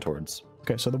ran towards.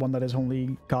 Okay, so the one that has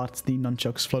only got the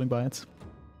nunchucks floating by it.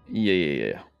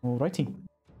 Yeah. Alrighty.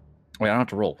 Wait, I don't have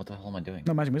to roll. What the hell am I doing?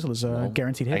 No, magic missile is a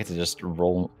guaranteed hit. I get to just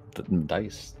roll the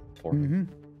dice for me.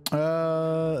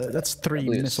 That's 3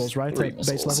 missiles, right? 3 At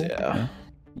missiles, base level? yeah.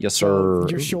 Yes, So sir.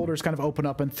 your shoulders kind of open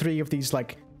up, and 3 of these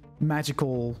like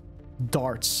magical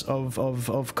darts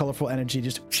of colorful energy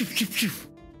just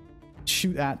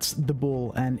shoot at the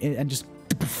bull and just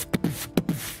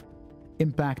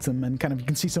impact them, and kind of you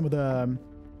can see some of the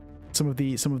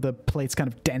plates kind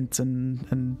of dent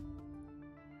and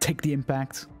take the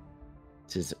impact.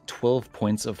 This is 12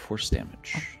 points of force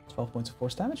damage. 12 points of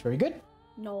force damage. Very good.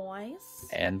 Nice.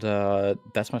 And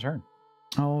that's my turn.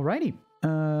 Alrighty.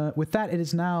 With that, it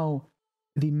is now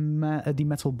the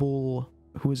metal bull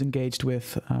who is engaged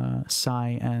with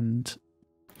Sai and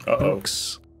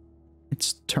Brooks.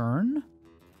 Its turn,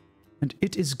 and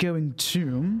it is going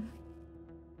to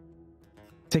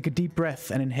take a deep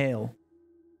breath and inhale,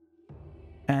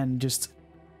 and just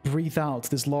breathe out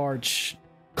this large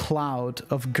cloud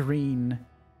of green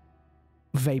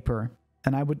vapor.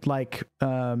 And I would like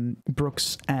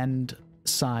Brooks and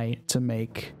Sai to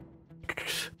make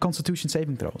Constitution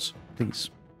saving throws, please.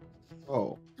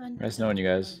 Oh. Nice knowing you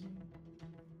guys.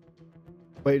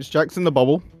 Wait, is Jax in the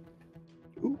bubble?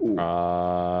 Ooh.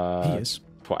 He is.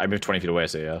 I moved 20 feet away,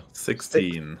 so yeah.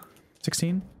 16.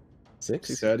 16. 6.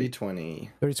 30-20.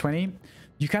 30-20.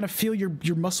 You kind of feel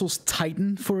your muscles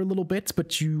tighten for a little bit,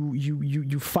 but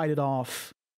you fight it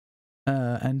off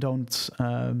and don't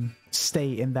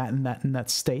stay in that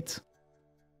state.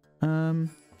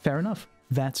 Fair enough.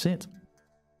 That's it.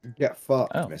 Get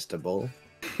fucked, Mr. Bull.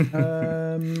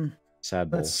 Sad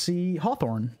bull. Let's see.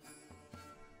 Hawthorne.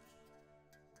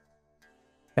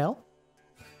 L?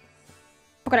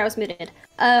 Okay, I was muted.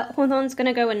 Hawthorne's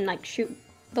gonna go and like shoot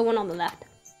the one on the left.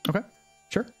 Okay,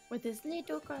 sure. With his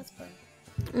little crossbow.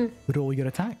 Roll your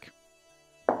attack.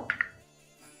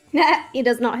 Nah, he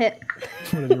does not hit.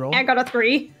 What did you roll? I got a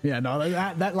 3. Yeah, no,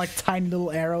 that like tiny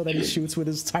little arrow that he shoots with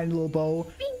his tiny little bow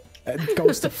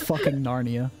goes to fucking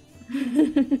Narnia.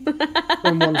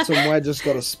 Someone somewhere just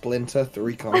got a splinter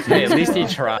 3 continents. Hey, at least he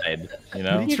tried, you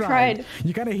know? He tried.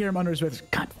 You kind of hear him under his breath.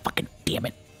 God fucking damn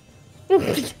it.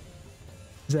 Is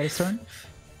that his turn?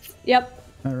 Yep.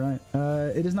 All right.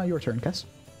 It is now your turn, Kess.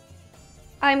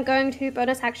 I'm going to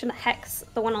bonus action hex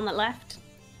the one on the left.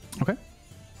 Okay.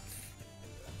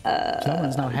 So that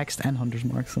one's now hexed and Hunter's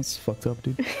Marks. That's fucked up,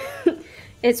 dude.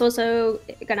 It's also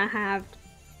gonna have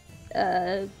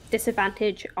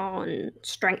disadvantage on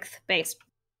strength-based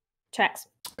checks.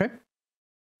 Okay.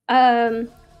 And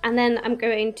then I'm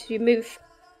going to move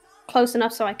close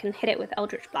enough so I can hit it with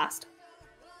Eldritch Blast.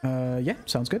 Yeah,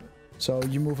 sounds good. So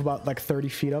you move about like 30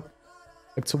 feet up,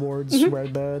 like towards where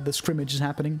the scrimmage is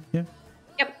happening. Yeah.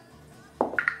 Yep.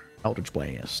 Eldritch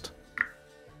Blast.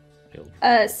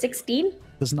 16.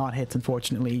 Does not hit,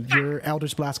 unfortunately. Your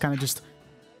Eldritch Blast kind of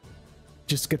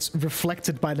just gets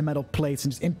reflected by the metal plates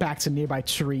and just impacts a nearby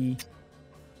tree.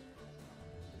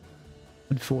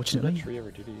 Unfortunately. What did that tree ever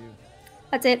do to you?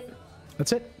 That's it.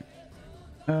 That's it.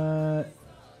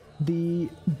 The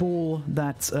bull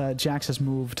that Jax has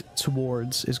moved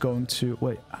towards is going to...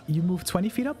 Wait, you moved 20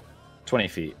 feet up? 20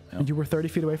 feet. Yeah. And you were 30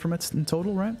 feet away from it in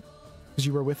total, right? Because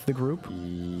you were with the group?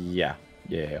 Yeah.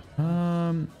 Yeah.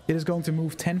 It is going to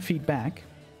move 10 feet back.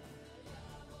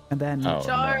 And then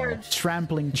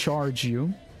trampling charge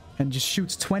you. And just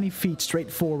shoots 20 feet straight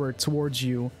forward towards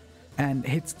you. And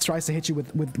tries to hit you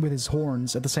with his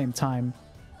horns at the same time.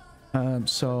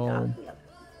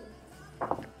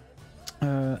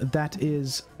 That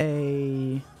is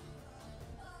a...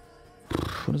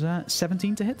 What is that?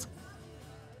 17 to hit?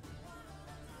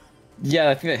 Yeah,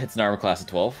 I think that hits an armor class of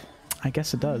 12. I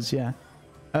guess it does, yeah.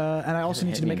 And I also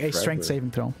need you to make a strength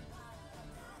saving throw.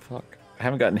 Fuck. I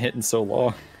haven't gotten hit in so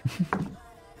long.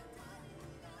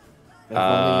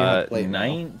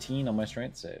 19 on my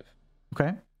strength save.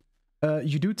 Okay.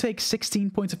 You do take 16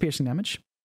 points of piercing damage.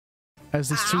 As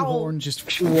these two horns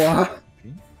just... What?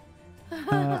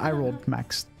 I rolled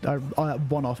max...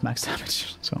 one off max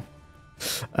damage, so...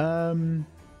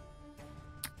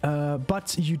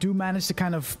 but you do manage to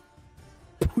kind of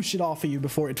push it off of you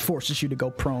before it forces you to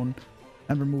go prone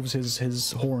and removes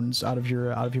his horns out of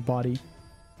your body.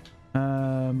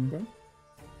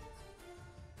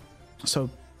 So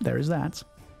there is that.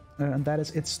 And that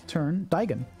is its turn.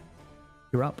 Daigen,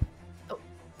 you're up.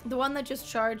 The one that just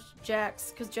charged Jax,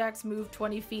 because Jax moved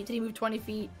 20 feet. Did he move 20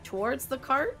 feet towards the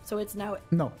cart? So it's now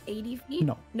 80 feet?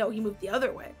 No, he moved the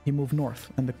other way. He moved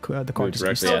north, and the cart is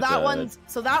east. So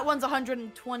that one's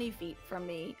 120 feet from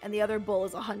me, and the other bull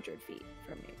is 100 feet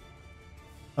from me.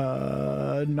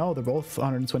 No, they're both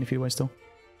 120 feet away still.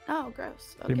 Oh,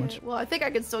 gross. Okay. Pretty much. Well, I think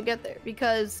I can still get there,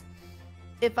 because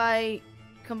if I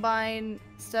combine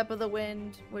Step of the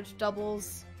Wind, which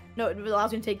doubles... No, it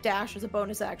allows me to take dash as a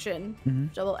bonus action,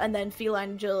 double, and then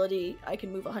feline agility. I can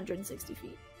move 160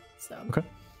 feet. So okay,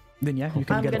 then yeah, you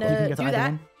can I'm get gonna do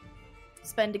that. One.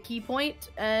 Spend a key point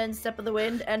and Step of the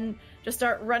Wind, and just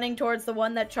start running towards the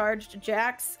one that charged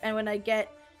Jax. And when I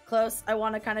get close, I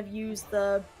want to kind of use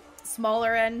the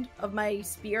smaller end of my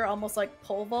spear, almost like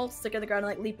pole vault, stick in the ground,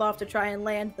 and like leap off to try and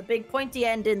land the big pointy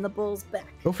end in the bull's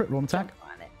back. Go for it. Roll an attack.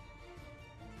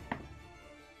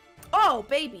 Oh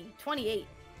baby, 28.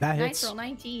 That hits. Nice roll,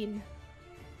 19.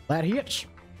 That hits.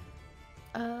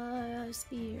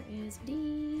 Spear is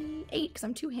D8 because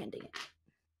I'm two-handing it.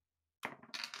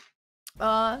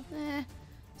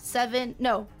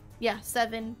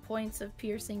 7 points of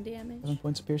piercing damage. 7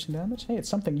 points of piercing damage. Hey, it's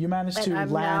something. You managed to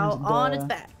I'm land now on its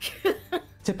back.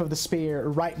 tip of the spear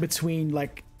right between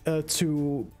like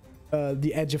the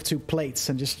edge of two plates,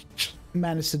 and just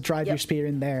managed to drive your spear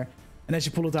in there. And as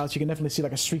you pull it out, you can definitely see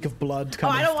like a streak of blood.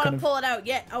 I don't want to pull it out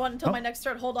yet. I want until my next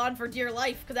turn. Hold on for dear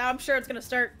life, because I'm sure it's gonna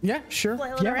start. Yeah, sure.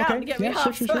 Flailing around to get me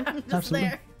off. Sure. So I'm just Absolutely.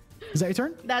 there. Is that your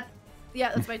turn?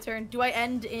 That's my turn. Do I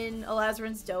end in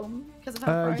Elazarin's dome because of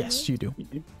how far? Yes, you do.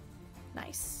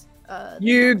 Nice.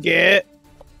 You get.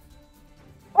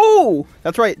 Oh,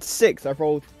 that's right. 6. I've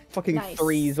rolled fucking Nice.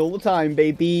 3s all the time,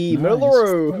 baby. Nice.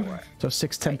 Milleroo. So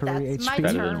 6 temporary that's my HP.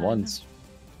 Better turn. than ones.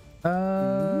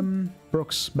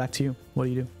 Brooks, back to you. What do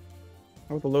you do?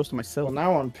 I rolled the lowest of myself. Well,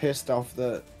 now I'm pissed off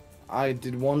that I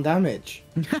did 1 damage.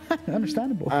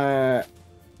 Understandable.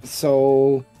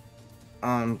 So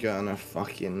I'm gonna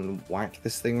fucking whack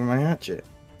this thing with my hatchet.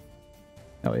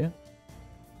 Oh yeah.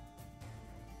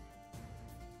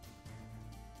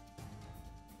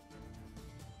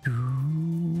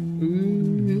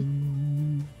 Ooh.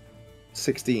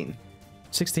 16.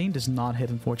 16 does not hit,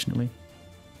 unfortunately.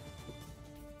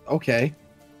 Okay.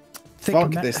 Thick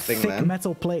Fuck this thing, thick then.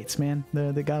 metal plates, man.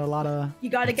 They got a lot of You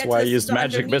gotta That's get why I to used the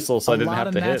magic underneath. missile so I a didn't lot have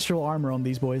of to hit. natural armor on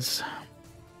these boys.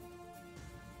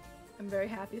 I'm very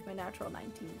happy with my natural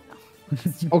 19 now.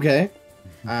 Okay.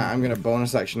 I'm gonna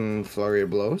bonus action flurry of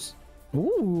blows.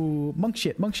 Ooh, monk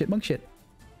shit, monk shit, monk shit.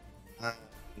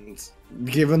 And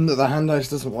given that the hand dice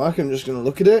doesn't work, I'm just gonna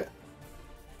look at it,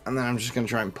 and then I'm just gonna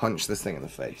try and punch this thing in the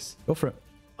face. Go for it.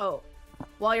 Oh,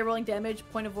 while you're rolling damage,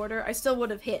 point of order, I still would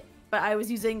have hit, but I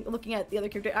was looking at the other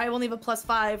character. I only have a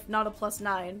 +5, not a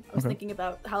 +9. I was Okay. thinking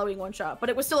about Halloween one shot, but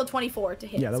it was still a 24 to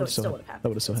hit, Yeah, that so would it still still hit. would have happened. That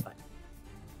would have still It's hit.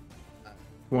 fine.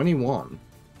 21.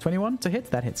 21 to hit.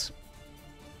 That hits.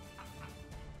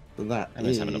 So that I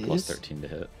was having a is, +13 to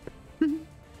hit.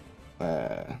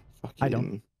 I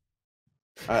don't.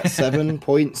 7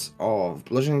 points of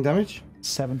bludgeoning damage,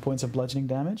 7 points of bludgeoning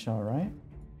damage. All right.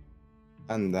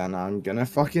 and then I'm gonna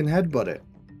fucking headbutt it.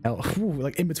 Ooh,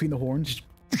 like in between the horns.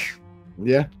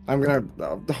 Yeah, I'm gonna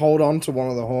hold on to one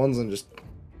of the horns and just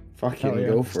fucking Oh, yeah.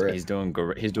 go for He's it. doing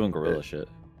gorilla shit.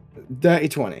 Dirty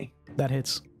 20 That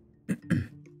hits.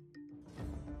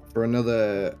 for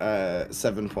another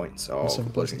 7 points of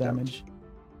 7 points of bludgeoning damage.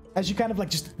 As you kind of like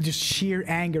just sheer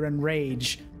anger and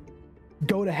rage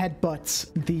go to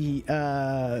headbutt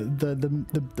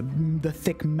the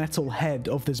thick metal head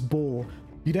of this bull,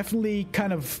 you definitely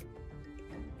kind of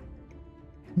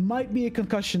might be a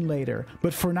concussion later,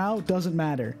 but for now doesn't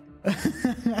matter.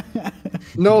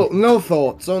 No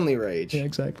thoughts, only rage. Yeah,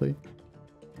 exactly.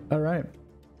 All right.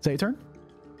 Is that your turn?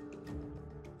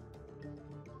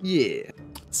 Yeah.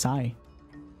 Sigh.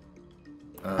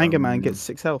 Anger Man gets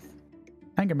 6 health.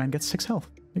 Anger Man gets 6 health.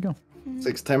 There you go.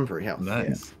 6 temporary health.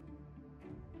 Nice.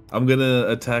 I'm gonna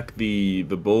attack the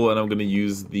bull, and I'm gonna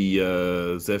use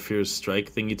the Zephyr's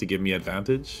strike thingy to give me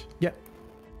advantage. Yeah.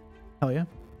 Hell yeah.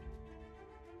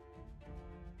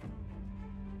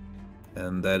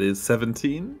 And that is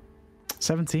 17.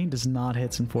 17 does not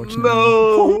hit, unfortunately. No!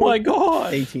 Oh my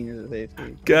god! 18 is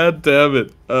 18. God damn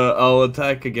it. I'll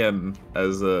attack again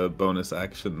as a bonus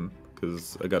action,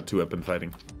 because I got 2 weapon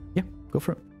fighting. Yeah, go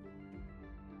for it.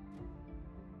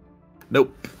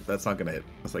 Nope, that's not gonna hit.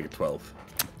 That's like a 12.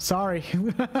 Sorry.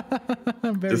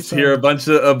 I'm very Just sorry. hear a bunch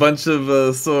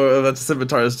of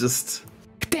scimitars just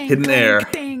Ding, hidden ding, air.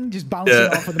 ding, just bouncing Yeah.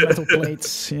 off of the metal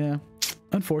plates. Yeah.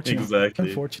 Unfortunate. Exactly.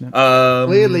 Unfortunate.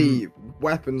 Clearly,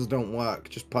 weapons don't work.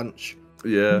 Just punch.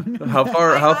 Yeah. How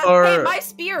far? Hey, my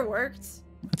spear worked.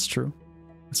 That's true.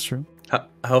 That's true.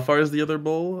 How far is the other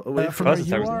bowl away From from where us?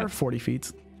 you are, 40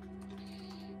 feet.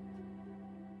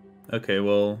 Okay,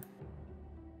 well,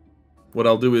 what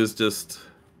I'll do is just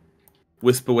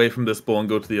wisp away from this bowl and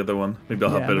go to the other one. Maybe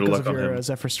I'll have better because luck of on your him.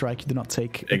 Zephyr Strike, you do not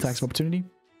take attacks of opportunity.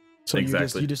 So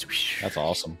Exactly. you just That's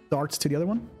awesome. darts to the other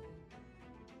one.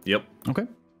 Yep. Okay,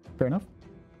 fair enough.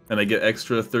 And I get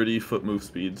extra 30-foot move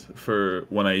speed for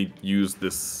when I use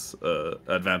this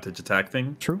advantage attack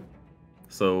thing. True.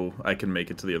 So I can make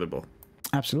it to the other bowl.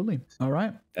 Absolutely. All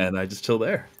right. And I just chill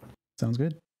there. Sounds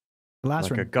good. The last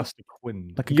Like a round. gust of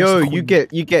wind. Like a gust Yo, of you wind.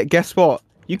 get. Guess what?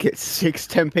 You get 6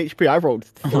 temp HP. I rolled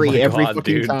 3 my every God,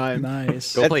 fucking dude. time.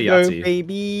 Nice. Go Let's play go, Yahtzee.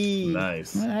 baby.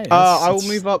 Nice. Hey, I will it's-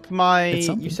 move up my. it's You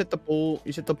something. said the ball.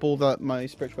 You said the ball that my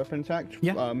spiritual weapon attacked.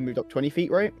 Yeah. Moved up 20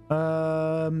 feet, right?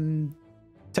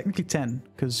 Technically 10,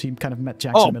 because he kind of met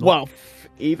Jackson Oh in the middle. well,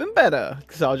 even better,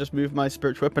 because I'll just move my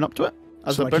spiritual weapon up to it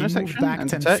as So a like he bonus moved action. back and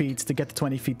 10 attack. feet to get the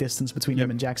 20 feet distance between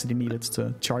him and Jackson he needed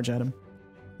to charge at him.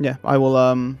 Yeah, I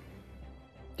will.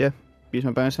 Use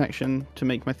my bonus action to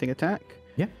make my thing attack.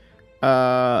 Yeah.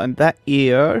 And that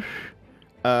is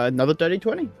another dirty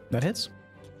 20 That hits.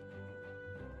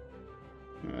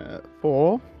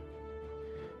 for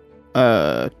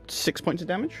 6 points of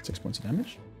damage. 6 points of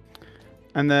damage.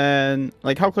 And then,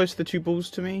 like, how close are the 2 balls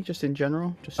to me, just in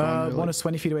general? Just so I know, One like- is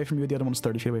 20 feet away from you, the other one's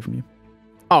 30 feet away from you.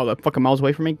 Oh, they're fucking miles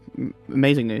away from me.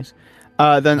 Amazing news.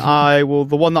 Then I will.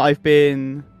 The one that I've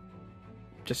been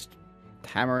just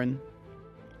hammering.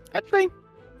 Actually,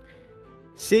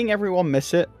 seeing everyone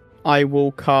miss it, I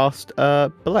will cast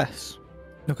Bless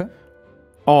Okay.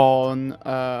 on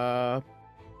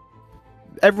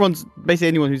everyone's basically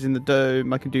anyone who's in the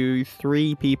dome. I can do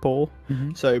 3 people.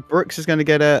 So Brooks is going to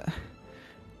get it.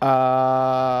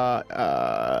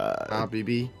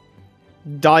 RBB.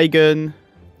 Daigon.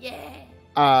 Yeah.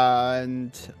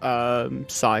 And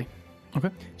Psy. Okay.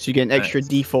 So you get an extra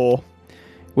D4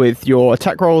 with your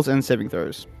attack rolls and saving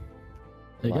throws.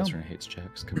 There you go. Lazarus hates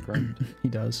checks, confirmed. He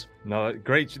does. No,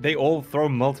 great. They all throw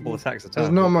multiple attacks at There's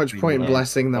time. not much point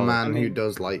blessing the Oh, man I who mean-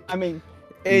 does like I mean,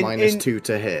 -2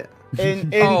 to hit. Oh,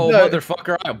 no,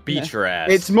 motherfucker, I'll beat your ass.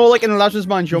 it's more like in Elijah's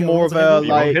mind. You're You more of won't a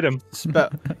You won't like hit him.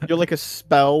 you're like a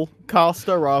spell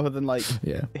caster rather than like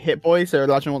Yeah. hit boy. So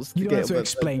Elijah wants to You don't get have to the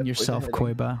explain point yourself, of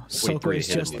hitting. Koiba. Soko is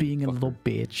hit just him, being a fucker. little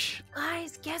bitch.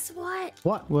 Guys, guess what?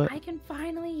 What? I can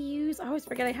finally use. I always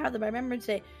forget I have them. I remember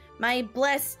today. My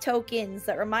bless tokens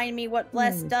that remind me what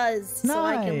bless does. So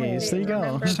I can Nice, there you go.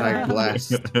 remember Hashtag that.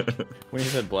 blessed. When you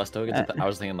said blessed tokens, I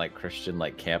was thinking like Christian,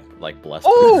 like camp, like blessed.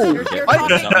 Oh! tokens. You're Or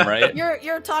talking- something, right?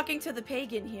 You're talking to the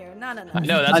pagan here. No. No, that's And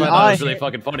why I thought it was I- really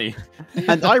fucking funny.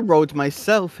 And I rolled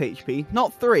myself HP,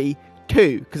 not 3,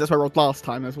 2, because that's what I rolled last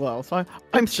time as well. So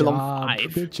I'm still on Job.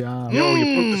 5. Good job. Yo,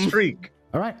 you broke the streak.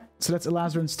 All right, so that's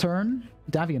Elazarin's turn.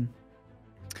 Davian.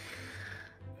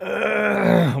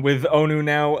 With Onu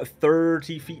now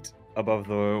 30 feet above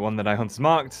the one that I hunted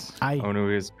marked. Aye.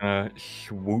 Onu is gonna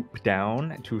swoop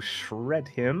down to shred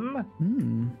him.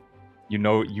 Hmm. You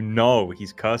know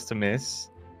he's cursed to miss.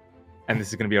 And this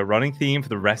is gonna be a running theme for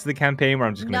the rest of the campaign where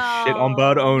I'm just gonna shit on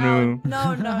Bird Onu.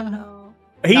 No.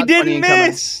 He That's funny didn't incoming.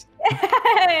 miss!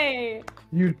 Hey!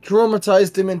 You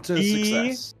traumatized him into He-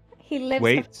 success. He lives to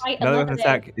Wait, fight another another weapon day.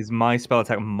 attack is my spell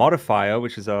attack modifier,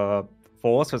 which is a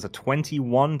 4, so it's a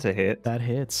 21 to hit. That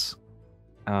hits.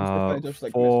 Just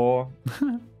like 4.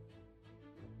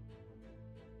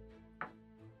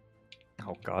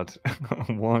 Oh god.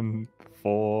 1,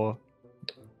 4.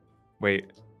 Wait,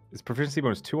 is proficiency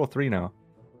bonus 2 or 3 now?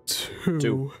 2.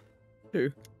 2. 3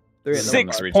 at the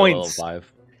 6 Reach a level points.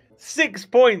 5. 6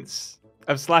 points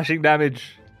of slashing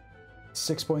damage.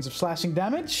 6 points of slashing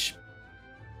damage.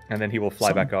 And then he will fly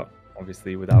Some- back up,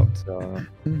 obviously, without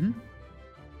Mm-hmm.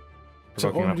 So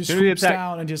provoking an Onu just opportunity swoops attack.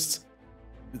 down and just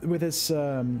with his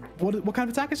what kind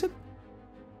of attack is it?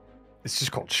 It's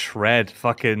just called shred.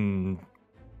 Fucking,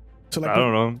 So I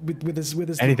don't know. with his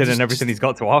Anything just- and everything he's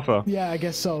got to offer. Yeah, I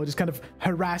guess so. Just kind of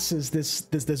harasses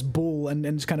this bull and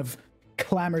just kind of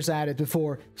clamors at it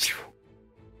before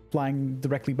flying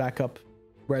directly back up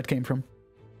where it came from.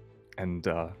 And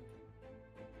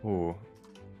ooh.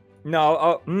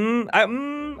 No,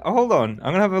 hold on.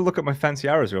 I'm gonna have a look at my fancy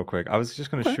arrows real quick. I was just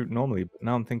gonna Okay. shoot normally, but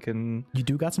now I'm thinking, You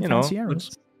do got some you know, fancy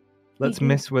arrows. let's Mhm.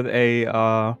 miss with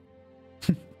a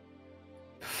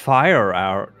fire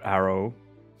arrow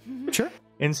Sure.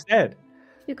 instead.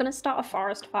 You're gonna start a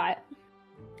forest fire.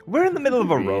 We're in the middle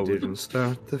of a We road. didn't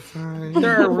start the fire.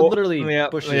 There are literally Yeah,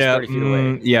 bushes yeah, 30 feet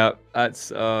away. Yeah, that's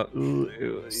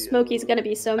Smokey's gonna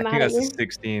be so I mad think at that's a you.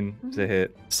 16 to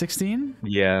hit. 16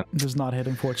 Yeah. does not hit,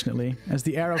 unfortunately, as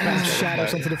the arrow kind of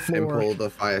shatters onto the And floor pull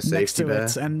the fire next safety to bear.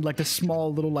 it, and like the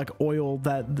small little like oil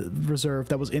that the reserve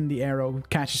that was in the arrow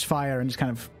catches fire and just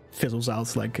kind of fizzles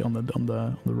out like on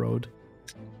the road.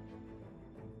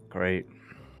 Great.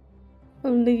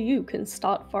 Only you can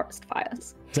start forest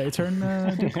fires. Is that your turn?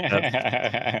 Duke?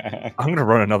 I'm gonna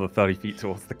run another 30 feet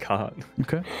towards the cart.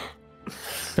 Okay.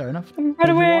 Fair enough. Run But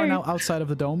you away! are now outside of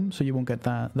the dome, so you won't get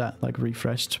that like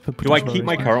refreshed. Do I keep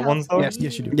my current ones though? Yes,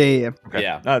 yes, you do. Yeah. Okay.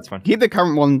 Yeah. No, that's fine. Keep the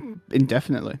current one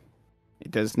indefinitely. It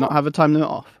does not have a time limit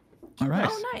off. All right.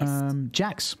 Oh, nice.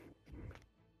 Jax.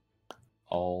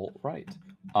 All right.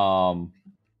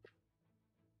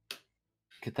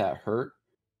 Get that hurt.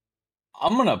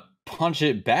 I'm gonna punch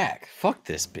it back. Fuck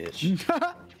this bitch.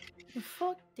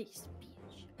 Fuck this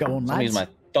bitch. Go on, I'm gonna use lads.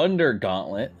 my Thunder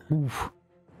Gauntlet Oof,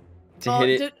 to Oh, hit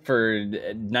it did- for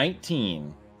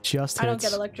 19. just hits. I don't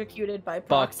get electrocuted by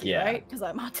proxy, yeah. right? Because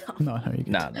I'm on top. No, no, you get.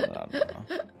 No.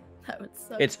 That would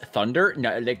suck. It's thunder,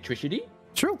 not electricity.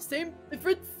 True. Same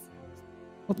difference.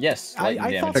 Yes. I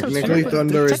lightning thought damage. so. Technically, But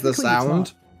thunder is the technically it's not.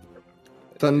 sound.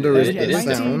 Thunder is It the is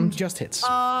 19 sound. just hits.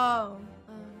 Oh.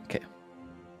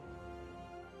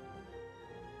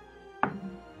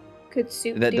 Could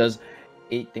soup That do- does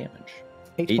 8 damage.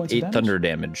 8 Eight points of damage. thunder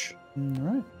damage. All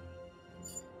right.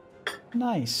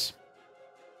 Nice.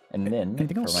 And then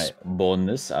Anything for else? my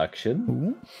bonus action,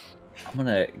 Ooh. I'm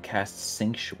gonna cast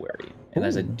Sanctuary. And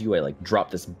as I Ooh. do, I like drop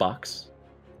this box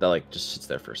that like just sits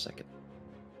there for a second.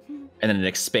 And then it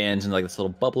expands into like this little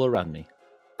bubble around me.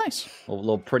 Nice. A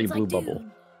little pretty It's blue like bubble.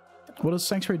 Dune. What does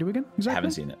Sanctuary do again? Exactly. I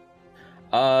haven't seen it.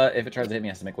 If it tries to hit me,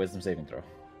 it has to make wisdom saving throw.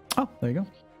 Oh, there you go.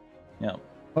 Yeah.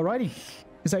 Alrighty.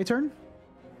 Is that your turn?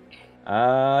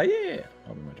 Yeah.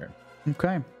 That'll be my turn.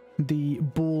 Okay. The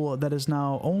bull that has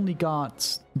now only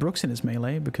got Brooks in his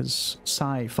melee because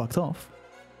Sai fucked off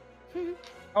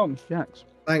Oh, Mr. Jax.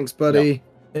 Thanks, buddy.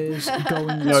 is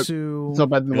going Nope. to It's not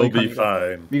better than You'll what you be can't fine.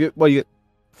 get. You get, well, you get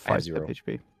I have 5 0.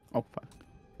 HP. Oh, fine.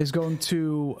 is going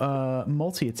to It's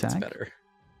multi-attack. better.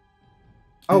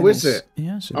 Oh, And is it?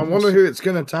 Yes. I wonder who it's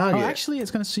gonna target. Oh, actually,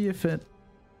 it's going to see if it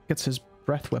gets his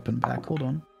breath weapon back. Hold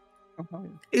on.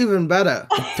 Even better.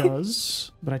 It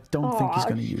does, but I don't think he's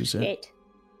going to use it. Shit.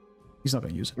 He's not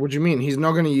going to use it. What do you mean? He's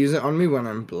not gonna use it on me when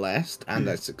I'm blessed and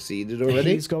I succeeded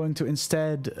already? He's going to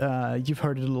instead, you've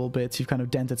heard it a little bit, you've kind of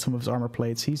dented some of his armor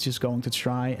plates. He's just going to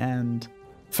try and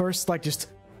first, like, just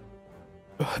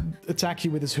attack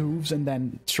you with his hooves and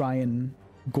then try and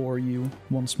gore you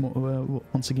once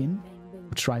again.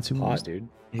 Try to. Hot, dude.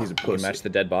 He's a You pussy. match the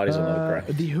dead bodies on the ground.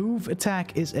 The hoof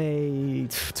attack is a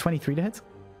 23 to hit.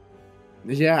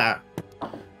 Yeah.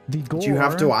 The gore Do you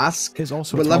have to ask? is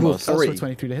also We're a level 20 also a 3.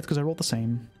 23 to hit because I rolled the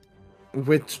same.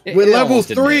 We're It level almost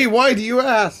didn't 3. hit. Why do you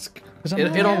ask? 'Cause I'm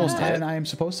It not- almost hit. And I am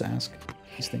supposed to ask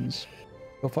these things.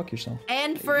 Go fuck yourself.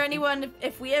 And for anyone,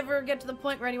 if we ever get to the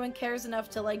point where anyone cares enough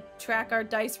to like track our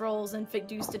dice rolls and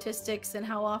do statistics and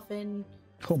how often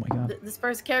Oh my god. this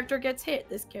first character gets hit,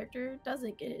 this character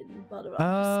doesn't get hit, and blah blah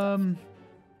blah.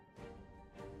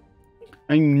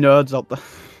 Any nerds out there?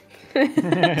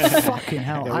 Fucking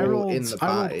hell! They're I all rolled in the I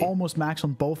rolled pie. almost max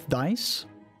on both dice.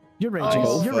 You're raging.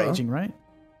 Oh. You're raging, right?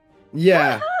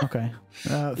 Yeah. Okay.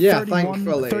 Yeah,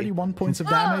 thankfully. 31 points of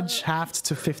damage, halved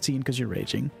to 15 because you're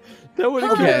raging. That would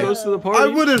have Okay. close to the party. I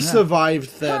would have Yeah. survived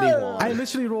 31. I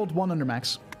literally rolled 1 under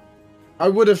max. I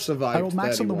would have survived. I rolled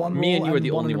max on the 31. one roll Me and you are and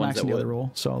the 1 only under ones max on that the other would.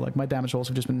 roll. So like my damage rolls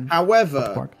have just been up the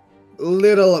However, park.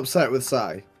 little upset with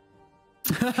Sai.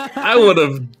 I would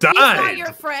have He's not died.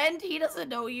 your friend. He doesn't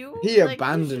know you. He Like,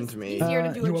 abandoned he's me. He's here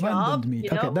to do you a abandoned job. me. You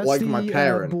know? Okay, that's Like the my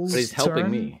parents. bull's But he's helping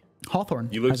turn. me. Hawthorne.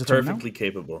 You look has a turn now. perfectly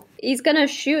capable. He's gonna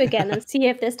shoot again and see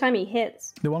if this time he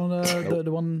hits. The one on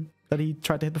the one that he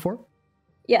tried to hit before.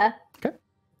 Yeah.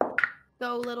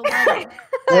 Go little buddy.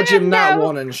 Watch him nat No.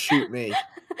 1 and shoot me.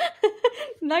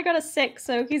 And I got a 6,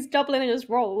 so he's doubling his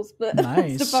rolls, but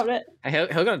Nice. that's about it. He'll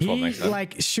get a 12 He next time.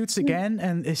 like shoots again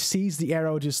and sees the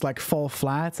arrow just like fall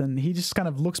flat, and he just kind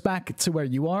of looks back to where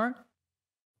you are,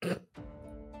 and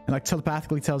like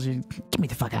telepathically tells you, "Get me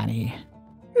the fuck out of here."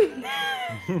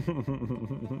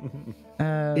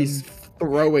 He's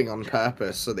throwing on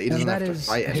purpose so that he and doesn't that have to is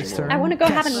fight his anymore. turn. I want to go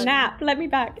have Kess. a nap. Let me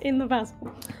back in the vessel.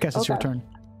 Guess it's your Okay. turn.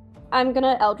 I'm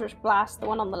gonna Eldritch Blast the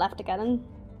one on the left again.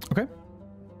 Okay,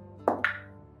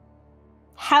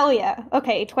 Hell yeah.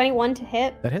 Okay, 21 to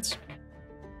hit. that hits.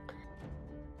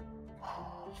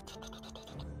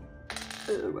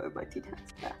 Where are my D10s?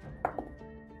 There.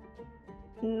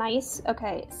 Nice.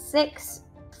 Okay, 6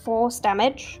 force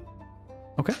damage.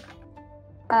 Okay.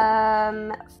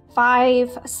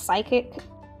 5 psychic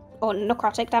or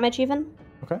necrotic damage even,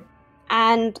 Okay.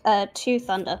 and 2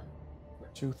 thunder.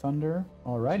 2 thunder.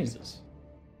 Alrighty.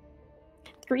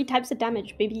 3 types of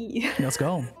damage, baby. Let's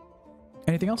go.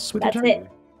 Anything else with That's your turn? it.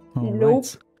 Nope.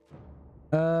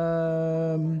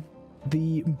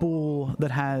 The bull that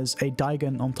has a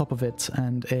Daigon on top of it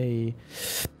and a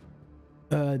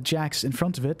Jax in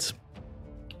front of it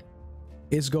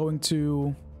is going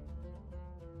to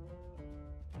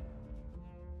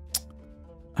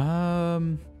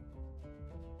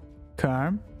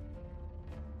Karm.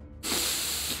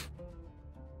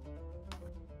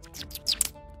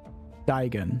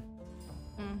 Daigon.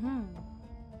 Mm-hmm.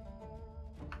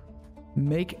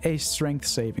 Make a strength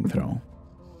saving throw.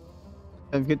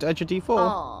 Don't forget to add your D4.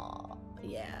 Oh,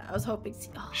 yeah. I was hoping.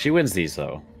 Oh. She wins these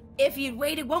though. If you'd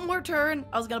waited one more turn,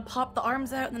 I was gonna pop the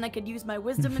arms out, and then I could use my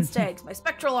wisdom instead. 'Cause my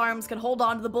spectral arms could hold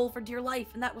on to the bull for dear life,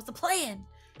 and that was the plan.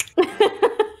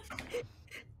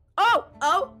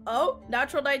 Oh!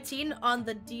 Natural 19 on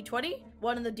the D20,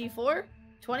 1 on the D4,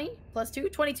 20 plus 2,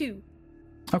 22.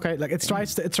 Okay, like it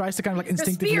tries to kind of like The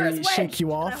spear is instinctively shake you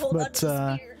wedged, and I off, hold on but to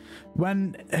the spear.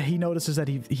 when he notices that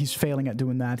he's failing at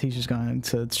doing that, he's just going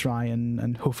to try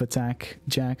and hoof attack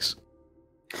Jax.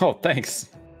 Oh, thanks.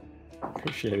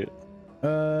 Appreciate it.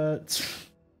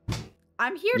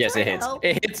 I'm here Yes, trying it to hits. help.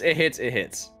 It hits. It hits. It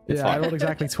hits. It's Yeah, I fine. rolled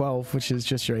exactly 12, which is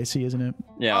just your AC, isn't it?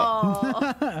 Yeah.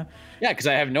 Aw. Yeah, because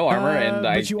I have no armor and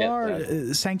I. But you get are that.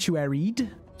 sanctuaried,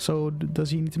 so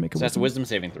does he need to make a So that's a wisdom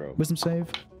saving throw. wisdom save?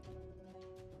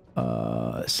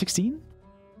 16?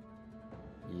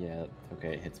 Yeah.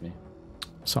 Okay, it hits me.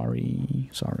 Sorry.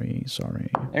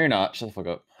 No, you're not. Shut the fuck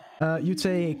up. You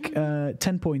take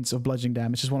 10 points of bludgeoning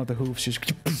damage. Just one of the hoofs just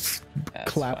That's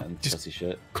clap, fine. just Pussy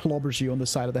shit. clobbers you on the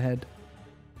side of the head.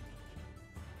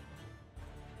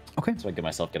 Okay. So I get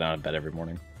myself get out of bed every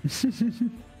morning.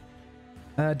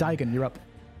 Daigen, you're up.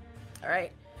 All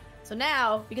right. So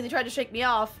now, because he tried to shake me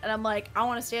off, and I'm like, I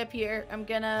want to stay up here. I'm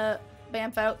gonna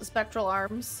bamf out the spectral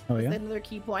arms. Oh, yeah? With another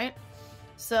key point.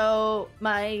 So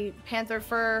my panther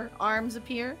fur arms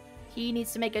appear. He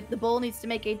needs to make the bull needs to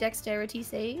make a dexterity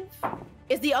save.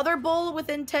 Is the other bull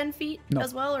within 10 feet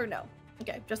as well, or no?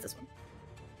 Okay, just this one.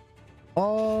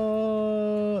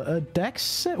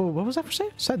 Dex? What was that for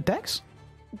save? Is that Dex?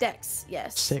 Dex,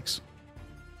 yes. 6.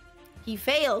 He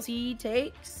fails. He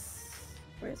takes.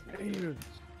 Where's my?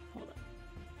 Hold on.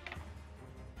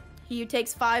 He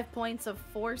takes 5 points of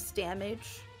force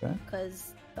damage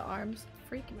because the arms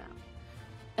freak him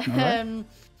out. And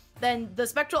then the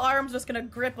spectral arm's just gonna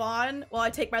grip on while I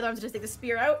take my other arms and just take the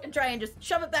spear out and try and just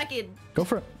shove it back in. Go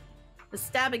for it. Just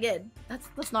stab again.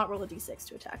 Let's not roll a d6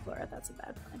 to attack, Laura. That's a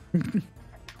bad sign.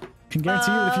 Can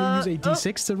guarantee you if you use a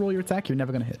d6 to roll your attack, you're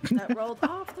never gonna hit. That rolled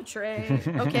off the tray.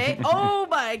 Okay. Oh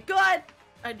my god!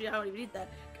 I don't even need that.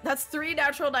 That's 3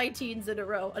 natural 19s in a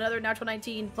row. Another natural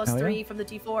 19 plus 3 from the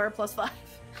d4 plus 5.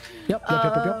 Yep.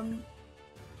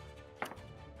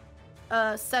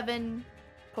 7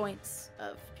 points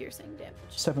of piercing damage.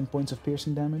 7 points of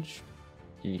piercing damage.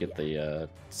 You get the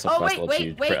Oh wait,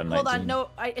 hold on. No,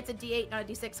 it's a d8, not a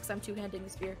d6, because I'm two-handing the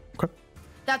spear. Okay.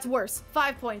 That's worse.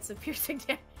 5 points of piercing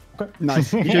damage. Okay.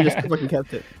 Nice. You should have just fucking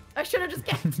kept it. I should have just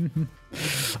kept it.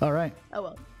 All right. Oh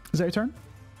well. Is that your turn?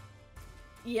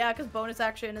 Yeah, because bonus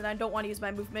action, and I don't want to use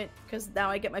my movement, because now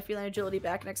I get my feline agility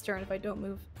back next turn if I don't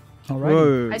move. All right.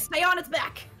 Whoa. I stay on its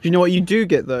back. Do you know what you do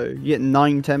get though? You get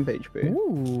 9 temp HP.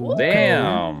 Ooh.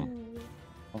 Damn.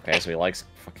 Okay, so he likes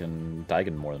fucking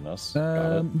Daigen more than us.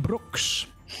 Got it. Brooks.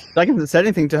 I haven't said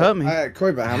anything to hurt me.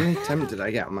 Koiba, how many temp did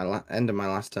I get on my end of my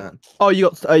last turn? Oh, you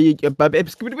got you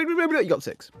got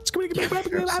 6.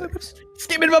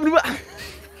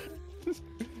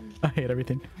 I hate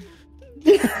everything.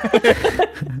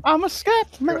 I'm a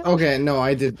scat man. Okay, no,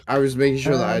 I did. I was making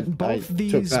sure that I both took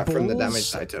these that from the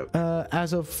balls, damage I took.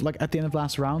 As of like at the end of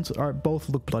last round, are both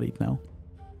look bloodied now.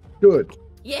 Good.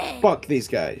 Yeah. Fuck these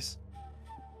guys.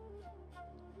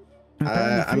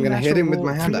 I'm gonna hit him with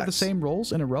my hand Three axe. of the same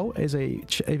rolls in a row is a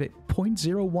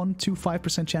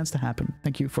 0.0125% chance to happen.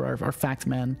 Thank you for our fact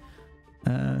man.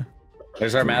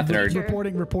 There's our math nerd.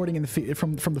 Reporting in the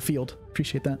from the field.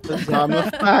 Appreciate that. I'm a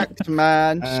fact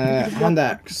man. Hand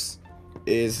axe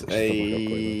is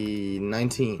a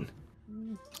 19.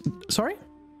 Sorry?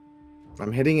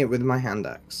 I'm hitting it with my hand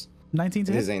axe. 19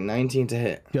 to It hit? is a 19 to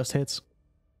hit. Just hits.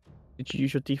 Did you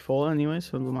use your D4 anyways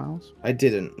for the miles? I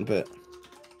didn't, but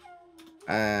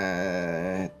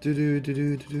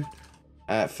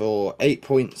for 8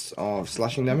 points of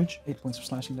slashing damage. 8 points of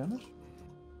slashing damage.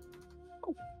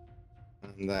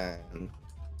 And then,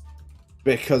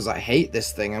 because I hate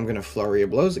this thing, I'm gonna flurry of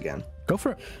blows again. Go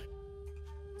for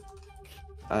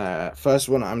it. First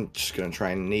one, I'm just gonna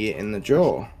try and knee it in the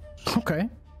jaw. Okay.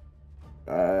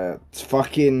 It's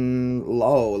fucking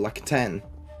low, like a 10.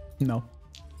 No.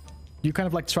 You kind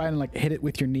of like try and like hit it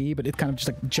with your knee, but it kind of just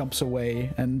like jumps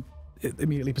away and it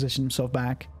immediately positions himself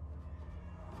back.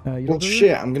 Well,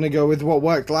 shit, I'm gonna go with what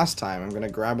worked last time. I'm gonna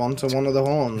grab onto one of the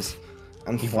horns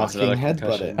and fucking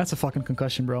headbutt it. That's a fucking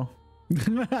concussion, bro.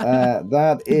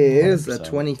 That is a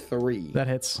 23. That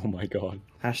hits. Oh my god.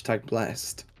 Hashtag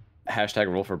blessed.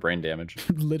 Hashtag roll for brain damage.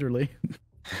 Literally.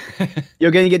 You're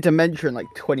gonna get dementia in like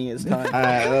 20 years time.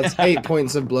 That's 8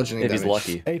 points of bludgeoning damage. If he's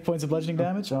lucky. 8 points of bludgeoning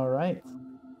damage. All right.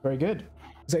 Very good.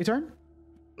 Is that your turn?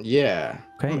 Yeah.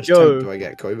 Okay. How much Yo. temp do I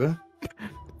get, Koiba?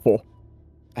 4.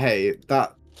 Hey,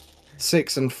 that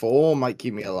 6 and 4 might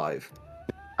keep me alive.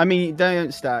 I mean, they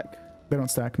don't stack. They don't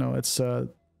stack. No, it's the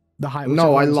high.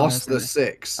 No, I lost the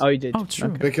 6. Oh, you did. Oh, true.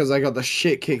 Okay. Because I got the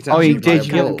shit kicked out Oh, of you me did, by a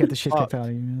you bull. did. Get the shit kicked out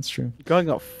of you. That's true. God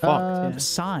got fucked. Yeah.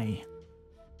 Sai.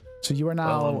 So you are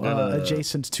now Well, I'm gonna-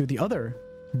 adjacent to the other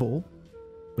bull.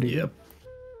 What do you Yep.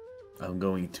 I'm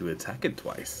going to attack it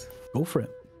twice. do? Go for it.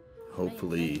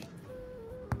 Hopefully.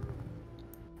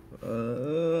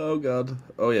 Oh god.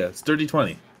 Oh yeah, it's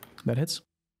 30-20. That hits.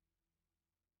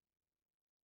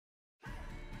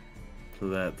 So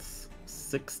that's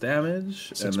 6 damage,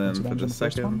 6 and points then of for damage the on the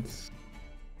first one. second.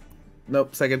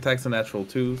 Nope, second attack's a natural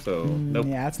 2, so nope.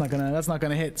 Yeah, that's not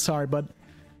gonna hit. Sorry, bud.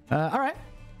 All right.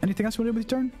 Anything else you want to do with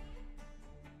your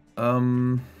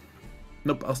turn?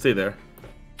 Nope, I'll stay there.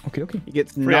 Okay. He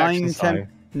gets Free action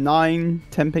 9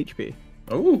 temp HP.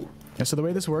 Oh, Yeah, so the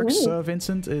way this works,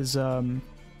 Vincent, is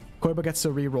Koiba gets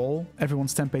to re-roll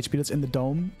everyone's temp HP that's in the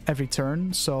dome every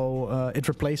turn. So it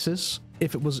replaces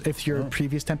if your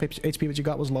previous temp HP that you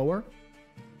got was lower.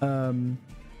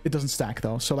 It doesn't stack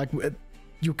though. So like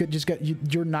you could just get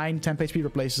your 9 temp HP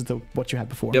replaces what you had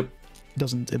before. Yep. It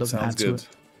doesn't sounds add to good. it.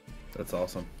 That's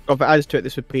awesome. If it adds to it,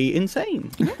 this would be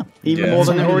insane. Yeah. Even Yeah. more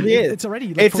than it already is. It's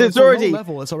already. It's for a already low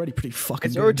level. It's already pretty fucking.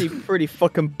 It's good. already pretty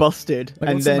fucking busted. Like,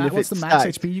 And what's then the if what's it's the max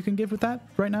stacked, HP you can give with that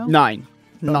right now? 9.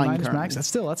 Oh, 9 9 is currently. max. That's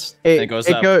still that's. It goes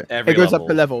up every It goes up level.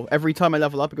 the level. Every time I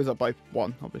level up, it goes up by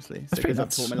 1, obviously. So That's it pretty goes up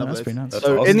nuts. to what my Yeah, level that's is. pretty nuts. That's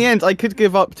So awesome. in the end, I could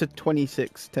give up to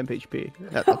 26 temp HP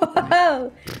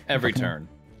Oh, Every turn.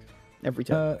 every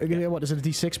time. What is it? A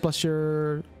D6 plus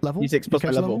your level? D6 Your plus my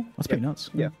character level. That's pretty nuts.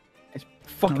 Yeah. It's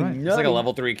fucking Alright. It's like a nutty.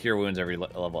 level 3 cure wounds every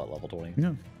level at level 20.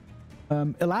 Yeah.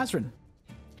 Elazrin.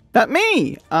 That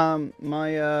me. My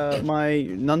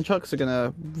nunchucks are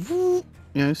gonna,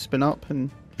 spin up and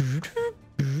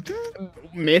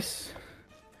miss.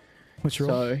 What's your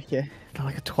roll? So yeah, they're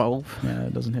like a 12. Yeah,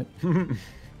 it doesn't hit. And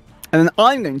then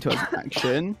I'm going to as an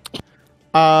action.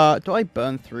 Do I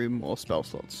burn through more spell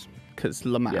slots? Because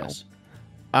Lamau. Yes.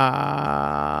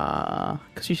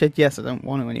 Because you said yes, I don't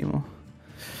want to anymore.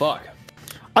 Fuck.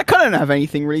 I kind of don't have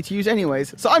anything really to use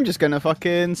anyways, so I'm just gonna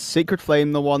fucking Secret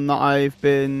Flame the one that I've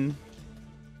been...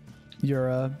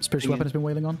 Your spiritual weapon has been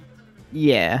wailing on?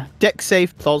 Yeah. Dex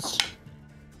save plus...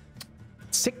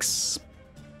 6.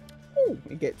 Ooh,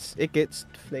 it gets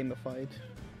flamified.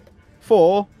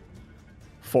 4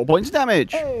 points of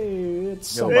damage. Hey,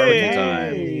 it's Yo, so barbecue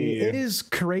time. It is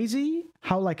crazy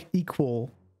how like equal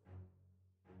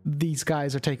these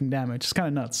guys are taking damage. It's kind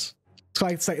of nuts.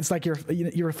 It's like you're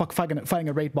fighting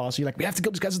a raid boss. You're like, we have to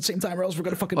kill these guys at the same time, or else we're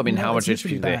gonna fucking. I mean, how it's much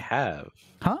literally HP do they that. have?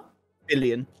 Huh?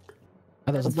 Billion.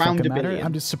 That doesn't Around fucking a matter. billion.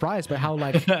 I'm just surprised by how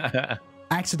like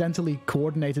accidentally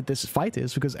coordinated this fight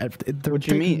is because they're What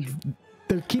do you mean?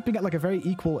 They're keeping it like a very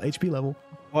equal HP level.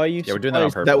 Why are you Yeah, we're doing that on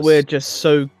surprised that purpose. we're just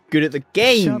so good at the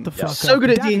game? Shut the fuck so up. good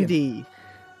at Davian. D&D.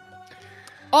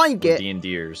 I get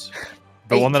D&Ders.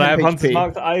 The one that I have 8 Hunter's HP.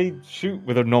 marked, I shoot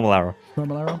with a normal arrow.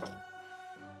 Normal arrow.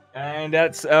 And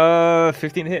that's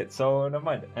 15 hits, so never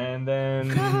mind. And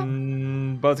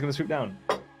then Bud's gonna swoop down.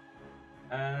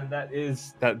 And that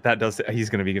does it. He's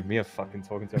gonna be giving me a fucking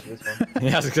talking to after this one.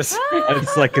 Yeah, I was gonna say.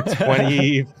 It's like a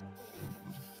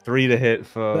 23 to hit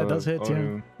for That does hit, yeah.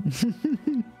 Onu.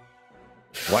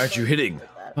 Why aren't you hitting?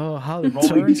 Oh, how the Rolling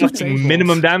turns of fucking tables.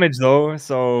 minimum damage though,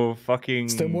 so fucking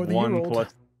Still more than you 1 rolled.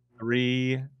 plus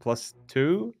 3 plus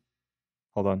 2.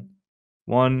 Hold on.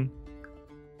 1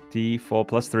 D4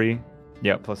 plus 3.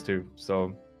 Yeah, plus 2.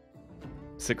 So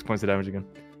 6 points of damage again.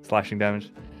 Slashing damage.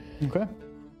 Okay.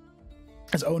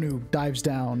 As Onu dives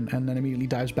down and then immediately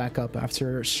dives back up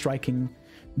after striking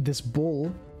this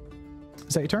bull.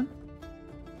 Is that your turn?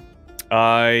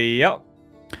 Yep.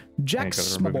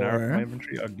 Jax, And my I gotta remove an arrow from my boy.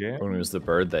 inventory again. Onu is the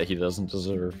bird that he doesn't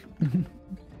deserve.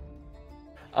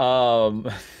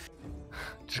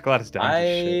 Just glad it's down.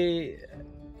 to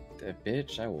shit.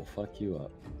 Bitch, I will fuck you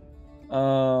up.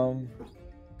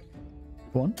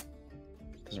 One.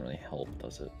 Doesn't really help,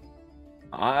 does it?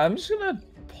 I'm just gonna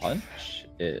punch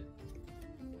it.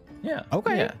 Yeah.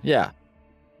 Okay. Yeah.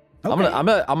 Okay. I'm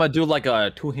gonna do like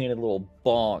a two-handed little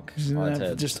bonk on its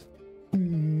head. Just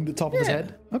the top of his Yeah.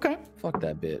 head. Okay. Fuck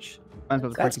that bitch. Depends what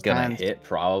the That's frick gonna stands. hit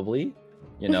probably.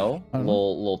 You know, I don't know.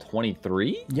 little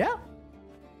 23. Yeah.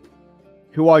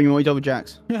 Who are you, Moby Double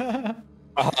Jacks? I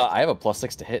have a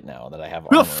 +6 to hit now that I have. Who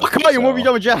the armor, fuck are you, so- Moby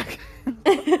Double Jack?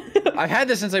 I've had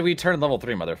this since we turned level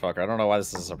 3, motherfucker. I don't know why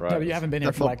this is a surprise. No, but you haven't been here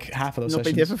That's for not- like half of those Not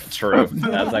big sessions. difference. True.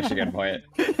 That's actually a good point.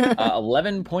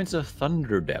 11 points of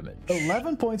thunder damage.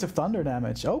 11 points of thunder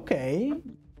damage. Okay.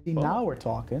 See, now we're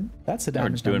talking. That's the We're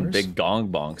damage doing numbers. big gong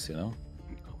bonks, you know.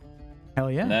 Hell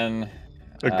yeah. And then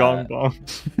A gong bomb.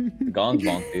 gong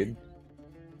bonk, dude.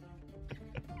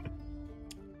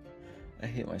 I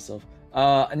hate myself.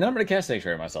 And then I'm gonna cast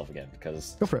Sanctuary on myself again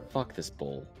because Go for it. fuck this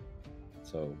bull.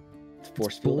 So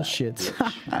force It's field out, bullshit.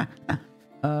 bitch. Yeah,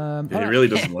 he alright. really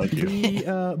doesn't like you.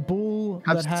 The bull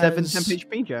Have that has 7 temp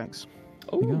HP, Jacks.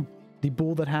 There you Ooh. go. The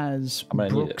bull that has I'm gonna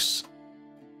need it. Brooks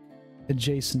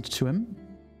adjacent to him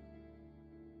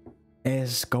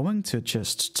is going to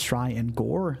just try and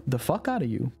gore the fuck out of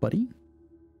you, buddy.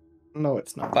 No,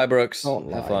 it's not. Bye, Brooks.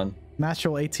 Don't Have lie. fun.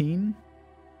 Natural 18.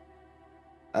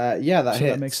 Yeah, that So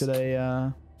hits. that makes it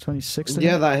a 26. to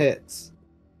Yeah, hit. that hits.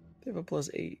 They have a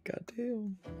 +8.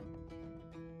 Goddamn.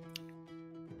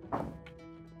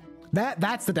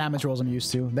 That's the damage rolls I'm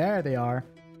used to. There they are.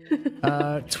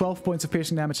 12 points of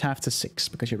piercing damage, half to 6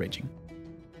 because you're raging.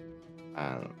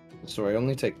 So I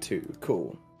only take 2.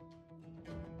 Cool.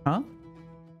 Huh?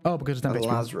 Oh, because it's not HP.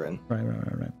 Lazarin.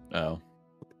 Right. Oh.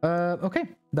 Okay,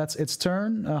 that's its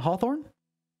turn. Hawthorne.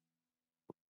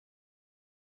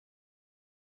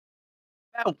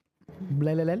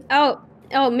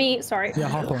 Oh, me. Sorry. Yeah,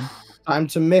 Hawthorne. Time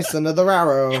to miss another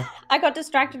arrow. I got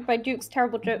distracted by Duke's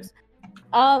terrible jokes.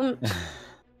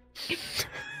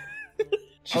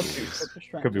 I'll shoot.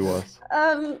 Could be worse.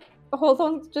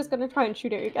 Hawthorne's just gonna try and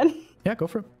shoot it again. Yeah, go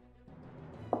for it.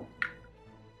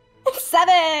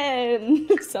 7!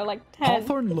 So like 10.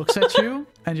 Hawthorne looks at you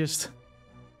and just,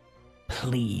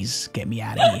 please get me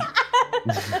out of here.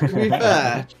 To be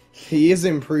fair, he is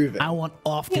improving. I want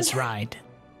off this ride.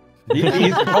 He's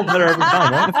got better every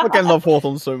time, I right? fucking love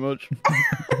Hawthorne so much.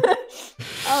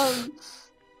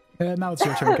 Now it's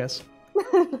your turn, Kess.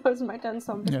 That was my turn,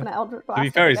 so I'm just gonna Eldritch Blast. To be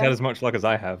fair, he's again. had as much luck as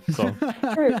I have, so.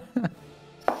 True.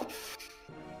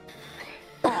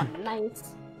 Oh,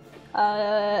 nice.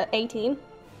 18.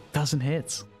 Doesn't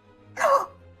hit.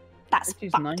 That's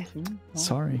She's fucked. 19. Oh.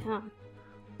 Sorry. Yeah.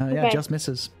 Yeah, Okay. just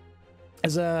misses.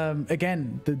 As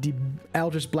again, the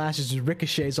Eldritch Blast just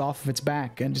ricochets off of its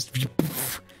back and just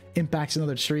impacts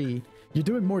another tree. You're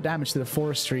doing more damage to the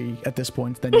forest tree at this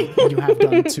point than you have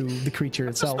done to the creature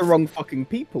That's itself. the wrong fucking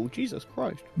people. Jesus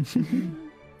Christ.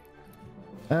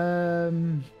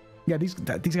 Yeah, these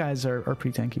guys are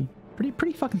pretty tanky.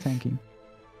 Pretty fucking tanky.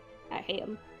 I hate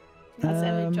him. Has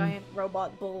any giant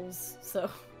robot bulls, so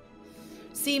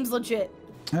seems legit.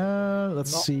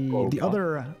 Let's Not see. Boba. The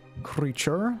other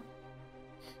creature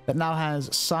that now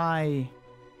has Psy,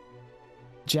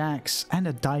 Jax, and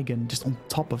a Daigon just on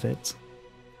top of it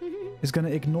is going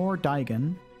to ignore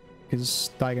Daigon because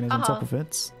Daigon is on top of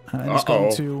it, and is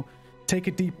going to take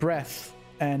a deep breath,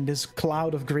 and this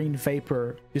cloud of green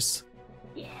vapor just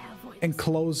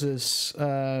encloses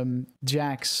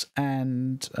Jax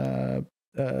and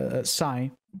Psy.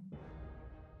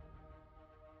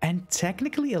 And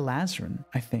technically Elazarin,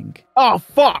 I think. Oh,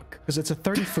 fuck! Because it's a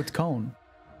 30-foot cone.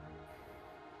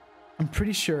 I'm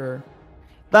pretty sure.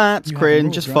 That's You have the cringe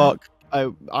rules, as right?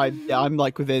 fuck. I'm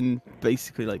like within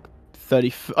basically like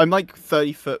 30. I'm like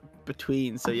 30 foot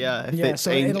between. So yeah, if it's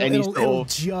any sort it'll of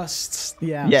just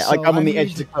yeah, so like I'm on the I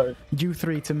edge of need the code. you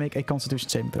three to make a Constitution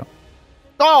saving throw.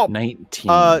 Oh,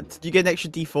 19. you get an extra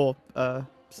D4,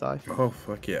 Psy. Oh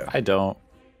fuck yeah! I don't.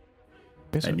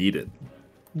 Yes, I sir. need it.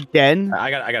 Den, I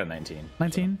got a 19.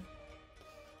 19,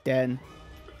 Den.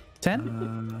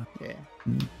 10, Yeah.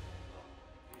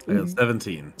 I got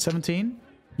 17. 17.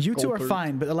 You two are Goldberg.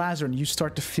 fine, but Elazarin, you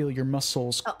start to feel your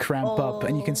muscles cramp up,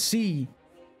 and you can see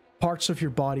parts of your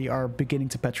body are beginning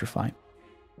to petrify.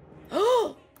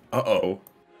 Uh-oh.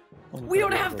 We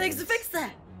don't have things to fix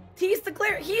that. He's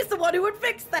the one who would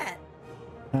fix that.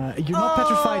 You're not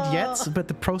petrified yet, but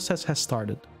the process has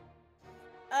started.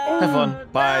 Have fun.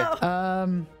 Bye.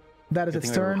 No. That is Good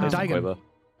its thing we turn. replaced Daigon.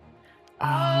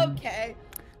 Quavo. Okay.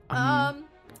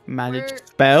 Manage We're-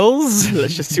 spells.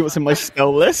 Let's just see what's in my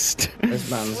spell list. This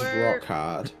man's We're- rock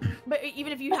hard. But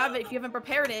even if you haven't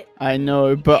prepared it, I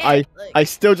know, but yeah, I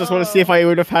still just want to see if I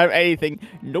would have had anything.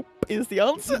 Nope is the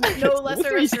answer. no It's level lesser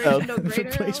 3 spell. restoration, no greater.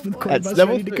 Replacement or- coin That's must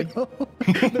level ready to 3. go.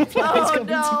 The plan's Oh, coming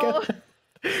no. together.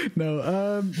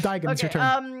 No, Daigon, it's your Okay.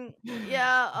 turn.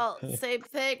 Yeah. Same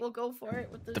thing. We'll go for it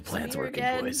with The plan's spear working,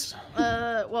 again. boys.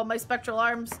 Well, my spectral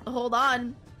arms. Hold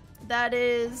on. That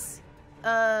is,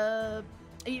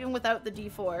 even without the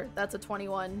D4, that's a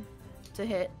 21 to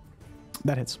hit.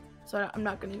 That hits. So I'm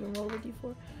not gonna even roll the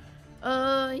D4.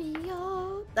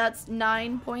 Yeah. That's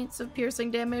 9 points of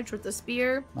piercing damage with the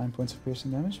spear. 9 points of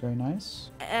piercing damage. Very nice.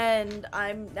 And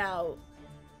I'm now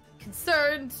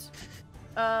concerned.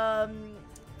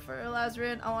 For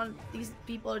Lazarin, I want these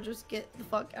people to just get the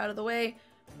fuck out of the way.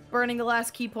 Burning the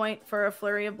last key point for a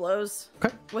flurry of blows.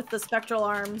 Okay. With the spectral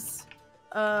arms.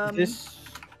 Does this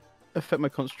affect my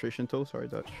concentration at all? Sorry,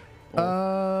 Dutch.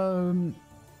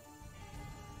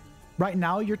 Right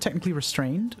now you're technically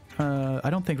restrained. I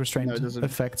don't think restrained No, it doesn't.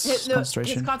 affects His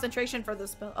concentration. concentration for the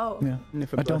spell. Oh. Yeah,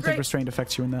 If I don't think Great. restrained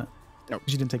affects you in that. No. 'Cause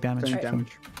you didn't take damage. Don't so-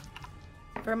 damage.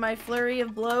 For my flurry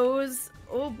of blows,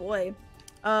 oh boy.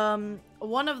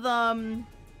 One of them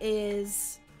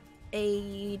is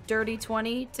a dirty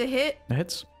 20 to hit, That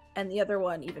hits. and the other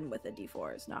one, even with a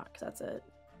D4, is not, because that's a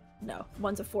no.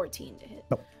 One's a 14 to hit.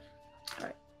 Nope. All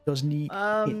right. Does need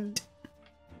hit.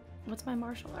 What's my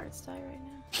martial arts die right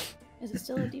now? Is it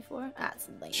still a D4? Ah, it's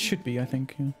lame. Should be, I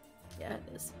think. Yeah. Yeah, it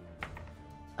is.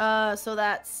 So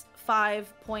that's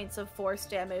 5 points of force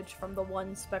damage from the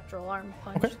one spectral arm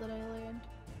punch Okay. that I land.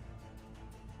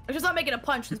 I'm just not making a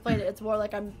punch that's plated. It's more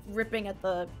like I'm ripping at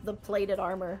the plated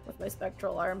armor with my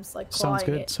spectral arms, like clawing Sounds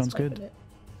good, it, sounds swiping good. it.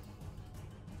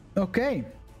 Okay.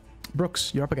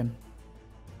 Brooks, you're up again.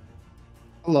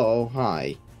 Hello,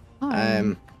 hi.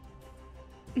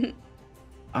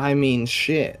 I mean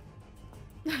shit.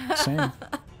 Same.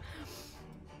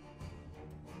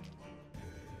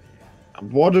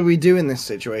 What do we do in this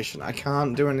situation? I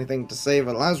can't do anything to save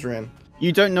Elazarin.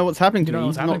 You don't know what's happening to You don't me. know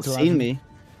You've what's not happening to seen me.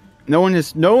 No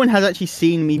one has actually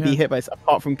seen me be Yeah. hit by this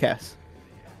apart from Kess.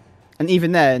 And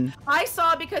even then, I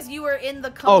saw because you were in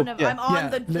the cone of. yeah. I'm on Yeah,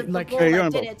 the like- bowl you're that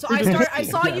on did the it. So bowl. I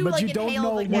saw you but like you don't inhale know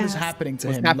the what is gas. happening to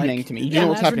what's him. happening like, to me? You yeah, know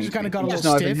what's Lazarus happening just to kind me. of got a You little just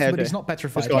know I've stiff, inhaled but he's it. not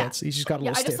petrified Just yet. He's just got a Yeah,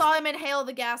 little I just stiff. saw him inhale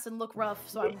the gas and look rough,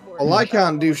 so I'm worried. Well, I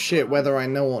can't do shit whether I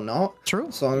know or not.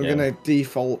 True. So I'm Yeah. gonna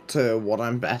default to what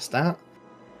I'm best at.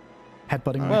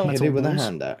 Headbutting I hit metal it with a balls.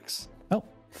 hand axe. Oh.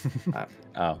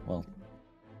 Oh well.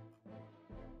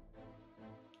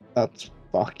 That's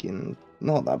fucking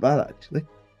not that bad actually.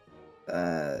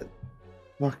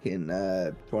 Fucking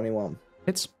 21.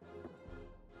 Hits.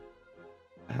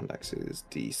 Hand axe is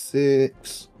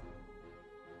D6.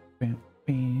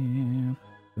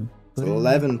 So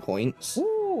 11 points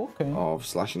Ooh, okay. of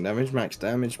slashing damage, max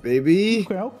damage, baby.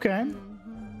 Okay.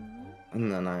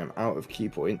 And then I am out of key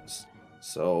points.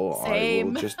 So I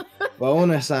Same. will just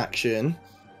bonus action.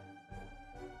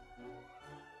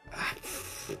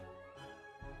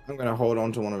 I'm gonna hold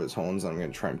on to one of its horns and I'm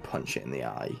gonna try and punch it in the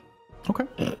eye. Okay.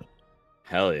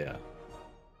 Hell yeah.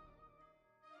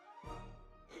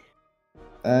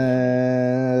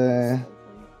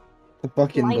 The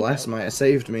fucking Blind bless might have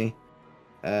saved me.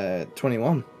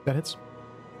 21. That hits.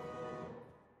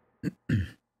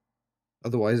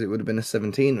 Otherwise it would have been a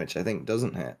 17, which I think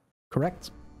doesn't hit.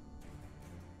 Correct.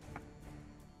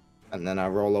 And then I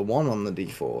roll a 1 on the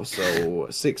d4, so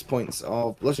 6 points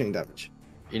of bludgeoning damage.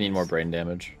 You need more brain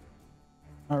damage.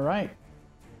 All right.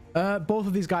 Both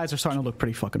of these guys are starting to look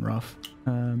pretty fucking rough.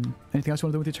 Anything else you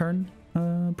want to do with your turn,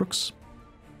 Brooks?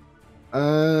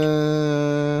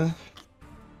 There's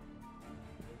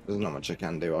not much I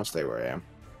can do. I'll stay where I am.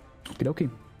 Okie dokie.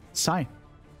 Sai.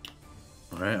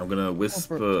 Alright, I'm gonna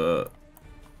wisp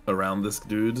around this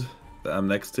dude that I'm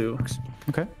next to.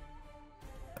 Okay.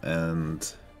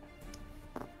 And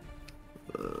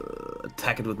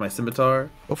attack it with my scimitar.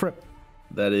 Go for it.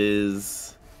 That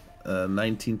is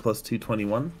 19 plus 2,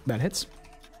 21. That hits.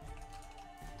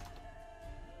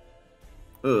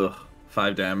 Ugh,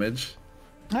 5 damage.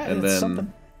 And It's then,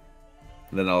 something.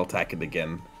 then I'll attack it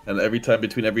again. And every time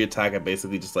between every attack, I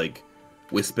basically just like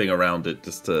wisping around it,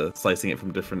 just slicing it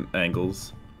from different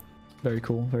angles. Very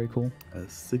cool. Very cool.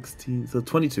 16, so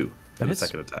 22 for the hits.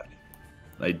 second attack.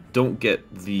 I don't get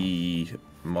the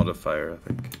modifier, I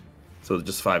think. So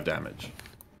just 5 damage.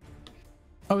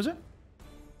 Oh, is it?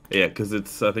 Yeah, because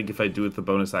it's. I think if I do it the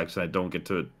bonus action, I don't get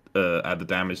to add the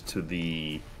damage to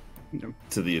the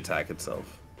attack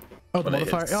itself. Oh, the When it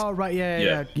modifier. hits. Oh, right.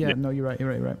 Yeah. No, you're right.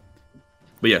 You're right.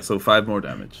 But yeah, so 5 more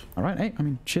damage. All right. Hey, I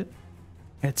mean, shit.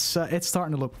 It's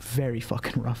starting to look very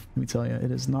fucking rough. Let me tell you,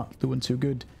 it is not doing too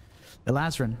good.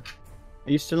 Elazrin.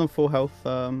 Are you still on full health,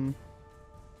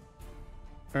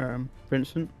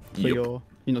 Vincent? So Yep. you're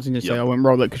not going to say Yep. I won't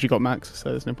roll it because you got max, so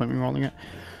there's no point in me rolling it.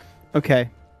 Okay.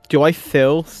 Do I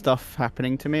feel stuff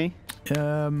happening to me?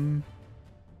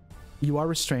 You are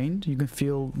restrained. You can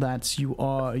feel that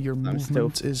your movement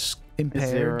still is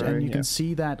impaired, zero, and you yeah. can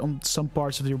see that on some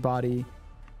parts of your body.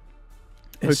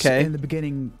 Okay. In the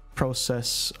beginning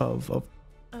process of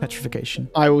petrification.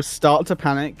 I will start to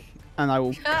panic, and I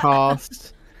will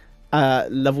cast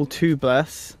level 2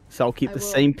 bless. So I'll keep I the will.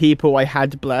 same people I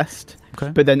had blessed, Okay.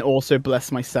 but then also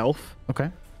bless myself. Okay.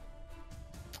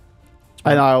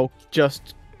 And I'll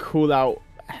just call out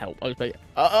help. I'll just be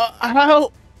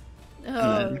help!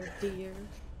 Oh dear.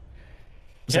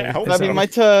 That'll be my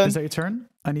turn. Is that your turn?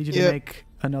 I need you to Yep. make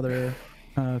another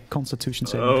Constitution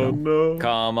saving Oh throw. no.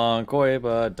 Come on,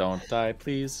 Koiba, don't die,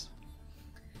 please.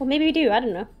 Well, maybe you do. I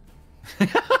don't know.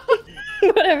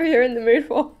 Whatever you're in the mood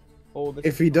for.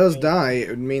 If he does die, it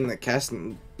would mean that Kess,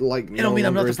 like, no It'll mean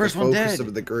I'm not longer the is the first one focus dead.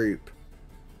 of the group.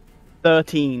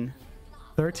 13.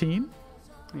 13.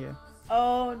 Yeah.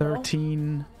 Oh no.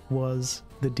 13 was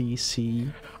the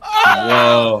DC.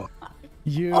 Whoa.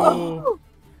 You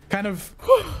kind of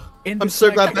in I'm this, so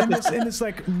like, glad that in this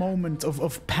like moment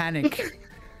of panic,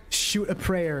 shoot a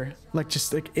prayer like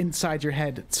just like inside your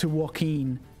head to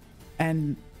Joaquin,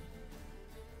 and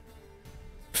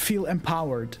feel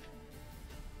empowered.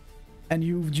 And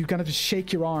you kind of just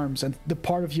shake your arms, and the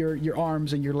part of your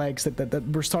arms and your legs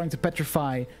that were starting to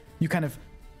petrify, you kind of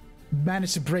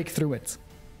manage to break through it.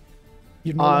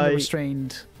 You're no longer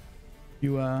restrained.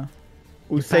 You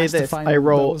We'll say passed the this. final- I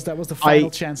rolled. That was the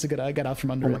final chance to get out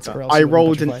from under Oh my it. God. Or else I you would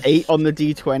rolled an petrify. 8 on the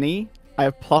d20. I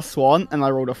have +1, and I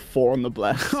rolled a 4 on the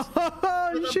bless.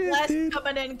 The Shit, bless dude.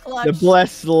 coming in clutch. The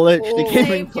bless literally came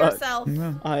in Save clutch. yourself.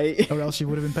 Yeah. Or else you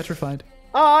would have been petrified.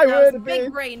 I That was would a have big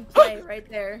been. brain play right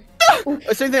there. That's the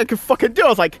only thing I could fucking do. I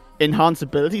was like, enhance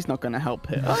ability's not going to help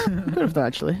here. I could have done,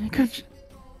 actually. And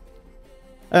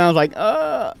I was like,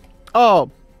 oh,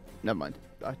 never mind.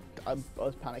 I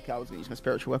was panicking. I was gonna use my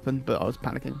spiritual weapon, but I was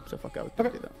panicking, so fuck, I would do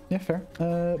that. Yeah, fair.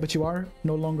 But you are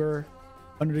no longer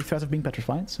under the threat of being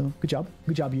petrified, so good job.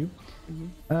 Good job, you.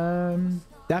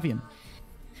 Davian.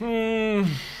 Yeah.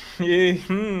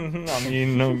 I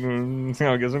mean,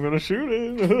 I guess I'm gonna shoot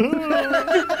it.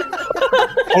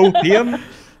 Opium.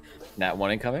 Nat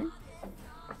 1 incoming.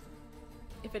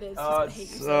 If it is, I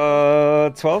hate you.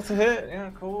 12 to hit. Yeah,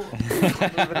 cool.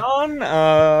 Moving on.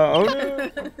 Oh no.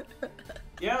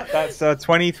 Yeah, that's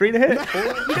 23 to hit. Cool.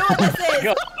 You know what this is?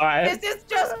 God. This is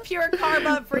just pure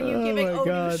karma for you giving my Onu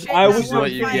God. shit. I that was one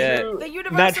what you fight. get. The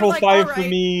universe Natural is like, 5 all for right,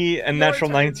 me and your natural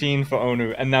turn. 19 for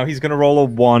Onu, and now he's gonna roll a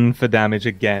 1 for damage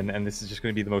again, and this is just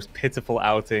gonna be the most pitiful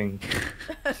outing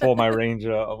for my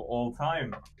ranger of all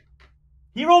time.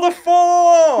 He rolled a 4!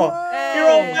 He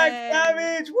rolled max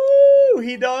damage! Woo!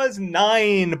 He does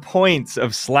 9 points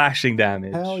of slashing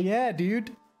damage. Hell yeah, dude.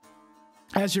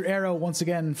 As your arrow once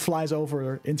again flies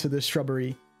over into the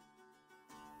shrubbery,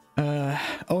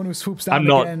 Onu swoops down I'm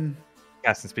not again.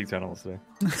 casting Speak to Animals today.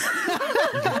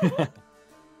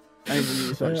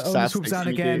 Onu swoops down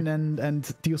again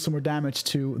and deals some more damage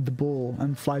to the bull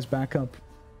and flies back up.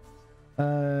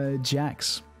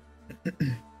 Jax.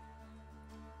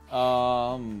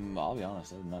 I'll be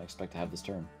honest, I did not expect to have this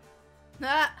turn.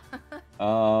 I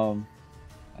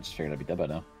just figured I'd be dead by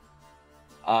now.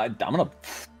 I'm gonna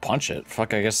punch it.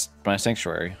 Fuck, I guess my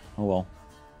sanctuary. Oh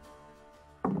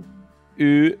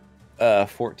well.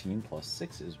 14 plus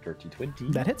 6 is dirty 20.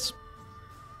 That hits.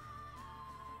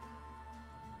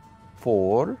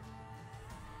 4.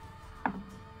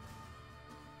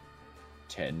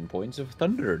 10 points of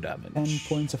thunder damage. 10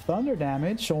 points of thunder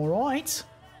damage. All right.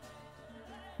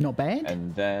 Not bad.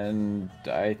 And then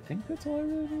I think that's all I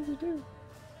really need to do.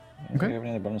 I don't think I have any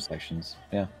other bonus actions.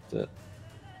 Yeah, that's it.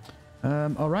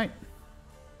 All right.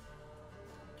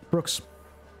 Brooks.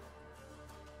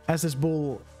 As this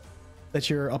bull that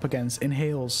you're up against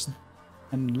inhales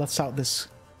and lets out this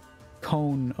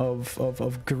cone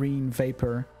of green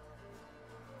vapor.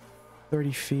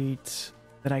 30 feet.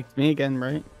 That I Me again,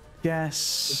 right?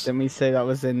 guess. Didn't we say that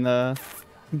was in the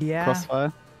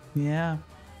crossfire? Yeah.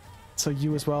 So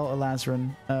you as well,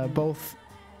 Elazarin. Both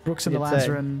Brooks and You'd say.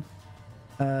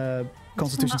 Elazarin.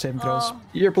 Constitution saving throws.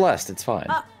 You're blessed, it's fine.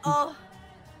 Oh,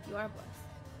 you are blessed.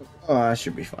 Oh, I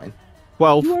should be fine.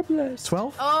 12.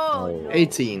 12? Oh,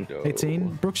 18.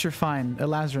 18. Brooks, you're fine.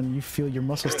 Elazarin, you feel your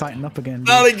muscles tighten up again.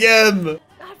 Not again! God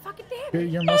fucking damn it.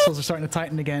 Your muscles are starting to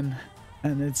tighten again.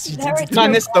 And it's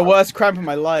Man, this is the worst cramp of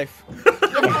my life.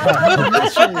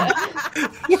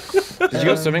 Did you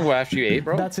go swimming after you ate,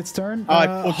 bro? That's its turn. I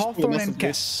punched through Hawthorne muscles, and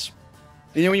Kess.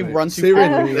 You know when you run too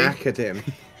Siren far? knackered him.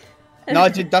 No,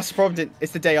 dude, that's the problem.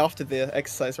 It's the day after the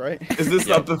exercise, right? Is this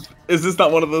not the? Is this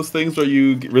not one of those things where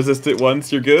you resist it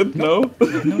once, you're good? No.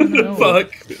 No.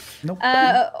 Fuck. Nope.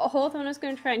 Hawthorne is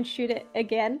going to try and shoot it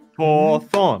again.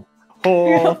 Hawthorne.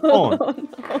 Hawthorne.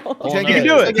 You You can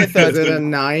do it. Get Is it 13. a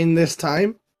 9 this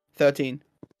time? 13.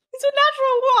 It's a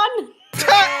natural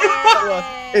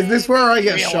 1! Is this where I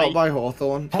get shot by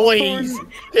Hawthorne? Please,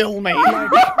 kill me. Yeah.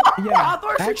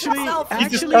 Hawthorne shoots Actually, himself. He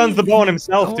just turns the ball on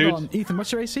himself, hold dude. on. Ethan,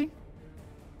 what's your AC?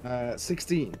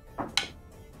 16.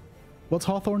 What's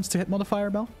Hawthorne's to hit modifier,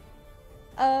 Bell?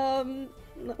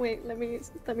 Wait, let me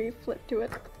flip to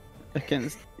it.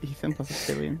 Against Ethan plus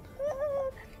a billion.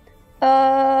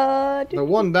 The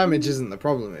 1 damage isn't the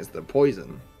problem, it's the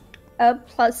poison.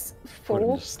 Plus Put him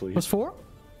 4. to sleep. Plus 4?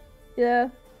 Yeah.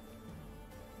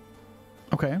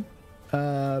 Okay.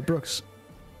 Brooks.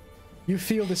 You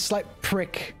feel this slight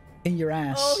prick in your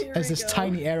ass Oh, here as we this go.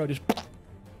 tiny arrow just...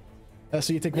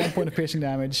 so you take 1 point of piercing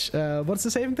damage. What's the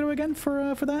saving throw again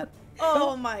for that?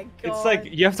 Oh my god. It's like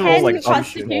you have to roll like And something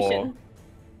Constitution.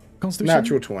 Constitution?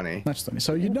 Natural 20. Natural 20.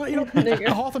 So you know, There you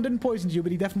go. Hawthorne didn't poison you,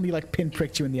 but he definitely like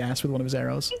pinpricked you in the ass with one of his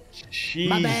arrows. Jesus.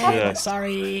 My bad.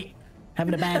 Sorry.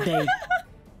 Having a bad day.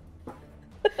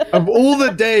 Of all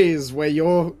the days where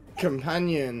your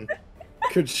companion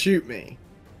could shoot me,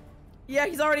 Yeah,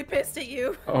 he's already pissed at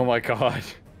you. Oh my god.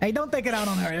 Hey, don't take it out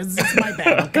on her. It's my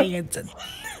bad, okay?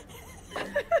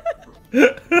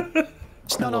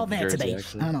 It's not all love there Jersey, today.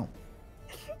 actually. I don't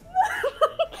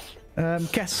know.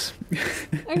 Kess.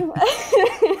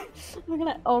 I'm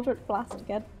gonna Eldritch Blast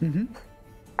again. Mm-hmm.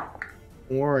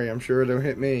 don't worry, I'm sure it'll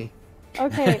hit me.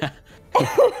 Okay.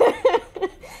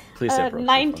 Please say Brooks.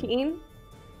 19.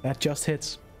 That just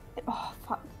hits. Oh,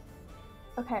 fuck.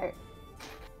 Okay.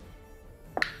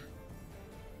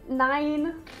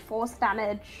 9 force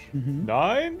damage.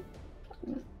 9?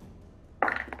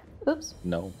 Oops.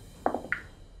 No.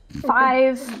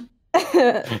 5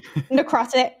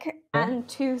 necrotic and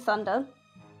 2 thunder.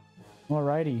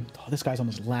 Alrighty. Oh, this guy's on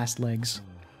his last legs.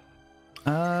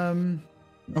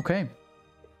 Okay.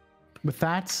 With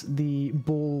that, the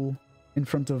bull in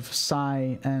front of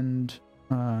Sai and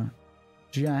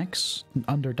Jax,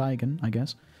 under Daigon, I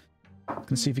guess.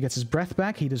 Gonna see if he gets his breath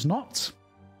back. He does not.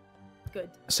 Good.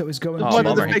 So he's going Oh, to...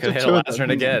 bummer, he could hit a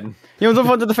Lazarin again. He was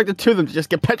wanted the fact that two of them to just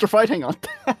get petrified. Hang on.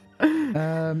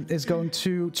 is going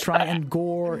to try and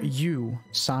gore you,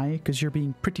 Sai, because you're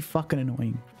being pretty fucking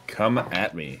annoying. Come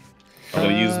at me. I'm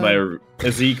gonna use my...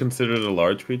 Is he considered a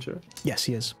large creature? Yes,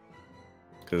 he is.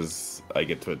 Because I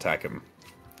get to attack him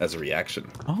as a reaction.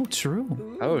 Oh,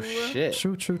 true. Oh shit.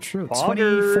 True.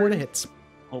 Bogger. 24 to hit.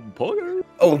 Oh, bugger.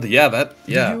 Oh, yeah, that...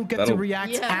 Yeah, Do you get to that'll-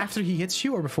 react after he hits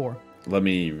you or before? Let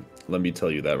me tell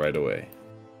you that right away.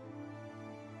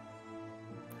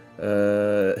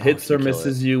 Hits you or kill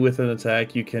misses you with an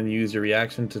attack, you can use your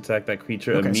reaction to attack that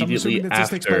creature Okay, so I'm immediately assuming that this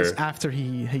takes place after. after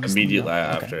he's... Immediately Okay,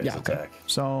 after his yeah, okay. attack.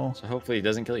 So... So hopefully he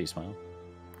doesn't kill you, Smile.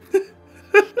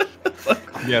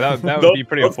 Yeah, that would Nope, be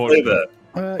pretty don't say unfortunate.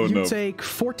 that. you no. take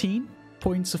 14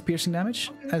 points of piercing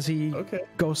damage as he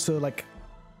goes to, like,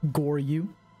 gore you.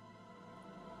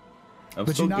 I'm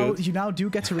But still good. you now do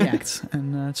get to react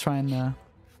and try and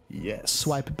Yes.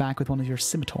 swipe back with one of your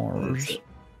scimitars.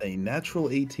 A natural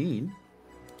 18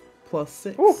 plus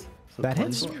 6. Ooh, So that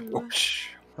hits. 24.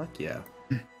 Fuck yeah.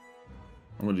 I'm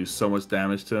gonna do so much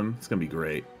damage to him. It's gonna be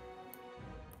great.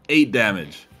 8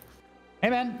 damage. Hey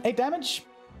man, 8 damage.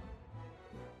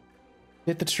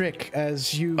 Hit the trick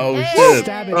as you Oh, shit.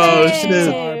 stab it Oh, with your shit.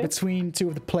 scimitar between two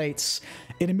of the plates.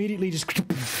 It immediately just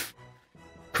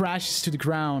crashes to the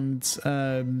ground.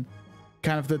 Kind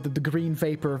of the green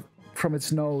vapor from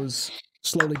its nose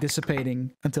slowly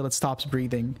dissipating until it stops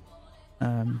breathing.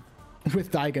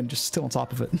 With Daigon just still on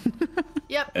top of it.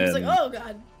 Yep. He's like, And- oh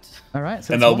god. All right.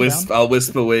 So And that's I'll one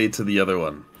wisp away to the other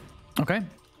one. down. Okay,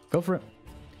 go for it.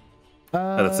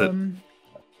 That's it.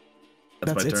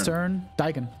 That's my its turn. turn.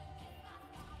 Daigon.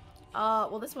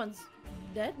 Well, this one's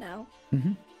dead now.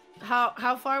 Mm-hmm.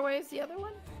 How far away is the other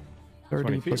one? 30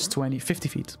 20 feet, plus right? 20, 50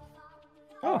 feet.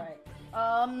 All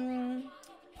right.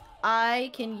 I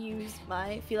can use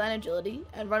my feline agility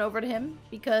and run over to him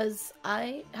because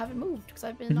I haven't moved because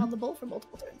I've been on the bull for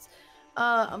multiple turns.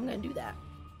 I'm gonna do that,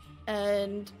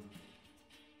 and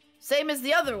same as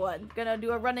the other one, gonna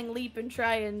do a running leap and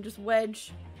try and just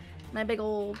wedge my big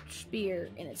old spear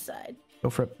in its side. Go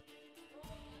for it.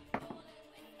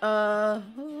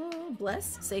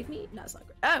 Bless, save me. No, it's not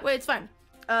great. Ah, wait, it's fine.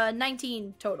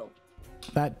 19 total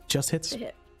That just hits. to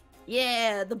hit.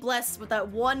 Yeah, the bless with that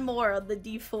one more on the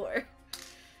D4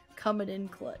 coming in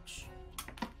clutch.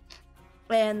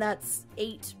 And that's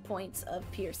 8 points of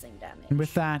piercing damage. And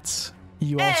with that,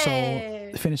 you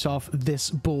Hey! also finish off this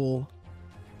bull.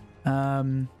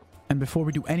 And before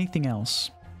we do anything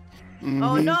else,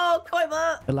 Oh no,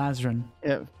 Koiba! Elazarin,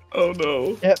 Yep. Oh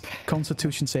no. Yep.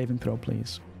 Constitution saving throw,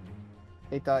 please.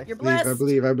 8 dice. You're I blessed.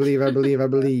 believe. I believe.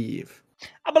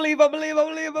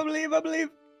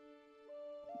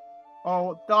 Oh,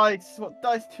 what dice? What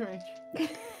dice to me?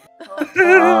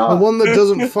 The one that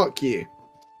doesn't fuck you.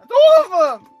 All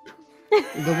of them!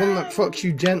 The one that fucks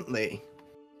you gently.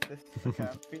 This, okay,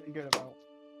 I'm feeling good about.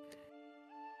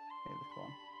 Okay,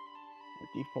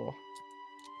 this one. D4.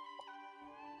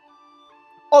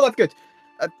 Oh, that's good.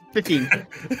 15.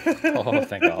 Oh,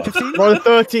 thank God. Rolled a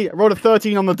 13. Rolled a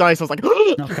 13 on the dice. I was like,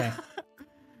 Okay.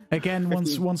 Again,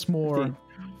 once more, 15.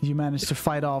 you managed to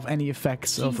fight off any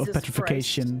effects of Jesus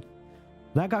petrification.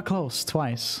 That got close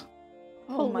twice.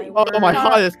 Oh my oh, word. my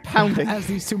heart is pounding. As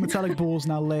these two metallic bulls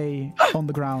now lay on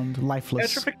the ground,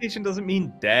 lifeless. Petrification doesn't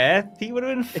mean death. He would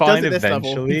have been does fine at this level.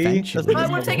 eventually. Eventually. But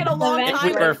we're taking a long If time.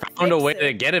 If we were to found a fix way it.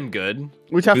 to get him good.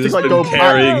 We'd have to Who's like been go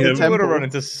carrying back to him? the We would have temple. run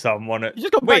into someone. You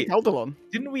just go back Wait, to Eldalon.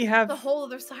 didn't we have? The whole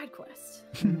other side quest.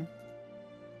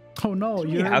 Oh no,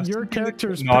 we have your something that-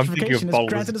 character's No, I'm thinking petrification of is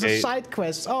Baldur's granted as a Gate. side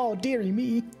quest. Oh, dearie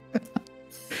me.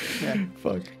 Yeah.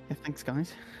 Fuck. Yeah, thanks,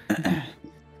 guys.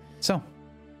 So,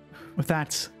 with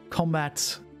that,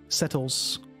 combat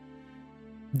settles.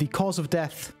 The cause of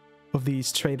death of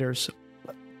these traders.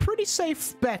 Pretty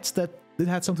safe bet that it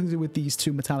had something to do with these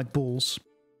two metallic bulls.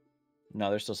 No,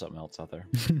 there's still something else out there.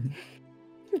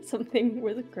 Something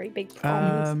with a great big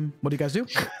promise. What do you guys do?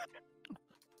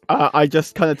 I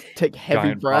just kind of take heavy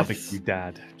Giant breaths. barbecue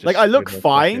dad. Just Like I look with a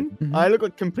fine. fucking- Mhm. I look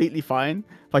like completely fine.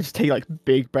 If I just take like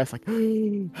big breaths, like.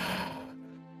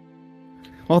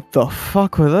 What the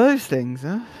fuck were those things,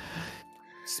 huh?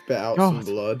 Spit out God.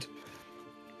 some blood.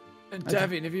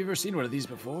 Davian, have you ever seen one of these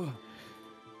before?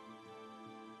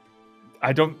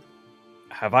 I don't.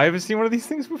 Have I ever seen one of these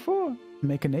things before?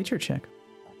 Make a nature check.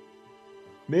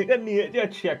 Make a nature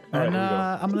check. And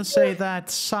I'm gonna say that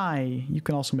Sai, you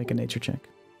can also make a nature check.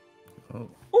 Oh.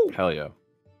 Hell yeah.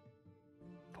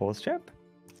 Pause chap.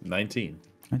 19.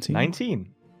 19. 19.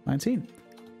 19.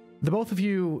 The both of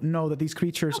you know that these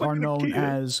creatures are known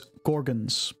as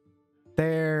Gorgons.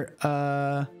 Their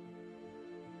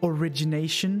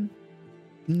origination,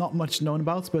 not much known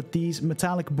about, but these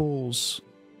metallic bulls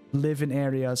live in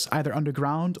areas either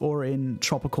underground or in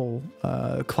tropical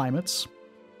climates.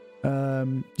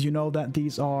 You know that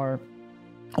these are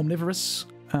omnivorous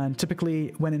and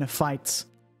typically when in a fight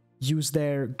use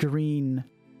their green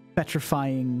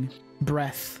petrifying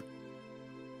breath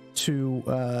to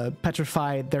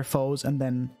petrify their foes and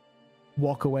then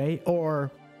walk away, or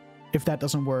if that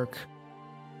doesn't work,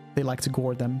 they like to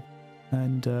gore them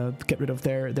and get rid of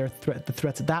the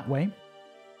threats that way.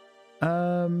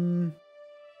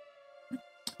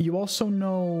 You also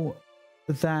know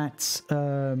that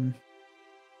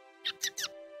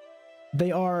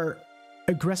they are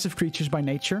aggressive creatures by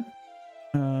nature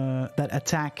that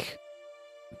attack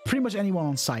pretty much anyone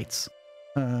on sight.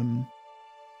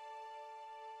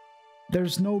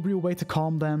 There's no real way to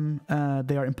calm them.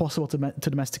 They are impossible to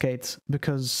domesticate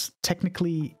because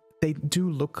technically they do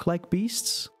look like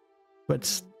beasts,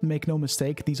 but make no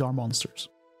mistake, these are monsters.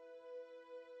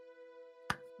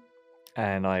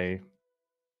 And I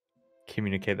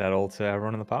communicate that all to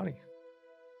everyone in the party.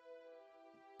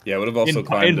 Yeah, I would have also in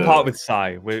climbed part with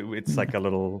Sai. It's like a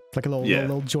little,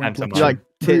 little joint pantomime. Like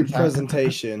Group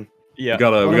presentation. Yeah, we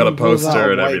got a One pulls out poster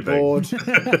a and everything.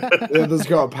 whiteboard. The other's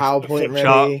got a PowerPoint Flip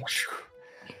chart. ready.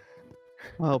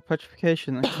 Well,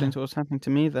 petrification explains what's happening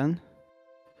to me then.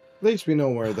 At least we know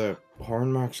where the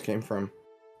horn marks came from.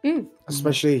 Mm.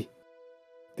 Especially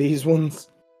these ones.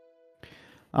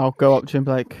 I'll go up to him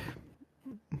like,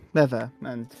 they're there,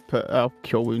 and I'll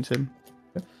cure wounds him.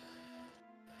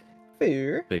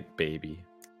 Fair. Big baby.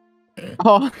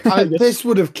 Oh, this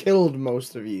would have killed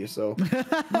most of you, so.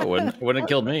 It wouldn't have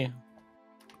killed me.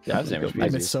 Yeah, I've seen I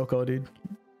miss Soko, dude.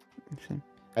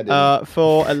 I didn't.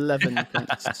 For 11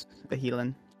 points, the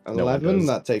healing. 11,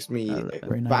 that takes me Very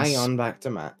bang nice. on back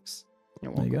to max.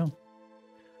 You're There you welcome.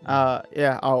 go.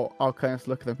 Yeah, I'll kind of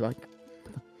look at them like,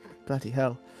 bloody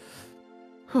hell.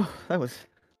 Whew, was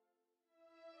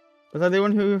that the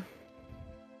one who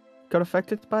got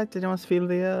affected by it? Did anyone else feel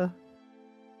the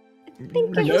I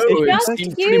think it No, was it just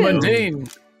seemed pretty you. mundane.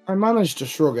 I managed to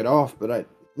shrug it off, but it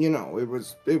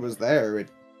was there. It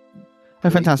Oh,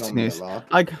 fantastic really news. done me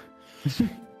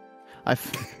a lot.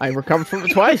 I recovered from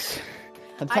it twice.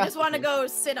 I just want to go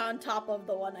sit on top of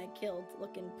the one I killed,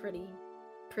 looking pretty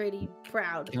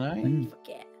proud. Can I? Fuck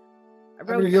yeah. I'm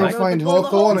gonna go find the bull the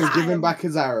whole Hawthorne and give him time. back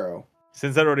his arrow.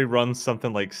 Since I already run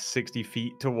something like 60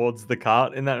 feet towards the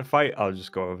cart in that fight, I'll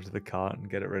just go over to the cart and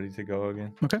get it ready to go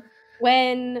again. Okay.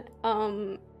 When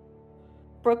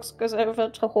Brooks goes over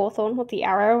to Hawthorne with the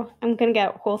arrow, I'm gonna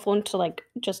get Hawthorne to like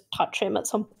just touch him at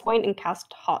some point and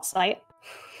cast Heart Sight.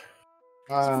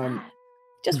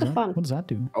 Just for fun. What does that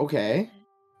do? Okay.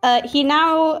 He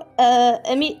now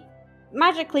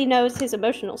magically knows his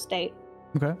emotional state.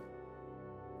 Okay.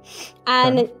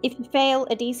 And if you fail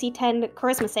a DC 10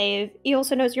 charisma save, he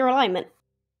also knows your alignment.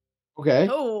 Okay.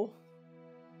 Oh.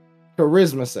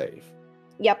 Charisma save.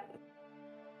 Yep.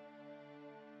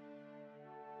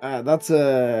 That's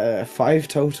a 5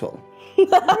 total.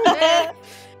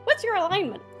 What's your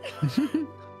alignment?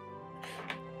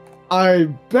 I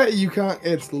bet you can't.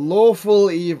 It's lawful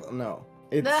evil. No,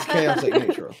 it's chaotic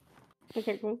neutral.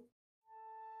 Okay, cool.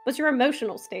 What's your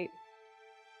emotional state?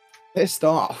 Pissed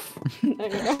off. There you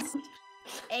go.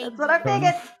 That's what I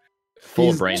figured. Full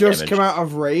He's brain just damage. come out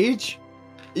of rage.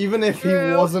 Even if he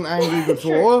True. wasn't angry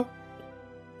before.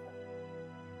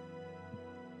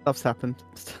 Stuff's happened.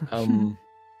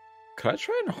 Could I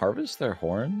try and harvest their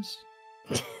horns?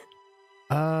 You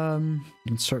can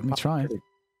certainly try.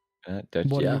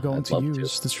 What are you going to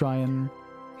use to try and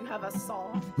You have a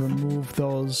saw. remove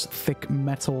those thick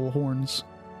metal horns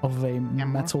of a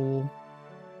metal?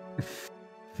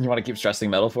 You want to keep stressing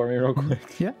metal for me real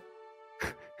quick? Yeah.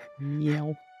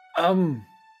 Meow.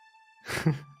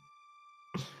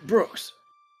 Brooks,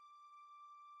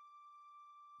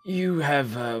 you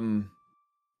have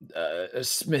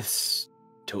smith's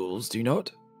tools, do you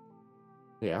not?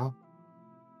 Yeah.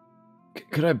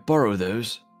 Could I borrow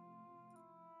those?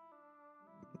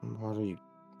 What are you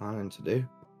planning to do?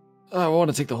 I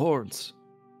want to take the horns.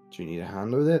 Do you need a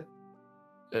hand with it?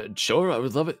 Sure, I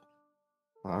would love it.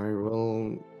 I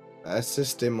will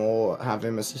assist him or have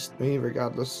him assist me,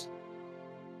 regardless.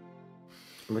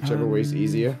 Whichever way's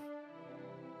easier.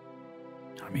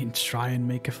 I mean, try and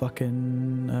make a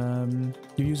fucking.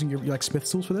 You're using your like smith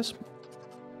tools for this?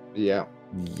 Yeah.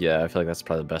 Yeah, I feel like that's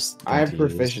probably the best. I have thing to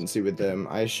use. proficiency with them.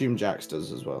 I assume Jax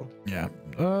does as well. Yeah,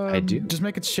 I do. Just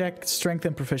make a check, strength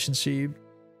and proficiency,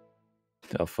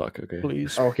 Oh fuck. Okay.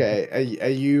 please. Okay, are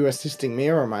you assisting me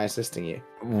or am I assisting you?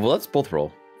 Well, let's both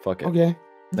roll. Fuck it. Okay.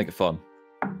 Make it fun.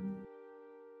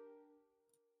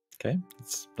 Okay,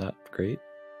 it's not great.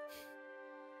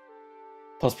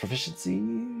 Plus proficiency,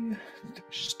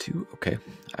 just 2. Okay,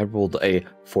 I rolled a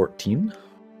 14.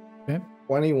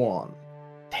 21.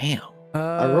 Damn.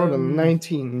 I rolled a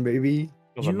 19, baby.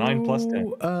 It was a 9 plus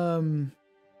 10.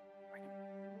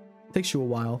 Takes you a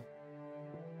while.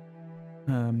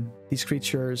 These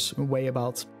creatures weigh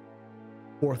about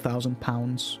 4,000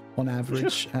 pounds on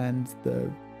average, and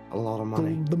A lot of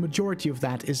money. the majority of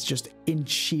that is just in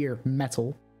sheer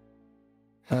metal.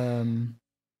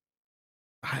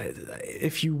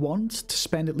 If you want to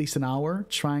spend at least an hour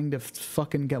trying to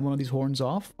fucking get one of these horns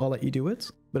off, I'll let you do it.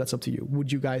 But that's up to you.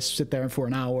 Would you guys sit there for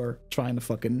an hour trying to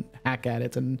fucking hack at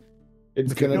it? And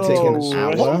It's gonna take an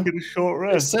hour. Get a short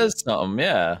It rest. says something.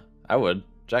 Yeah, I would.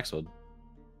 Jax would.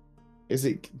 Is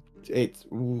it? It's.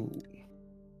 Ooh.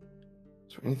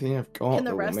 Is there anything I've got Can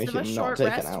the that will rest make of it us not short take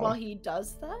an rest hour? while he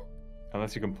does that?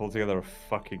 Unless you can pull together a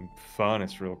fucking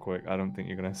furnace real quick, I don't think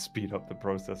you're gonna speed up the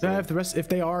process. yeah, if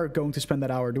they are going to spend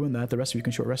that hour doing that, the rest of you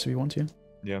can short rest if you want to.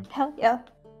 Yeah. Hell yeah.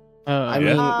 I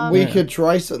Yeah. mean, we Yeah. could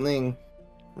try something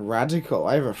radical.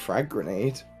 I have a frag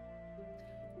grenade.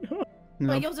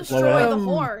 But you'll destroy the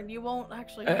horn. You won't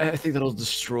actually. I think that'll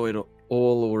destroy it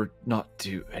all or not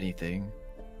do anything.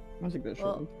 I think that should.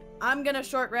 Well, I'm gonna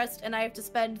short rest, and I have to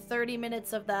spend 30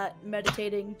 minutes of that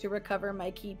meditating to recover my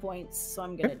key points. So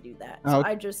I'm gonna do that. So Oh.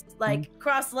 I just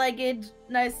cross-legged,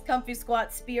 nice, comfy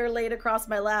squat, spear laid across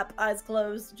my lap, eyes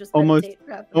closed, just Almost- meditate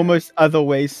for half an hour. Almost other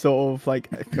ways, sort of like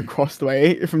across the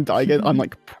way from Daigen, I'm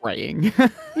like praying.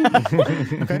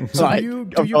 Okay. So Like, do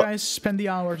I've you got- guys spend the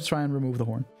hour to try and remove the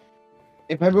horn?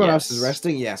 If everyone else is Yes.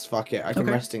 resting, yes, fuck it. I can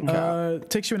rest in cat.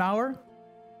 Takes you an hour,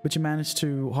 but you manage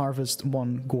to harvest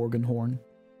one Gorgon horn.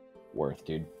 Worth,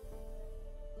 dude.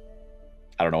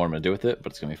 I don't know what I'm gonna do with it,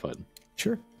 but it's gonna be fun.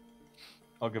 Sure.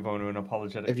 I'll give Ono an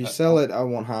apologetic. If you sell it, I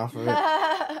want half of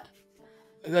it.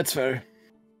 That's fair.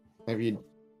 If you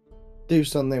do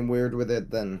something weird with it,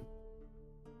 then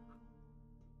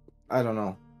I don't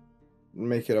know.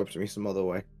 Make it up to me some other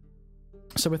way.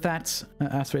 So with that,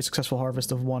 after a successful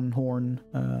harvest of one horn,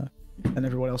 and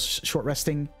everyone else short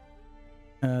resting,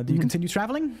 do you continue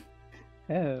traveling?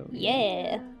 Oh.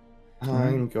 Yeah.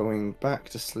 I'm going back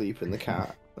to sleep in the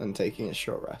cat and taking a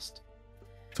short rest.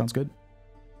 Sounds good.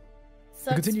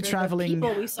 Sucks continue for the traveling,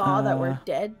 people we saw that were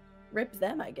dead. Rip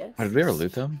them, I guess. Did we ever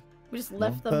loot them? We just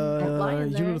left them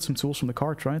lying You there. looted some tools from the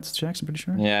cart, right, Jax? I'm pretty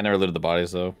sure. Yeah, I never looted the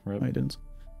bodies though. No, Right. you didn't.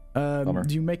 Bummer.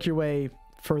 Do you make your way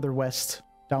further west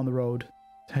down the road,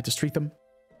 head to Streatham?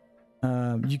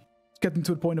 You get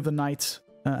into a point of the night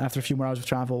after a few more hours of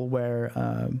travel where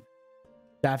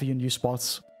Davian, you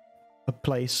spot a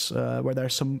place where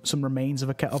there's some remains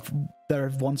of there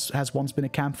has once been a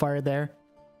campfire there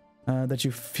that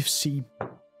you see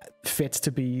fit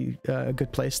to be a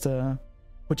good place to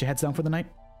put your heads down for the night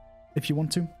if you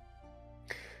want to.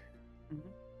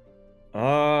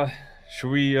 Should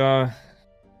we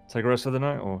take a rest of the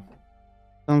night, or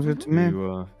Sounds good to do me.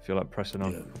 you feel like pressing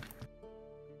on?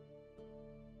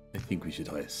 I think we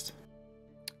should rest.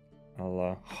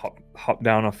 I'll hop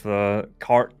down off the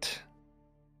cart,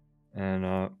 and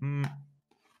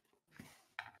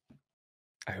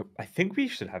I think we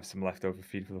should have some leftover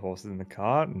feed for the horses in the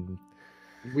cart, and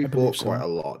We I believe bought so. quite a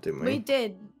lot, didn't We we?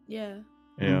 did, yeah.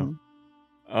 yeah.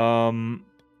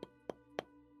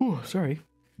 Ooh, sorry.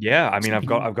 Yeah, I mean, I've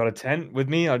got a tent with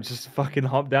me. I'll just fucking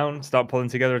hop down, start pulling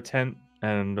together a tent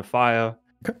and a fire.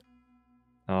 Okay.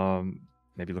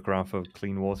 Maybe look around for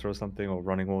clean water or something, or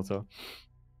running water.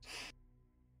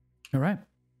 All right.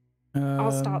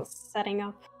 I'll start setting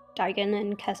up Daigen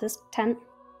and Kess's tent.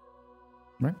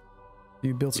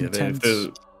 You build some Yeah, tents.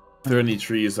 if there are any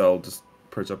trees, I'll just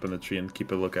perch up in a tree and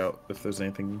keep a lookout if there's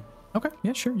anything. Okay,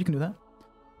 yeah, sure, you can do that.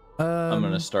 I'm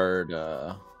gonna start.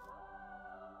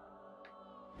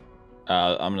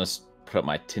 I'm gonna put up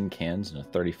my tin cans in a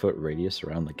 30-foot radius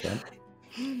around the camp,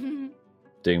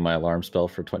 doing my alarm spell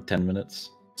for 10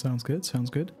 minutes. Sounds good. Sounds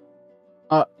good.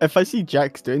 If I see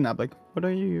Jax doing that, like, what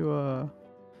are you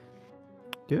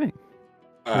doing?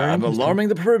 Very I'm interesting. alarming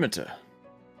the perimeter.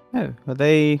 Oh, are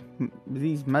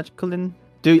these magical in?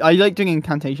 Are you like doing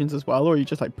incantations as well, or are you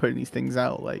just like putting these things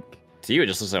out? Like To you, it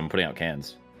just looks like I'm putting out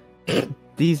cans.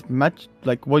 these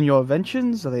like when your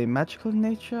inventions, are they magical in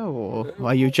nature, or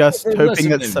are you just Less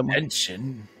hoping of that an someone?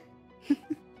 invention. I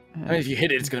mean, if you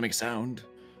hit it, it's gonna make sound.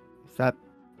 Is that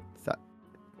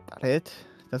it?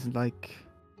 doesn't like.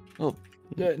 Well,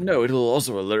 no, it'll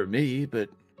also alert me, but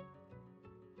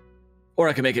or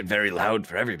I can make it very loud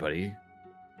for everybody.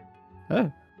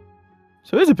 Oh,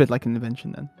 so it is a bit like an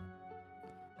invention then.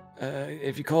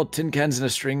 If you call tin cans in a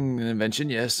string an invention,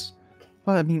 yes.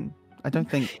 Well, I mean, I don't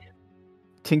think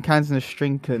tin cans and a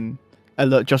string can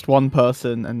alert just one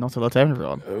person and not alert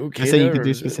everyone. Okay, I say you there can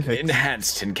do are specifics.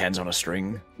 enhanced tin cans on a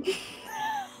string.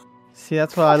 See,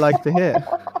 that's what I like to hear.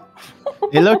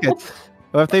 Hey, look it.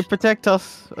 Well, if they protect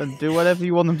us and do whatever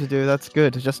you want them to do, that's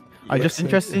good. I'm just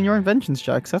interested in your inventions,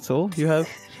 Jax. That's all. You have.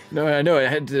 No, I know. I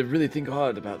had to really think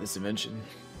hard about this invention.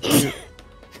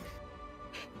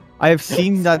 I have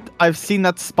seen that. I've seen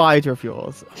that spider of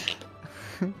yours,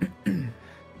 and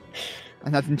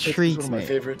that intrigues It's one of my me.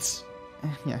 favorites.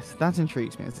 Yes, that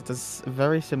intrigues me. As it does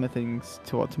very similar things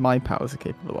to what my powers are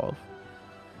capable of.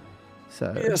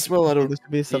 So Yes, well, I don't this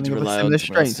would be need something to of a rely similar on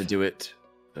someone else strength. to do it.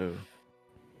 Oh,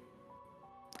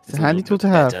 It's a handy tool to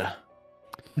have. better.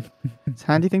 It's a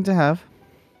handy thing to have.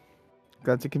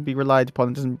 Glad it can be relied upon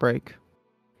and doesn't break.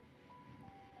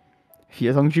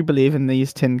 As long as you believe in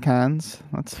these tin cans,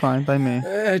 that's fine by me.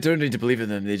 I don't need to believe in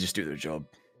them. They just do their job.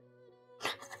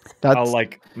 I'll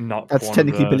like knock that's one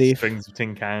technically of the belief. strings of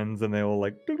tin cans, and they all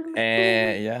like.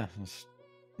 Yeah,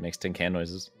 makes tin can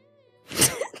noises. And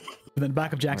then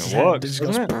back of Jackson's It head, works, it just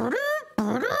goes. doesn't it?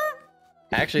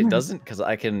 Actually, it doesn't, because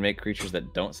I can make creatures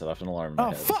that don't set off an alarm. In my Oh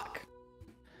head. fuck!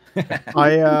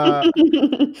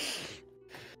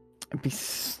 Be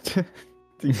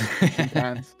tin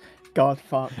cans. God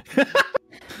fuck.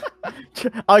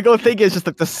 I gotta think it's just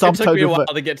like the It took me a subtitle. while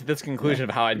to get to this conclusion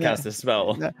of how I'd cast this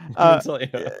spell.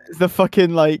 It's the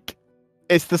fucking like.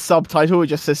 It's the subtitle. It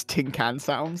just says tin can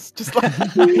sounds. Just like.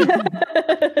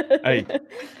 Hey,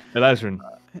 Elazrin,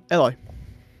 Hello.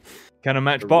 can a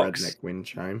match The box? redneck wind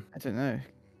chime. I don't know.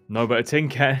 No, but a tin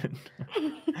can.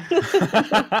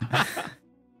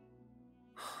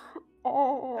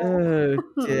 Oh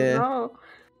dear. No.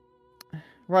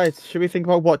 Right. Should we think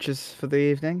about watches for the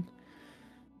evening?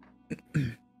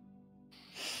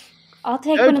 I'll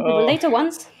take one of the later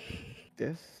ones.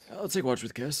 Yes. I'll take watch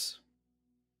with Kess.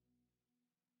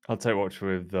 I'll take watch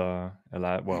with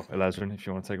Elazrin if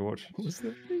you want to take a watch.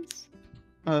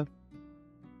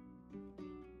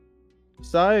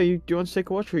 So, do you want to take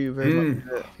a watch, or are you very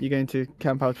much, you going to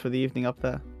camp out for the evening up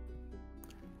there?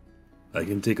 I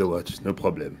can take a watch, no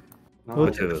problem. We'll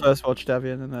take the Whatever. first watch,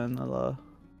 Davian, and then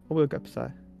we'll go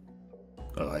beside.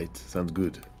 Alright, sounds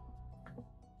good.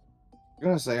 I'm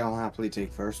gonna say I'll happily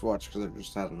take first watch because I've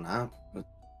just had a nap, but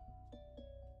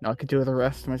I could do with the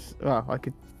rest. Well, I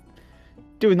could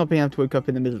do with not being able to wake up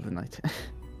in the middle of the night.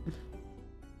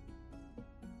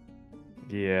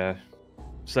 Yeah,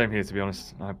 same here to be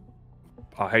honest.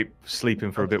 I hate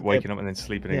sleeping for a bit, waking up and then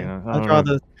sleeping again. I I'd don't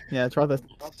rather, know. I'd rather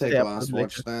I'll stay take up last for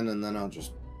watch later. then, and then I'll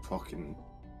just fucking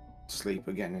sleep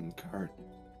again in the cart.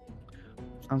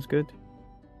 Sounds good.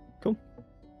 Cool.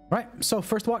 Right. So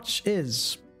first watch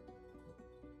is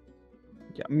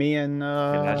Yeah, me and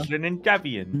Elazrin and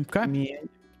Davian. okay. me.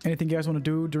 Anything you guys want to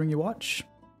do during your watch?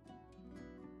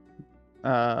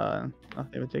 Nothing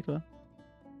in particular.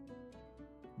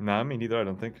 Nah, me neither. I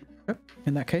don't think.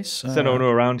 In that case, Send Ono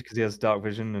around because he has dark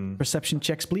vision and. perception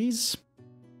checks, please.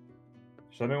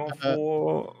 Should I make one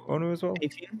for Ono as well?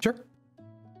 18. Sure.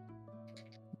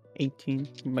 18.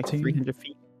 Like 18. 300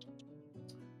 feet.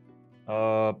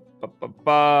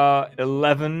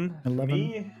 11. 11.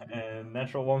 Me and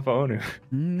natural 1 for Onu.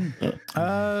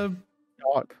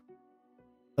 Dark.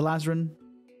 Elazrin,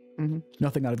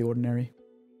 nothing out of the ordinary.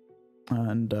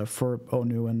 And for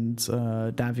Onu and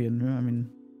Davian, I mean,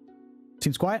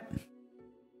 seems quiet.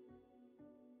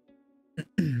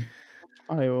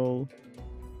 I will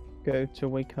go to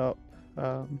wake up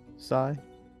Sai.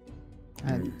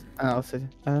 And I'll say,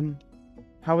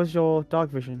 how was your dark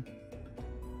vision?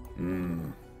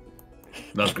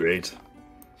 Not great.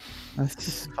 That's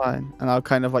just fine. And I'll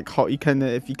kind of like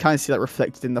if you kind of see that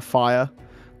reflected in the fire,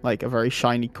 like a very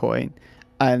shiny coin,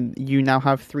 and you now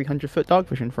have 300-foot dark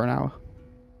vision for an hour.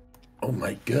 Oh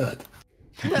my god.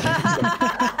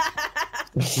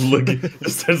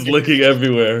 Starts looking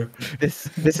everywhere. This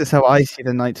is how I see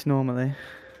the night normally.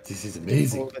 This is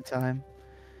amazing. All the time.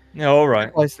 Yeah, all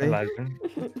right. Wisely.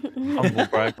 Elazrin. Humble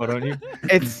brag, why don't you?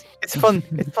 It's fun.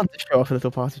 It's fun to show off a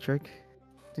little party trick.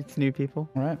 It's new people.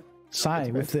 All right. Sai,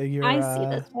 with your I see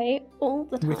this way all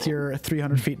the time. with your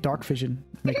 300 feet dark vision,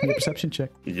 make me a perception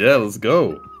check. Yeah, let's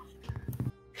go.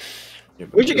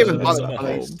 We should give it That's one. a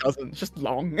It doesn't. It's just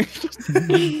long.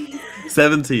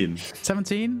 17.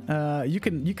 17. You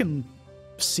can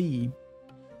see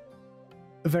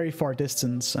a very far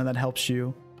distance, and that helps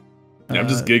you I'm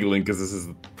just giggling because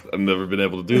I've never been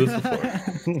able to do this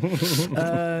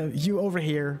before. You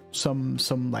overhear some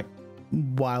like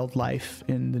wildlife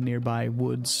in the nearby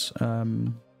woods.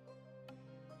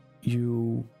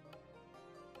 You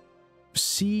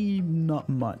see not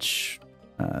much.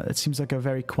 It seems like a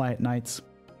very quiet night.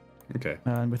 Okay.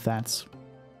 And with that,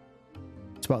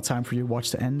 it's about time for your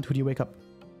watch to end. Who do you wake up?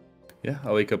 Yeah,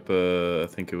 I wake up. I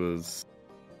think it was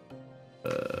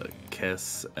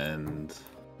Kess and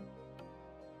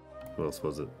who else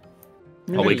was it?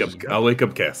 I'll wake up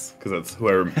Kess because that's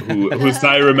who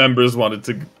Sai remembers wanted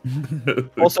to.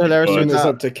 Also hilarious. When When it's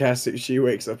up to Kess, she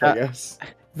wakes up, I guess.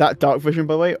 That dark vision,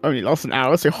 by the way, only lasts an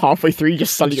hour, so halfway through, you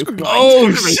just suddenly go, Oh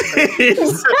shit!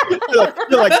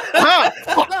 you're like,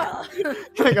 ah!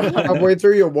 Halfway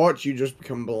through your watch, you just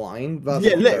become blind. That's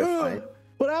Yeah, terrifying.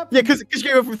 What happened? Yeah, because you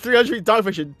go from 300 dark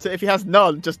vision to if he has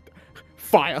none, just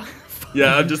fire.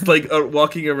 Yeah, I'm just like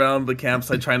walking around the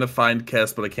campsite trying to find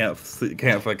Kess, but I can't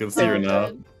fucking see her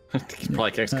now.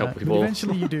 Probably kicks a couple But people.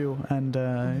 eventually you do, and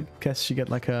guess you get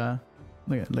like a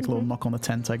little knock on the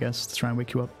tent, I guess, to try and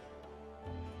wake you up.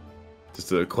 Just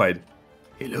a quiet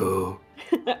hello.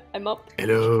 I'm up.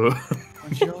 Hello.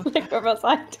 Like we're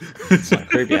outside. It's not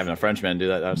creepy having a Frenchman do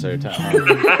that outside your town.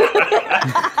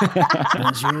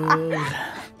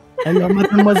 Hello,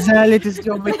 mademoiselle, it is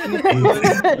your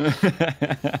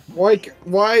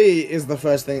Why is the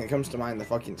first thing that comes to mind the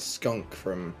fucking skunk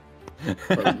from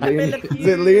Looney, is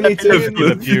it Looney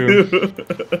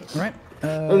Tunes? Right.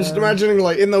 I'm just imagining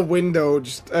like in the window,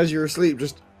 just as you're asleep,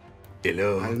 just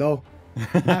hello.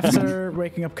 After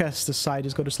waking up Kess, does Sai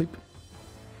just go to sleep?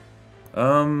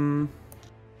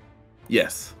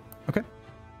 Yes. Okay.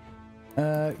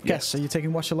 Kess, are you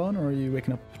taking watch alone, or are you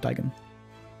waking up Daigen?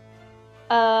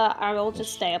 I will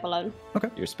just stay up alone. Okay.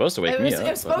 You're supposed to wake me up. It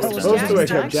was supposed supposed to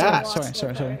wake up Jack. Jack.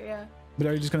 Sorry. Yeah. But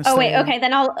are you just gonna stay? Oh wait, okay,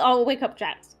 then I'll wake up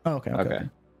Jax. Oh, okay.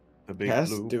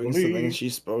 Kess doing something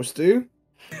she's supposed to.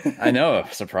 I know,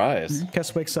 surprise.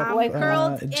 Kess wakes up. I'm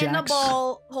curled in a Jax.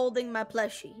 ball holding my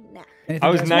plushie. Nah. Anything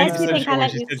I was you guys 90% Makes me wanna- think I sure when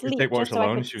let she you said she'd sleep take watch just so I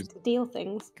alone, could she was steal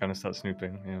things. kind of start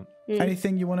snooping. Yeah.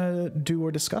 Anything you want to do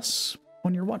or discuss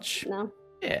on your watch? No.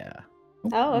 Yeah.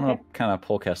 Oh, I'm okay. gonna kind of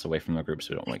pull Kess away from the group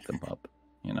so we don't wake them up.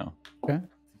 You know. Okay.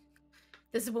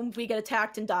 This is when we get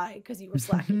attacked and die because you were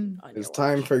slacking on It's your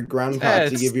time for Grandpa Yeah, to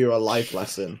it's- give you a life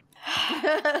lesson.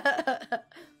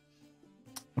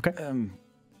 Okay.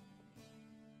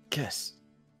 Kess.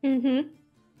 Mm-hmm.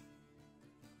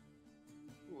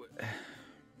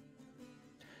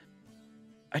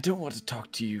 I don't want to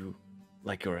talk to you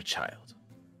like you're a child,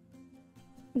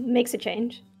 Makes a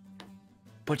change.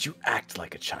 but you act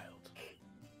like a child.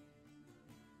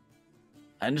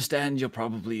 I understand you're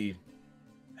probably,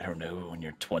 I don't know, in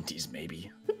your 20s maybe.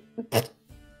 I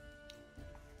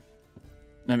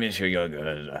mean, if you're young,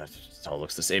 it all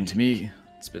looks the same to me.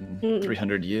 It's been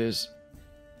 300 years.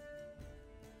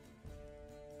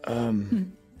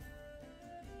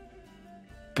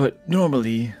 But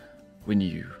normally, when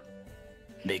you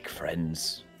make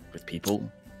friends with people,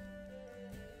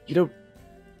 you don't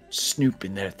snoop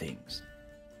in their things.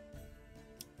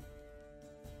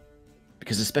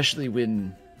 Because especially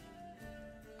when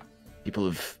people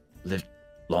have lived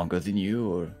longer than you,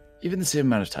 or even the same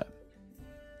amount of time,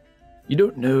 you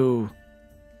don't know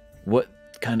what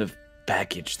kind of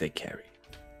baggage they carry.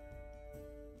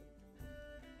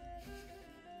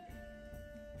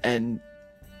 And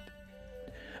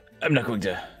I'm not going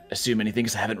to assume anything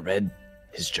because I haven't read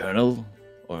his journal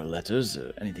or letters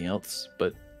or anything else,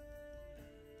 but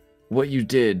what you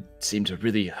did seemed to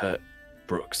really hurt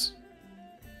Brooks.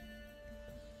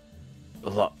 A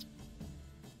lot.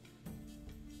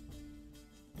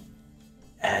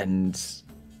 And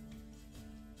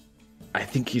I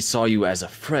think he saw you as a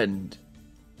friend,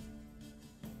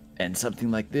 and something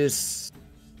like this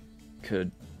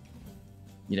could,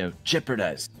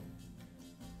 jeopardize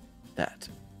that.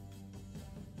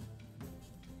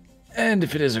 And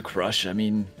if it is a crush, I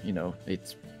mean,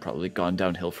 it's probably gone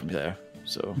downhill from there,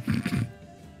 so.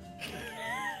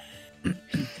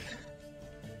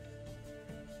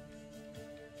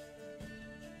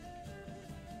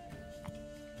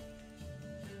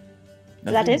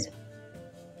 Is that it?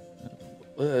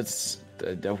 Well,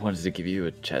 I wanted to give you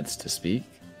a chance to speak.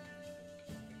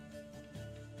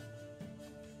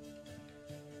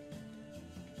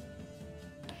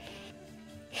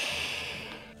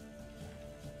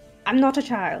 I'm not a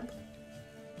child,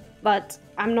 but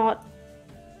I'm not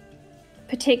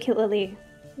particularly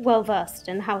well versed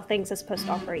in how things are supposed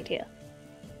to operate here.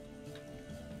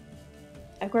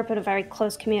 I grew up in a very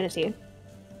close community.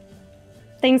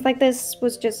 Things like this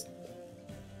was just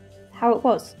how it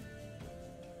was.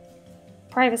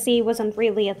 privacy wasn't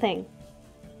really a thing.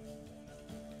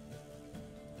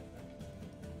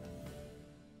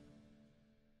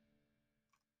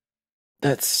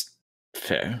 That's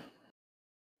fair.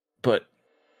 But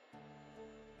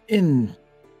in,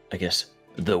 I guess,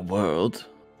 the world,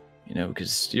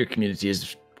 because your community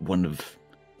is one of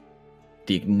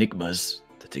the enigmas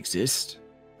that exist.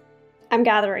 I'm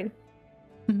gathering.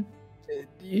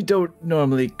 You don't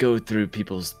normally go through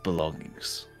people's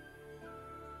belongings.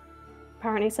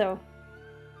 Apparently so.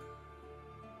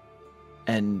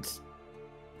 And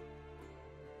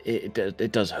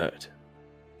it does hurt.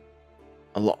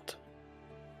 A lot.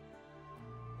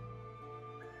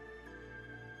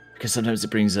 Because sometimes it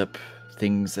brings up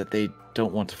things that they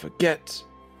don't want to forget,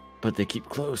 but they keep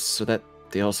close so that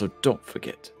they also don't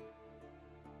forget.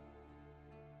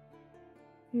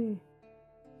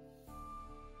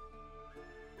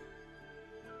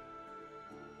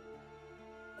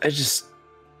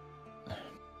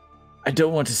 I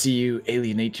don't want to see you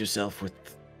alienate yourself with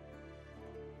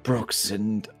Brooks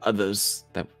and others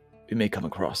that we may come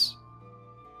across.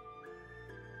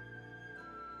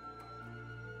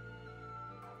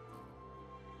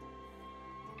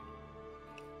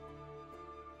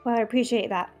 Well, I appreciate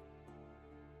that.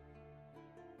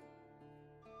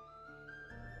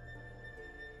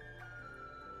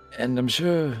 And I'm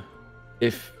sure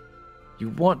if you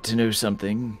want to know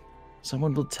something,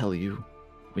 someone will tell you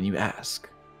when you ask.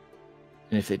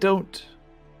 And if they don't,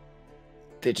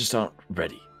 they just aren't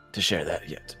ready to share that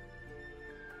yet.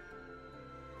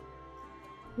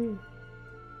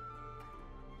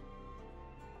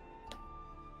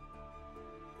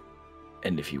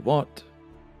 And if you want,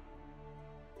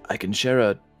 I can share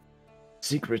a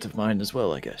secret of mine as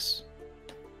well, I guess.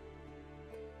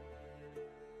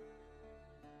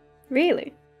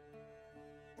 Really?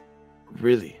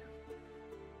 Really?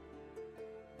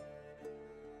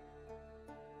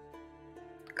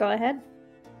 Go ahead.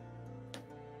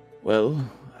 Well,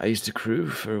 I used to crew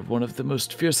for one of the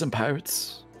most fearsome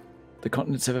pirates the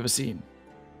continents have ever seen.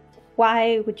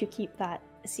 Why would you keep that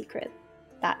a secret?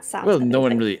 That sounds Well, no amazing.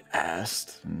 one really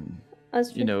asked. And,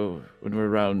 That's true. when we're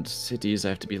around cities, I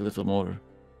have to be a little more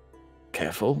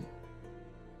careful.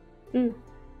 I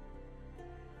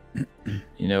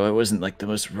wasn't like the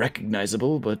most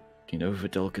recognizable, but,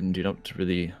 Vidalcan do not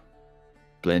really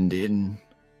blend in.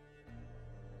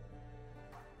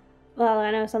 Well,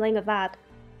 I know something of that.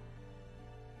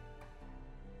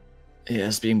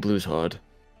 Yes, being blue's hard.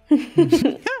 You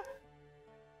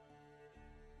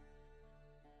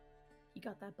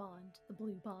got that bond, the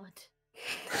blue bond.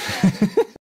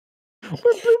 We're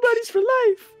blue buddies for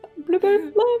life. Blue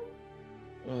buddies for life.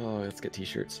 Oh, let's get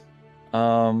t-shirts.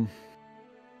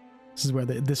 This is where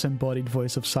the disembodied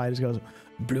voice of Sidus goes,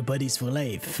 Blue buddies for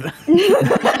life.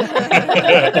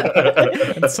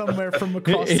 And somewhere from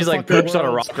across He's the like fucking perched on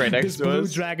a world, rock right next this to blue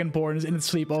us. dragonborn in its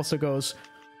sleep also goes,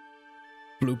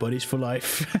 Blue buddies for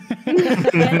life.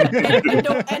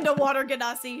 and a water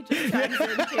ganassi just chimes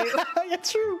in too. Yeah,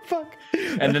 true. Fuck.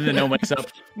 And then the gnome wakes up.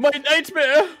 My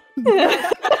nightmare! Petition,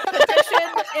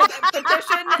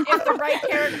 if the right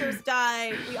characters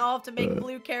die, we all have to make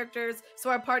blue characters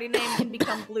so our party name can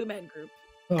become Blue Men Group.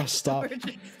 Oh, stop.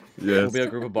 We'll be a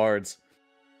group of bards.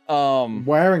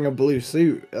 Wearing a blue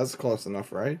suit, that's close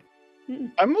enough, right?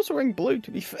 I'm also wearing blue,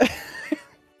 to be fair. There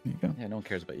you go. Yeah, no one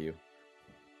cares about you.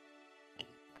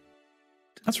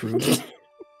 That's rude.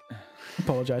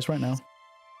 Apologize right now.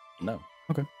 No.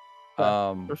 Okay.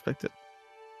 Respect it.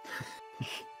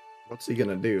 What's he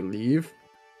gonna do? Leave?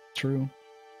 True.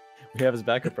 We have his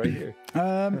backup right here.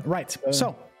 Right.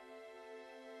 So,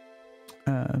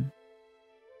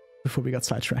 before we got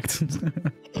sidetracked.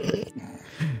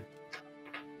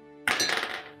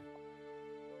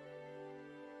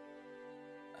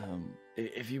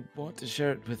 If you want to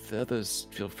share it with others,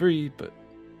 feel free, but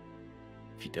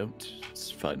if you don't, it's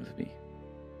fine with me.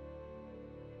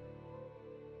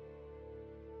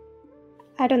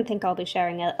 I don't think I'll be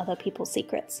sharing other people's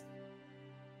secrets.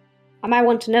 I might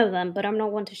want to know them, but I'm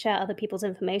not one to share other people's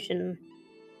information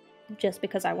just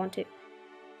because I want to.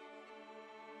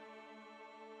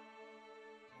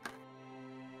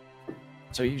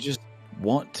 So you just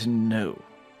want to know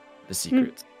the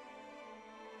secrets?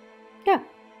 Yeah.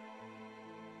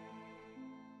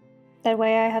 That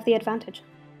way I have the advantage.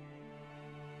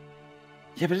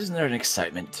 Yeah, but isn't there an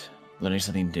excitement learning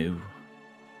something new?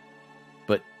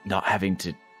 But not having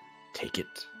to take it,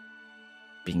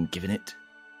 being given it?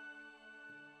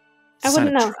 I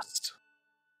wouldn't know. Trust.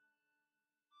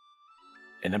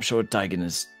 And I'm sure Daigen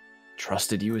has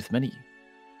trusted you with many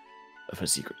of her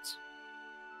secrets.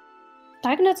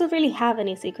 Daigen doesn't really have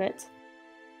any secrets.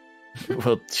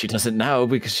 Well, she doesn't now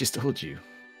because she's told you.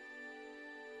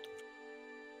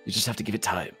 You just have to give it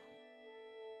time.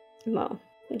 Well,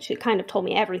 she kind of told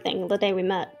me everything the day we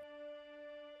met.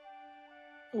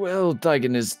 Well,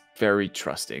 Daigen is very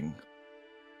trusting.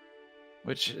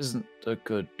 Which isn't a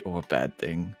good or bad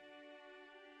thing.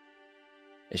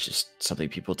 It's just something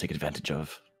people take advantage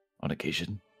of on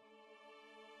occasion.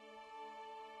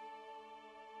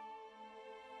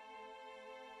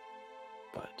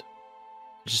 But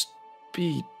just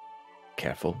be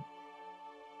careful.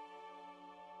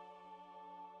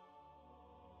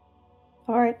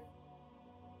 All right.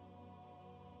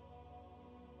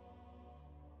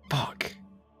 Fuck.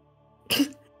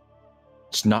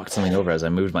 Just knocked something over as I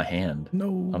moved my hand No.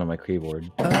 onto my keyboard.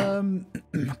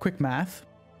 Quick math.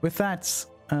 With that,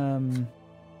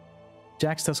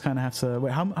 Jax does kind of have to.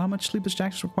 Wait, how much sleep does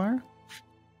Jax require?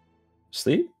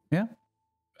 Sleep? Yeah.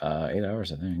 8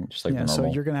 hours, I think. Just like Yeah, the so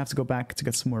normal. you're gonna have to go back to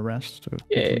get some more rest.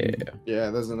 Yeah. Yeah,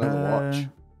 there's another watch.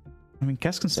 I mean,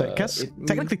 Kess can stay. Kess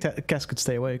technically, Kess could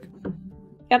stay awake.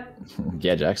 Yep.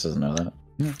 Yeah, Jax doesn't know that.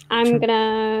 Yeah, I'm true.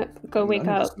 gonna go wake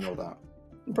None of up us know that.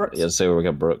 Brooks. Yeah, say we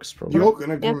got Brooks probably. You're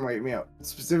gonna Yeah. come wake me up,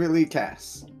 specifically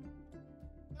Kess.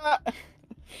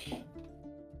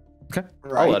 Okay.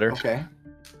 Right. let her. Okay.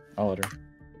 I'll let her.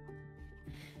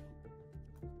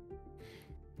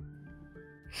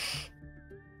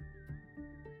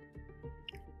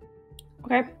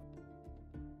 Okay.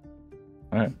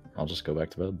 Alright, I'll just go back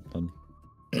to bed then.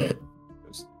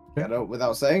 Just get out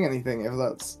without saying anything. If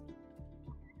that's,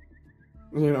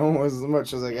 you know, as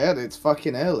much as I get, it's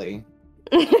fucking early.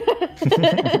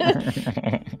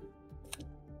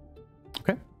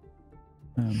 Okay.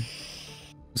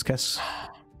 Does Kess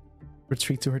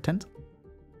retreat to her tent?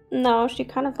 No, she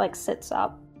kind of like sits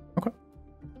up. Okay.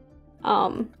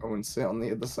 Go and sit on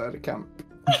the other side of camp.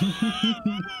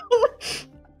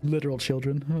 Literal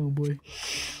children. Oh boy.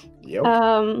 Yep.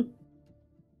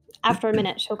 After a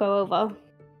minute, she'll go over.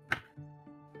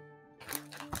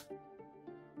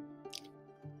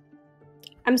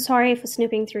 I'm sorry for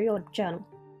snooping through your journal.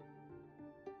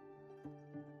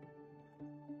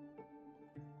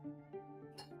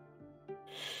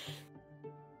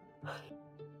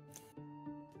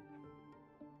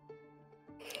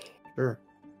 Sure.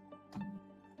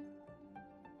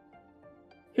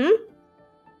 Hmm?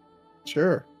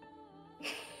 Sure.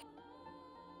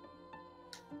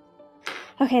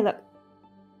 Okay, look.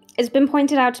 It's been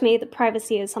pointed out to me that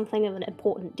privacy is something of an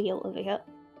important deal over here.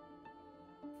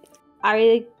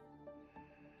 I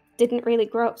didn't really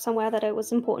grow up somewhere that it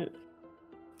was important.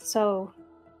 So,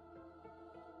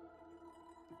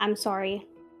 I'm sorry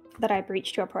that I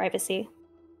breached your privacy.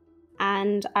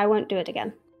 And I won't do it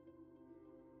again.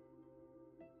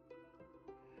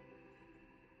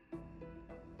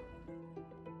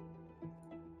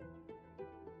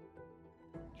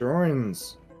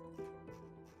 Drawings.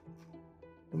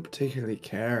 I don't particularly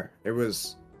care. It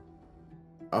was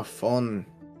a fun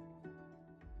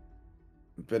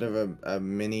bit of a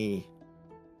mini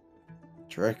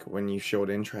trick when you showed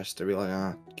interest to be like,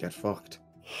 ah, get fucked.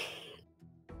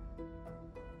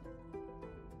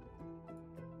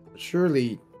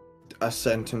 Surely a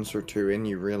sentence or two in,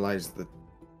 you realized that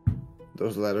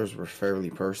those letters were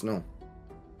fairly personal.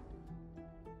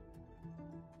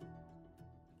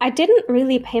 I didn't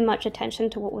really pay much attention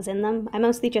to what was in them. I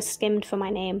mostly just skimmed for my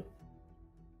name.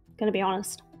 Gonna be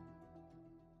honest.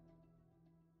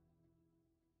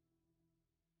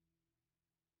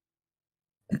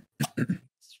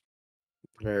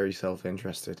 Very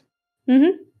self-interested.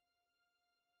 Mm-hmm.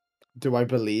 Do I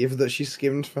believe that she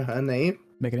skimmed for her name?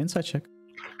 Make an insight check.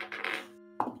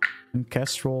 And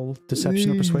Kess roll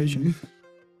deception or persuasion.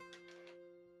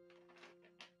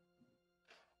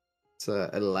 It's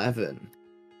 11.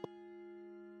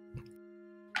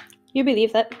 You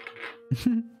believe that?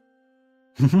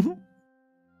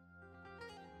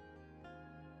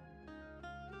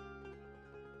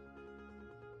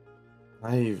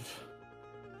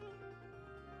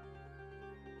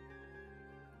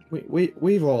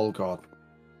 We've all got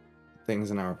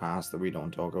things in our past that we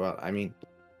don't talk about. I mean,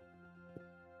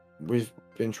 we've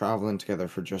been traveling together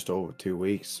for just over 2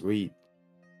 weeks.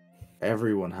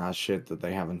 Everyone has shit that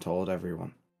they haven't told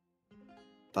everyone.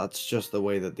 That's just the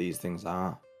way that these things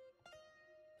are.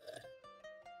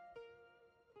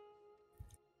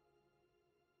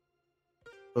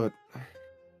 But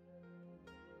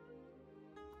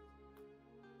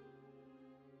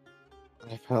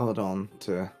I've held on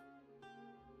to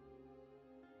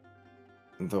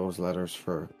those letters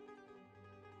for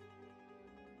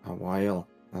a while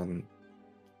and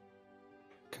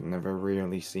can never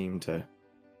really seem to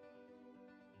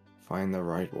find the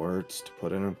right words to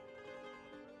put in them.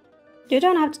 You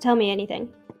don't have to tell me anything.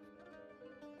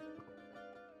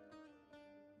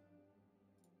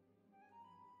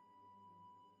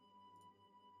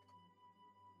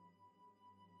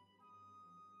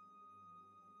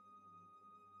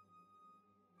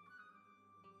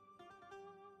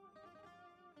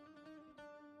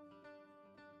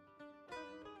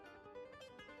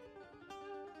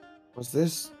 Was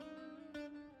this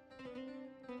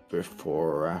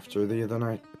before or after the other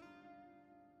night?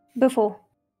 Before.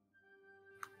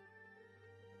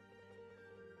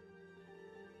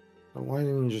 But why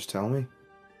didn't you just tell me?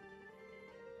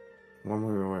 When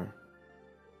we were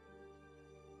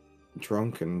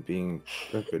drunk and being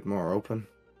a bit more open.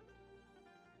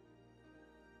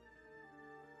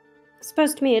 I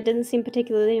suppose to me it didn't seem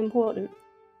particularly important.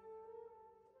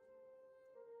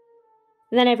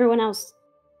 And then everyone else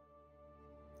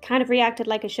kind of reacted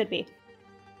like it should be.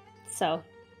 So.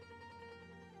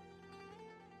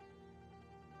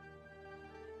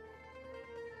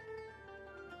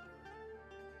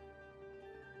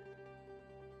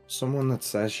 Someone that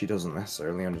says she doesn't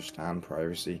necessarily understand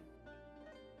privacy.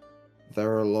 There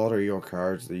are a lot of your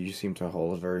cards that you seem to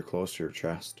hold very close to your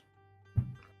chest.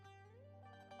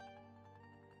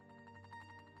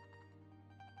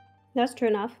 That's true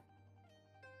enough.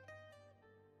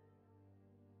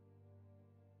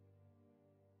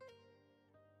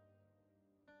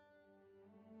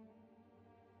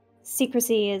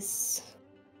 Secrecy is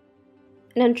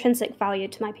an intrinsic value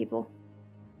to my people.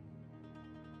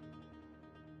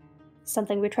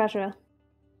 Something we treasure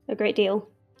a great deal.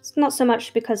 It's not so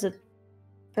much because of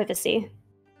privacy,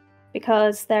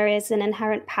 because there is an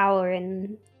inherent power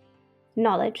in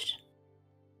knowledge,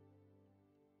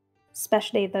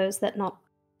 especially those that not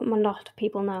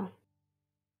people know.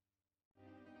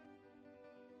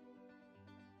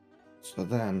 So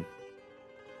then,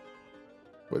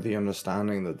 with the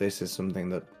understanding that this is something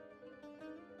that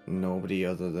nobody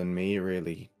other than me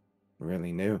really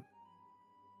knew,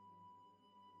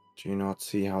 do you not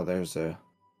see how there's a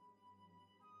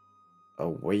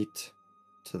weight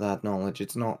to that knowledge?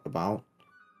 It's not about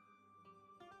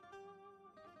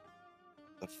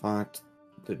the fact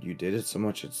that you did it so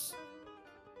much, it's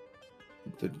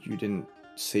that you didn't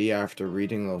see after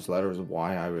reading those letters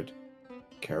why I would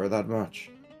care that much.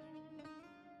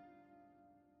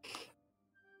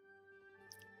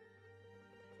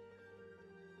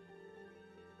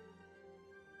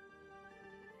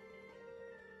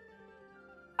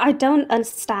 I don't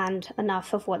understand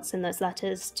enough of what's in those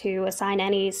letters to assign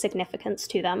any significance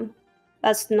to them.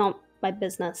 That's not my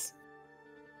business.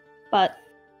 But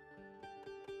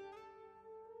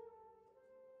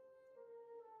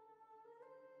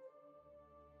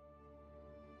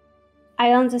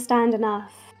I understand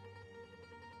enough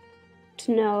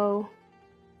to know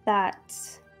that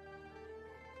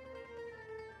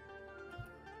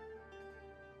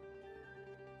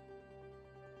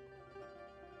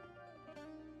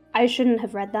I shouldn't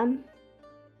have read them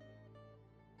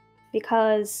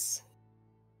because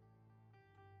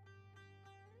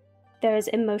there is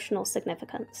emotional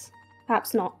significance,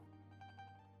 perhaps not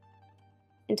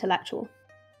intellectual.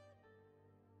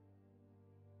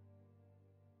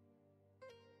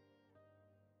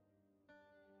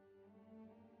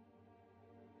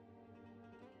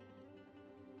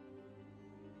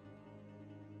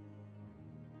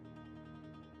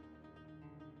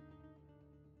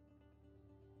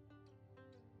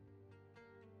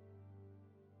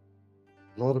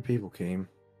 A lot of people came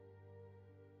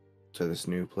to this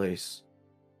new place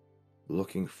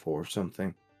looking for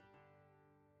something.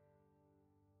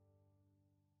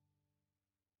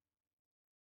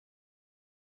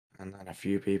 And then a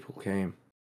few people came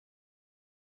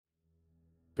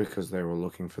because they were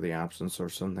looking for the absence or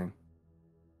something.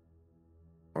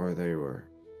 Or they were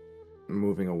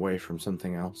moving away from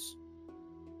something else.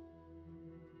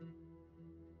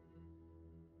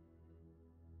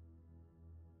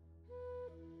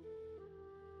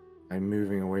 I'm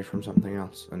moving away from something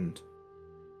else, and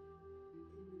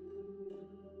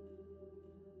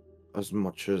as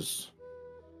much as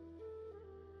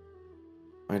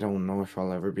I don't know if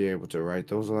I'll ever be able to write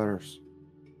those letters,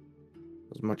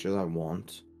 as much as I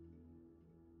want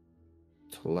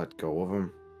to let go of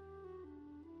them,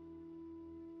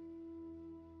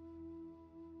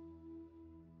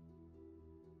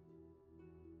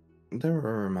 they're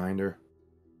a reminder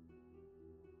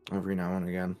every now and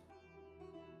again.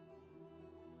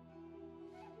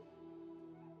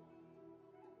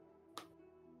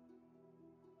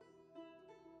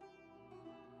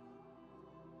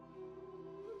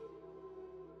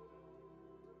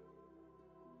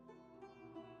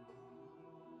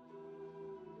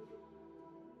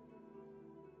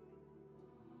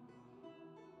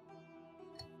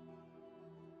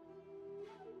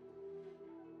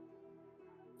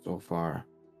 So far,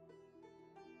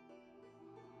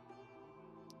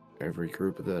 every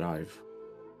group that I've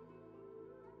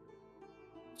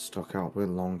stuck out with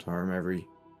long term, every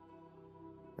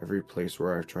place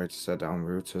where I've tried to set down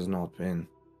roots has not been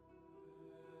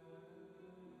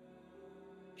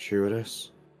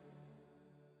gratuitous.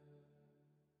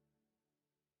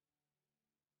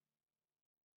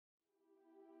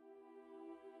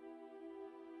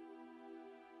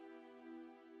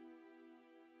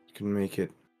 It can make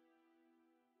it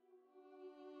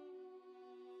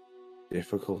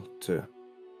difficult to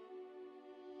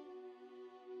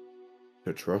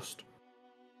trust.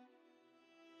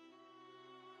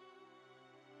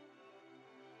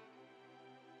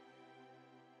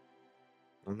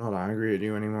 I'm not angry at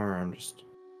you anymore, I'm just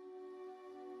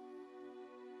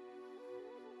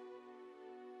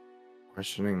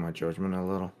questioning my judgment a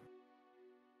little.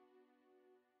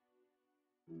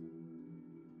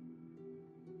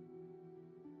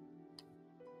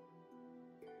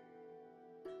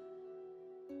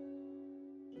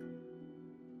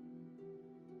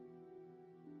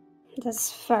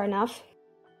 That's fair enough.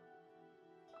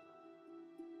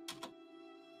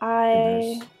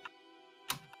 Goodness.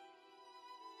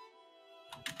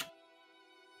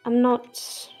 I'm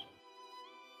not...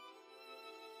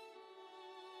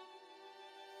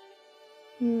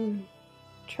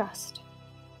 Trust.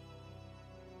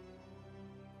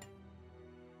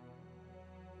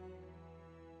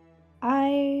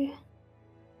 I'm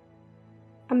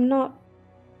not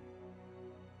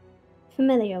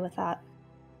familiar with that.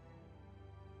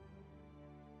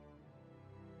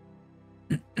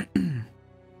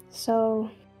 So...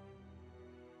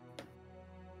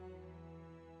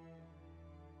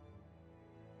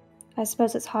 I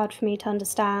suppose it's hard for me to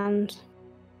understand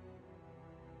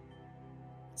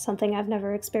something I've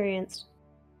never experienced.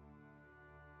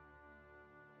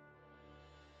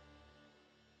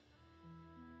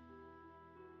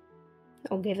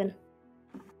 Or given.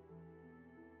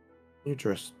 You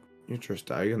trust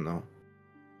Dagon though,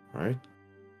 right?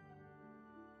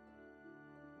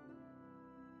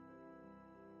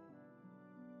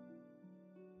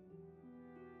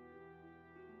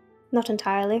 Not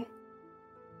entirely.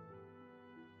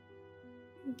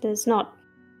 There's not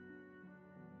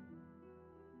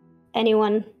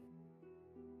anyone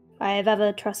I have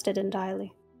ever trusted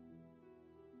entirely.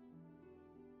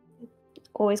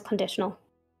 Always conditional.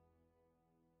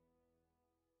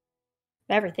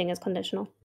 Everything is conditional.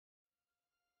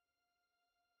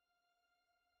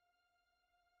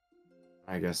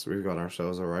 I guess we've got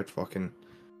ourselves a right fucking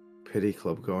pity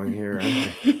club going here,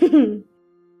 haven't we?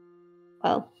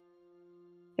 Well,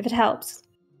 if it helps,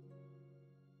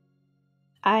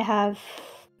 I have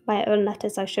my own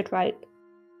letters I should write,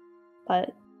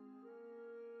 but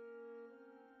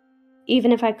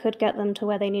even if I could get them to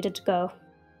where they needed to go,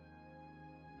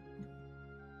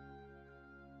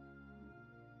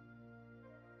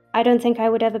 I don't think I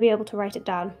would ever be able to write it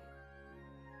down,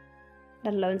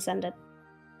 let alone send it.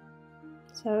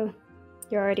 So,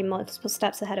 you're already multiple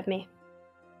steps ahead of me.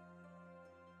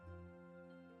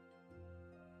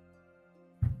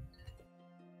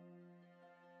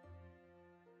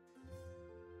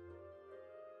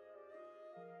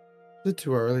 Is it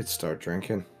too early to start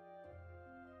drinking?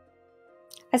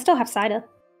 I still have cider.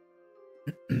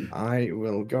 I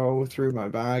will go through my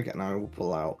bag and I will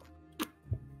pull out.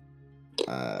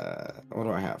 What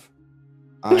do I have?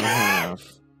 I have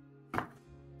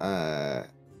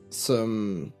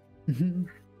some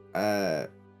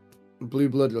blue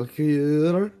blood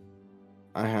liqueur.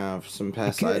 I have some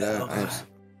pear cider. I have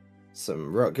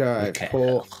some Rutger. I have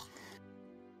port.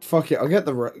 Fuck it, I'll get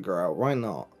the Rutger out. Why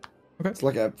not? Okay. It's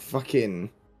like a fucking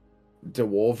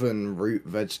dwarven root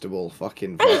vegetable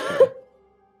fucking vodka.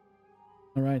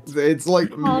 Alright. It's like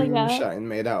yeah. moonshine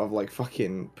made out of like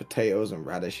fucking potatoes and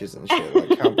radishes and shit.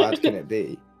 Like, how bad can it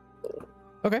be?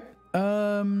 Okay.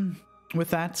 With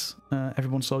that,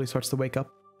 everyone slowly starts to wake up,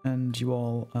 and you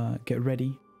all get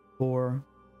ready for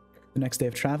the next day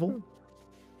of travel.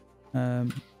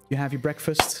 You have your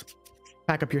breakfast,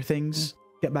 pack up your things,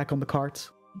 get back on the cart,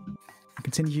 and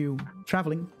continue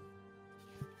traveling.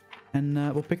 And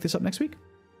we'll pick this up next week.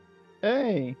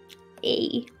 Hey.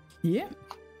 Hey. Yeah.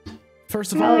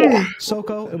 First of Oh, all, yeah.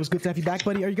 Soko, it was good to have you back,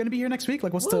 buddy. Are you going to be here next week?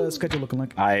 Like, what's the schedule looking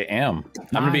like? I am. I'm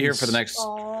gonna be here for the Nice. next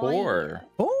 4,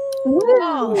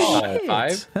 Oh, shit.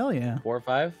 5, Hell yeah. 4 or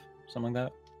 5, something like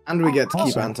that. And we get to keep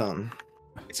Awesome. Anton.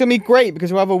 It's gonna be great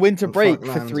because we'll have a winter Oh, break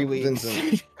fuck, for man, 3 weeks.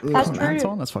 Vincent. That's true.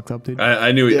 Anton, that's fucked up, dude.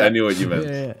 I knew what you meant.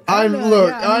 Yeah. I'm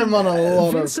on a lot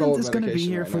of Vincent cold is going to be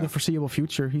medication here right for now. the foreseeable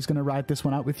future. He's going to ride this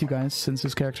one out with you guys since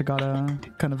his character got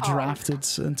kind of drafted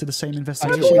into the same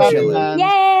investigation.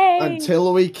 Yay!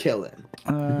 Until we kill him.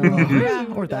 Yeah,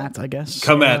 or that, I guess.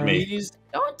 Come at me.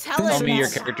 Don't tell Tell him me your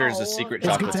that. character is a secret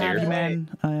It's good to have you, chocolatier.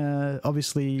 man.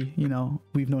 Obviously, you know,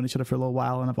 we've known each other for a little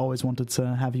while, and I've always wanted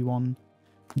to have you on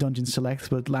Dungeon Select,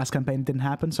 but last campaign didn't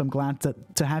happen, so I'm glad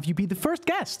to have you be the first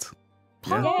guest.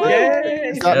 Does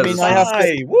that mean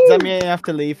I have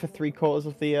to leave for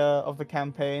 3/4 of the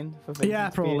campaign? For Vincent Yeah,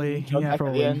 to be probably. in charge Yeah, at the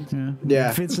probably. end?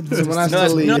 Yeah. Vincent Someone has No,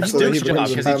 to leave it's so that he Duke's job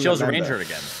becomes a because he chose permanent Ranger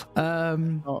member.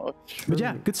 again. Oh, But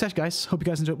yeah, good session, guys. Hope you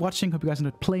guys enjoyed watching. Hope you guys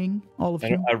enjoyed playing, all of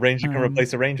you. A ranger can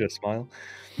replace a ranger. Smile.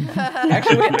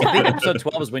 Actually, I think episode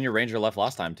 12 is when your ranger left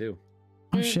last time too.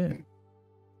 Oh shit.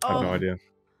 I have no idea.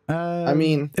 I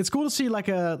mean, it's cool to see like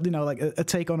a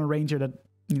take on a ranger that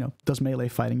does melee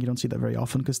fighting. You don't see that very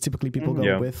often because typically people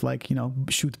go with like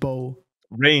shoot bow.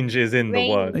 Range is in the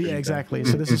word. Yeah, exactly.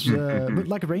 So this is but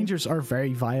like rangers are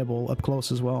very viable up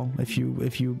close as well if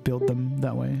you build them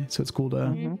that way. So it's cool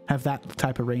to have that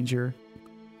type of ranger.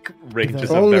 Rangers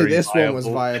if are only very this one was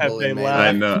viable. viable in melee.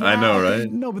 I know,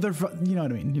 right? No, but they're you know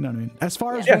what I mean. You know what I mean. As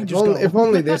far as Yeah, rangers go, if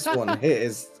only this one hit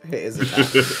his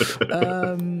attack.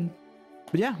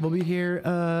 But yeah, we'll be here.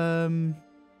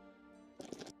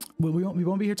 We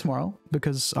won't be here tomorrow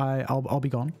because I'll be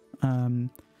gone.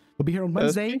 We'll be here on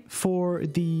Wednesday for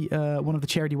the one of the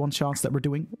charity one shots that we're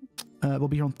doing. We'll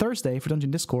be here on Thursday for Dungeon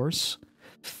Discourse.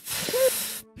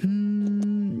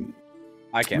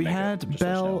 I can't. We had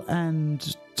Belle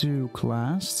and Duke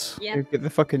last. Yeah. Get the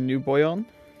fucking new boy on.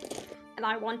 And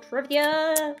I want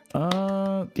trivia.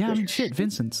 Yeah, I mean, shit,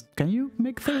 Vincent, can you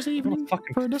make Thursday evening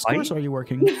for a Discourse, or are you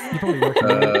working? You're probably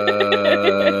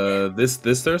working. This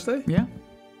Thursday? Yeah.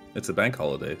 It's a bank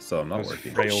holiday, so I'm not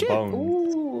working. Shit.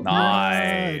 Ooh,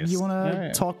 nice. You want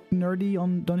to talk nerdy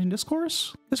on Dungeon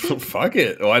Discourse this week? Fuck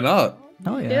it. Why not?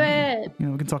 Oh yeah. Do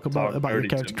it. We can talk about your nerdy to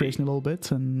character me. creation a little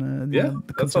bit and Yeah,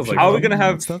 the that sounds like How are we fun. gonna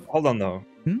have? stuff. Hold on though.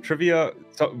 Trivia.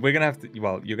 So we're gonna have to.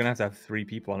 Well, you're gonna have to have 3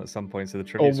 people on at some point. So the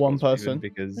trivia. Or one squad's even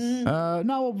person. Because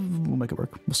No, we'll make it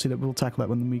work. We'll see that. We'll tackle that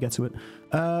when we get to it.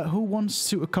 Who wants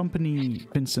to accompany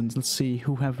Vincent? Let's see.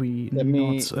 Who have we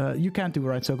not? You can't do it,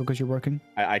 right, Soko, because you're working.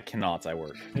 I cannot. I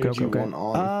work. Okay.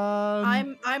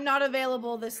 I'm not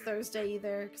available this Thursday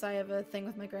either because I have a thing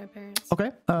with my grandparents.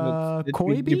 Okay. Let me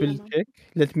Koibi?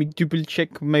 Let me double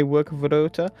check my work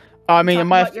rota. I mean, Talk it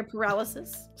might. about your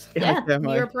paralysis. Yeah,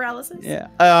 Your paralysis. Yeah.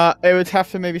 It would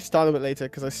have to maybe start a bit later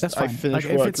because That's I fine. finished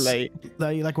Like, if work it's late.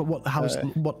 Like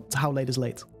how late is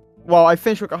late? Well, I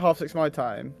finished work at 6:30 my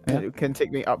time. Yeah. And it can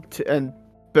take me up to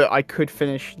but I could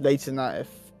finish later than that if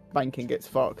banking gets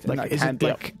fucked. And Like, that is can it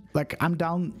be like I'm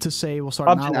down to say we'll start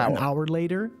Up an to hour, an an hour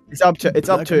later. It's up to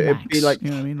like a it'd be max, like you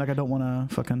know what I mean. Like I don't want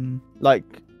to fucking like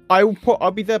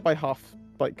I'll be there by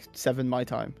 7 my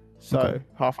time. So Okay.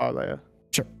 half hour later.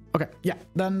 Sure. Okay. Yeah.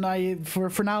 Then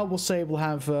for now we'll say we'll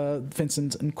have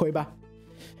Vincent and Koiba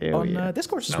on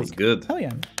Discourse this Sounds week. good. Hell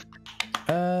yeah.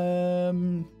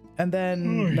 And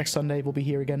then next Sunday we'll be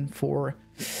here again for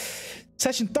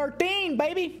session 13,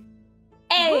 baby.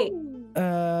 Hey.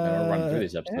 We're running through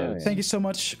these episodes. Thank you so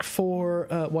much for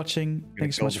watching. Thank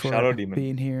you so kill much the for Shadow Demon.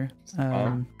 being here.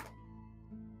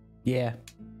 Yeah.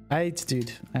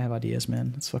 Dude, I have ideas,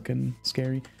 man. It's fucking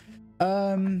scary.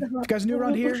 If you guys are new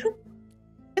around here,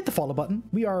 hit the follow button.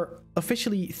 We are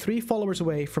officially 3 followers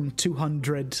away from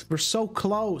 200. We're so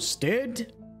close,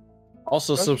 dude.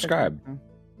 Also subscribe.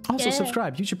 Also Yeah.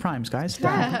 subscribe. Use your primes, guys.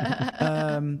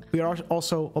 We are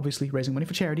also obviously raising money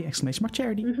for charity. /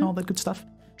 charity. And all that good stuff.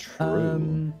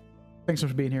 True. Thanks so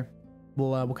much for being here.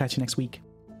 We'll catch you next week.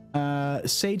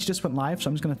 Sage just went live, so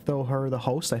I'm just gonna throw her the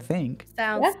host, I think.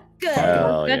 Sounds good.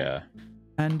 Hell Good. yeah.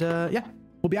 And yeah,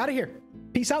 we'll be out of here.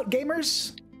 Peace out,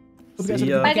 gamers. Hope you guys See have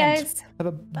a ya. good Bye, weekend. guys. Have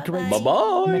a great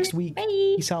Bye-bye. next week. Bye.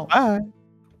 Peace out. Bye.